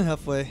 more than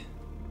halfway.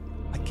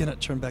 I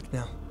cannot turn back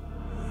now.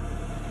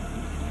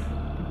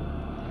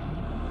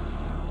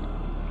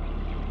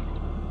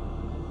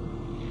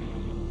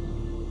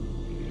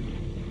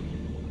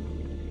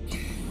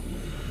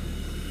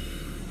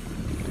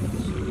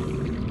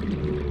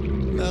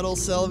 Metal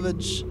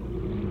salvage.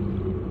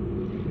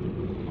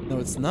 No,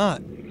 it's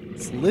not.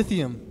 It's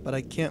lithium, but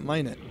I can't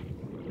mine it.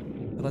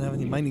 I don't have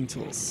any mining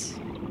tools.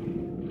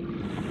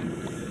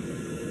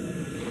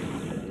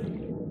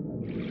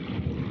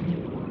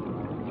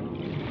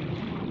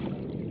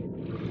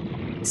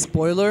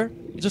 Spoiler,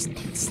 just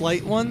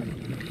slight one.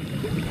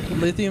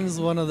 Lithium is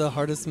one of the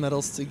hardest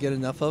metals to get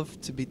enough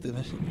of to beat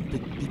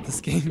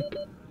this game.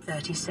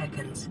 30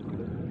 seconds.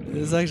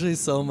 There's actually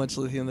so much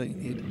lithium that you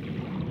need.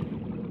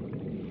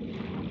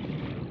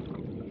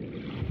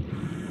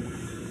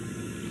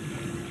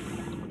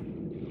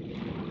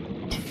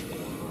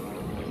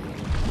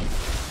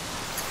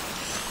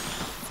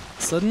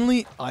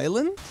 Suddenly,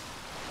 island?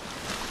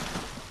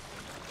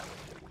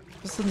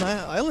 There's an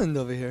island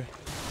over here.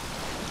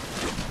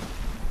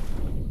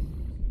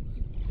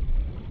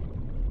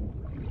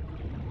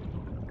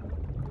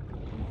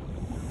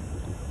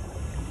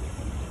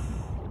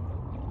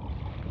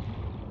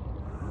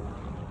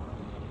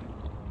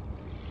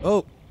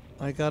 Oh,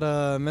 I got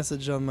a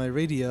message on my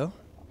radio.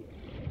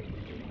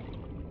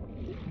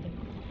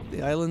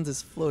 The island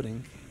is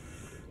floating.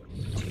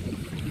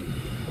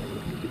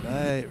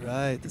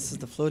 Right. This is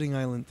the floating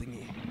island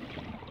thingy.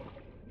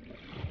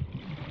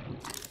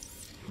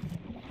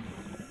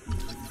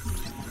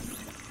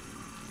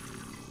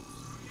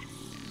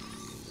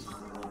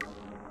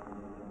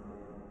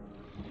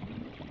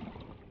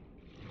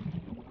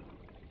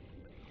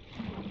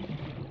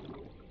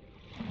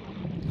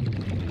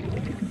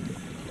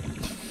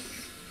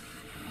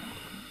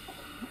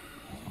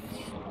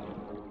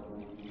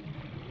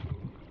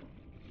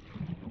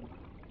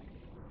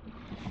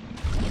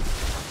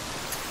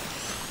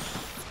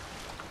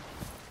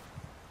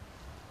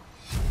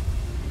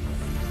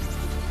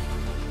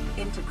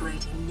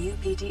 Integrating new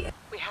PDA.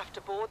 We have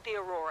to board the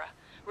Aurora,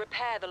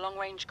 repair the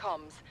long-range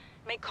comms,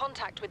 make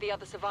contact with the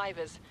other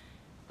survivors.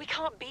 We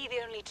can't be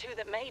the only two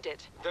that made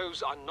it.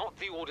 Those are not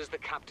the orders the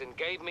captain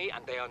gave me,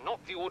 and they are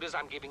not the orders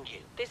I'm giving you.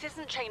 This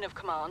isn't chain of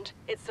command,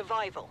 it's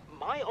survival.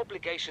 My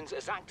obligations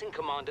as acting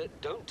commander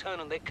don't turn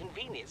on their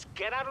convenience.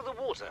 Get out of the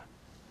water.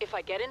 If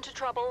I get into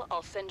trouble,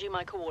 I'll send you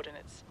my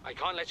coordinates. I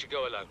can't let you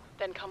go alone.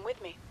 Then come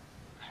with me.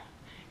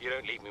 You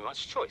don't leave me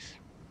much choice.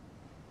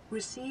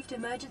 Received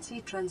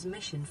emergency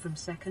transmission from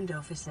Second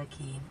Officer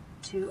Keen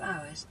 2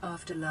 hours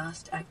after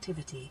last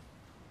activity.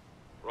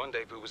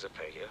 Rendezvous was a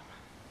failure.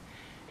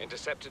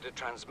 Intercepted a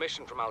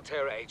transmission from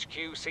Altera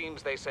HQ.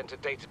 Seems they sent a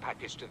data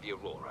package to the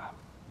Aurora.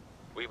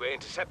 We were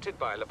intercepted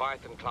by a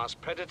Leviathan-class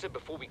Predator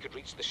before we could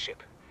reach the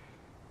ship.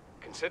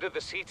 Consider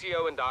the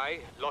CTO and I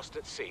lost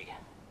at sea.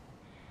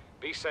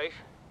 Be safe.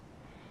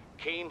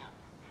 Keen,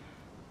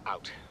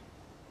 out.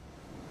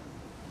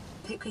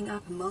 Picking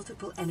up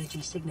multiple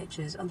energy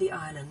signatures on the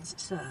island's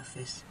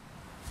surface.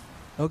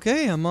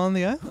 Okay, I'm on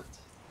the island.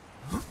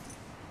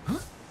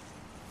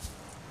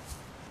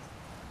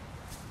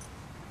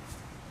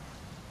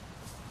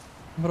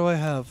 What do I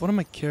have? What am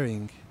I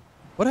carrying?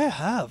 What do I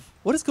have?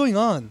 What is going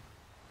on?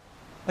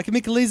 I can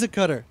make a laser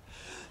cutter.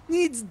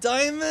 Needs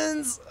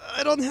diamonds?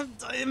 I don't have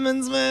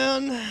diamonds,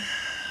 man.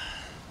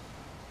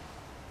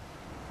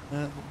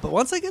 But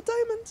once I get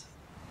diamonds,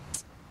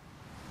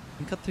 I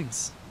can cut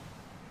things.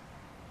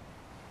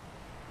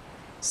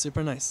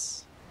 Super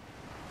nice.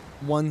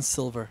 1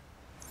 silver.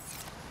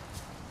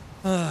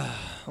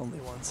 Only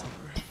 1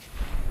 silver.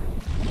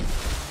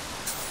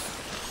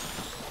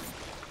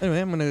 Anyway,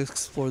 I'm gonna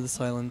explore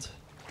this island.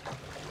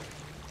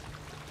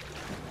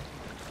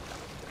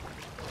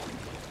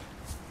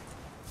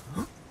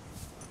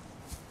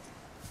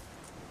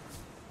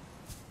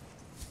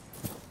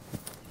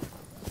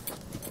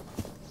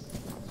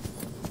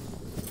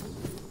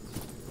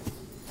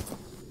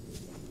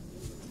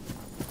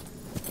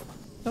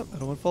 Oh, I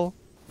don't want to fall.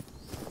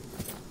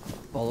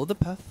 Follow the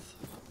path.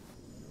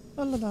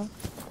 La la la.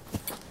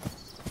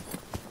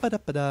 Ba da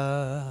ba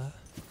da.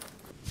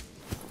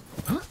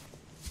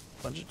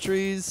 Bunch of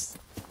trees.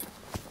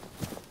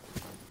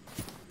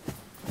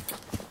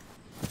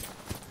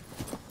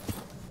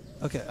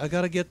 Okay, I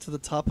gotta get to the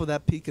top of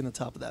that peak and the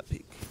top of that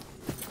peak.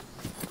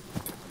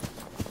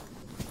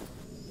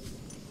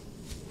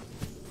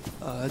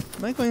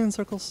 Am I going in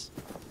circles?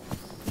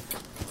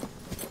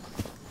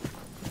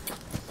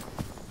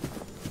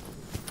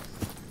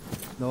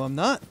 No, I'm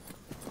not.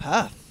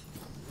 Path.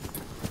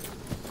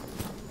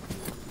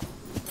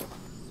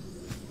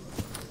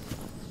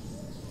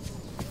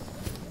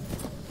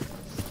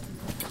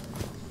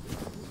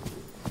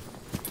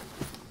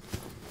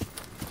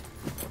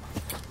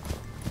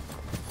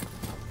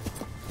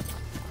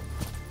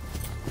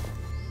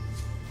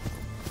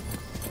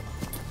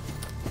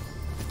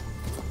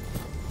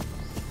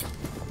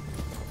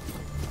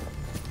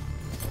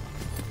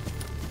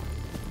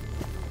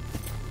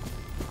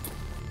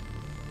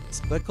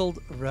 Speckled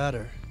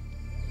Radar.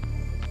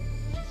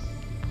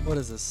 What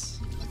is this?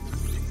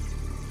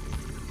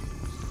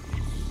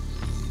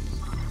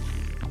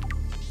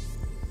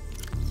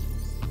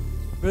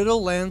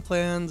 Brittle land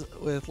planned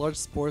with large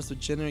spores with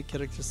generic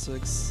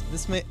characteristics.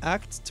 This may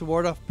act to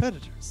ward off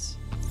predators.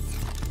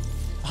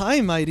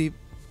 Hi, mighty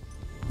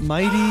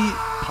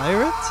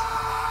pirate?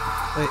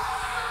 Wait.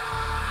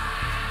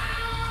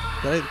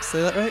 Did I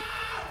say that right?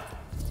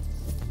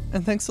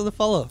 And thanks for the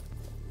follow.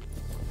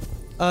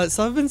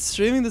 So I've been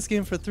streaming this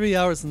game for 3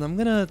 hours and I'm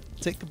gonna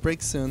take a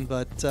break soon,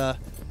 but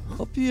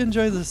hope you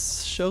enjoy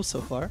this show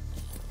so far.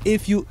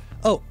 If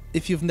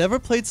you've never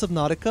played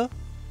Subnautica,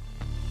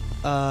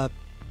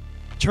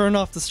 turn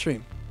off the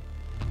stream.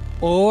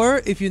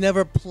 Or if you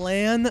never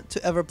plan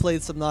to ever play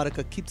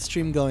Subnautica, keep the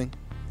stream going,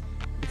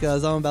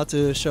 because I'm about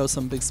to show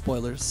some big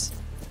spoilers.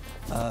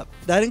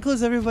 That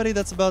includes everybody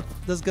that's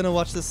gonna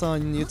watch this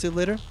on YouTube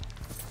later.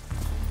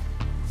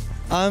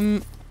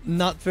 I'm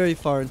not very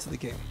far into the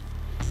game.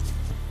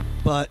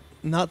 But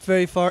not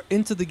very far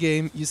into the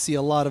game, you see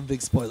a lot of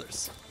big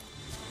spoilers.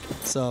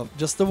 So,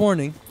 just a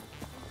warning.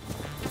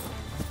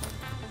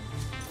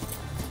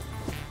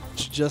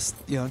 Just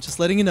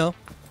letting you know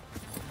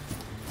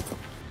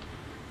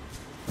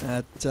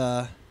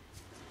that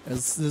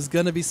there's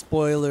gonna be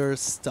spoiler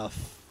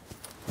stuff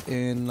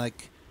in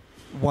like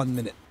 1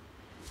 minute.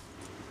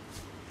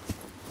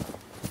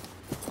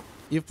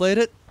 You've played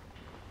it?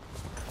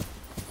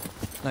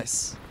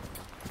 Nice.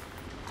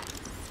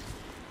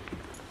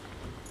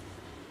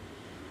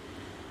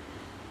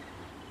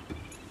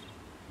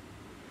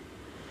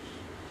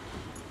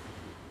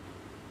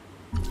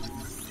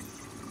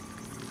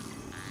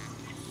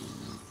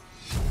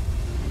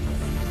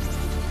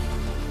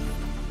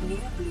 New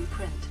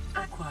blueprint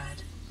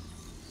acquired.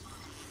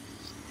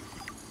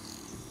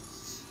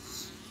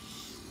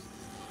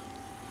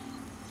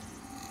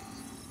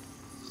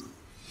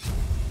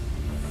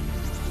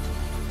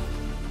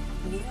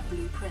 New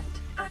blueprint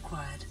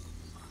acquired.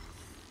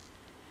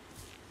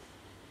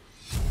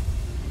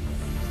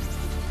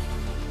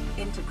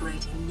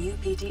 Integrating new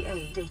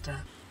PDA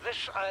data.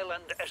 This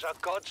island is a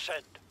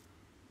godsend.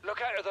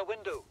 Look out of the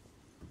window.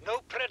 No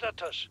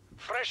predators,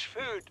 fresh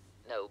food.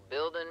 No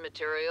building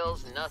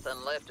materials,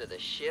 nothing left of the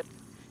ship.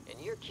 And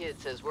your kid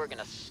says we're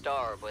gonna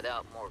starve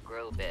without more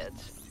grow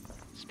beds.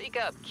 Speak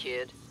up,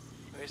 kid.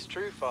 It's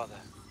true, Father.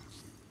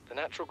 The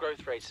natural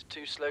growth rates are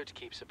too slow to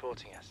keep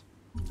supporting us.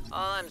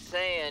 All I'm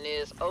saying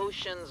is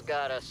ocean's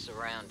got us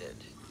surrounded.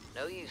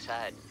 No use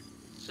hiding.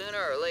 Sooner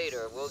or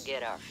later, we'll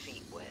get our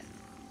feet wet.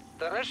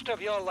 The rest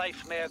of your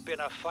life may have been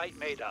a fight,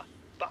 Maida,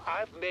 but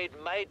I've made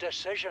my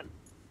decision.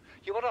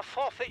 You want to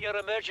forfeit your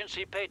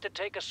emergency pay to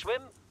take a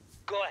swim?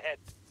 Go ahead.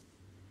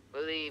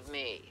 Believe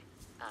me,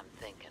 I'm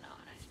thinking on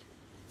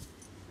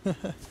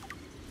it.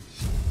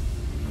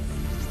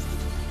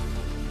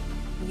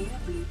 New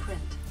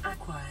blueprint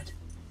acquired.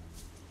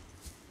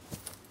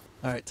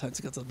 Alright, time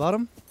to go to the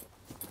bottom.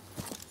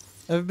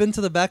 Ever been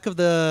to the back of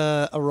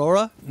the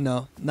Aurora?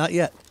 No, not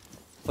yet.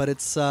 But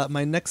it's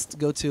my next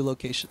go-to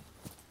location.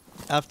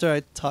 After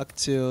I talk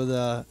to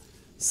the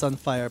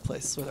Sunfire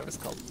place, whatever it's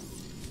called.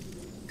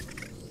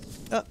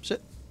 Oh,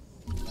 shit.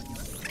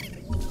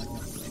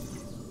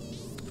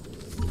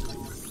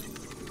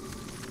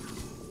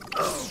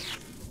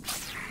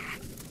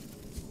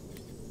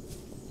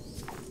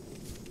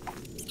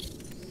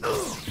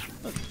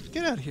 Oh,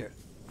 get out of here.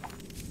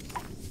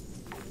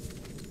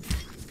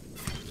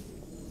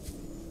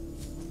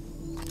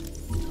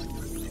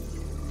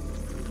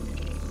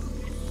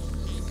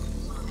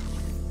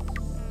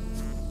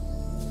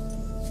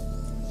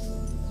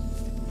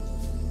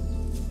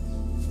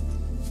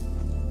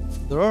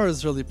 The Aurora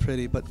is really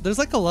pretty, but there's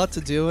like a lot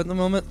to do at the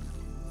moment.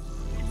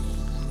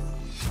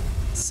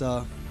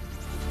 So,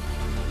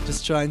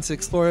 just trying to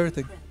explore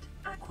everything.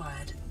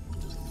 Acquired.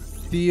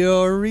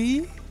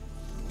 Theory?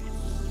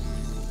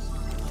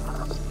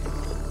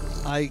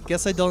 I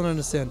guess I don't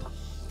understand.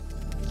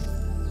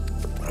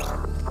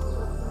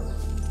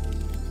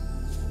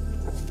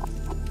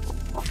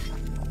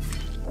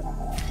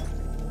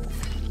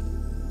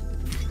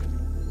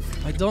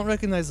 I don't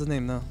recognize the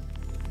name, though.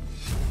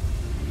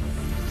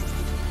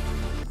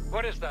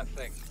 What is that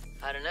thing?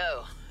 I don't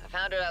know. I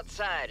found it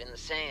outside in the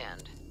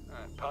sand.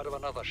 Part of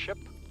another ship?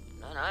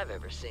 None I've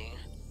ever seen.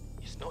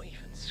 It's not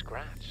even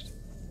scratched.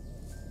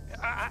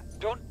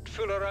 Don't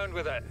fool around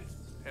with it.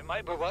 It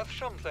might be worth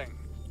something.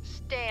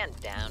 Stand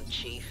down,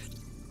 Chief.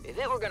 If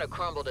it were gonna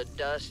crumble to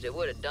dust, it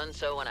would have done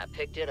so when I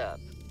picked it up.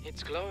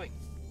 It's glowing.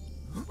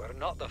 We're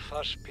not the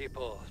first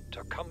people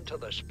to come to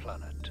this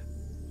planet.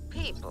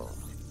 People.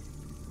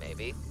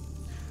 Maybe.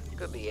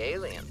 Could be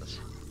aliens.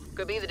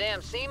 Could be the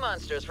damn sea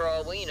monsters for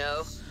all we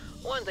know.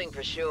 One thing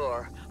for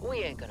sure,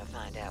 we ain't gonna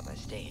find out by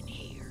staying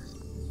here.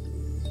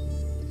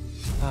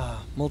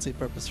 Ah,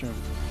 multi-purpose room.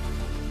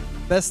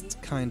 Best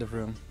kind of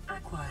room.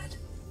 Acquired.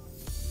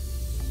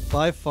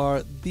 By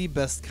far, the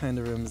best kind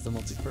of room is the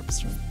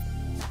multi-purpose room.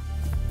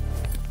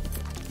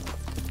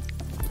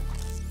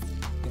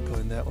 And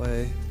going that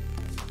way.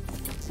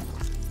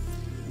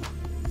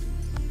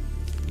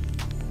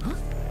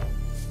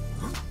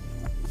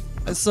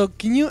 So,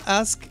 can you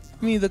ask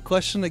me the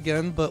question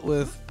again, but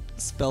with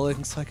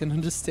spelling so I can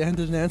understand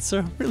and answer?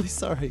 I'm really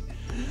sorry.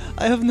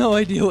 I have no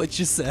idea what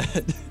you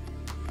said.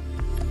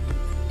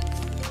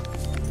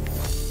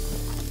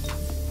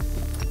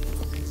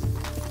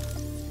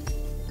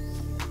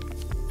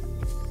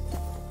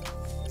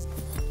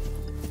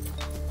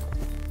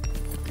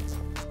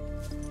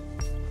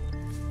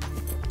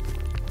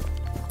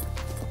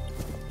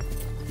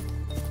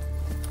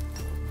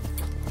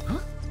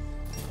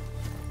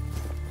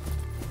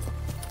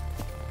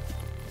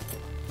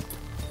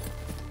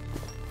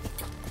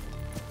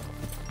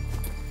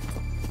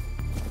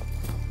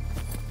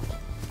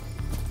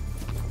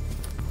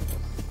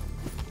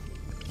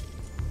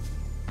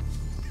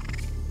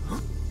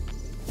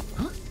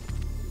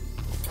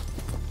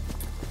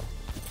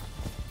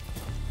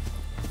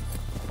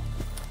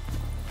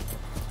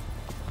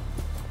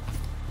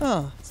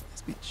 Oh, it's a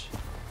nice beach.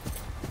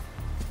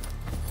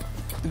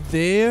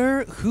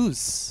 There,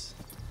 who's?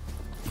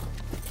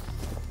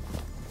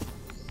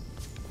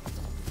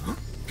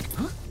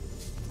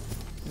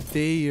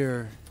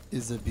 There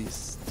is a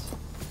beast.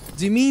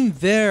 Do you mean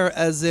there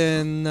as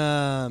in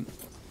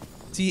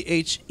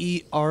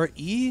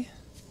T-H-E-R-E?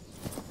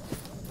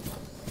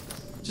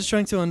 Just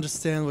trying to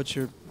understand what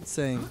you're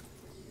saying.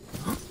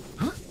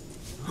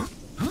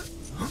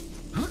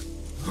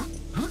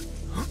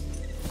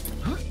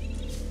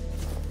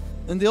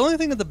 And the only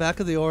thing at the back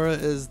of the aura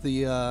is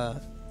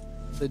the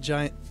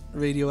giant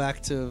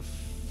radioactive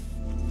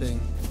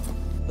thing.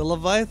 The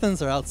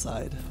Leviathans are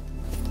outside.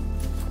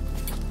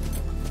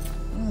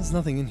 There's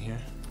nothing in here.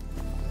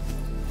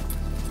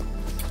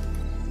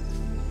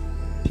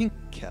 Pink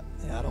cap.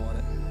 Yeah, I don't want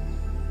it.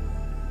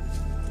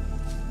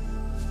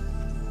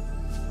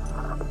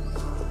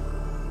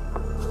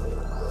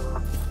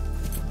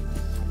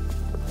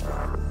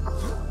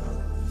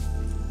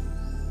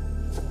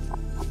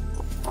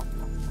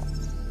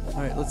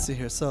 Alright, let's see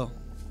here. So,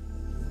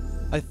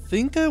 I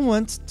think I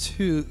went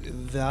to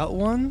that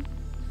one.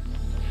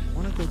 I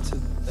want to go to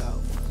that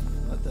one.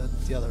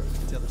 The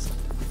other side.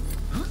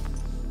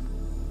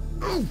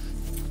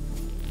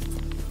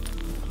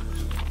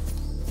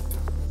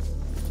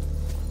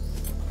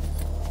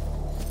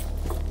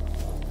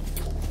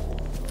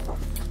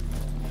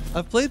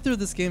 I've played through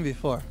this game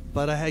before,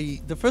 but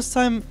the first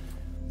time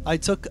I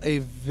took a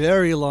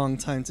very long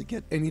time to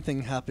get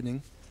anything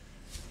happening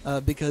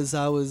because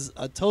I was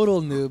a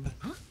total noob.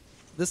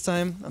 This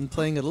time I'm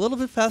playing it a little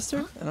bit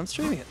faster and I'm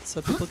streaming it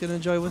so people can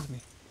enjoy with me.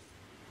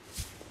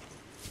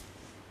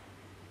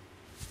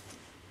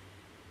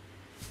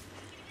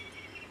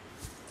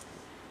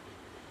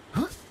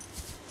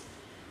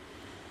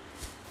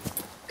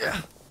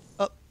 Yeah.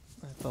 Oh,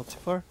 I fell too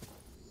far.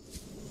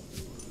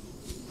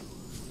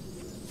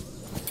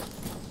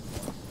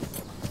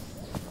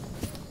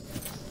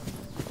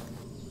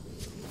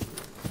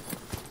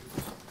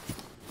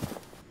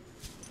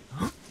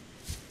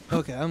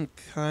 Okay, I'm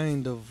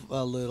kind of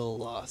a little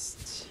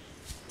lost.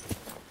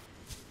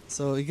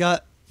 So we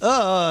got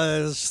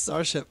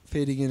starship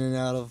fading in and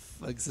out of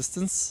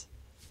existence.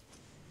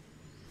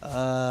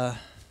 No,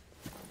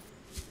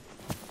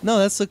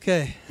 that's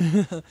okay.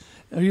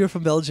 You're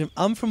from Belgium.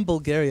 I'm from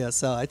Bulgaria,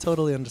 so I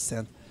totally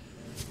understand.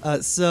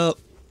 So,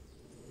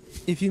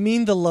 if you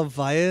mean the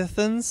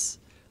Leviathans,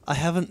 I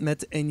haven't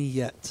met any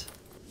yet.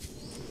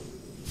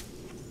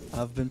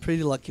 I've been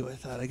pretty lucky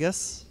with that, I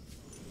guess.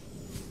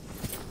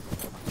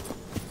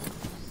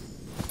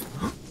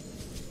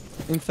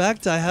 In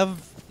fact, I have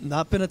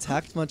not been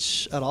attacked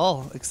much at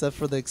all, except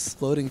for the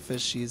exploding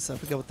fishies. I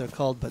forget what they're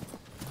called, but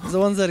the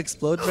ones that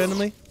explode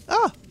randomly.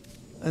 Ah!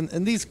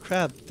 And these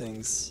crab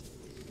things.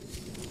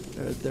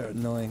 They're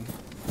annoying.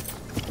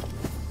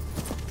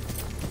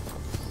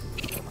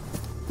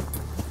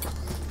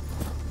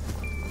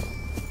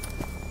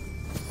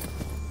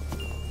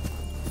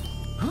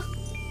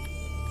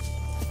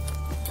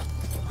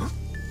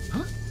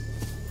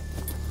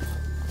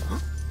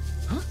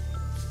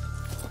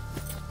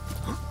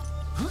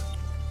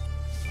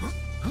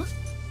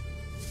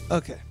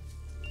 Okay.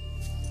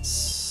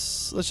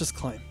 Let's just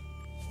climb.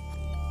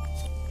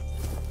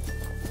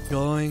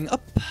 Going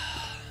up.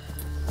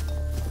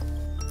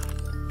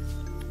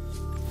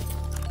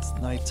 It's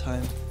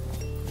nighttime.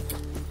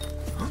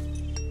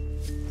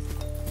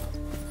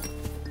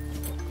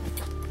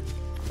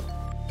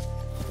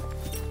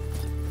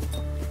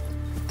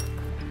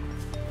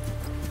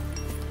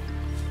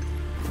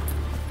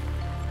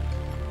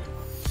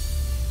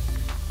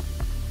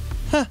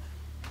 Huh.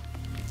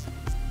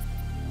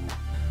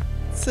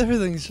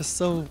 Everything's just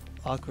so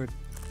awkward.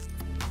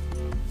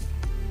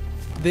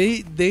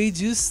 They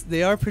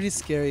are pretty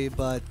scary,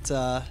 but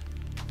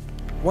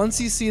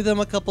once you see them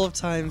a couple of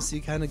times, you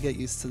kind of get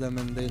used to them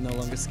and they're no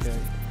longer scary.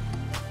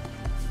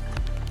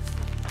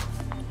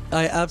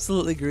 I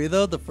absolutely agree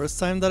though, the first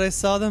time that I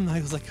saw them, I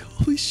was like,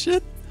 holy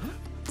shit,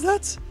 what's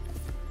that?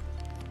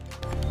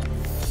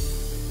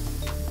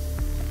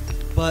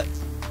 But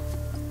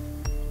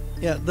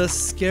yeah, the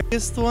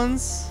scariest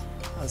ones,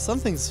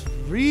 something's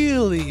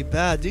really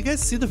bad. Do you guys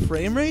see the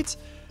frame rate?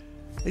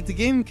 Like the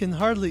game can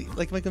hardly,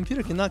 like my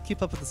computer cannot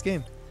keep up with this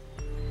game.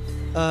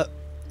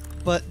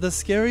 But the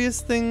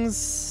scariest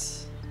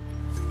things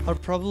are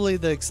probably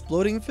the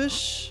exploding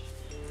fish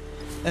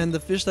and the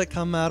fish that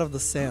come out of the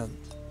sand.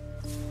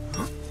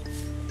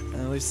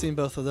 And we've seen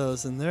both of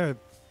those, and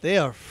they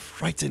are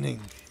frightening.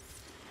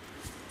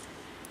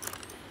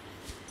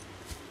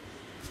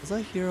 Was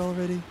I here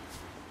already?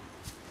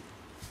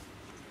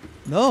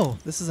 No,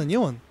 this is a new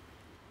one.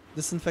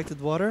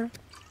 Disinfected water.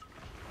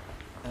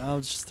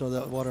 I'll just throw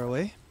that water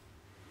away.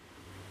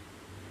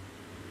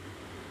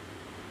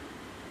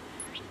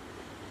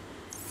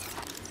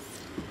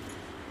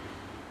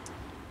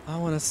 I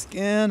want to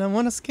scan. I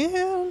want to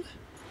scan.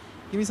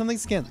 Give me something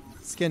to scan.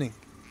 Scanning.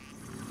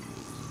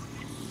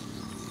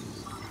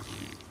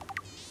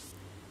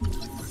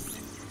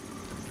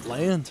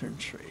 Lantern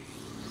tree.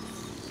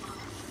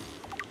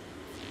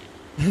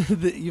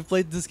 You've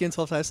played this game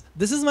 12 times.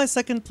 This is my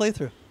second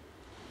playthrough.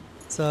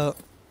 So,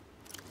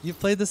 you've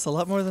played this a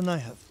lot more than I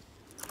have.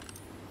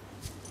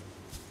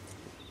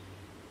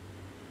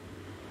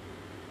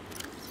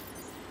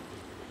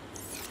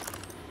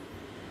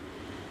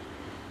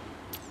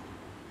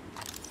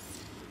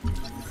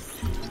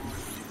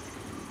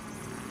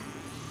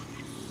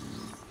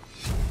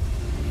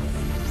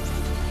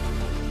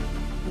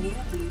 New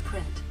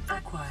blueprint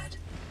acquired.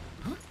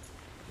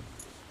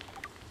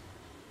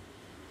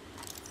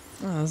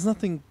 Oh, there's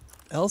nothing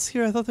else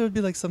here? I thought there would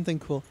be like something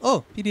cool.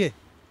 Oh, PDA.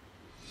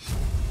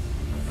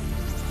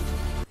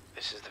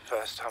 This is the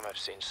first time I've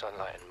seen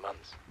sunlight in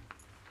months.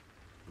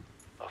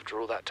 After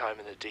all that time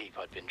in the deep,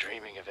 I'd been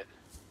dreaming of it.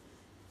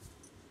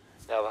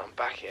 Now that I'm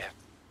back here,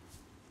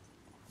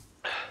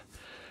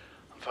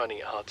 I'm finding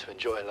it hard to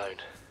enjoy alone.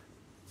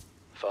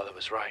 Father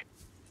was right.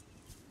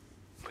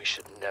 We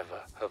should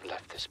never have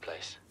left this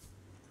place.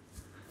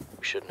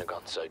 We shouldn't have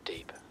gone so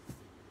deep.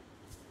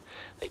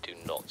 They do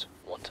not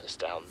want us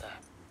down there.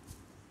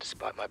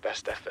 Despite my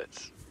best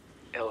efforts,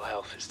 ill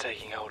health is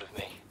taking hold of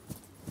me.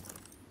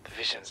 The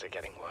visions are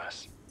getting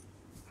worse.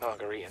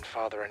 Marguerite and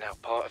Father are now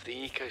part of the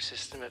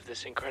ecosystem of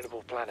this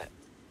incredible planet.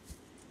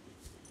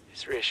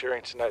 It's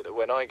reassuring to know that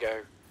when I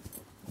go,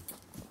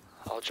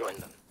 I'll join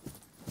them.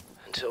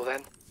 Until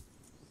then,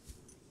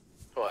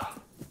 well,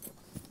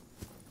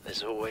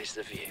 there's always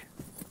the view.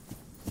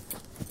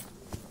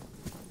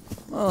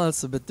 Well,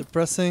 that's a bit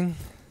depressing.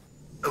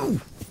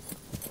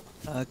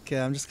 Okay,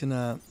 I'm just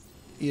gonna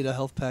eat a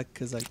health pack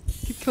because I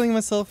keep killing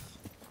myself.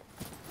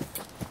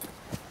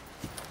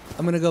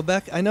 I'm gonna go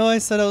back. I know I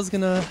said I was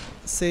gonna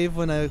save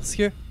when I was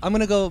here. I'm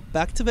gonna go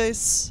back to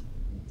base.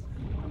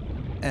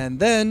 And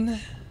then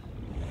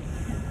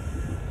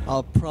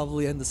I'll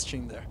probably end the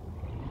stream there.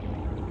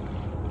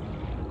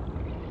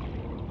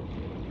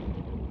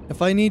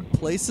 If I need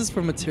places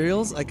for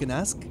materials, I can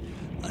ask.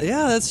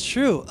 Yeah, that's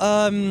true.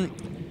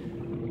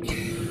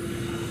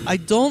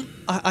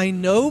 I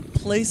know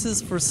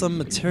places for some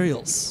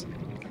materials,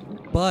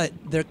 but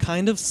they're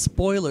kind of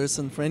spoilers,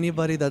 and for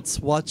anybody that's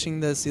watching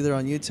this either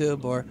on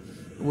YouTube or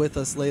with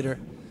us later,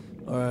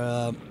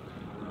 or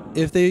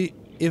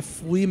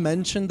if we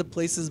mention the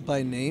places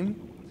by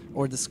name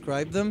or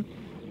describe them,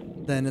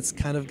 then it's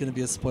kind of going to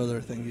be a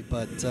spoiler thing.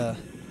 But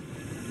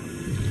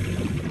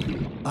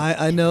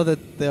I know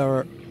that there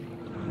are,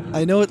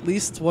 I know at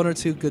least one or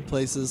two good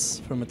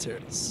places for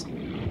materials.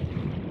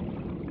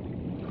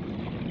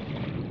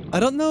 I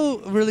don't know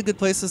really good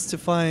places to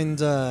find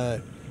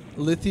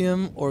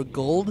lithium or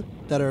gold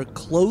that are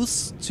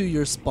close to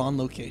your spawn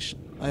location.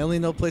 I only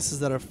know places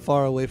that are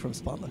far away from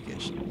spawn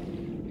location.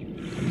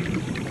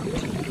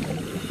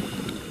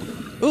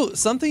 Ooh,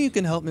 something you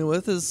can help me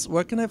with is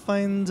where can I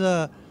find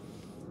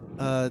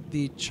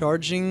the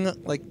charging,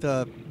 like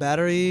the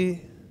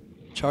battery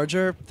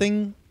charger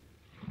thing?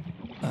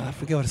 I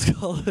forget what it's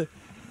called.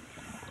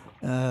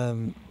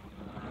 And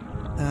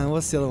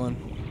what's the other one?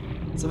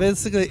 So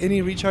basically,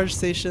 any recharge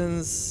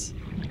stations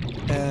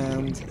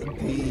and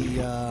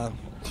the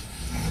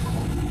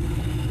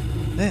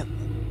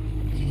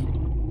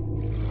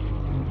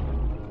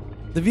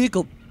the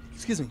vehicle,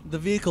 excuse me, the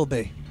vehicle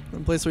bay, the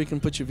place where you can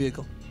put your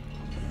vehicle.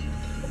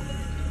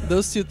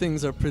 Those two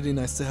things are pretty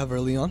nice to have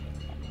early on,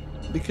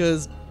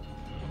 because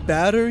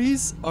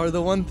batteries are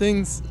the one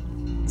things,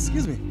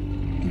 excuse me,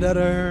 that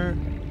are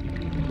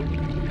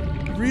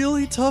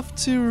really tough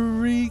to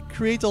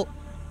recreate.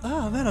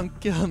 Ah, man,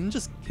 I'm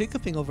just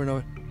hiccuping over and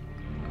over.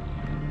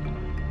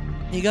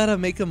 You gotta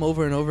make them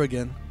over and over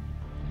again.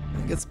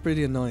 It gets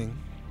pretty annoying.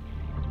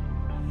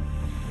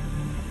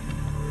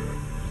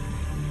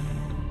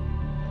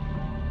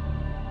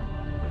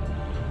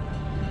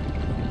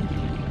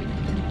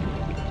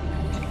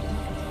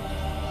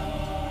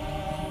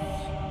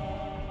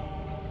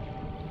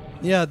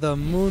 Yeah, the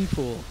moon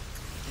pool.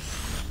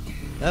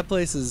 That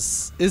place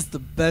is the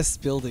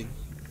best building.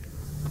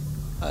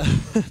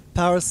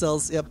 Power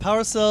cells, yeah,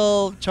 power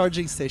cell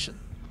charging station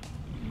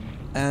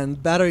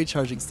and battery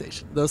charging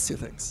station, those two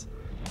things.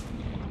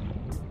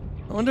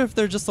 I wonder if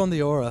they're just on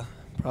the aura.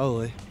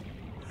 Probably.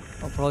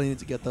 I'll probably need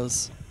to get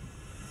those.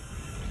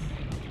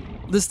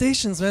 The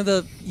stations,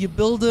 man, you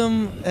build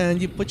them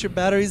and you put your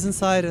batteries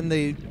inside and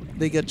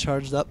they get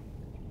charged up.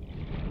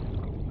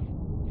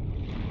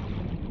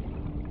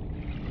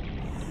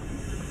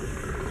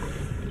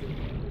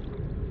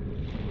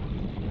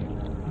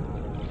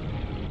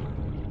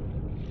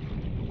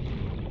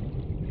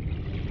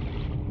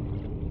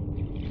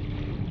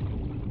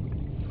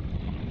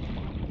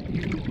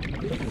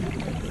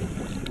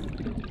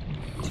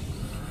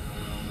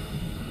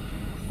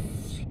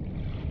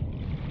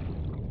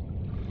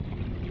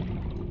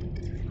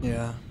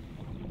 Yeah.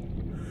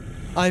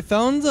 I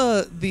found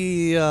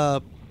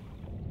the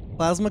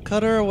plasma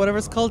cutter or whatever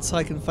it's called, so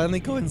I can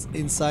finally go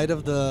inside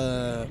of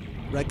the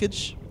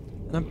wreckage.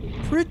 And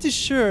I'm pretty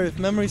sure, if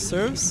memory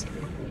serves,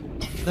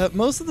 that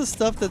most of the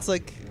stuff that's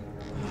like...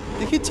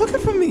 He took it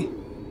from me!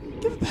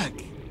 Give it back!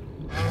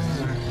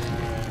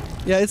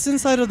 Yeah, it's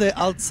inside of the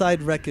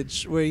outside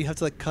wreckage where you have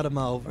to like cut them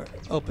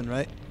open,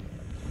 right?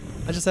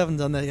 I just haven't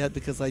done that yet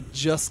because I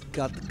just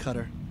got the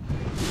cutter.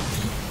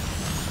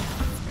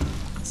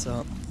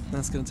 So,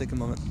 that's gonna take a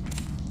moment.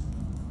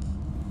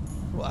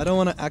 Well, I don't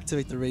want to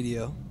activate the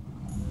radio.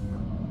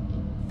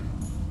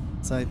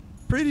 So I'm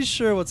pretty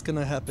sure what's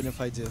gonna happen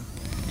if I do.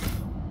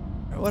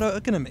 What am I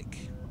gonna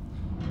make?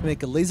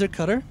 Make a laser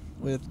cutter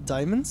with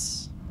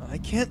diamonds. I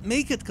can't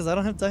make it because I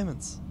don't have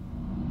diamonds.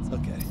 It's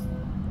okay.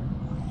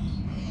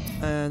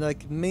 And I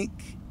can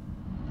make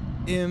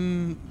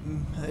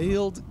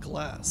impaled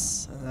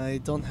glass. And I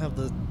don't have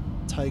the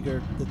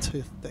tiger, the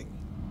tooth thing.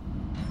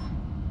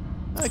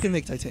 I can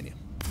make titanium.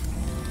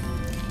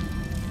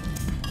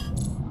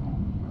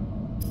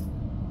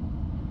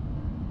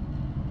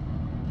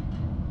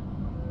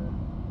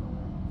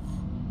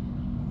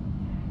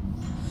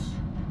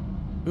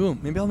 Ooh,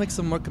 maybe I'll make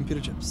some more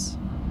computer chips.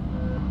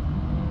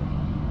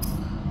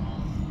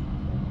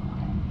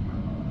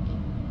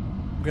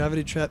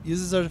 Gravity trap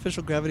uses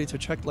artificial gravity to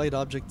attract light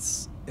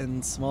objects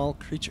and small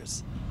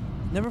creatures.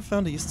 Never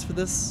found a use for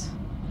this,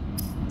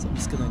 so I'm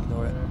just gonna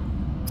ignore it.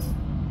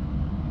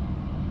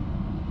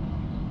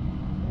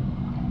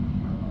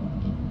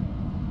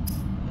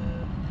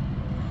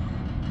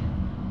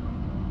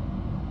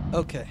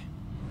 Okay.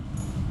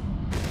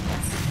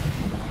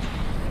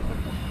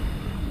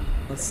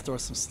 Let's store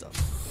some stuff.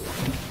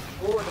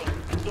 Warning,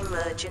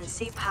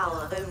 emergency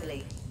power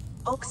only.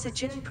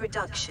 Oxygen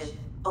production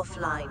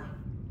offline.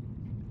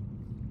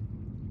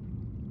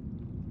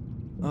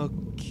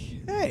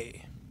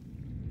 Okay.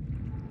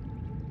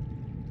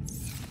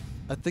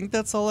 I think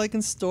that's all I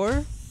can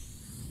store.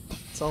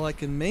 That's all I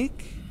can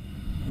make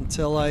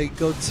until I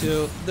go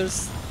to...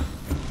 There's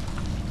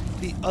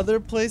the other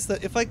place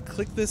that if I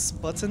click this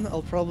button,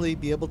 I'll probably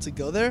be able to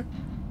go there.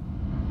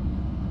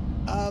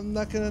 I'm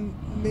not gonna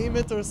name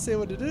it or say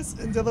what it is.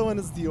 And the other one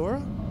is the Aura.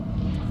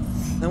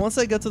 And once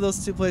I get to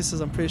those two places,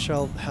 I'm pretty sure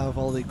I'll have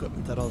all the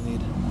equipment that I'll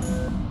need.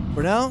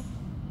 For now,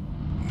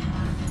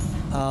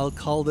 I'll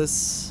call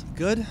this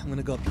good. I'm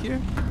gonna go up here.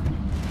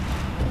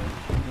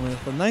 And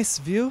with a nice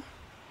view,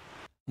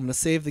 I'm gonna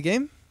save the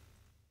game.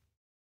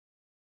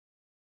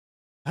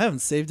 I haven't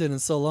saved it in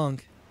so long.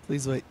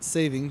 Please wait.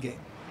 Saving game.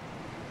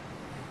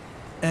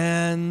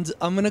 And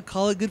I'm gonna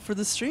call it good for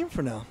the stream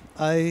for now.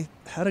 I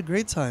had a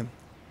great time.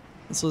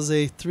 This was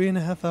a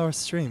 3.5-hour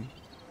stream.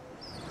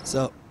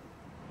 So,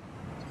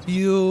 if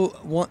you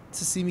want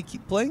to see me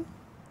keep playing,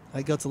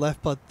 I go to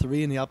Left Pod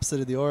 3 in the opposite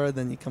of the Aura,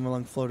 then you come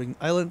along floating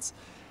islands.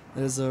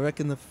 There's a wreck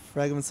in the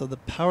fragments of the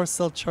power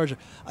cell charger.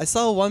 I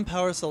saw one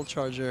power cell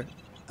charger,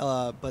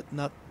 but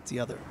not the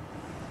other.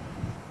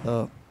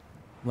 So,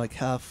 I'm like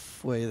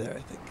halfway there,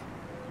 I think.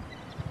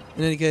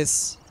 In any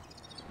case,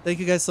 thank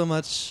you guys so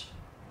much.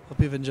 Hope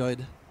you've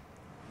enjoyed.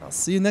 I'll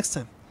see you next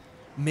time.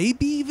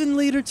 Maybe even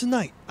later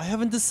tonight. I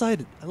haven't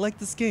decided. I like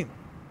this game.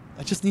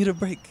 I just need a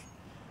break.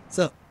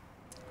 So,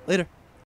 later.